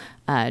Metro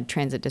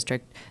Transit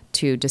District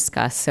to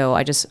discuss. So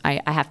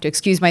I have to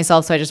excuse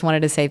myself, so I just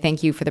wanted to say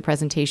thank you for the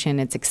presentation.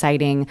 It's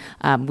exciting.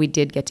 We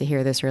did get to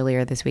hear this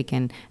earlier this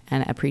weekend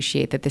and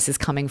appreciate that this is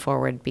coming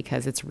forward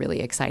because it's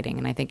really exciting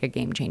and I think a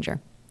game changer.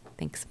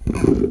 Thanks.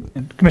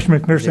 And Commissioner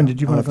McPherson,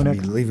 did you want to go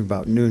next? I'm leaving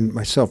about noon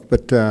myself,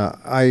 but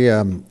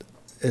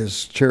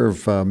as chair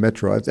of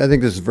Metro, I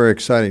think this is very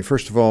exciting.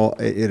 First of all,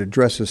 it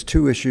addresses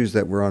two issues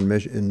that were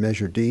in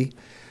Measure D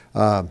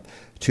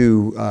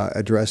to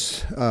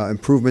address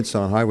improvements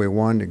on Highway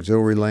 1,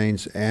 auxiliary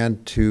lanes,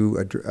 and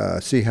to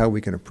see how we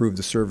can improve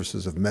the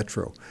services of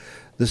Metro.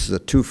 This is a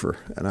twofer,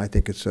 and I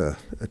think it's a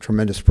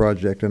tremendous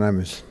project, and I'm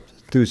as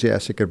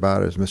enthusiastic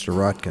about it as Mr.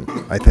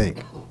 Rotkin, I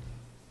think.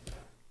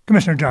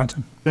 Commissioner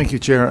Johnson. Thank you,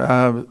 Chair.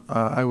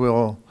 I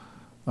will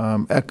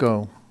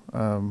echo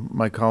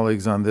my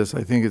colleagues on this.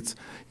 I think it's,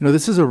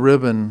 this is a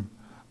ribbon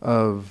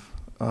of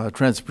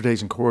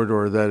transportation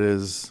corridor that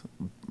is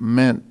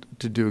meant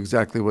to do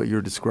exactly what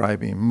you're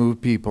describing,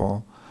 move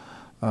people.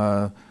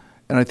 And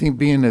I think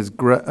being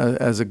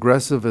as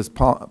aggressive as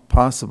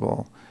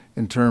possible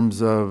in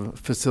terms of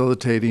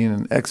facilitating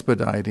and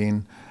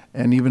expediting,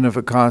 and even if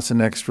it costs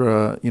an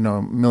extra,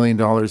 $1 million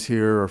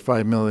here or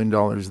 $5 million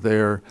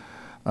there,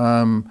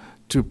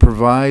 to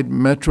provide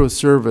Metro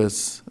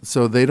service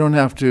so they don't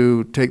have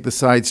to take the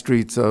side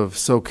streets of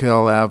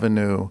Soquel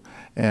Avenue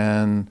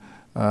and,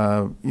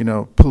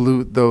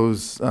 pollute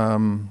those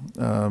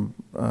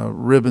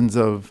ribbons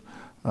of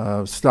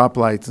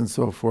stoplights and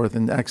so forth,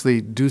 and actually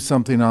do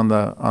something on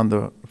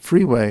the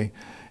freeway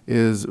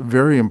is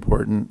very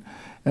important.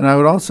 And I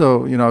would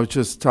also, I was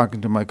just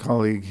talking to my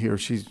colleague here.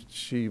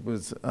 She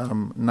was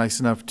nice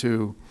enough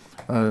to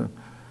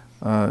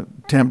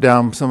tamp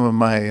down some of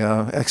my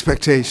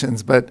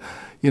expectations, but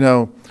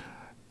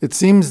it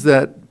seems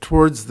that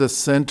towards the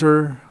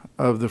center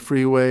of the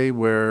freeway,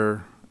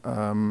 where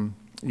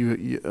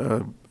you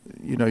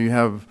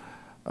have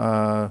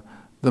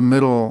the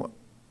middle,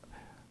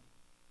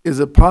 is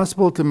it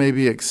possible to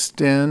maybe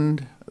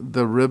extend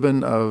the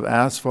ribbon of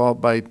asphalt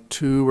by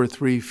 2 or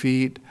 3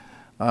 feet,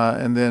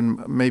 and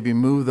then maybe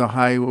move the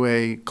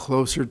highway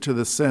closer to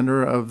the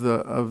center of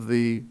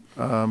the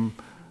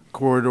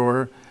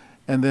corridor,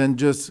 and then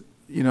just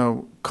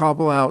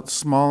cobble out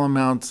small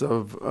amounts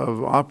of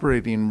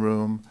operating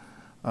room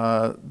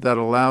that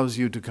allows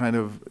you to kind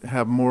of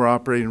have more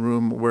operating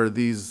room where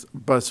these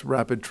bus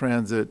rapid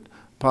transit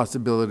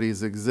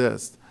possibilities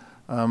exist.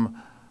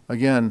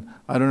 Again,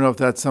 I don't know if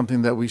that's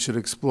something that we should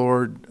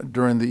explore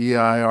during the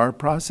EIR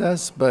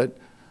process, but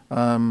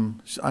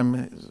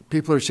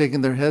people are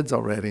shaking their heads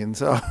already, and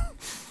so.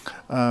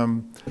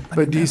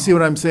 But do you see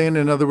what I'm saying?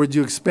 In other words,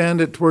 you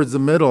expand it towards the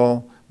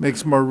middle,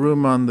 makes more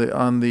room on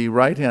the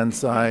right-hand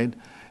side.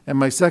 And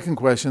my second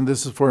question,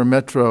 this is for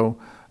Metro,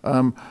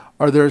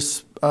 are there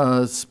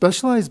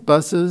specialized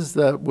buses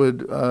that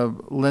would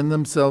lend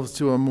themselves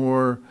to a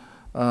more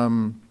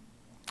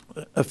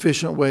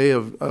efficient way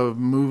of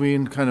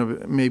moving, kind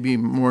of maybe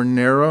more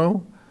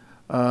narrow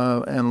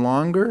and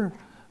longer,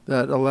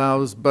 that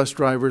allows bus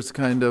drivers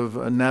kind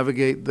of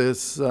navigate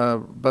this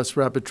bus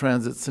rapid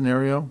transit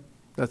scenario?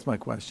 That's my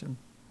question.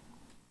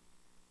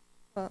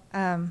 Well,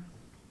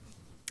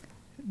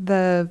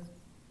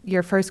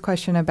 your first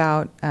question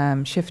about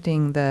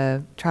shifting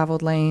the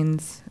traveled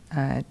lanes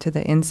to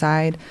the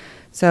inside.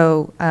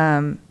 So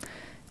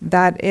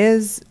that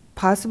is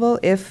possible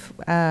if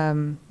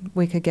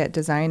we could get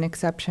design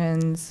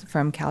exceptions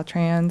from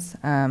Caltrans.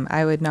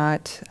 I would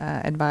not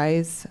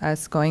advise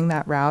us going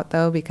that route,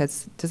 though,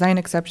 because design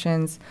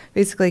exceptions,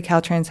 basically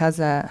Caltrans has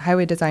a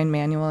highway design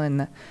manual, and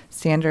the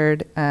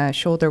standard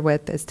shoulder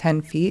width is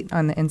 10 feet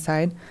on the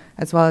inside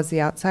as well as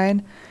the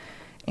outside.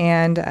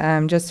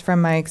 And just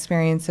from my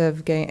experience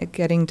of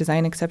getting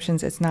design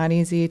exceptions, it's not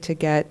easy to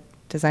get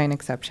design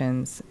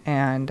exceptions,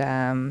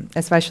 and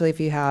especially if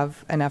you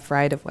have enough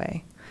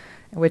right-of-way,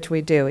 which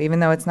we do. Even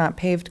though it's not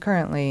paved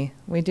currently,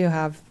 we do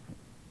have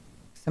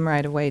some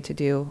right-of-way to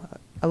do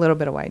a little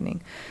bit of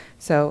widening.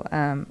 So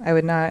I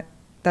would not,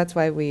 that's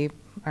why we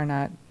are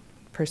not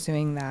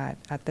pursuing that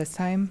at this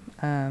time.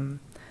 And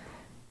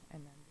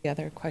then the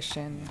other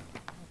question.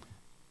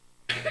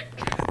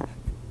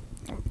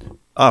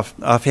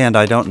 Offhand,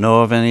 I don't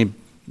know of any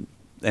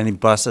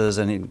buses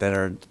that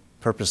are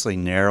purposely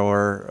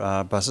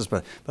narrower buses,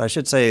 but I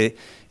should say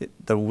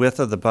the width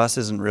of the bus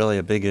isn't really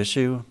a big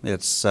issue.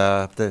 It's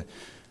the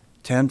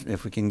 10.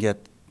 If we can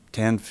get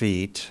 10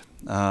 feet,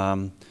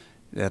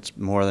 that's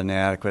more than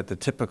adequate. The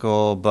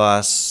typical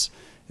bus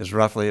is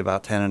roughly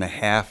about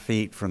 10.5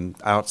 feet from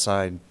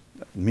outside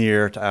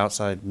mirror to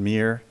outside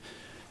mirror.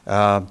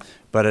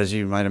 But as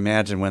you might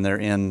imagine, when they're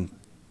in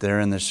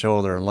the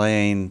shoulder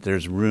lane,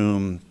 there's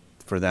room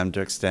for them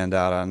to extend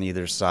out on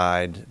either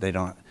side. They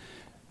don't.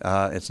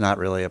 It's not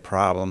really a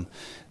problem.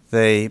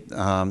 They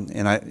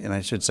and I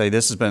should say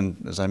this has been,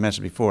 as I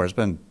mentioned before, it's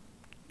been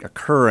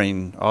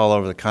occurring all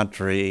over the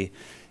country.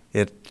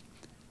 It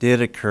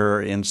did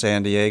occur in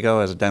San Diego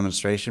as a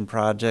demonstration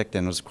project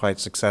and was quite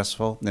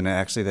successful. And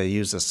actually, they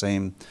used the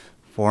same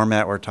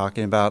format we're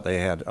talking about. They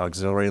had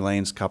auxiliary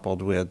lanes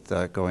coupled with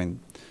going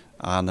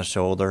on the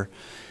shoulder,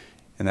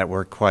 and that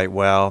worked quite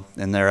well.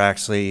 And they're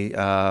actually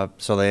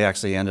so they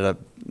actually ended up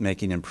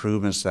making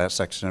improvements to that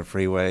section of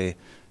freeway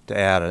to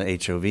add an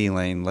HOV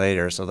lane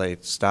later, so they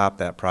stopped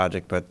that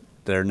project, but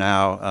they're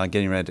now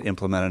getting ready to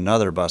implement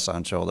another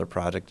bus-on-shoulder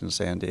project in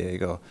San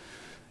Diego.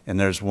 And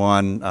there's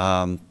one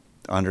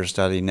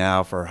understudy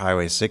now for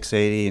Highway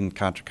 680 in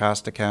Contra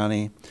Costa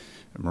County.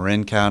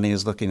 Marin County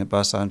is looking at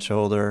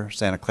bus-on-shoulder.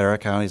 Santa Clara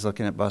County is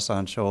looking at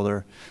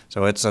bus-on-shoulder.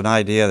 So it's an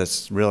idea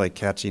that's really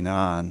catching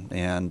on.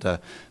 And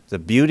the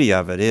beauty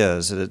of it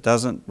is that it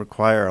doesn't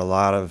require a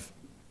lot of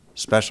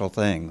special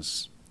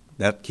things.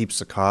 That keeps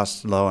the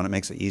costs low and it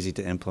makes it easy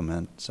to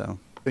implement. So,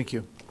 thank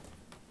you.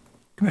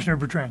 Commissioner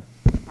Bertrand.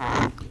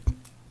 I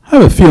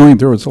have a feeling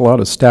there was a lot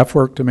of staff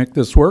work to make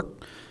this work.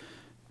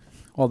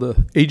 All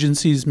the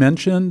agencies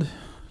mentioned,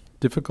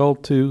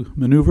 difficult to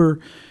maneuver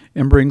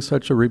and bring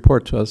such a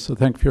report to us, so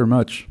thank you very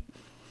much.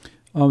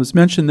 It was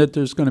mentioned that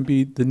there's going to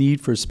be the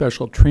need for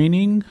special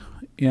training,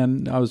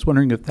 and I was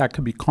wondering if that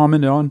could be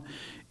commented on.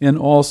 And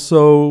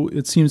also,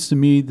 it seems to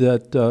me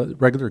that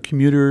regular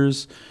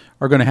commuters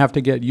are going to have to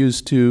get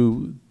used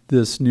to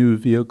this new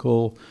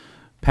vehicle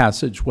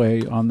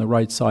passageway on the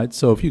right side.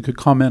 So if you could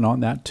comment on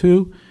that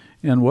too,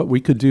 and what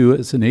we could do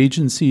as an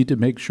agency to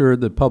make sure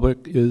the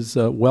public is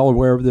well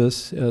aware of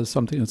this as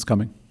something that's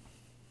coming.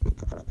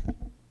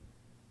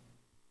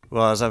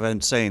 Well, as I've been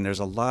saying, there's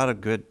a lot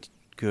of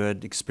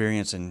good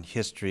experience and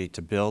history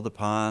to build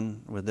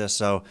upon with this.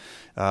 So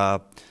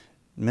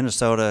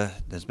Minnesota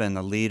has been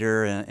the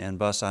leader in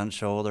bus on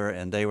shoulder,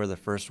 and they were the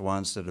first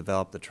ones to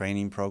develop the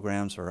training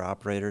programs for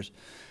operators.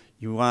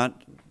 You want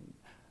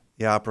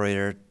the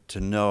operator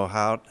to know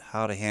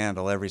how to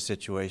handle every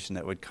situation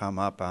that would come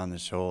up on the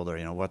shoulder.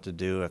 You know, what to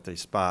do if they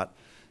spot,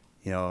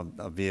 you know,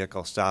 a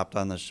vehicle stopped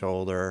on the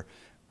shoulder.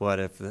 What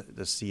if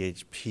the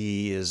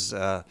CHP is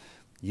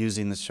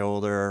using the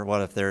shoulder?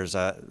 What if there's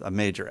a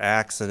major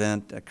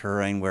accident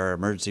occurring where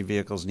emergency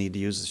vehicles need to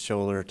use the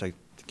shoulder to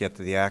get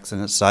to the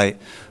accident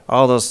site?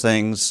 All those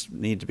things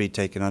need to be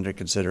taken under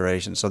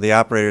consideration. So the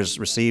operators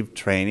receive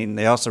training.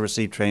 They also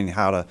receive training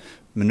how to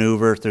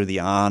maneuver through the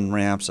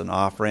on-ramps and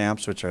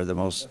off-ramps, which are the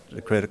most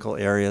critical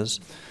areas.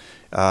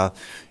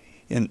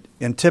 And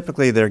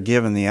typically they're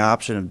given the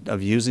option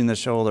of using the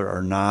shoulder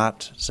or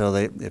not. So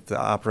if the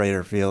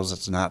operator feels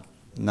it's not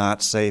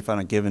safe on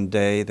a given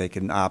day, they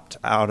can opt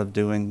out of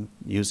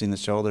using the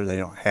shoulder. They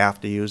don't have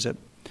to use it.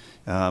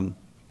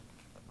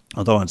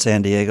 Although in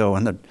San Diego,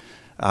 when the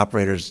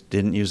operators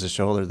didn't use the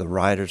shoulder, the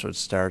riders would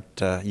start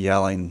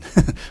yelling,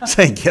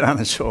 saying, "Get on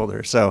the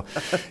shoulder." So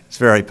it's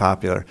very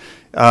popular.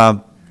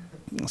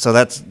 So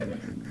that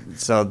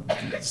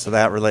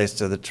relates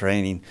to the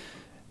training.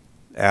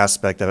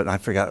 aspect of it. And I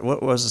forgot,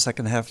 what was the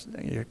second half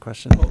of your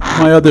question?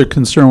 My other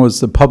concern was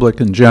the public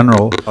in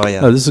general. Oh,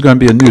 yeah. This is going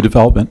to be a new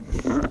development.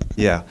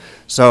 Yeah.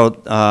 So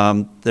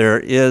there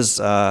is,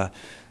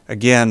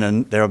 again,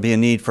 and there will be a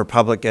need for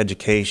public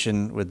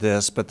education with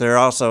this, but there's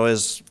also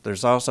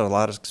a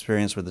lot of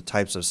experience with the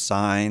types of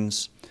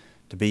signs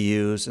to be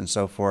used and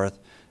so forth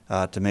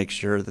to make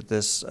sure that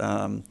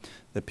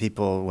that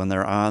people, when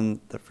they're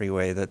on the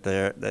freeway,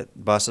 that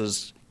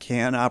buses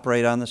can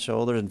operate on the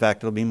shoulders. In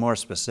fact, it'll be more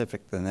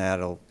specific than that.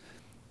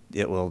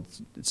 It'll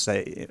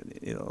say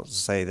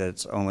that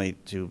it's only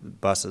to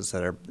buses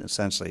that are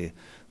essentially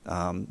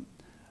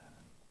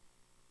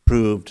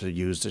approved to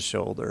use the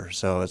shoulder.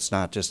 So it's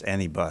not just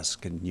any bus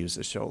can use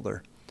the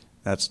shoulder.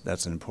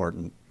 That's an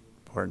important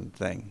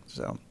thing.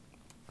 So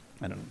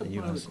I don't know.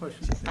 You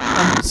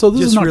so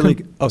this is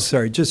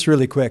not just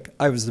really quick.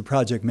 I was the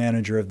project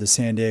manager of the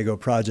San Diego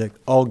project.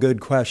 All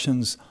good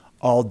questions,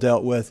 all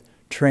dealt with.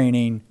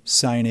 Training,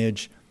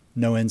 signage,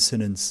 no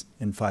incidents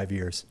in 5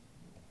 years.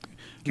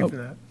 Thank you for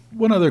that.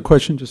 One other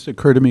question just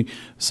occurred to me.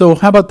 So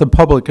how about the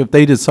public if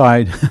they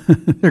decide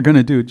they're going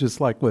to do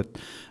just like what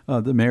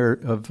the mayor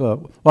of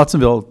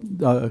Watsonville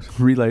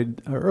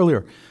relayed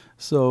earlier?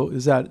 So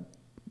is that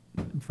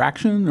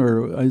infraction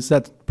or is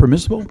that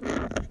permissible?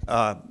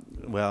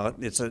 Well,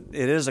 it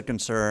is a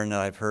concern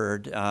that I've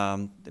heard,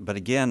 but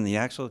again, the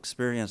actual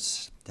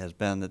experience has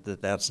been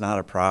that that's not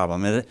a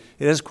problem. It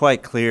is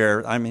quite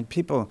clear. I mean,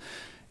 people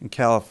in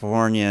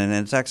California, and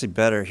it's actually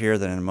better here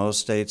than in most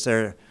states,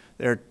 they're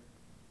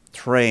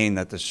trained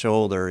that the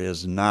shoulder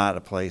is not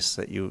a place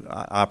that you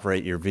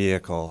operate your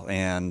vehicle,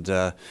 and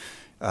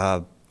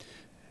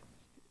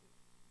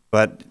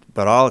but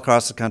all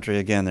across the country,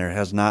 again, there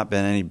has not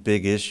been any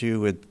big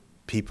issue with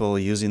people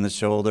using the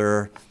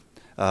shoulder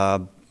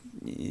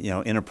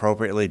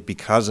inappropriately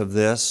because of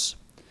this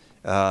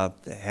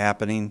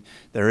happening.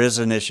 There is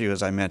an issue,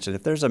 as I mentioned.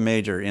 If there's a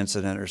major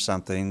incident or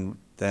something,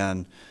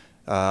 then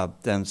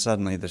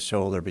suddenly the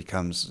shoulder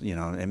becomes,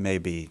 it may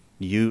be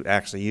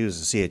actually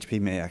used. The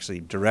CHP may actually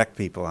direct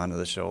people onto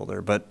the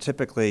shoulder, but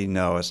typically,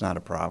 no, it's not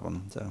a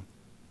problem. So.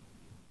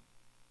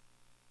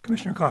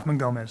 Commissioner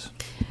Kaufman-Gomez.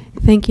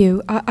 Thank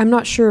you. I'm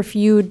not sure if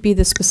you would be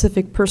the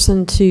specific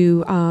person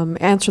to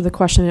answer the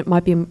question. It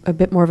might be a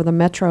bit more of the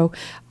metro.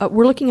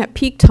 We're looking at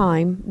peak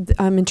time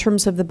in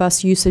terms of the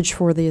bus usage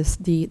for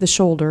the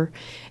shoulder.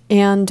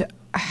 And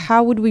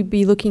how would we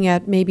be looking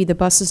at maybe the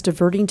buses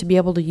diverting to be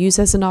able to use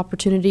as an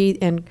opportunity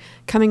and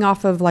coming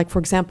off of, like, for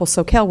example,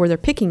 SoCal, where they're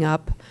picking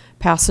up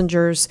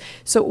passengers?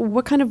 So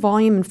what kind of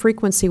volume and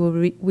frequency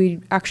would we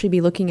actually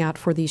be looking at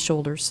for these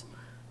shoulders?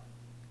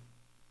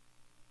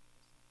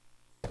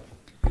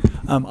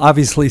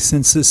 Obviously,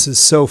 since this is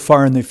so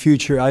far in the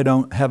future, I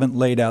haven't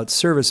laid out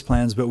service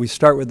plans, but we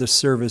start with the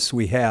service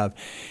we have.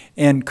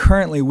 And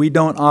currently, we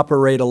don't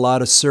operate a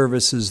lot of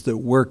services that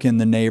work in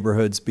the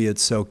neighborhoods, be it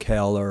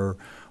SoCal or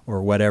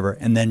whatever,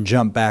 and then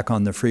jump back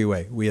on the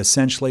freeway. We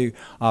essentially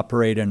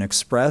operate an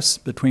express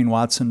between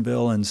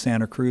Watsonville and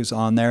Santa Cruz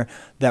on there.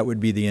 That would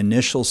be the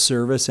initial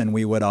service, and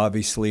we would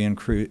obviously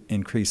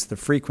increase the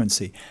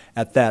frequency.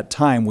 At that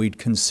time, we'd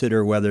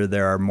consider whether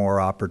there are more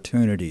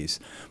opportunities.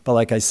 But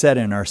like I said,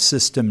 in our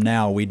system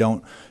now, we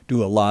don't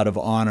do a lot of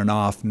on and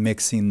off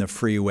mixing the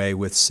freeway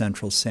with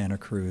central Santa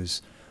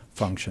Cruz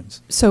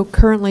functions. So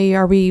currently,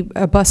 are we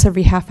a bus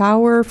every half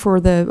hour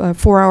for the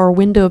 4-hour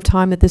window of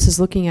time that this is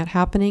looking at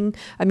happening?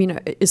 I mean,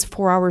 is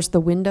 4 hours the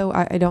window?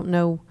 I don't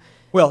know.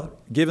 Well,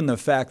 given the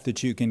fact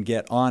that you can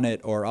get on it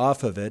or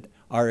off of it,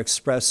 our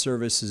express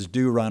services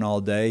do run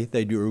all day.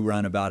 They do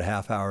run about a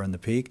half hour in the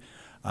peak.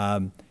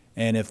 And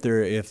if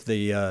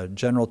the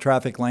general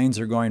traffic lanes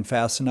are going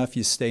fast enough,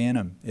 you stay in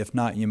them. If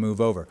not, you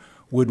move over.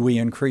 Would we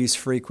increase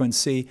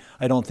frequency?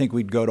 I don't think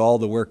we'd go to all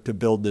the work to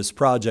build this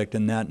project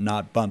and that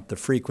not bump the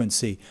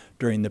frequency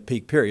during the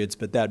peak periods,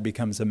 but that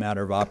becomes a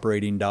matter of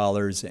operating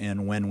dollars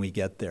and when we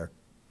get there.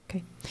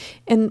 Okay.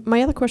 And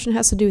my other question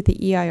has to do with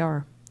the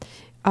EIR.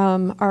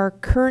 Our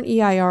current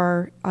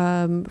EIR,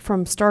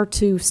 from start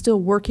to still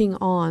working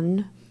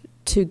on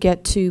to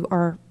get to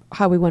our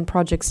Highway 1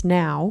 projects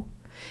now,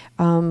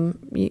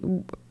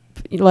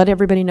 you let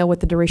everybody know what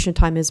the duration of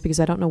time is, because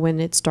I don't know when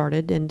it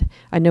started, and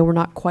I know we're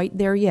not quite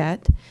there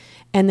yet.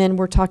 And then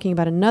we're talking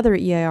about another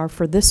EIR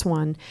for this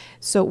one.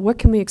 So what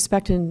can we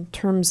expect in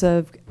terms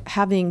of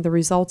having the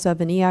results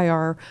of an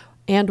EIR,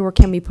 and or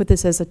can we put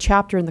this as a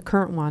chapter in the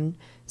current one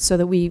so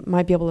that we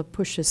might be able to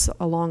push this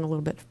along a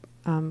little bit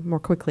more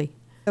quickly?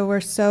 So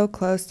we're so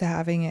close to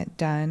having it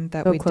done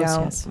that we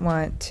don't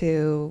want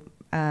to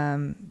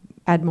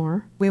add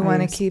more. We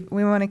want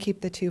to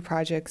keep the two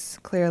projects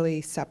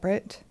clearly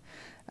separate.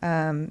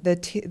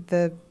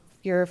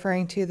 You're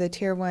referring to the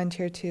Tier 1,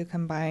 Tier 2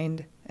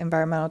 combined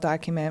environmental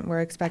document. We're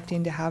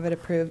expecting to have it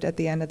approved at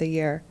the end of the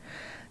year.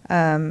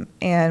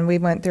 And we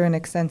went through an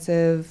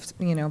extensive,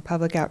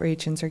 public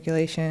outreach and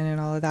circulation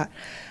and all of that.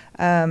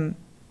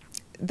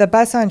 The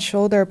Bus on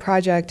Shoulder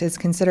project is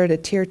considered a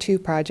Tier 2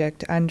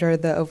 project under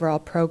the overall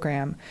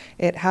program.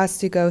 It has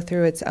to go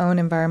through its own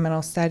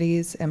environmental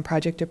studies and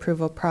project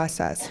approval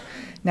process.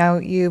 Now,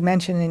 you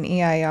mentioned an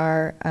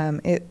EIR.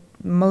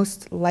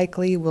 most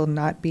likely will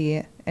not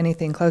be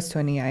anything close to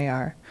an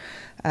EIR.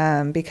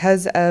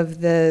 Because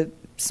of the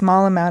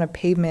small amount of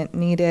pavement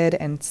needed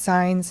and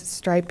signs,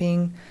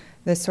 striping,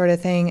 this sort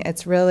of thing,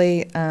 it's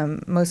really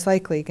most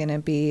likely going to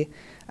be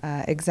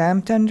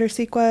exempt under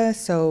CEQA.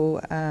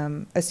 So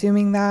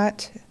assuming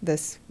that,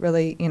 this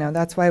really,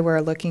 that's why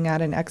we're looking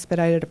at an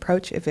expedited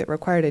approach. If it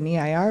required an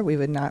EIR, we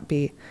would not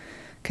be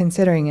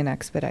considering an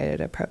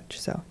expedited approach.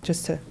 So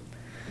just to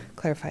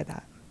clarify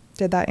that.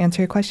 Did that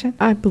answer your question?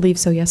 I believe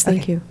so, yes.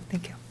 Thank you.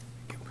 Thank you.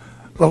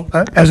 Well,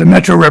 as a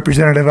Metro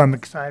representative, I'm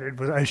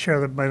excited. I share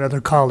with my other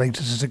colleagues.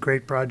 This is a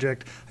great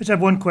project. I just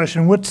have one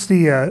question. What's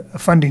the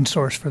funding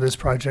source for this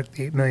project,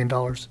 the $8 million?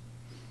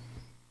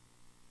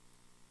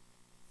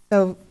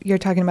 So you're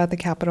talking about the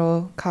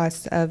capital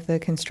cost of the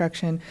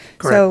construction.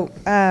 Correct.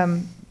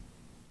 So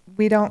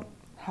we don't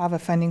have a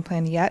funding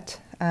plan yet,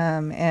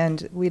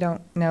 and we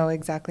don't know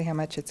exactly how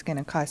much it's going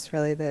to cost.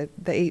 Really, the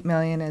 $8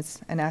 million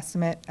is an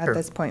estimate at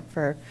this point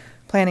for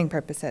planning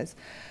purposes.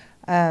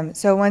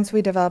 So once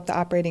we develop the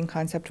operating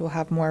concept, we'll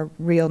have more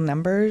real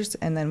numbers,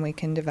 and then we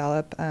can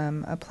develop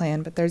a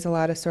plan. But there's a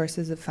lot of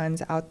sources of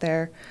funds out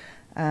there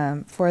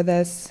for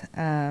this.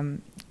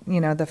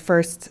 The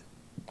first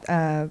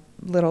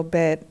little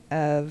bit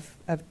of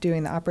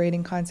doing the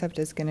operating concept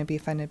is going to be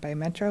funded by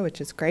Metro, which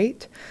is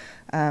great.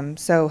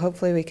 So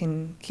hopefully we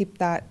can keep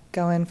that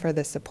going for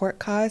the support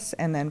costs,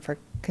 and then for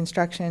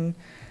construction,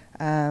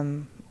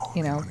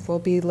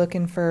 we'll be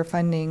looking for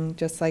funding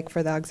just like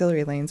for the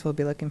auxiliary lanes. We'll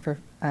be looking for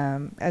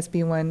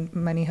SB1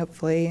 money,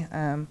 hopefully,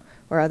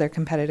 or other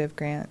competitive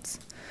grants.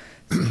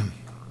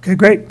 Okay,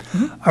 great.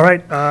 All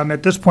right,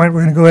 at this point,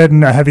 we're going to go ahead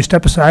and have you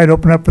step aside,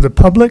 open up for the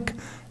public.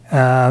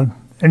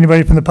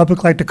 Anybody from the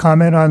public like to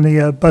comment on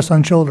the bus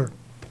on shoulder?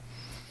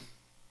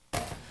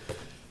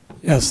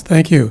 Yes,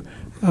 thank you.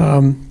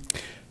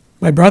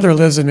 My brother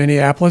lives in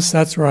Minneapolis.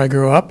 That's where I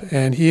grew up,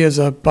 and he is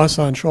a bus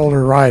on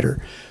shoulder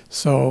rider.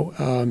 So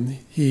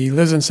he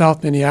lives in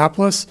South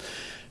Minneapolis,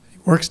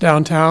 works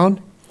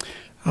downtown.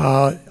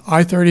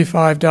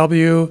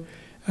 I-35W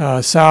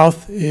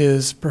south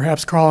is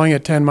perhaps crawling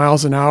at 10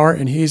 miles an hour,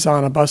 and he's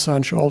on a bus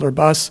on shoulder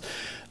bus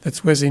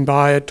that's whizzing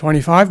by at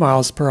 25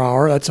 miles per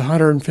hour. That's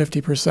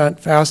 150%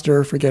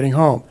 faster for getting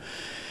home.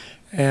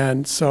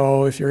 And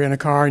so if you're in a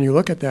car and you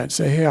look at that and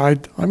say, hey, I'm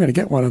going to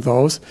get one of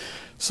those.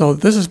 So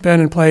this has been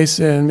in place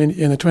in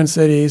the Twin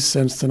Cities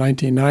since the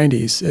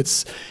 1990s.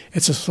 It's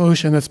a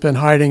solution that's been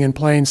hiding in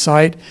plain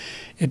sight.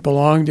 It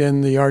belonged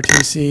in the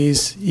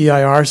RTC's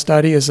EIR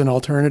study as an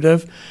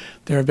alternative.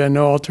 There have been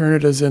no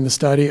alternatives in the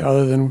study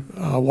other than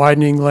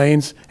widening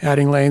lanes,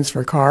 adding lanes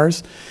for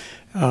cars.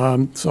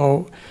 Maybe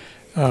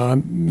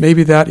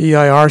that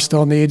EIR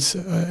still needs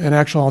an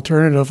actual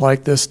alternative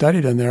like this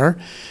studied in there.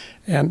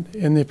 And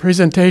in the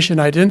presentation,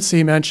 I didn't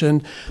see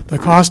mentioned the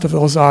cost of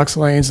those aux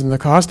lanes and the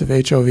cost of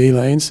HOV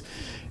lanes.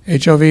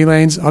 HOV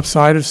lanes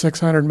upside of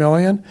 $600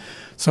 million.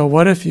 So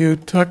what if you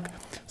took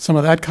some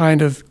of that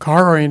kind of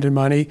car-oriented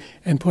money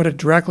and put it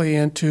directly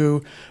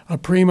into a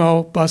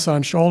primo bus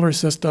on shoulder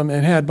system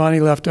and had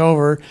money left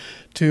over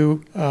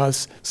to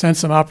send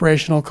some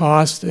operational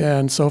costs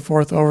and so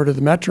forth over to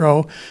the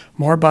Metro,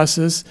 more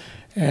buses,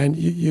 and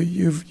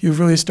you've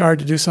really started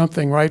to do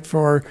something right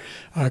for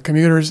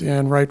commuters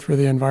and right for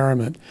the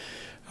environment.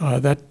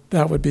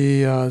 That would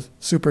be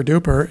super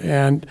duper.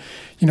 And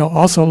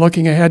also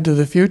looking ahead to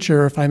the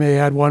future, if I may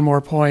add one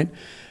more point.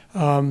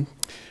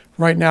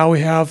 Right now we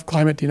have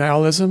climate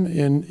denialism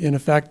in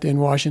effect in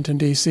Washington,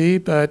 D.C.,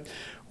 but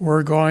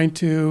we're going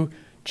to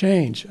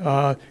change.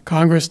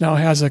 Congress now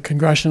has a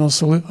Congressional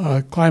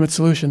Climate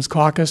Solutions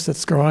Caucus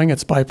that's growing.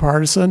 It's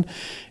bipartisan.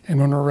 And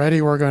when we're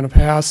ready, we're going to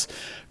pass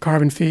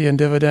carbon fee and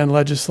dividend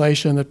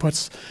legislation that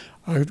puts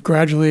a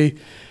gradually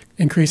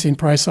increasing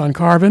price on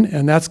carbon,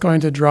 and that's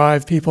going to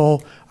drive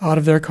people out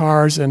of their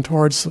cars and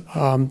towards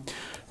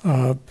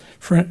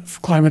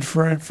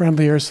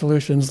climate-friendlier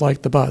solutions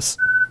like the bus.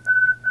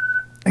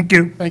 Thank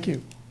you. Thank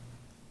you.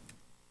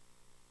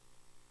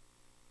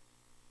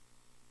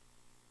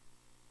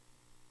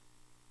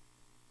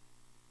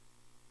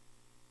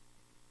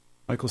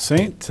 Michael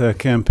Saint,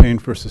 Campaign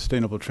for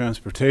Sustainable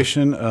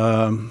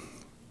Transportation.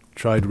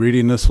 Tried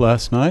reading this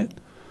last night.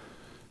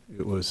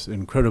 It was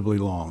incredibly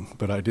long,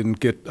 but I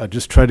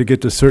just tried to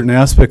get to certain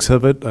aspects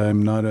of it.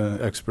 I'm not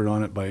an expert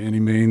on it by any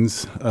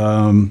means.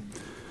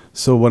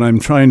 So what I'm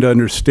trying to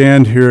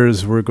understand here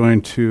is we're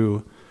going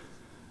to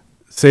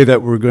say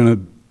that we're going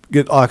to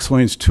get aux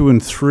lanes 2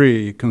 and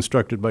 3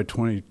 constructed by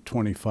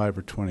 2025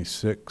 or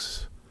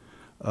 26.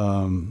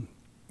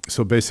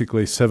 So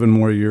basically 7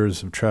 more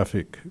years of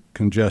traffic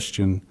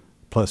congestion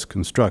plus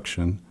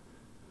construction.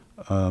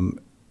 And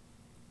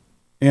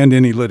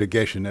any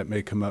litigation that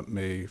may come up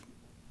may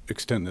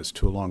extend this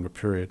to a longer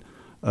period.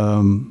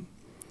 And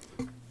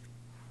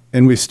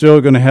we're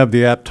still going to have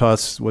the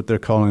APTOS, what they're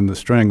calling the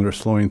strangler,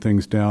 slowing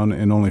things down,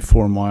 and only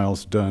 4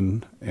 miles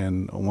done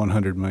and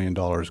 $100 million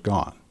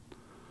gone.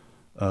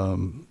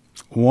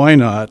 Why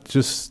not,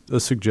 just a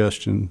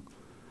suggestion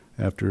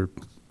after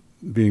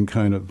being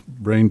kind of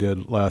brain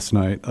dead last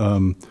night,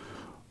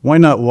 why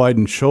not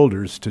widen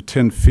shoulders to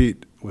 10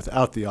 feet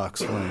without the aux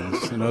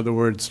lanes. In other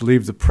words,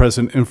 leave the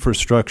present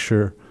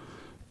infrastructure,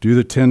 do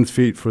the 10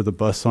 feet for the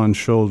bus on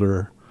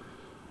shoulder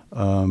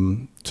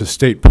to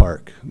State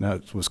Park. And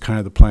that was kind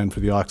of the plan for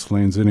the aux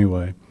lanes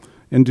anyway.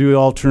 And do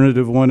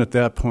alternative one at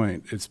that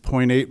point. It's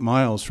 0.8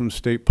 miles from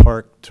State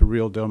Park to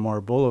Rio Del Mar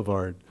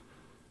Boulevard.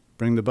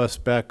 Bring the bus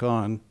back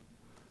on.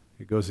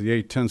 It goes the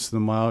 8/10 of the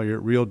mile. You're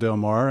at Rio Del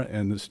Mar,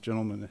 and this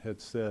gentleman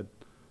had said,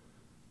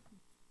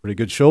 pretty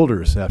good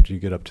shoulders after you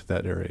get up to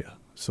that area.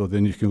 So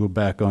then you can go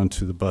back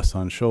onto the bus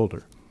on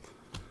shoulder.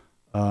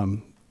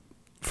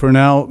 For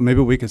now,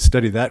 maybe we could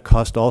study that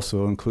cost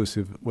also,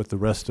 inclusive with the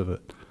rest of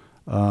it.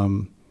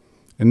 And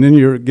then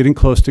you're getting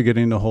close to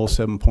getting the whole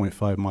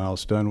 7.5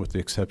 miles done, with the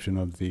exception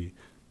of the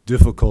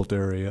difficult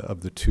area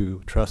of the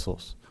 2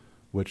 trestles,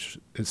 which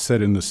is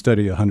said in the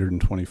study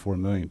 $124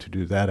 million to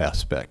do that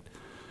aspect.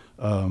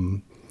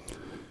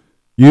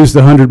 Use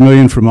the $100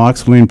 million from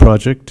Oxlane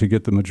project to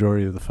get the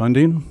majority of the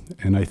funding.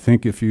 And I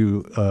think if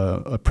you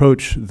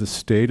approach the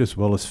state as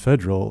well as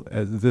federal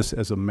this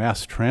as a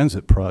mass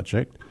transit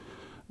project,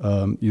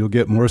 you'll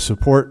get more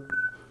support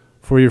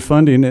for your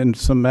funding and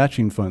some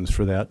matching funds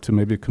for that to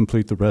maybe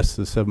complete the rest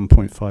of the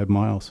 7.5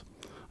 miles.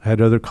 I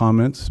had other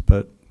comments,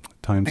 but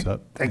time's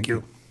up. Thank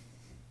you.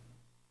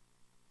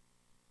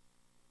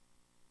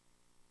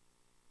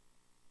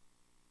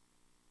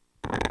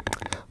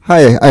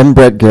 Hi, I'm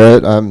Brett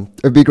Garrett.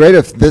 It'd be great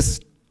if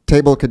this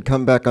table could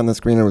come back on the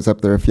screen. It was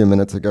up there a few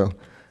minutes ago.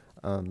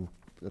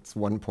 It's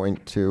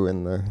 1.2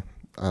 in the,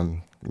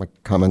 my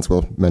comments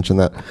will mention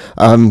that.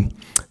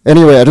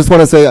 Anyway, I just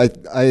want to say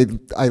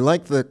I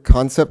like the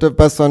concept of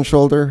bus on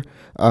shoulder.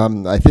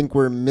 I think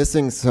we're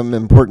missing some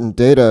important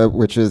data,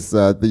 which is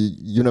the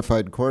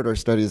Unified Corridor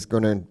Study is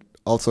going to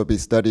also be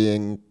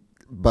studying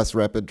bus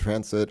rapid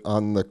transit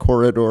on the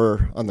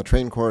corridor, on the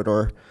train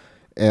corridor,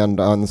 and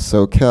on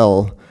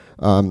Soquel.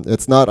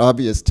 It's not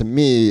obvious to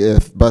me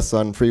if bus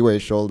on freeway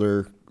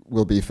shoulder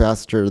will be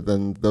faster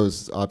than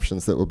those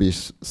options that will be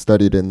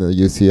studied in the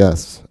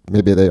UCS.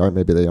 Maybe they are,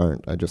 maybe they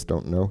aren't. I just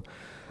don't know.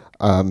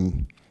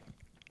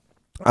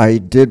 I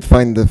did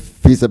find the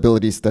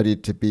feasibility study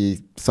to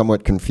be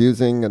somewhat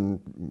confusing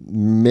and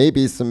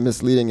maybe some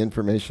misleading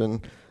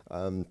information.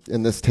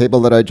 In this table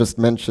that I just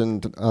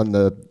mentioned on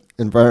the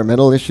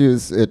environmental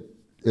issues,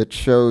 it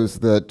shows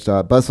that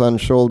bus on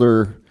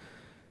shoulder,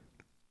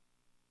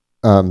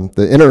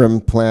 the interim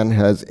plan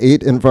has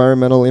 8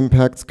 environmental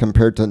impacts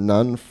compared to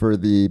none for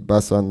the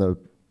bus on the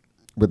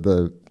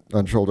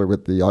on shoulder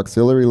with the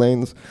auxiliary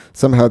lanes.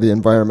 Somehow the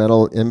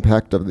environmental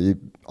impact of the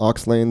aux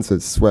lanes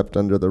is swept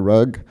under the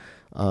rug.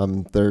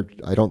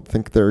 I don't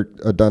think they're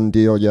a done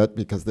deal yet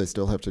because they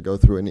still have to go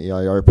through an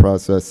EIR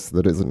process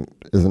that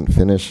isn't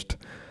finished,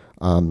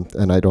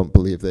 and I don't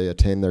believe they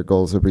attain their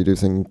goals of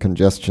reducing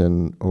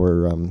congestion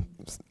or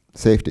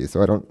safety.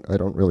 So I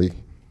don't really.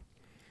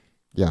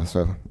 Yeah,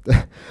 so,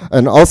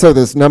 and also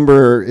this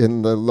number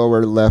in the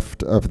lower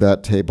left of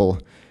that table,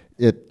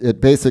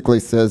 it basically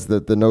says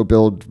that the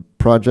no-build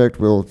project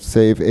will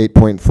save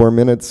 8.4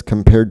 minutes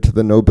compared to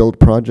the no-build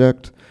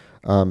project.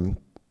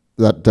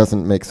 That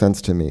doesn't make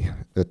sense to me.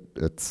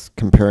 It's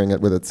comparing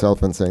it with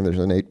itself and saying there's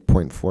an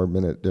 8.4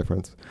 minute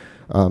difference.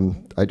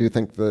 I do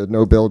think the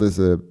no-build is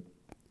a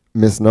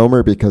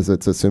misnomer because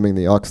it's assuming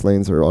the aux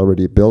lanes are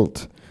already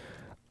built.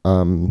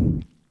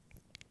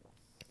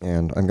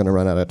 And I'm going to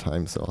run out of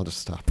time, so I'll just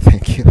stop.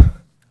 Thank you.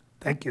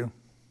 Thank you.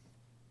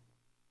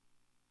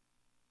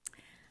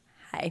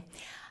 Hi.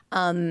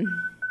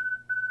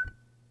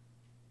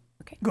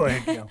 Okay. Go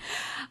ahead,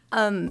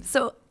 Gail.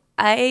 So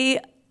I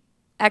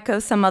echo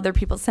some other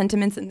people's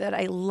sentiments in that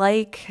I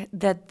like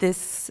that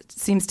this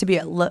seems to be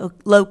a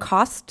low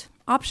cost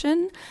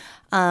option.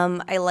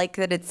 I like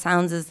that it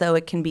sounds as though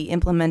it can be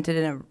implemented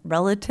in a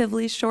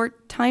relatively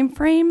short time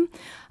frame.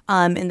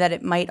 And that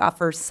it might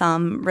offer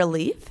some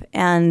relief,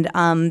 and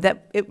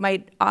that it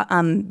might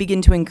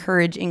begin to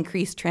encourage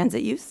increased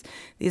transit use.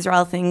 These are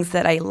all things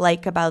that I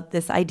like about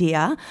this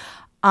idea.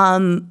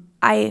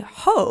 I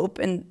hope,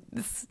 and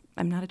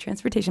I'm not a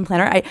transportation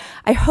planner,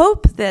 I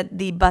hope that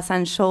the bus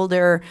on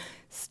shoulder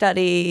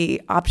study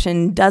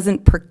option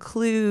doesn't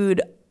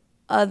preclude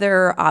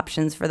other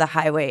options for the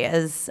highway,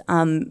 as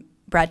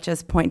Brett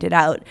just pointed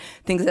out,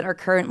 things that are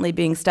currently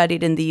being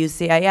studied in the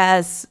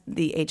UCIS,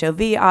 the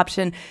HOV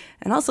option,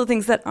 and also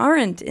things that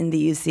aren't in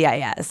the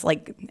UCIS,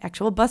 like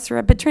actual bus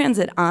rapid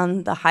transit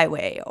on the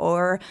highway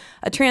or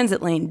a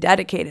transit lane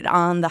dedicated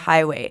on the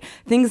highway,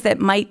 things that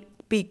might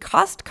be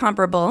cost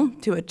comparable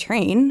to a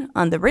train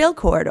on the rail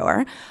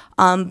corridor,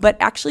 but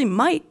actually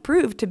might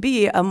prove to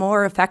be a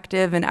more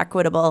effective and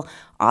equitable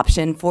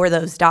option for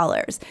those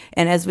dollars.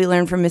 And as we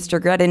learned from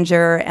Mr.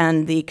 Gredinger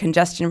and the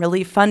congestion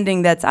relief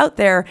funding that's out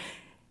there,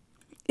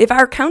 if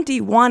our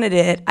county wanted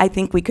it, I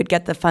think we could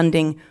get the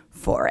funding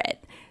for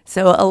it.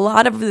 So a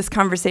lot of this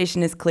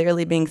conversation is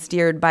clearly being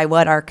steered by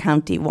what our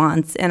county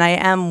wants. And I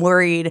am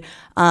worried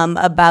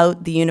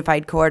about the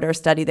Unified Corridor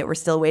Study that we're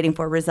still waiting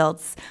for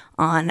results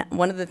on.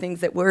 One of the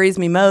things that worries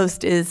me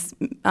most is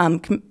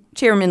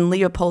Chairman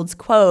Leopold's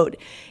quote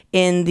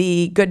in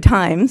the Good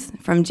Times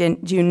from June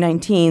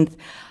 19th,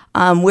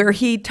 where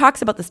he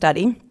talks about the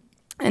study.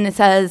 And it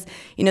says,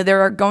 there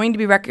are going to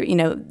be,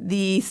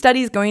 the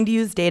study is going to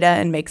use data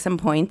and make some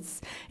points,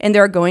 and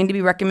there are going to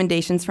be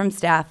recommendations from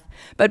staff,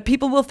 but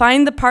people will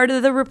find the part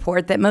of the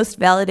report that most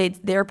validates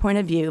their point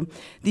of view.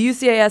 The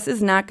UCIS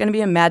is not going to be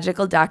a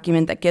magical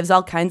document that gives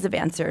all kinds of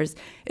answers.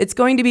 It's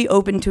going to be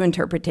open to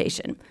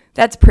interpretation.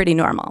 That's pretty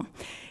normal.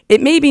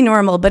 It may be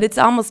normal, but it's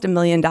almost $1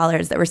 million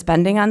that we're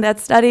spending on that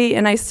study,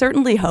 and I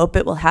certainly hope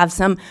it will have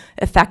some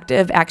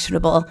effective,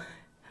 actionable,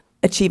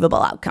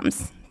 achievable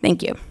outcomes.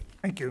 Thank you.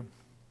 Thank you.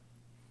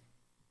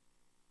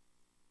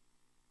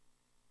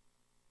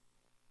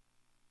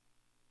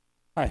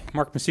 Hi,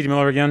 Mark Mesiti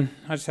Miller again.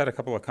 I just had a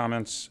couple of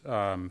comments.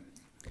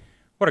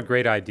 What a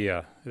great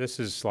idea. This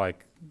is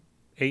like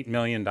 $8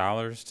 million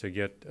to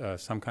get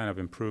some kind of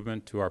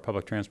improvement to our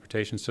public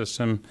transportation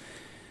system,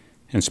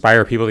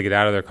 inspire people to get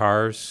out of their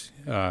cars,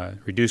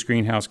 reduce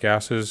greenhouse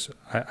gases.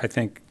 I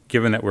think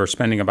given that we're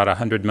spending about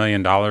 $100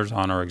 million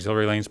on our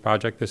auxiliary lanes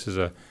project, this is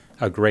a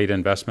great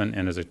investment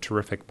and is a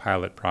terrific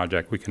pilot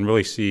project. We can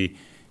really see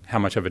how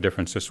much of a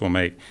difference this will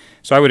make.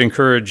 So I would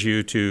encourage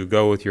you to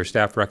go with your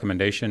staff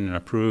recommendation and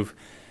approve,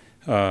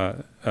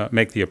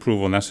 make the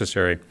approval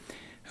necessary.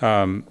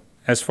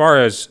 As far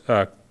as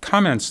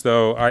comments,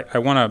 though, I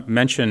want to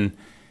mention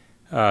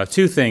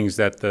two things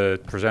that the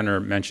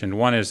presenter mentioned.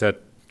 One is that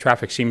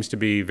traffic seems to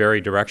be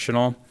very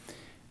directional.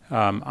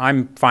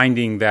 I'm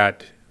finding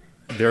that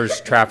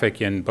there's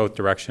traffic in both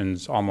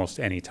directions almost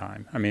any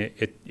time. I mean,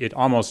 it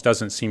almost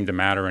doesn't seem to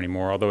matter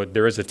anymore, although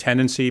there is a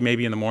tendency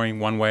maybe in the morning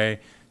one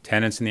way,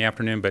 tenants in the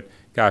afternoon, but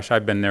gosh,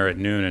 I've been there at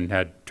noon and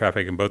had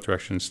traffic in both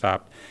directions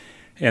stopped.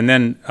 And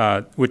then,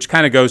 which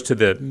kind of goes to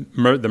the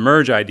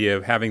merge idea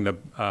of having the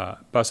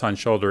bus on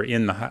shoulder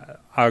in the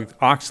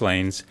aux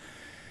lanes.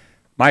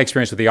 My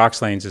experience with the aux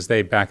lanes is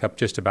they back up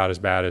just about as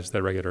bad as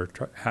the regular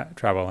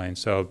travel lanes.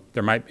 So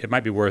it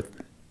might be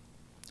worth,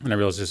 and I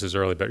realize this is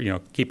early, but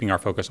keeping our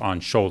focus on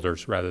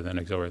shoulders rather than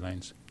auxiliary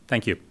lanes.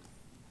 Thank you.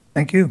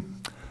 Thank you.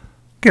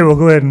 Okay, we'll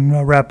go ahead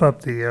and wrap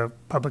up the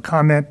public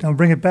comment. I'll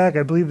bring it back.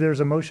 I believe there's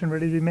a motion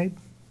ready to be made.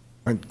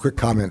 A quick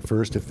comment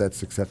first, if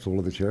that's acceptable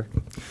to the chair.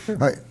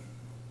 Sure.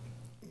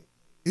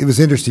 It was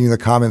interesting, the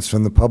comments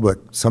from the public.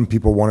 Some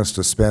people want us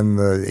to spend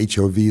the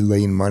HOV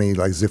lane money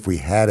like as if we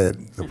had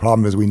it. The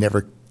problem is we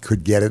never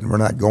could get it, and we're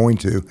not going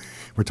to.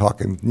 We're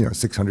talking,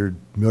 $600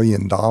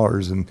 million,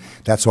 and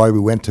that's why we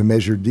went to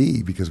Measure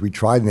D, because we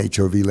tried an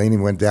HOV lane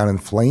and went down in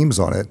flames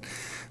on it.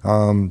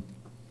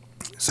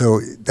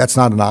 So that's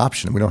not an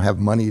option. We don't have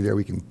money there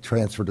we can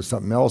transfer to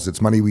something else.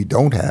 It's money we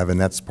don't have,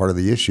 and that's part of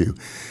the issue.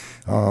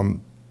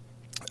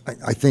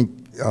 I think,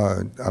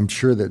 I'm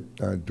sure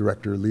that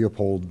Director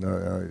Leopold,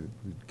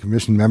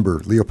 Commission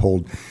Member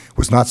Leopold,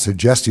 was not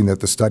suggesting that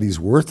the study's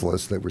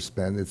worthless that we're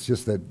spending. It's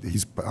just that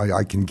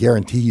I can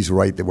guarantee he's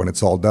right that when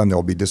it's all done,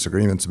 there'll be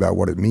disagreements about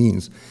what it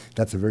means.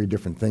 That's a very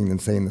different thing than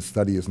saying the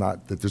study is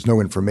not, that there's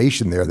no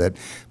information there that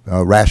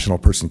a rational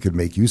person could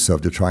make use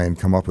of to try and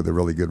come up with a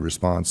really good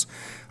response.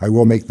 I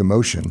will make the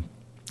motion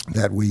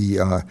that we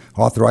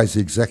authorize the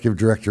Executive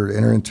Director to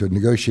enter into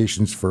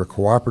negotiations for a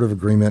cooperative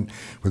agreement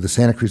with the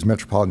Santa Cruz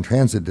Metropolitan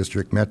Transit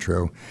District,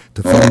 Metro,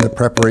 to fund the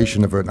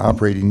preparation of an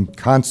operating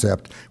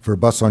concept for a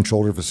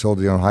bus-on-shoulder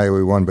facility on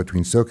Highway 1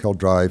 between Soquel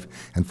Drive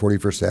and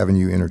 41st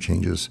Avenue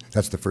interchanges.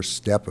 That's the first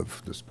step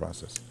of this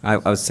process. I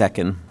was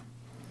second.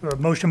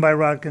 Motion by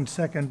Rodkin,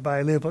 second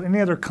by Leopold. Any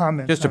other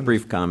comments? Just a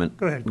brief comment.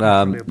 Go ahead,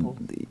 Leopold.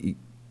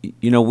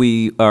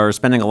 We are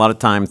spending a lot of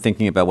time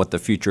thinking about what the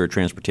future of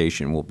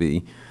transportation will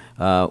be.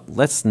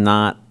 Let's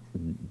not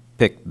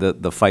pick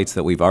the fights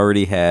that we've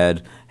already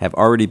had, have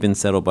already been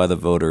settled by the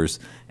voters,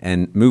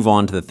 and move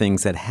on to the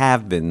things that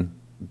have been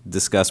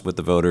discussed with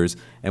the voters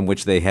and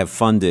which they have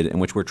funded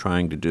and which we're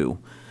trying to do.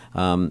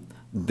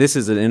 This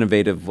is an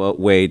innovative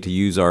way to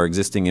use our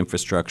existing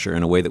infrastructure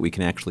in a way that we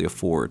can actually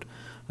afford.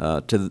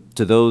 To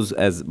those,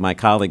 as my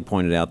colleague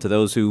pointed out, to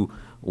those who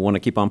want to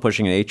keep on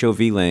pushing an HOV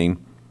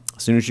lane,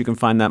 as soon as you can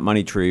find that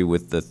money tree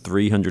with the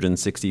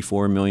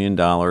 $364 million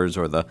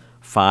or the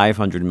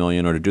 $500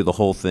 million, or to do the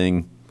whole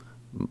thing,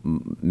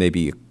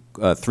 maybe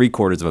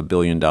 $750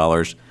 million,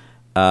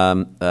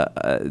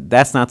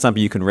 that's not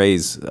something you can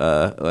raise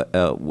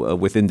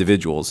with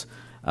individuals,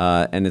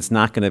 and it's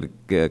not going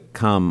to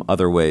come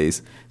other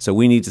ways. So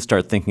we need to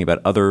start thinking about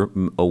other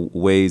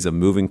ways of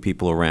moving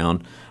people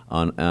around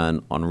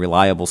on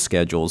reliable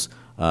schedules,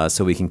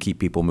 so we can keep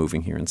people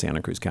moving here in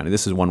Santa Cruz County.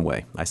 This is one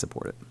way. I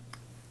support it.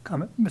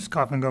 Comment, Ms.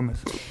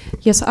 Kaufman-Gomez.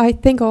 Yes, I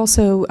think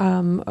also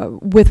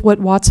with what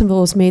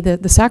Watsonville has made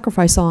the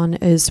sacrifice on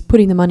is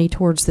putting the money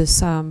towards this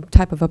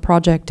type of a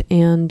project,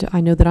 and I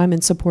know that I'm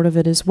in support of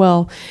it as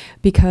well,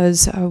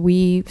 because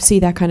we see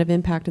that kind of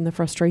impact and the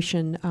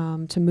frustration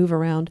to move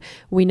around.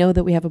 We know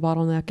that we have a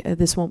bottleneck.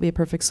 This won't be a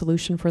perfect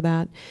solution for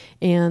that,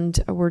 and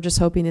we're just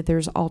hoping that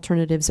there's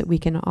alternatives that we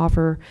can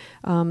offer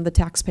the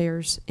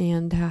taxpayers,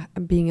 and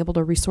being able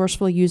to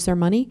resourcefully use their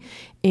money.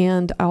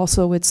 And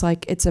also, it's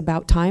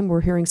about time. We're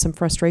hearing some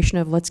frustration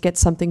of let's get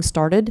something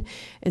started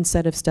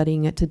instead of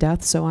studying it to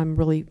death. So I'm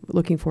really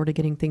looking forward to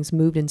getting things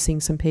moved and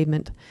seeing some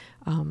pavement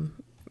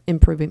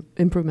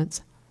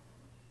improvements.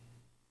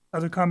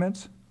 Other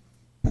comments?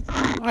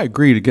 I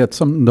agree to get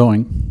something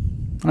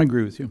going. I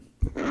agree with you.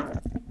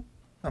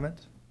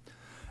 Comments?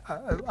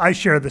 I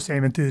share the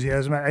same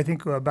enthusiasm. I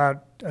think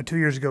about 2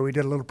 years ago, we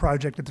did a little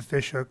project at the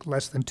Fish Hook,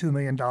 less than $2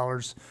 million.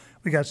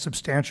 We got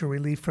substantial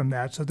relief from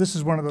that. So this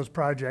is one of those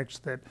projects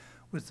that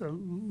with a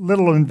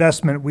little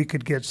investment, we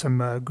could get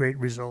some great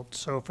results.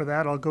 So for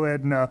that, I'll go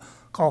ahead and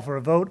call for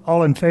a vote.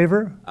 All in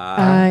favor?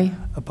 Aye.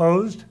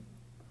 Opposed?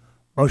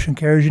 Motion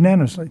carries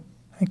unanimously.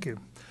 Thank you.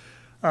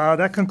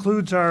 That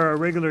concludes our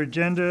regular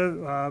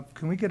agenda.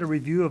 Can we get a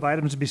review of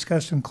items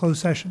discussed in closed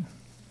session?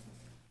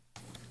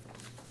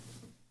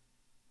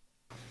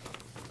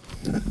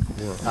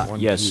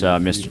 Yes,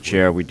 Mr.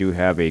 Chair, we do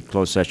have a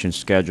closed session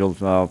scheduled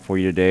for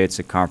you today. It's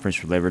a conference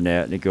for labor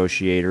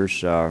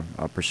negotiators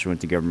pursuant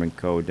to Government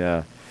Code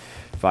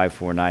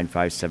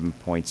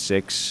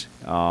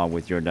 54957.6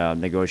 with your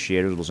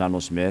negotiators,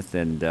 Lozano Smith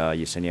and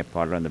Yesenia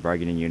Parra, and the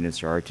bargaining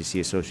units, our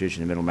RTC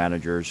Association of Middle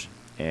Managers,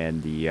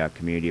 and the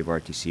community of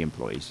RTC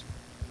employees.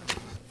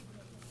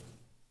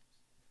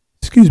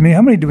 Excuse me,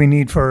 how many do we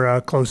need for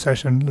closed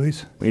session,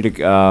 Luis? We need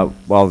a,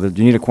 you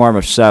need a quorum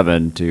of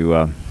 7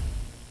 to...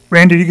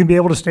 Randy, you can be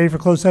able to stay for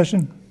closed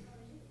session?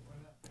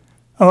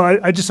 Oh,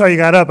 I just saw you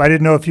got up. I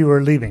didn't know if you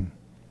were leaving.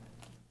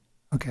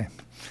 Okay.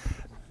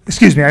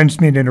 Excuse me, I didn't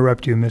mean to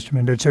interrupt you, Mr.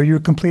 Mendez. So you're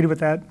completed with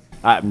that?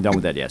 I'm done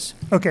with that, yes.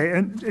 Okay,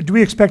 and do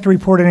we expect to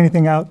report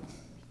anything out?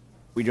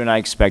 We do not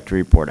expect to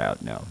report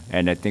out, no.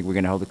 And I think we're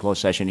going to hold the closed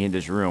session in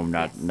this room,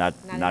 not.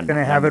 Going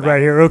to have it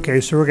right here.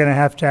 Okay, so we're going to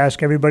have to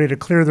ask everybody to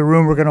clear the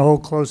room. We're going to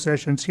hold closed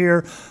sessions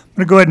here. I'm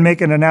going to go ahead and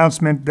make an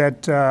announcement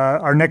that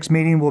our next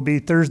meeting will be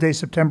Thursday,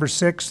 September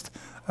 6th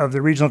of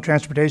the Regional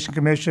Transportation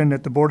Commission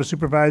at the Board of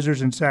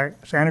Supervisors in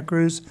Santa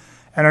Cruz.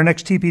 And our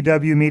next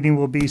TPW meeting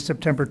will be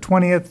September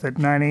 20th at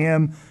 9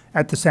 a.m.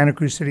 at the Santa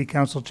Cruz City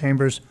Council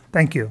chambers.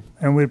 Thank you.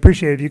 And we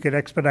appreciate it if you could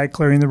expedite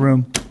clearing the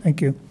room.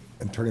 Thank you.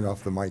 And turning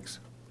off the mics.